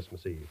people on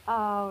Christmas Eve.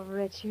 Oh,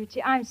 Richard,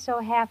 I'm so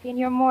happy, and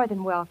you're more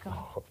than welcome.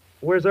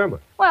 Where's Irma?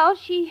 Well,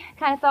 she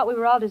kind of thought we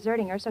were all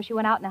deserting her, so she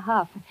went out in a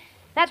huff.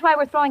 That's why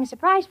we're throwing a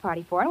surprise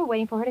party for her, and we're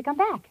waiting for her to come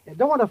back.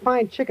 Don't want to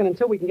find chicken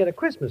until we can get a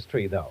Christmas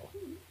tree, though.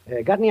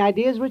 Got any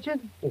ideas, Richard?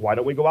 Well, why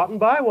don't we go out and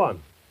buy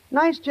one?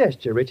 Nice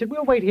gesture, Richard.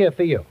 We'll wait here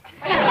for you.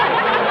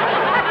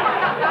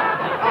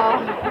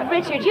 Oh,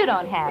 Richard, you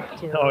don't have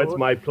to. Oh, it's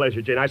my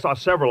pleasure, Jane. I saw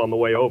several on the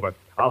way over.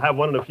 I'll have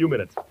one in a few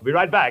minutes. I'll be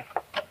right back.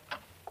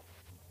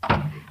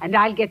 And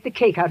I'll get the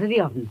cake out of the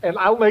oven. And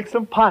I'll make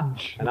some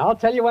punch. And I'll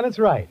tell you when it's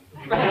right.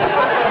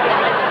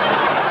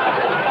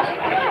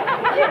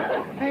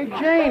 Hey,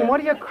 Jane, what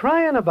are you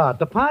crying about?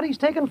 The party's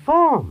taking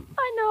form.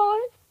 I know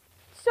it.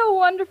 So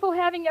wonderful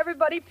having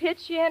everybody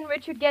pitch in,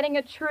 Richard getting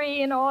a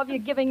tree, and all of you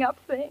giving up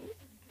things.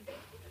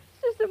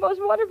 It's just the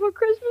most wonderful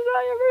Christmas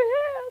I ever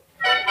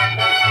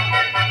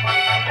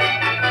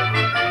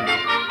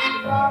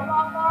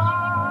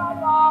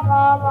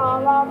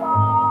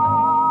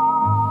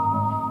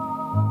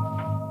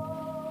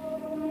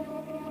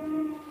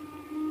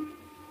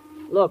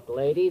had. Look,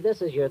 lady,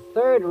 this is your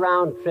third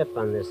round trip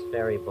on this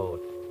ferry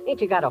boat.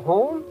 Ain't you got a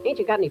home? Ain't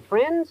you got any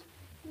friends?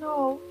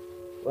 No.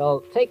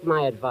 Well, take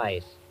my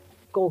advice.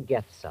 Go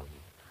get some.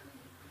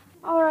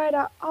 All right,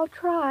 I'll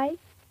try.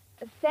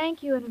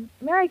 Thank you, and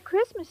a Merry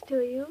Christmas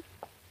to you.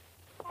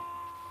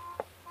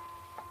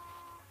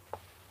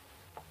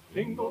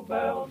 Jingle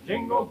bell,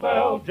 jingle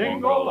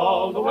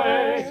all the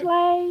way.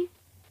 Sleigh.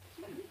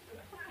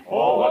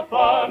 Oh, what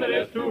fun it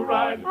is to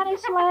ride On a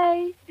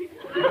sleigh.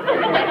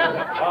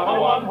 on a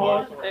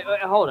one-horse.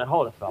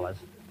 Hold it, fellas.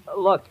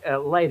 Look,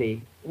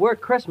 lady, we're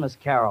Christmas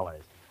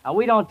carolers.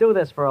 We don't do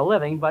this for a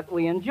living, but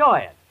we enjoy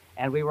it,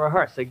 and we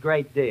rehearse a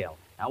great deal.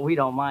 Now, we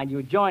don't mind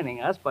you joining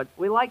us, but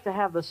we like to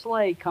have the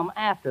sleigh come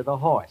after the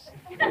horse.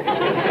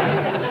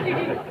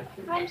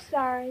 I'm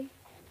sorry.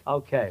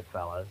 Okay,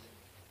 fellas.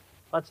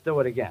 Let's do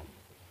it again.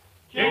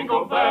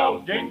 Jingle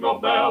bells,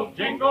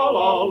 jingle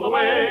all the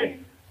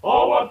way.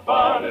 Oh, what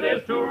fun it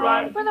is to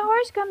ride. When the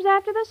horse comes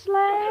after the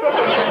sleigh.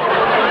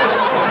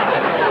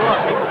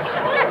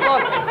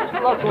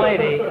 Look,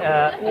 lady,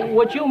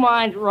 would you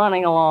mind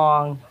running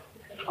along?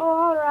 Oh,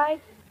 all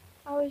right.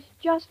 I was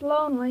just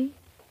lonely.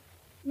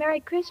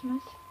 Merry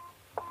Christmas.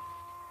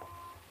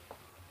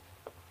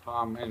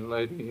 Hey,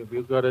 lady, have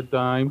you got a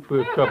dime for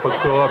a cup of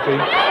coffee?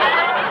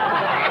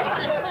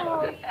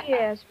 Oh,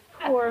 yes,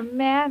 poor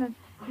man.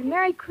 And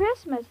Merry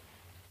Christmas.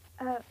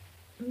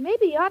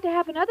 Maybe you ought to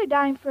have another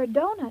dime for a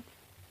donut.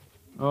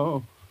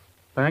 Oh,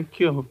 thank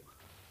you.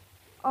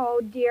 Oh,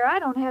 dear, I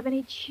don't have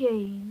any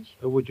change.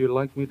 Would you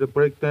like me to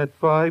break that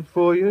 5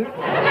 for you?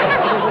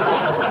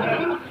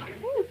 Well,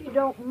 if you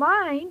don't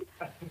mind.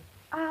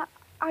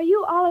 Are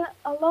you all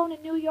alone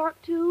in New York,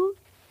 too?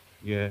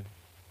 Yeah.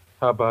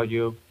 How about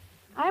you?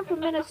 I'm from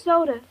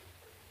Minnesota.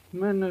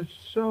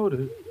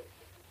 Minnesota?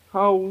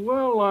 How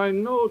well I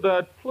know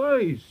that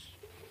place.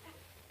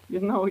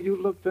 You know, you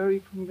look very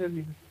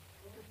familiar.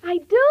 I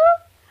do?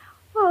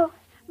 Well,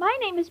 my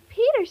name is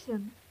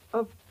Peterson.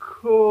 Of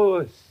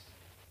course.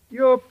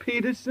 You're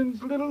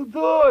Peterson's little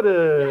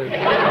daughter.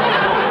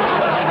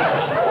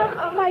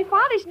 My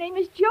father's name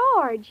is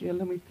George. Yeah,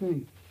 let me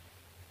think.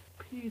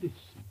 Peterson.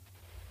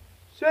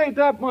 Say,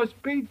 that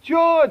must be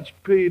George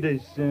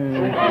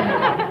Peterson.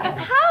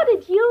 How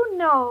did you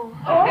know?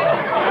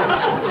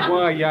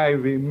 Why, I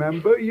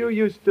remember. You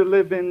used to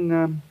live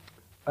in,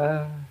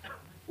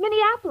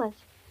 Minneapolis.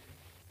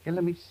 Yeah,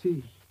 let me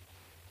see.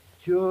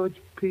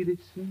 George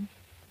Peterson,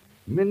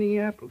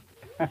 Minneapolis.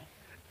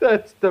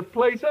 That's the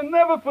place. I'll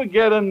never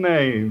forget a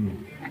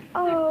name.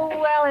 Oh,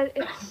 well,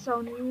 it's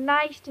so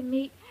nice to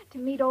meet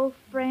old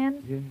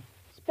friends. Yeah.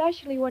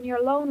 Especially when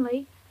you're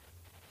lonely.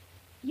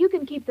 You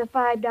can keep the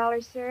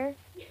 $5, sir.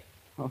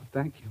 Oh,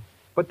 thank you.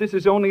 But this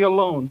is only a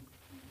loan.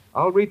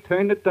 I'll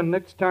return it the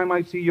next time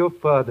I see your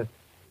father.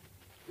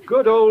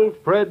 Good old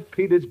Fred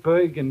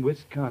Petersburg in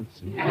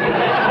Wisconsin. Oh,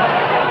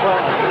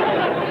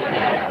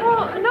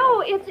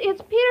 no, it's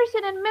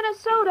Peterson in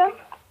Minnesota.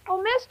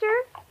 Oh,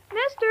 mister.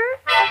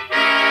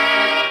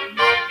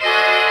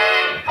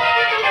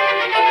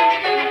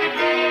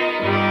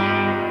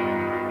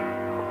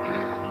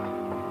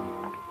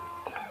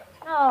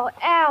 Oh,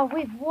 Al,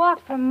 we've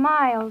walked for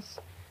miles.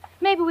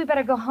 Maybe we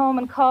better go home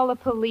and call the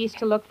police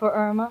to look for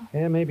Irma.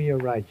 Yeah, maybe you're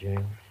right,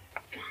 Jane.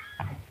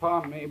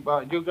 Pardon me,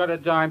 but you got a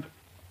dime.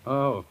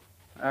 Oh,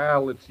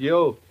 Al, it's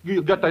you.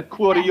 You got that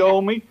quarter you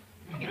owe me?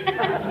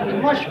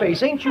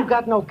 Mushface, ain't you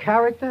got no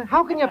character?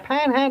 How can you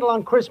panhandle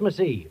on Christmas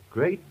Eve?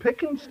 Great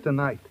pickings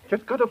tonight.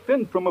 Just got a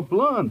fin from a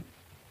blonde.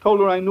 Told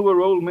her I knew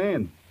her old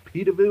man.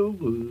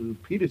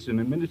 Peterson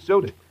in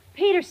Minnesota.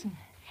 Peterson.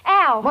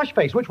 Al.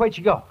 Mushface, which way'd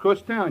you go?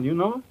 Across town, you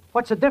know?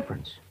 What's the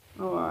difference?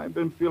 Oh, I've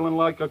been feeling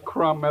like a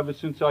crumb ever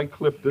since I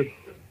clipped her.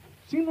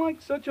 Seemed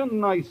like such a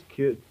nice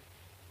kid.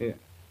 Yeah.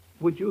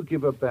 Would you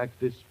give her back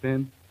this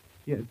fin?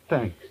 Yeah,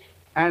 thanks.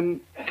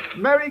 And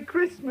Merry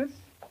Christmas.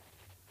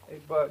 Hey,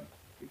 Bud,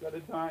 you got a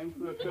dime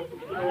for a cup of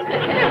coffee?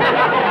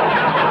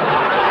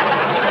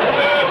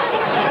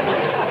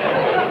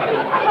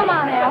 Come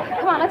on, Al.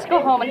 Come on, let's go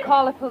home and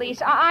call the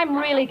police. I'm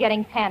really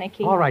getting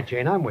panicky. All right,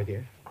 Jane, I'm with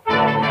you.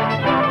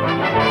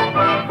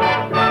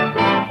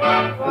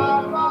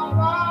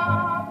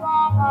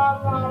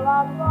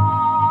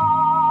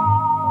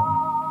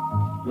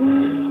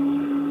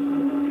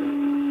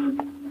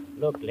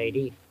 Look,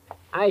 lady,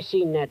 I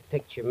seen that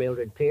picture,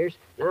 Mildred Pierce.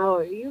 Now,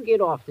 you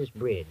get off this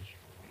bridge.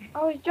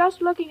 I was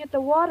just looking at the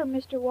water,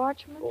 Mr.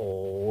 Watchman.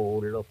 Oh,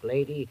 look,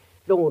 lady,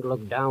 don't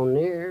look down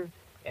there.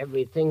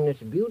 Everything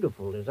that's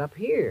beautiful is up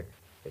here.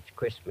 It's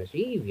Christmas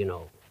Eve, you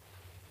know.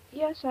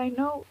 Yes, I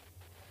know.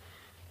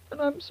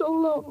 And I'm so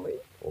lonely.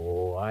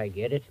 Oh, I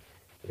get it.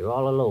 You're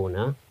all alone,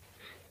 huh?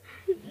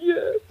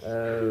 Yes.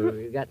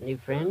 You got any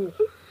friends?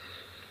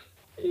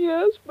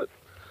 Yes, but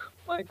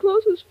my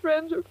closest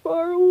friends are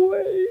far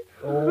away.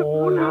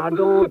 Oh, now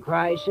don't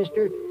cry,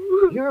 sister.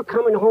 You're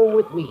coming home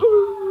with me.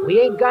 We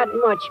ain't got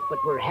much, but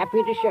we're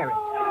happy to share it.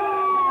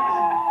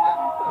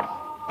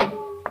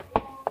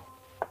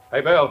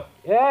 Hey, Bill.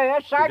 Yeah,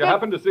 yes, Did Sergeant? you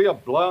happen to see a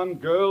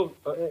blonde girl?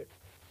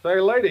 Say,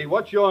 lady,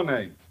 what's your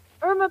name?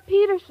 Irma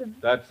Peterson.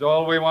 That's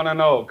all we want to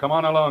know. Come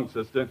on along,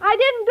 sister. I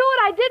didn't do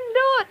it.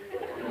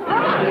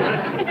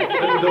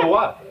 Didn't do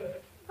what?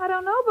 I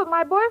don't know, but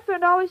my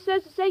boyfriend always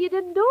says to say you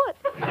didn't do it.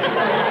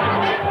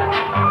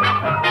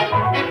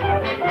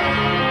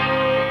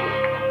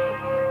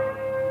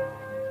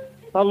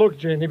 Now, look,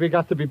 Janie, we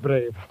got to be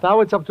brave.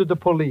 Now it's up to the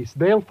police.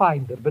 They'll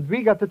find her, but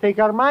we got to take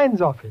our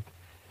minds off it.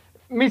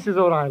 Mrs.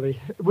 O'Reilly,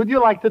 would you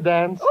like to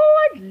dance?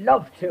 Oh, I'd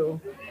love to.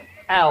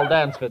 I'll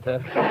dance with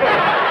her.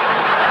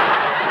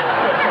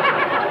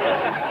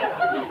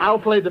 I'll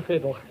play the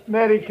fiddle.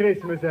 Merry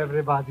Christmas,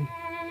 everybody.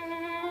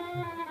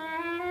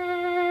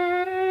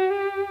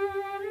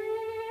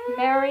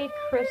 Merry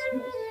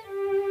Christmas.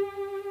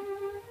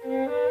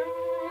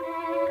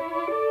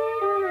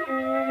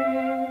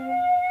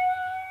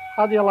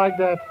 How do you like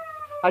that?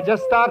 I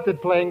just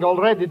started playing.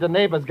 Already the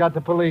neighbors got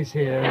the police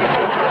here.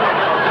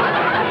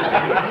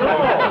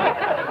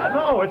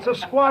 No, it's a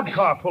squad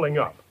car pulling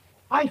up.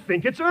 I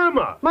think it's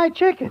Irma. My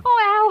chicken.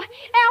 Oh,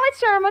 Al,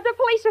 it's Irma. The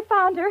police have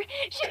found her.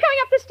 She's coming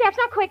up the steps.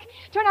 Now, quick.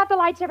 Turn out the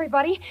lights,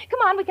 everybody. Come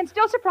on, we can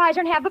still surprise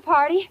her and have the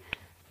party.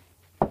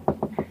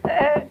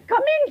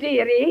 Come in,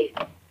 dearie.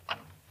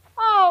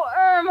 Oh,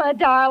 Irma,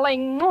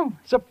 darling.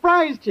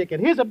 Surprise, chicken.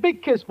 Here's a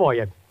big kiss for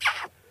you.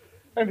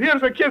 And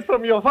here's a kiss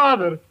from your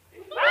father.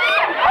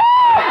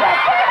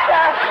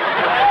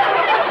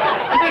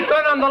 They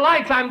turn on the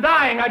lights. I'm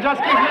dying. I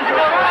just keep missing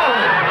around.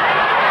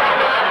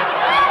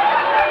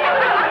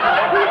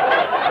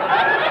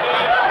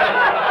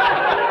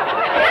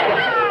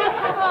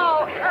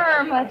 Oh,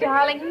 Irma,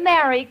 darling,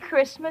 Merry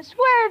Christmas.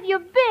 Where have you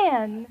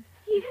been?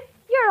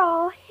 You're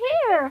all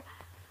here.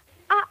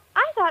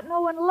 I thought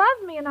no one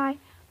loved me, and I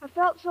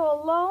felt so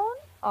alone.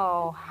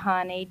 Oh,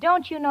 honey,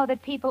 don't you know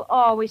that people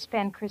always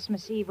spend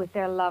Christmas Eve with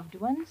their loved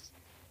ones?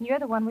 You're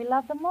the one we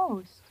love the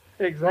most.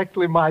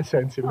 Exactly my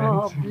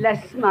sentiments. Oh,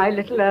 bless my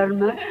little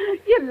Irma.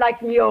 You're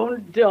like my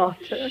own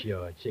daughter.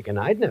 Sure, chicken.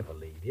 I'd never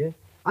leave you.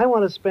 I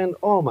want to spend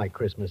all my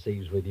Christmas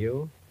Eves with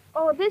you.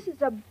 Oh, this is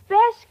the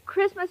best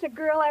Christmas a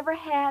girl ever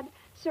had,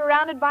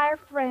 surrounded by her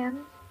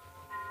friends.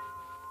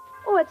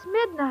 Oh, it's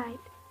midnight.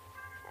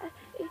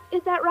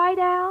 Is that right,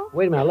 Al?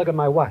 Wait a minute. Look at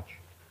my watch.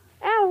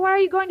 Al, why are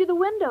you going to the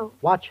window?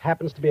 Watch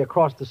happens to be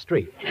across the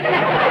street. You're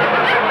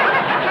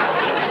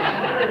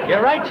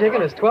right,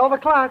 chicken. It's 12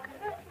 o'clock.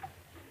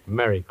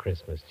 Merry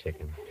Christmas,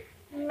 chicken.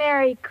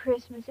 Merry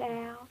Christmas,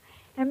 Al.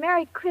 And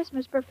Merry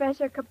Christmas,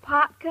 Professor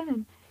Kropotkin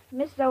and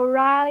Mrs.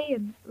 O'Reilly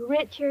and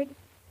Richard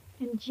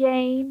and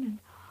Jane and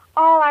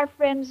all our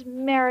friends.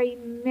 Merry,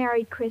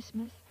 Merry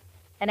Christmas.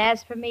 And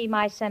as for me,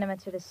 my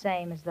sentiments are the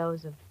same as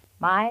those of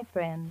my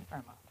friend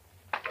Irma.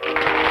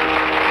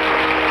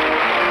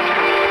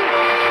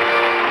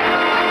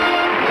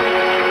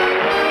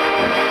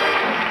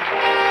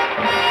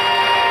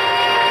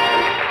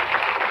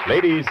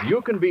 Ladies,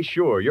 you can be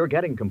sure you're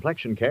getting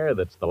complexion care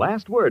that's the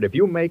last word if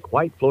you make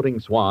White Floating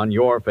Swan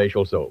your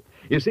facial soap.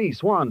 You see,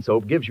 Swan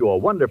soap gives you a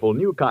wonderful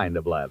new kind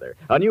of lather.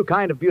 A new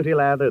kind of beauty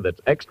lather that's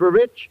extra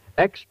rich,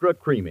 extra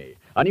creamy.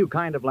 A new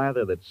kind of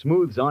lather that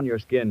smooths on your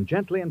skin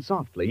gently and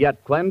softly,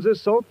 yet cleanses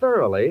so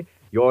thoroughly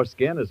your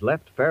skin is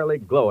left fairly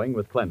glowing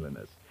with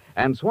cleanliness.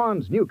 And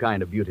Swan's new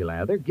kind of beauty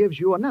lather gives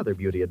you another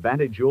beauty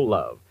advantage you'll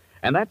love.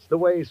 And that's the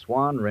way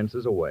Swan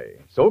rinses away.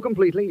 So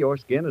completely, your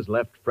skin is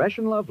left fresh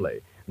and lovely,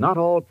 not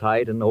all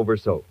tight and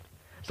over-soaped.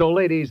 So,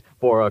 ladies,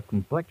 for a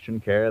complexion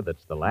care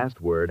that's the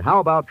last word, how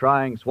about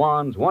trying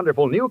Swan's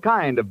wonderful new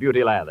kind of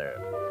beauty lather?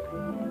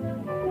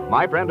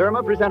 My Friend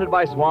Irma, presented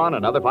by Swan,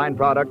 another fine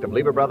product of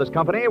Lever Brothers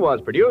Company,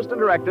 was produced and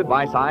directed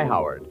by Cy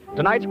Howard.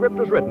 Tonight's script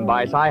was written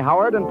by Cy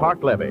Howard and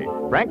Park Levy.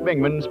 Frank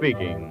Bingman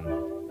speaking.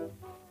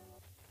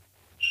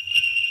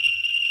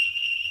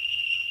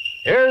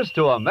 Here's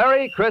to a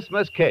Merry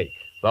Christmas cake,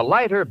 the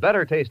lighter,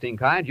 better-tasting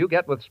kind you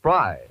get with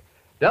Spry.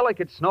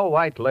 Delicate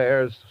snow-white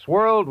layers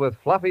swirled with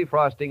fluffy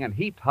frosting and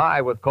heaped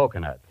high with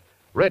coconut.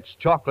 Rich,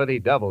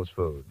 chocolatey devil's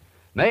food.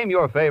 Name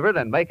your favorite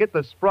and make it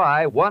the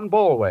Spry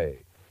one-bowl way.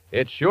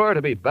 It's sure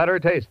to be better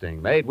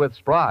tasting, made with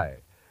Spry,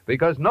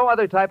 because no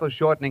other type of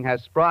shortening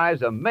has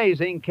Spry's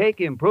amazing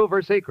cake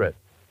improver secret.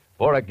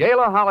 For a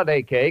gala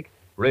holiday cake,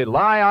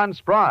 rely on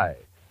Spry.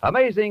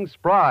 Amazing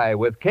Spry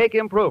with cake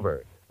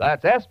improver.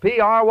 That's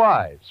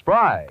S-P-R-Y,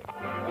 Spry.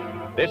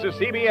 This is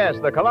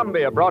CBS, the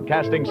Columbia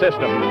Broadcasting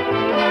System.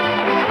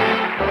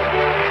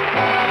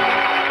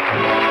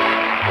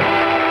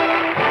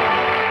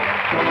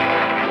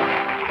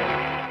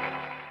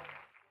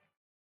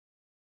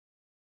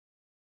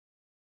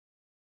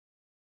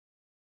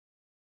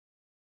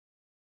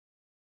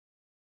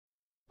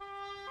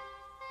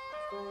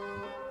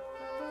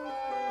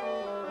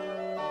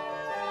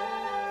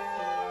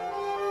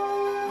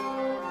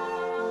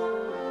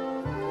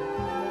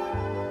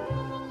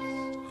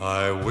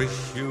 I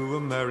wish you a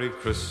Merry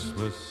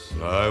Christmas.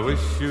 I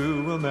wish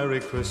you a Merry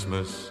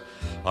Christmas.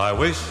 I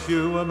wish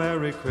you a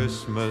Merry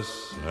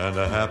Christmas and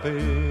a Happy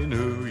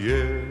New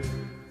Year.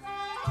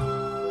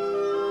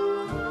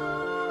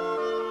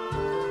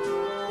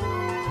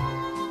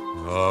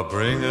 Oh,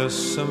 bring us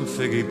some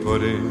figgy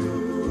pudding.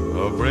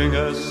 Oh, bring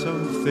us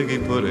some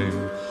figgy pudding.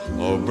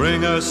 Oh,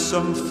 bring us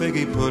some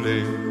figgy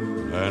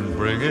pudding and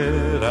bring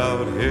it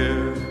out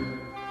here.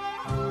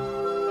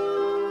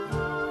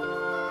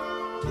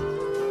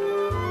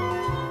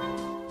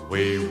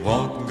 We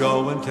won't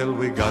go until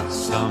we got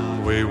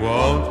some. We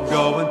won't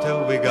go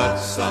until we got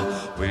some.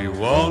 We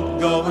won't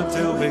go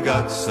until we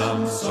got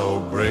some. So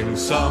bring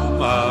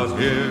some out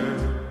here.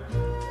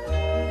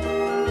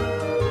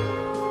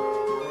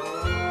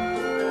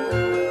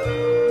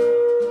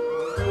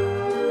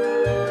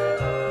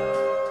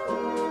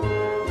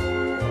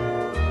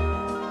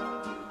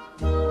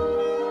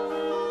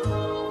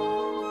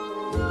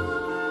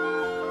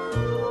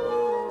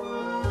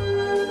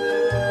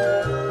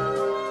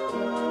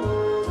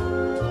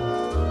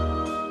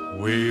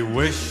 We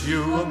wish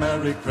you a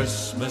Merry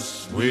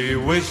Christmas. We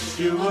wish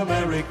you a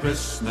Merry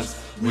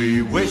Christmas.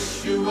 We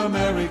wish you a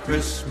Merry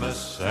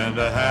Christmas and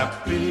a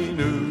Happy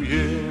New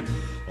Year.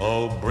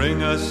 Oh,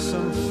 bring us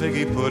some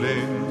figgy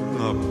pudding.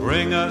 Oh,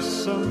 bring us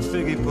some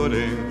figgy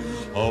pudding.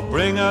 Oh,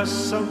 bring us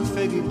some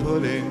figgy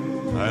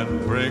pudding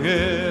and bring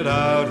it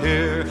out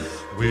here.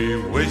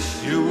 We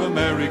wish you a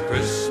Merry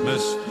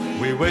Christmas.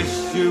 We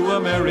wish you a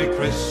Merry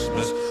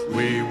Christmas.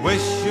 We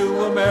wish you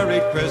a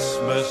Merry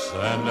Christmas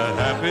and a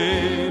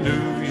Happy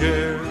New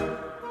Year.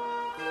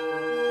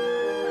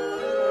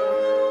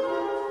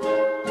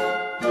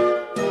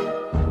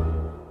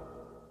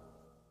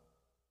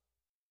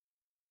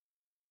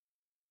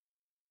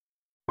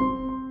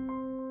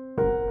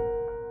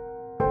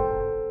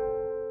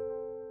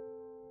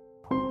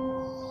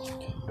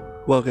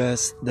 Well,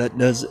 guys, that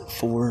does it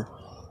for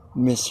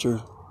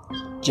Mr.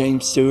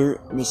 James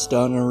Stewart, Miss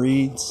Donna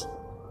Reeds,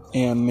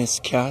 and Miss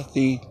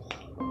Kathy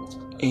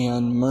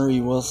and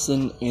Murray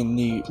Wilson in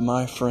the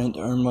My Friend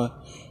Irma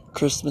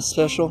Christmas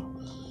special.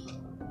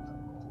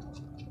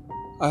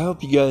 I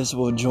hope you guys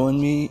will join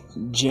me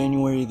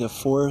January the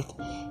 4th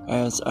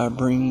as I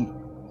bring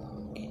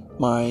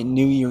my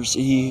New Year's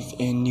Eve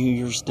and New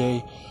Year's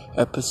Day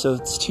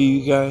episodes to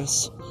you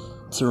guys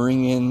to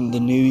ring in the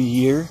new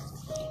year.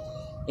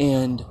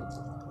 And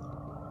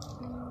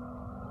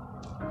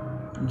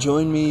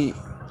join me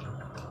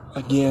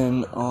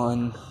again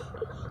on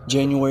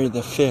January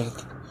the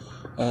 5th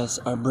as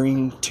I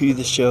bring to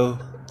the show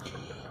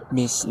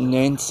Miss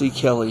Nancy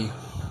Kelly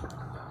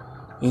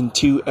in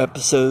 2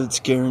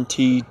 episodes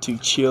guaranteed to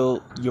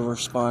chill your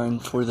spine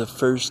for the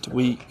first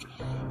week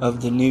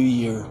of the new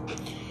year,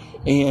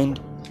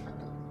 and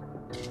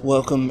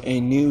welcome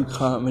a new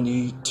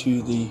comedy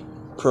to the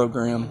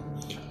program,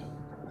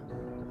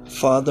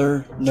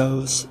 Father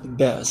Knows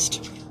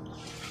Best.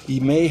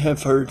 You may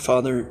have heard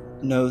Father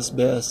Knows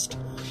Best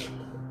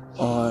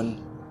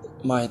on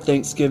my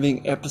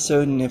Thanksgiving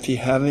episode, and if you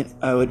haven't,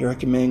 I would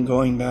recommend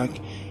going back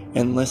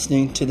and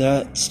listening to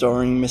that,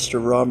 starring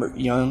Mr. Robert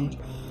Young.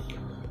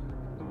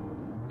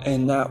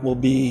 And that will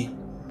be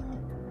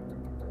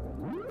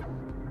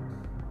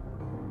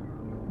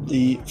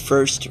the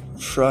first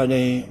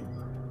Friday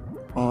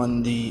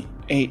on the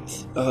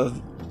 8th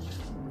of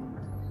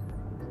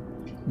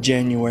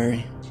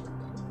January.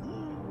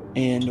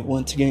 And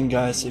once again,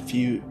 guys, if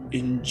you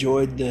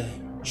enjoyed the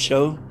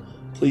show,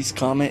 please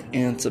comment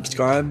and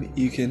subscribe.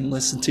 You can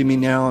listen to me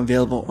now,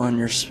 available on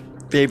your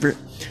favorite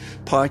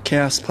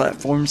podcast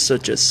platforms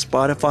such as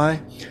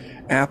Spotify,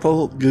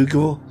 Apple,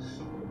 Google,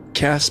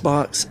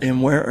 Castbox,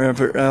 and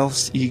wherever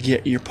else you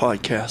get your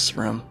podcasts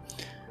from.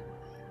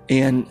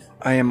 And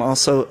I am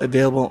also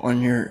available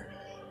on your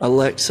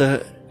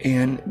Alexa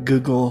and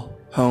Google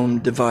Home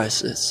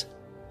devices.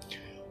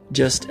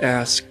 Just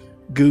ask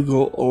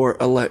Google or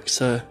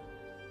Alexa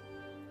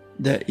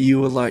that you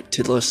would like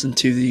to listen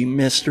to the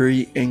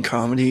Mystery and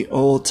Comedy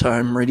Old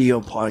Time Radio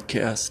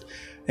podcast,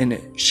 and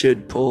it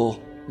should pull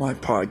my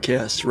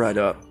podcast right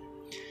up.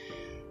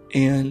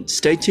 And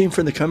stay tuned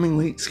for the coming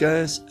weeks,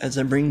 guys, as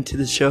I bring to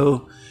the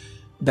show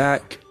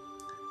back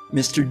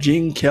Mr.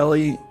 Gene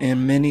Kelly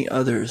and many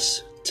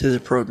others to the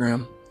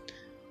program.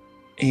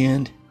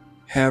 And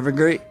have a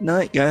great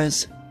night,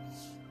 guys.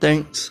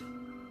 Thanks.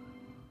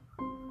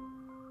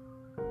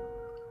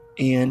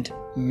 And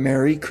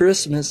Merry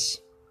Christmas.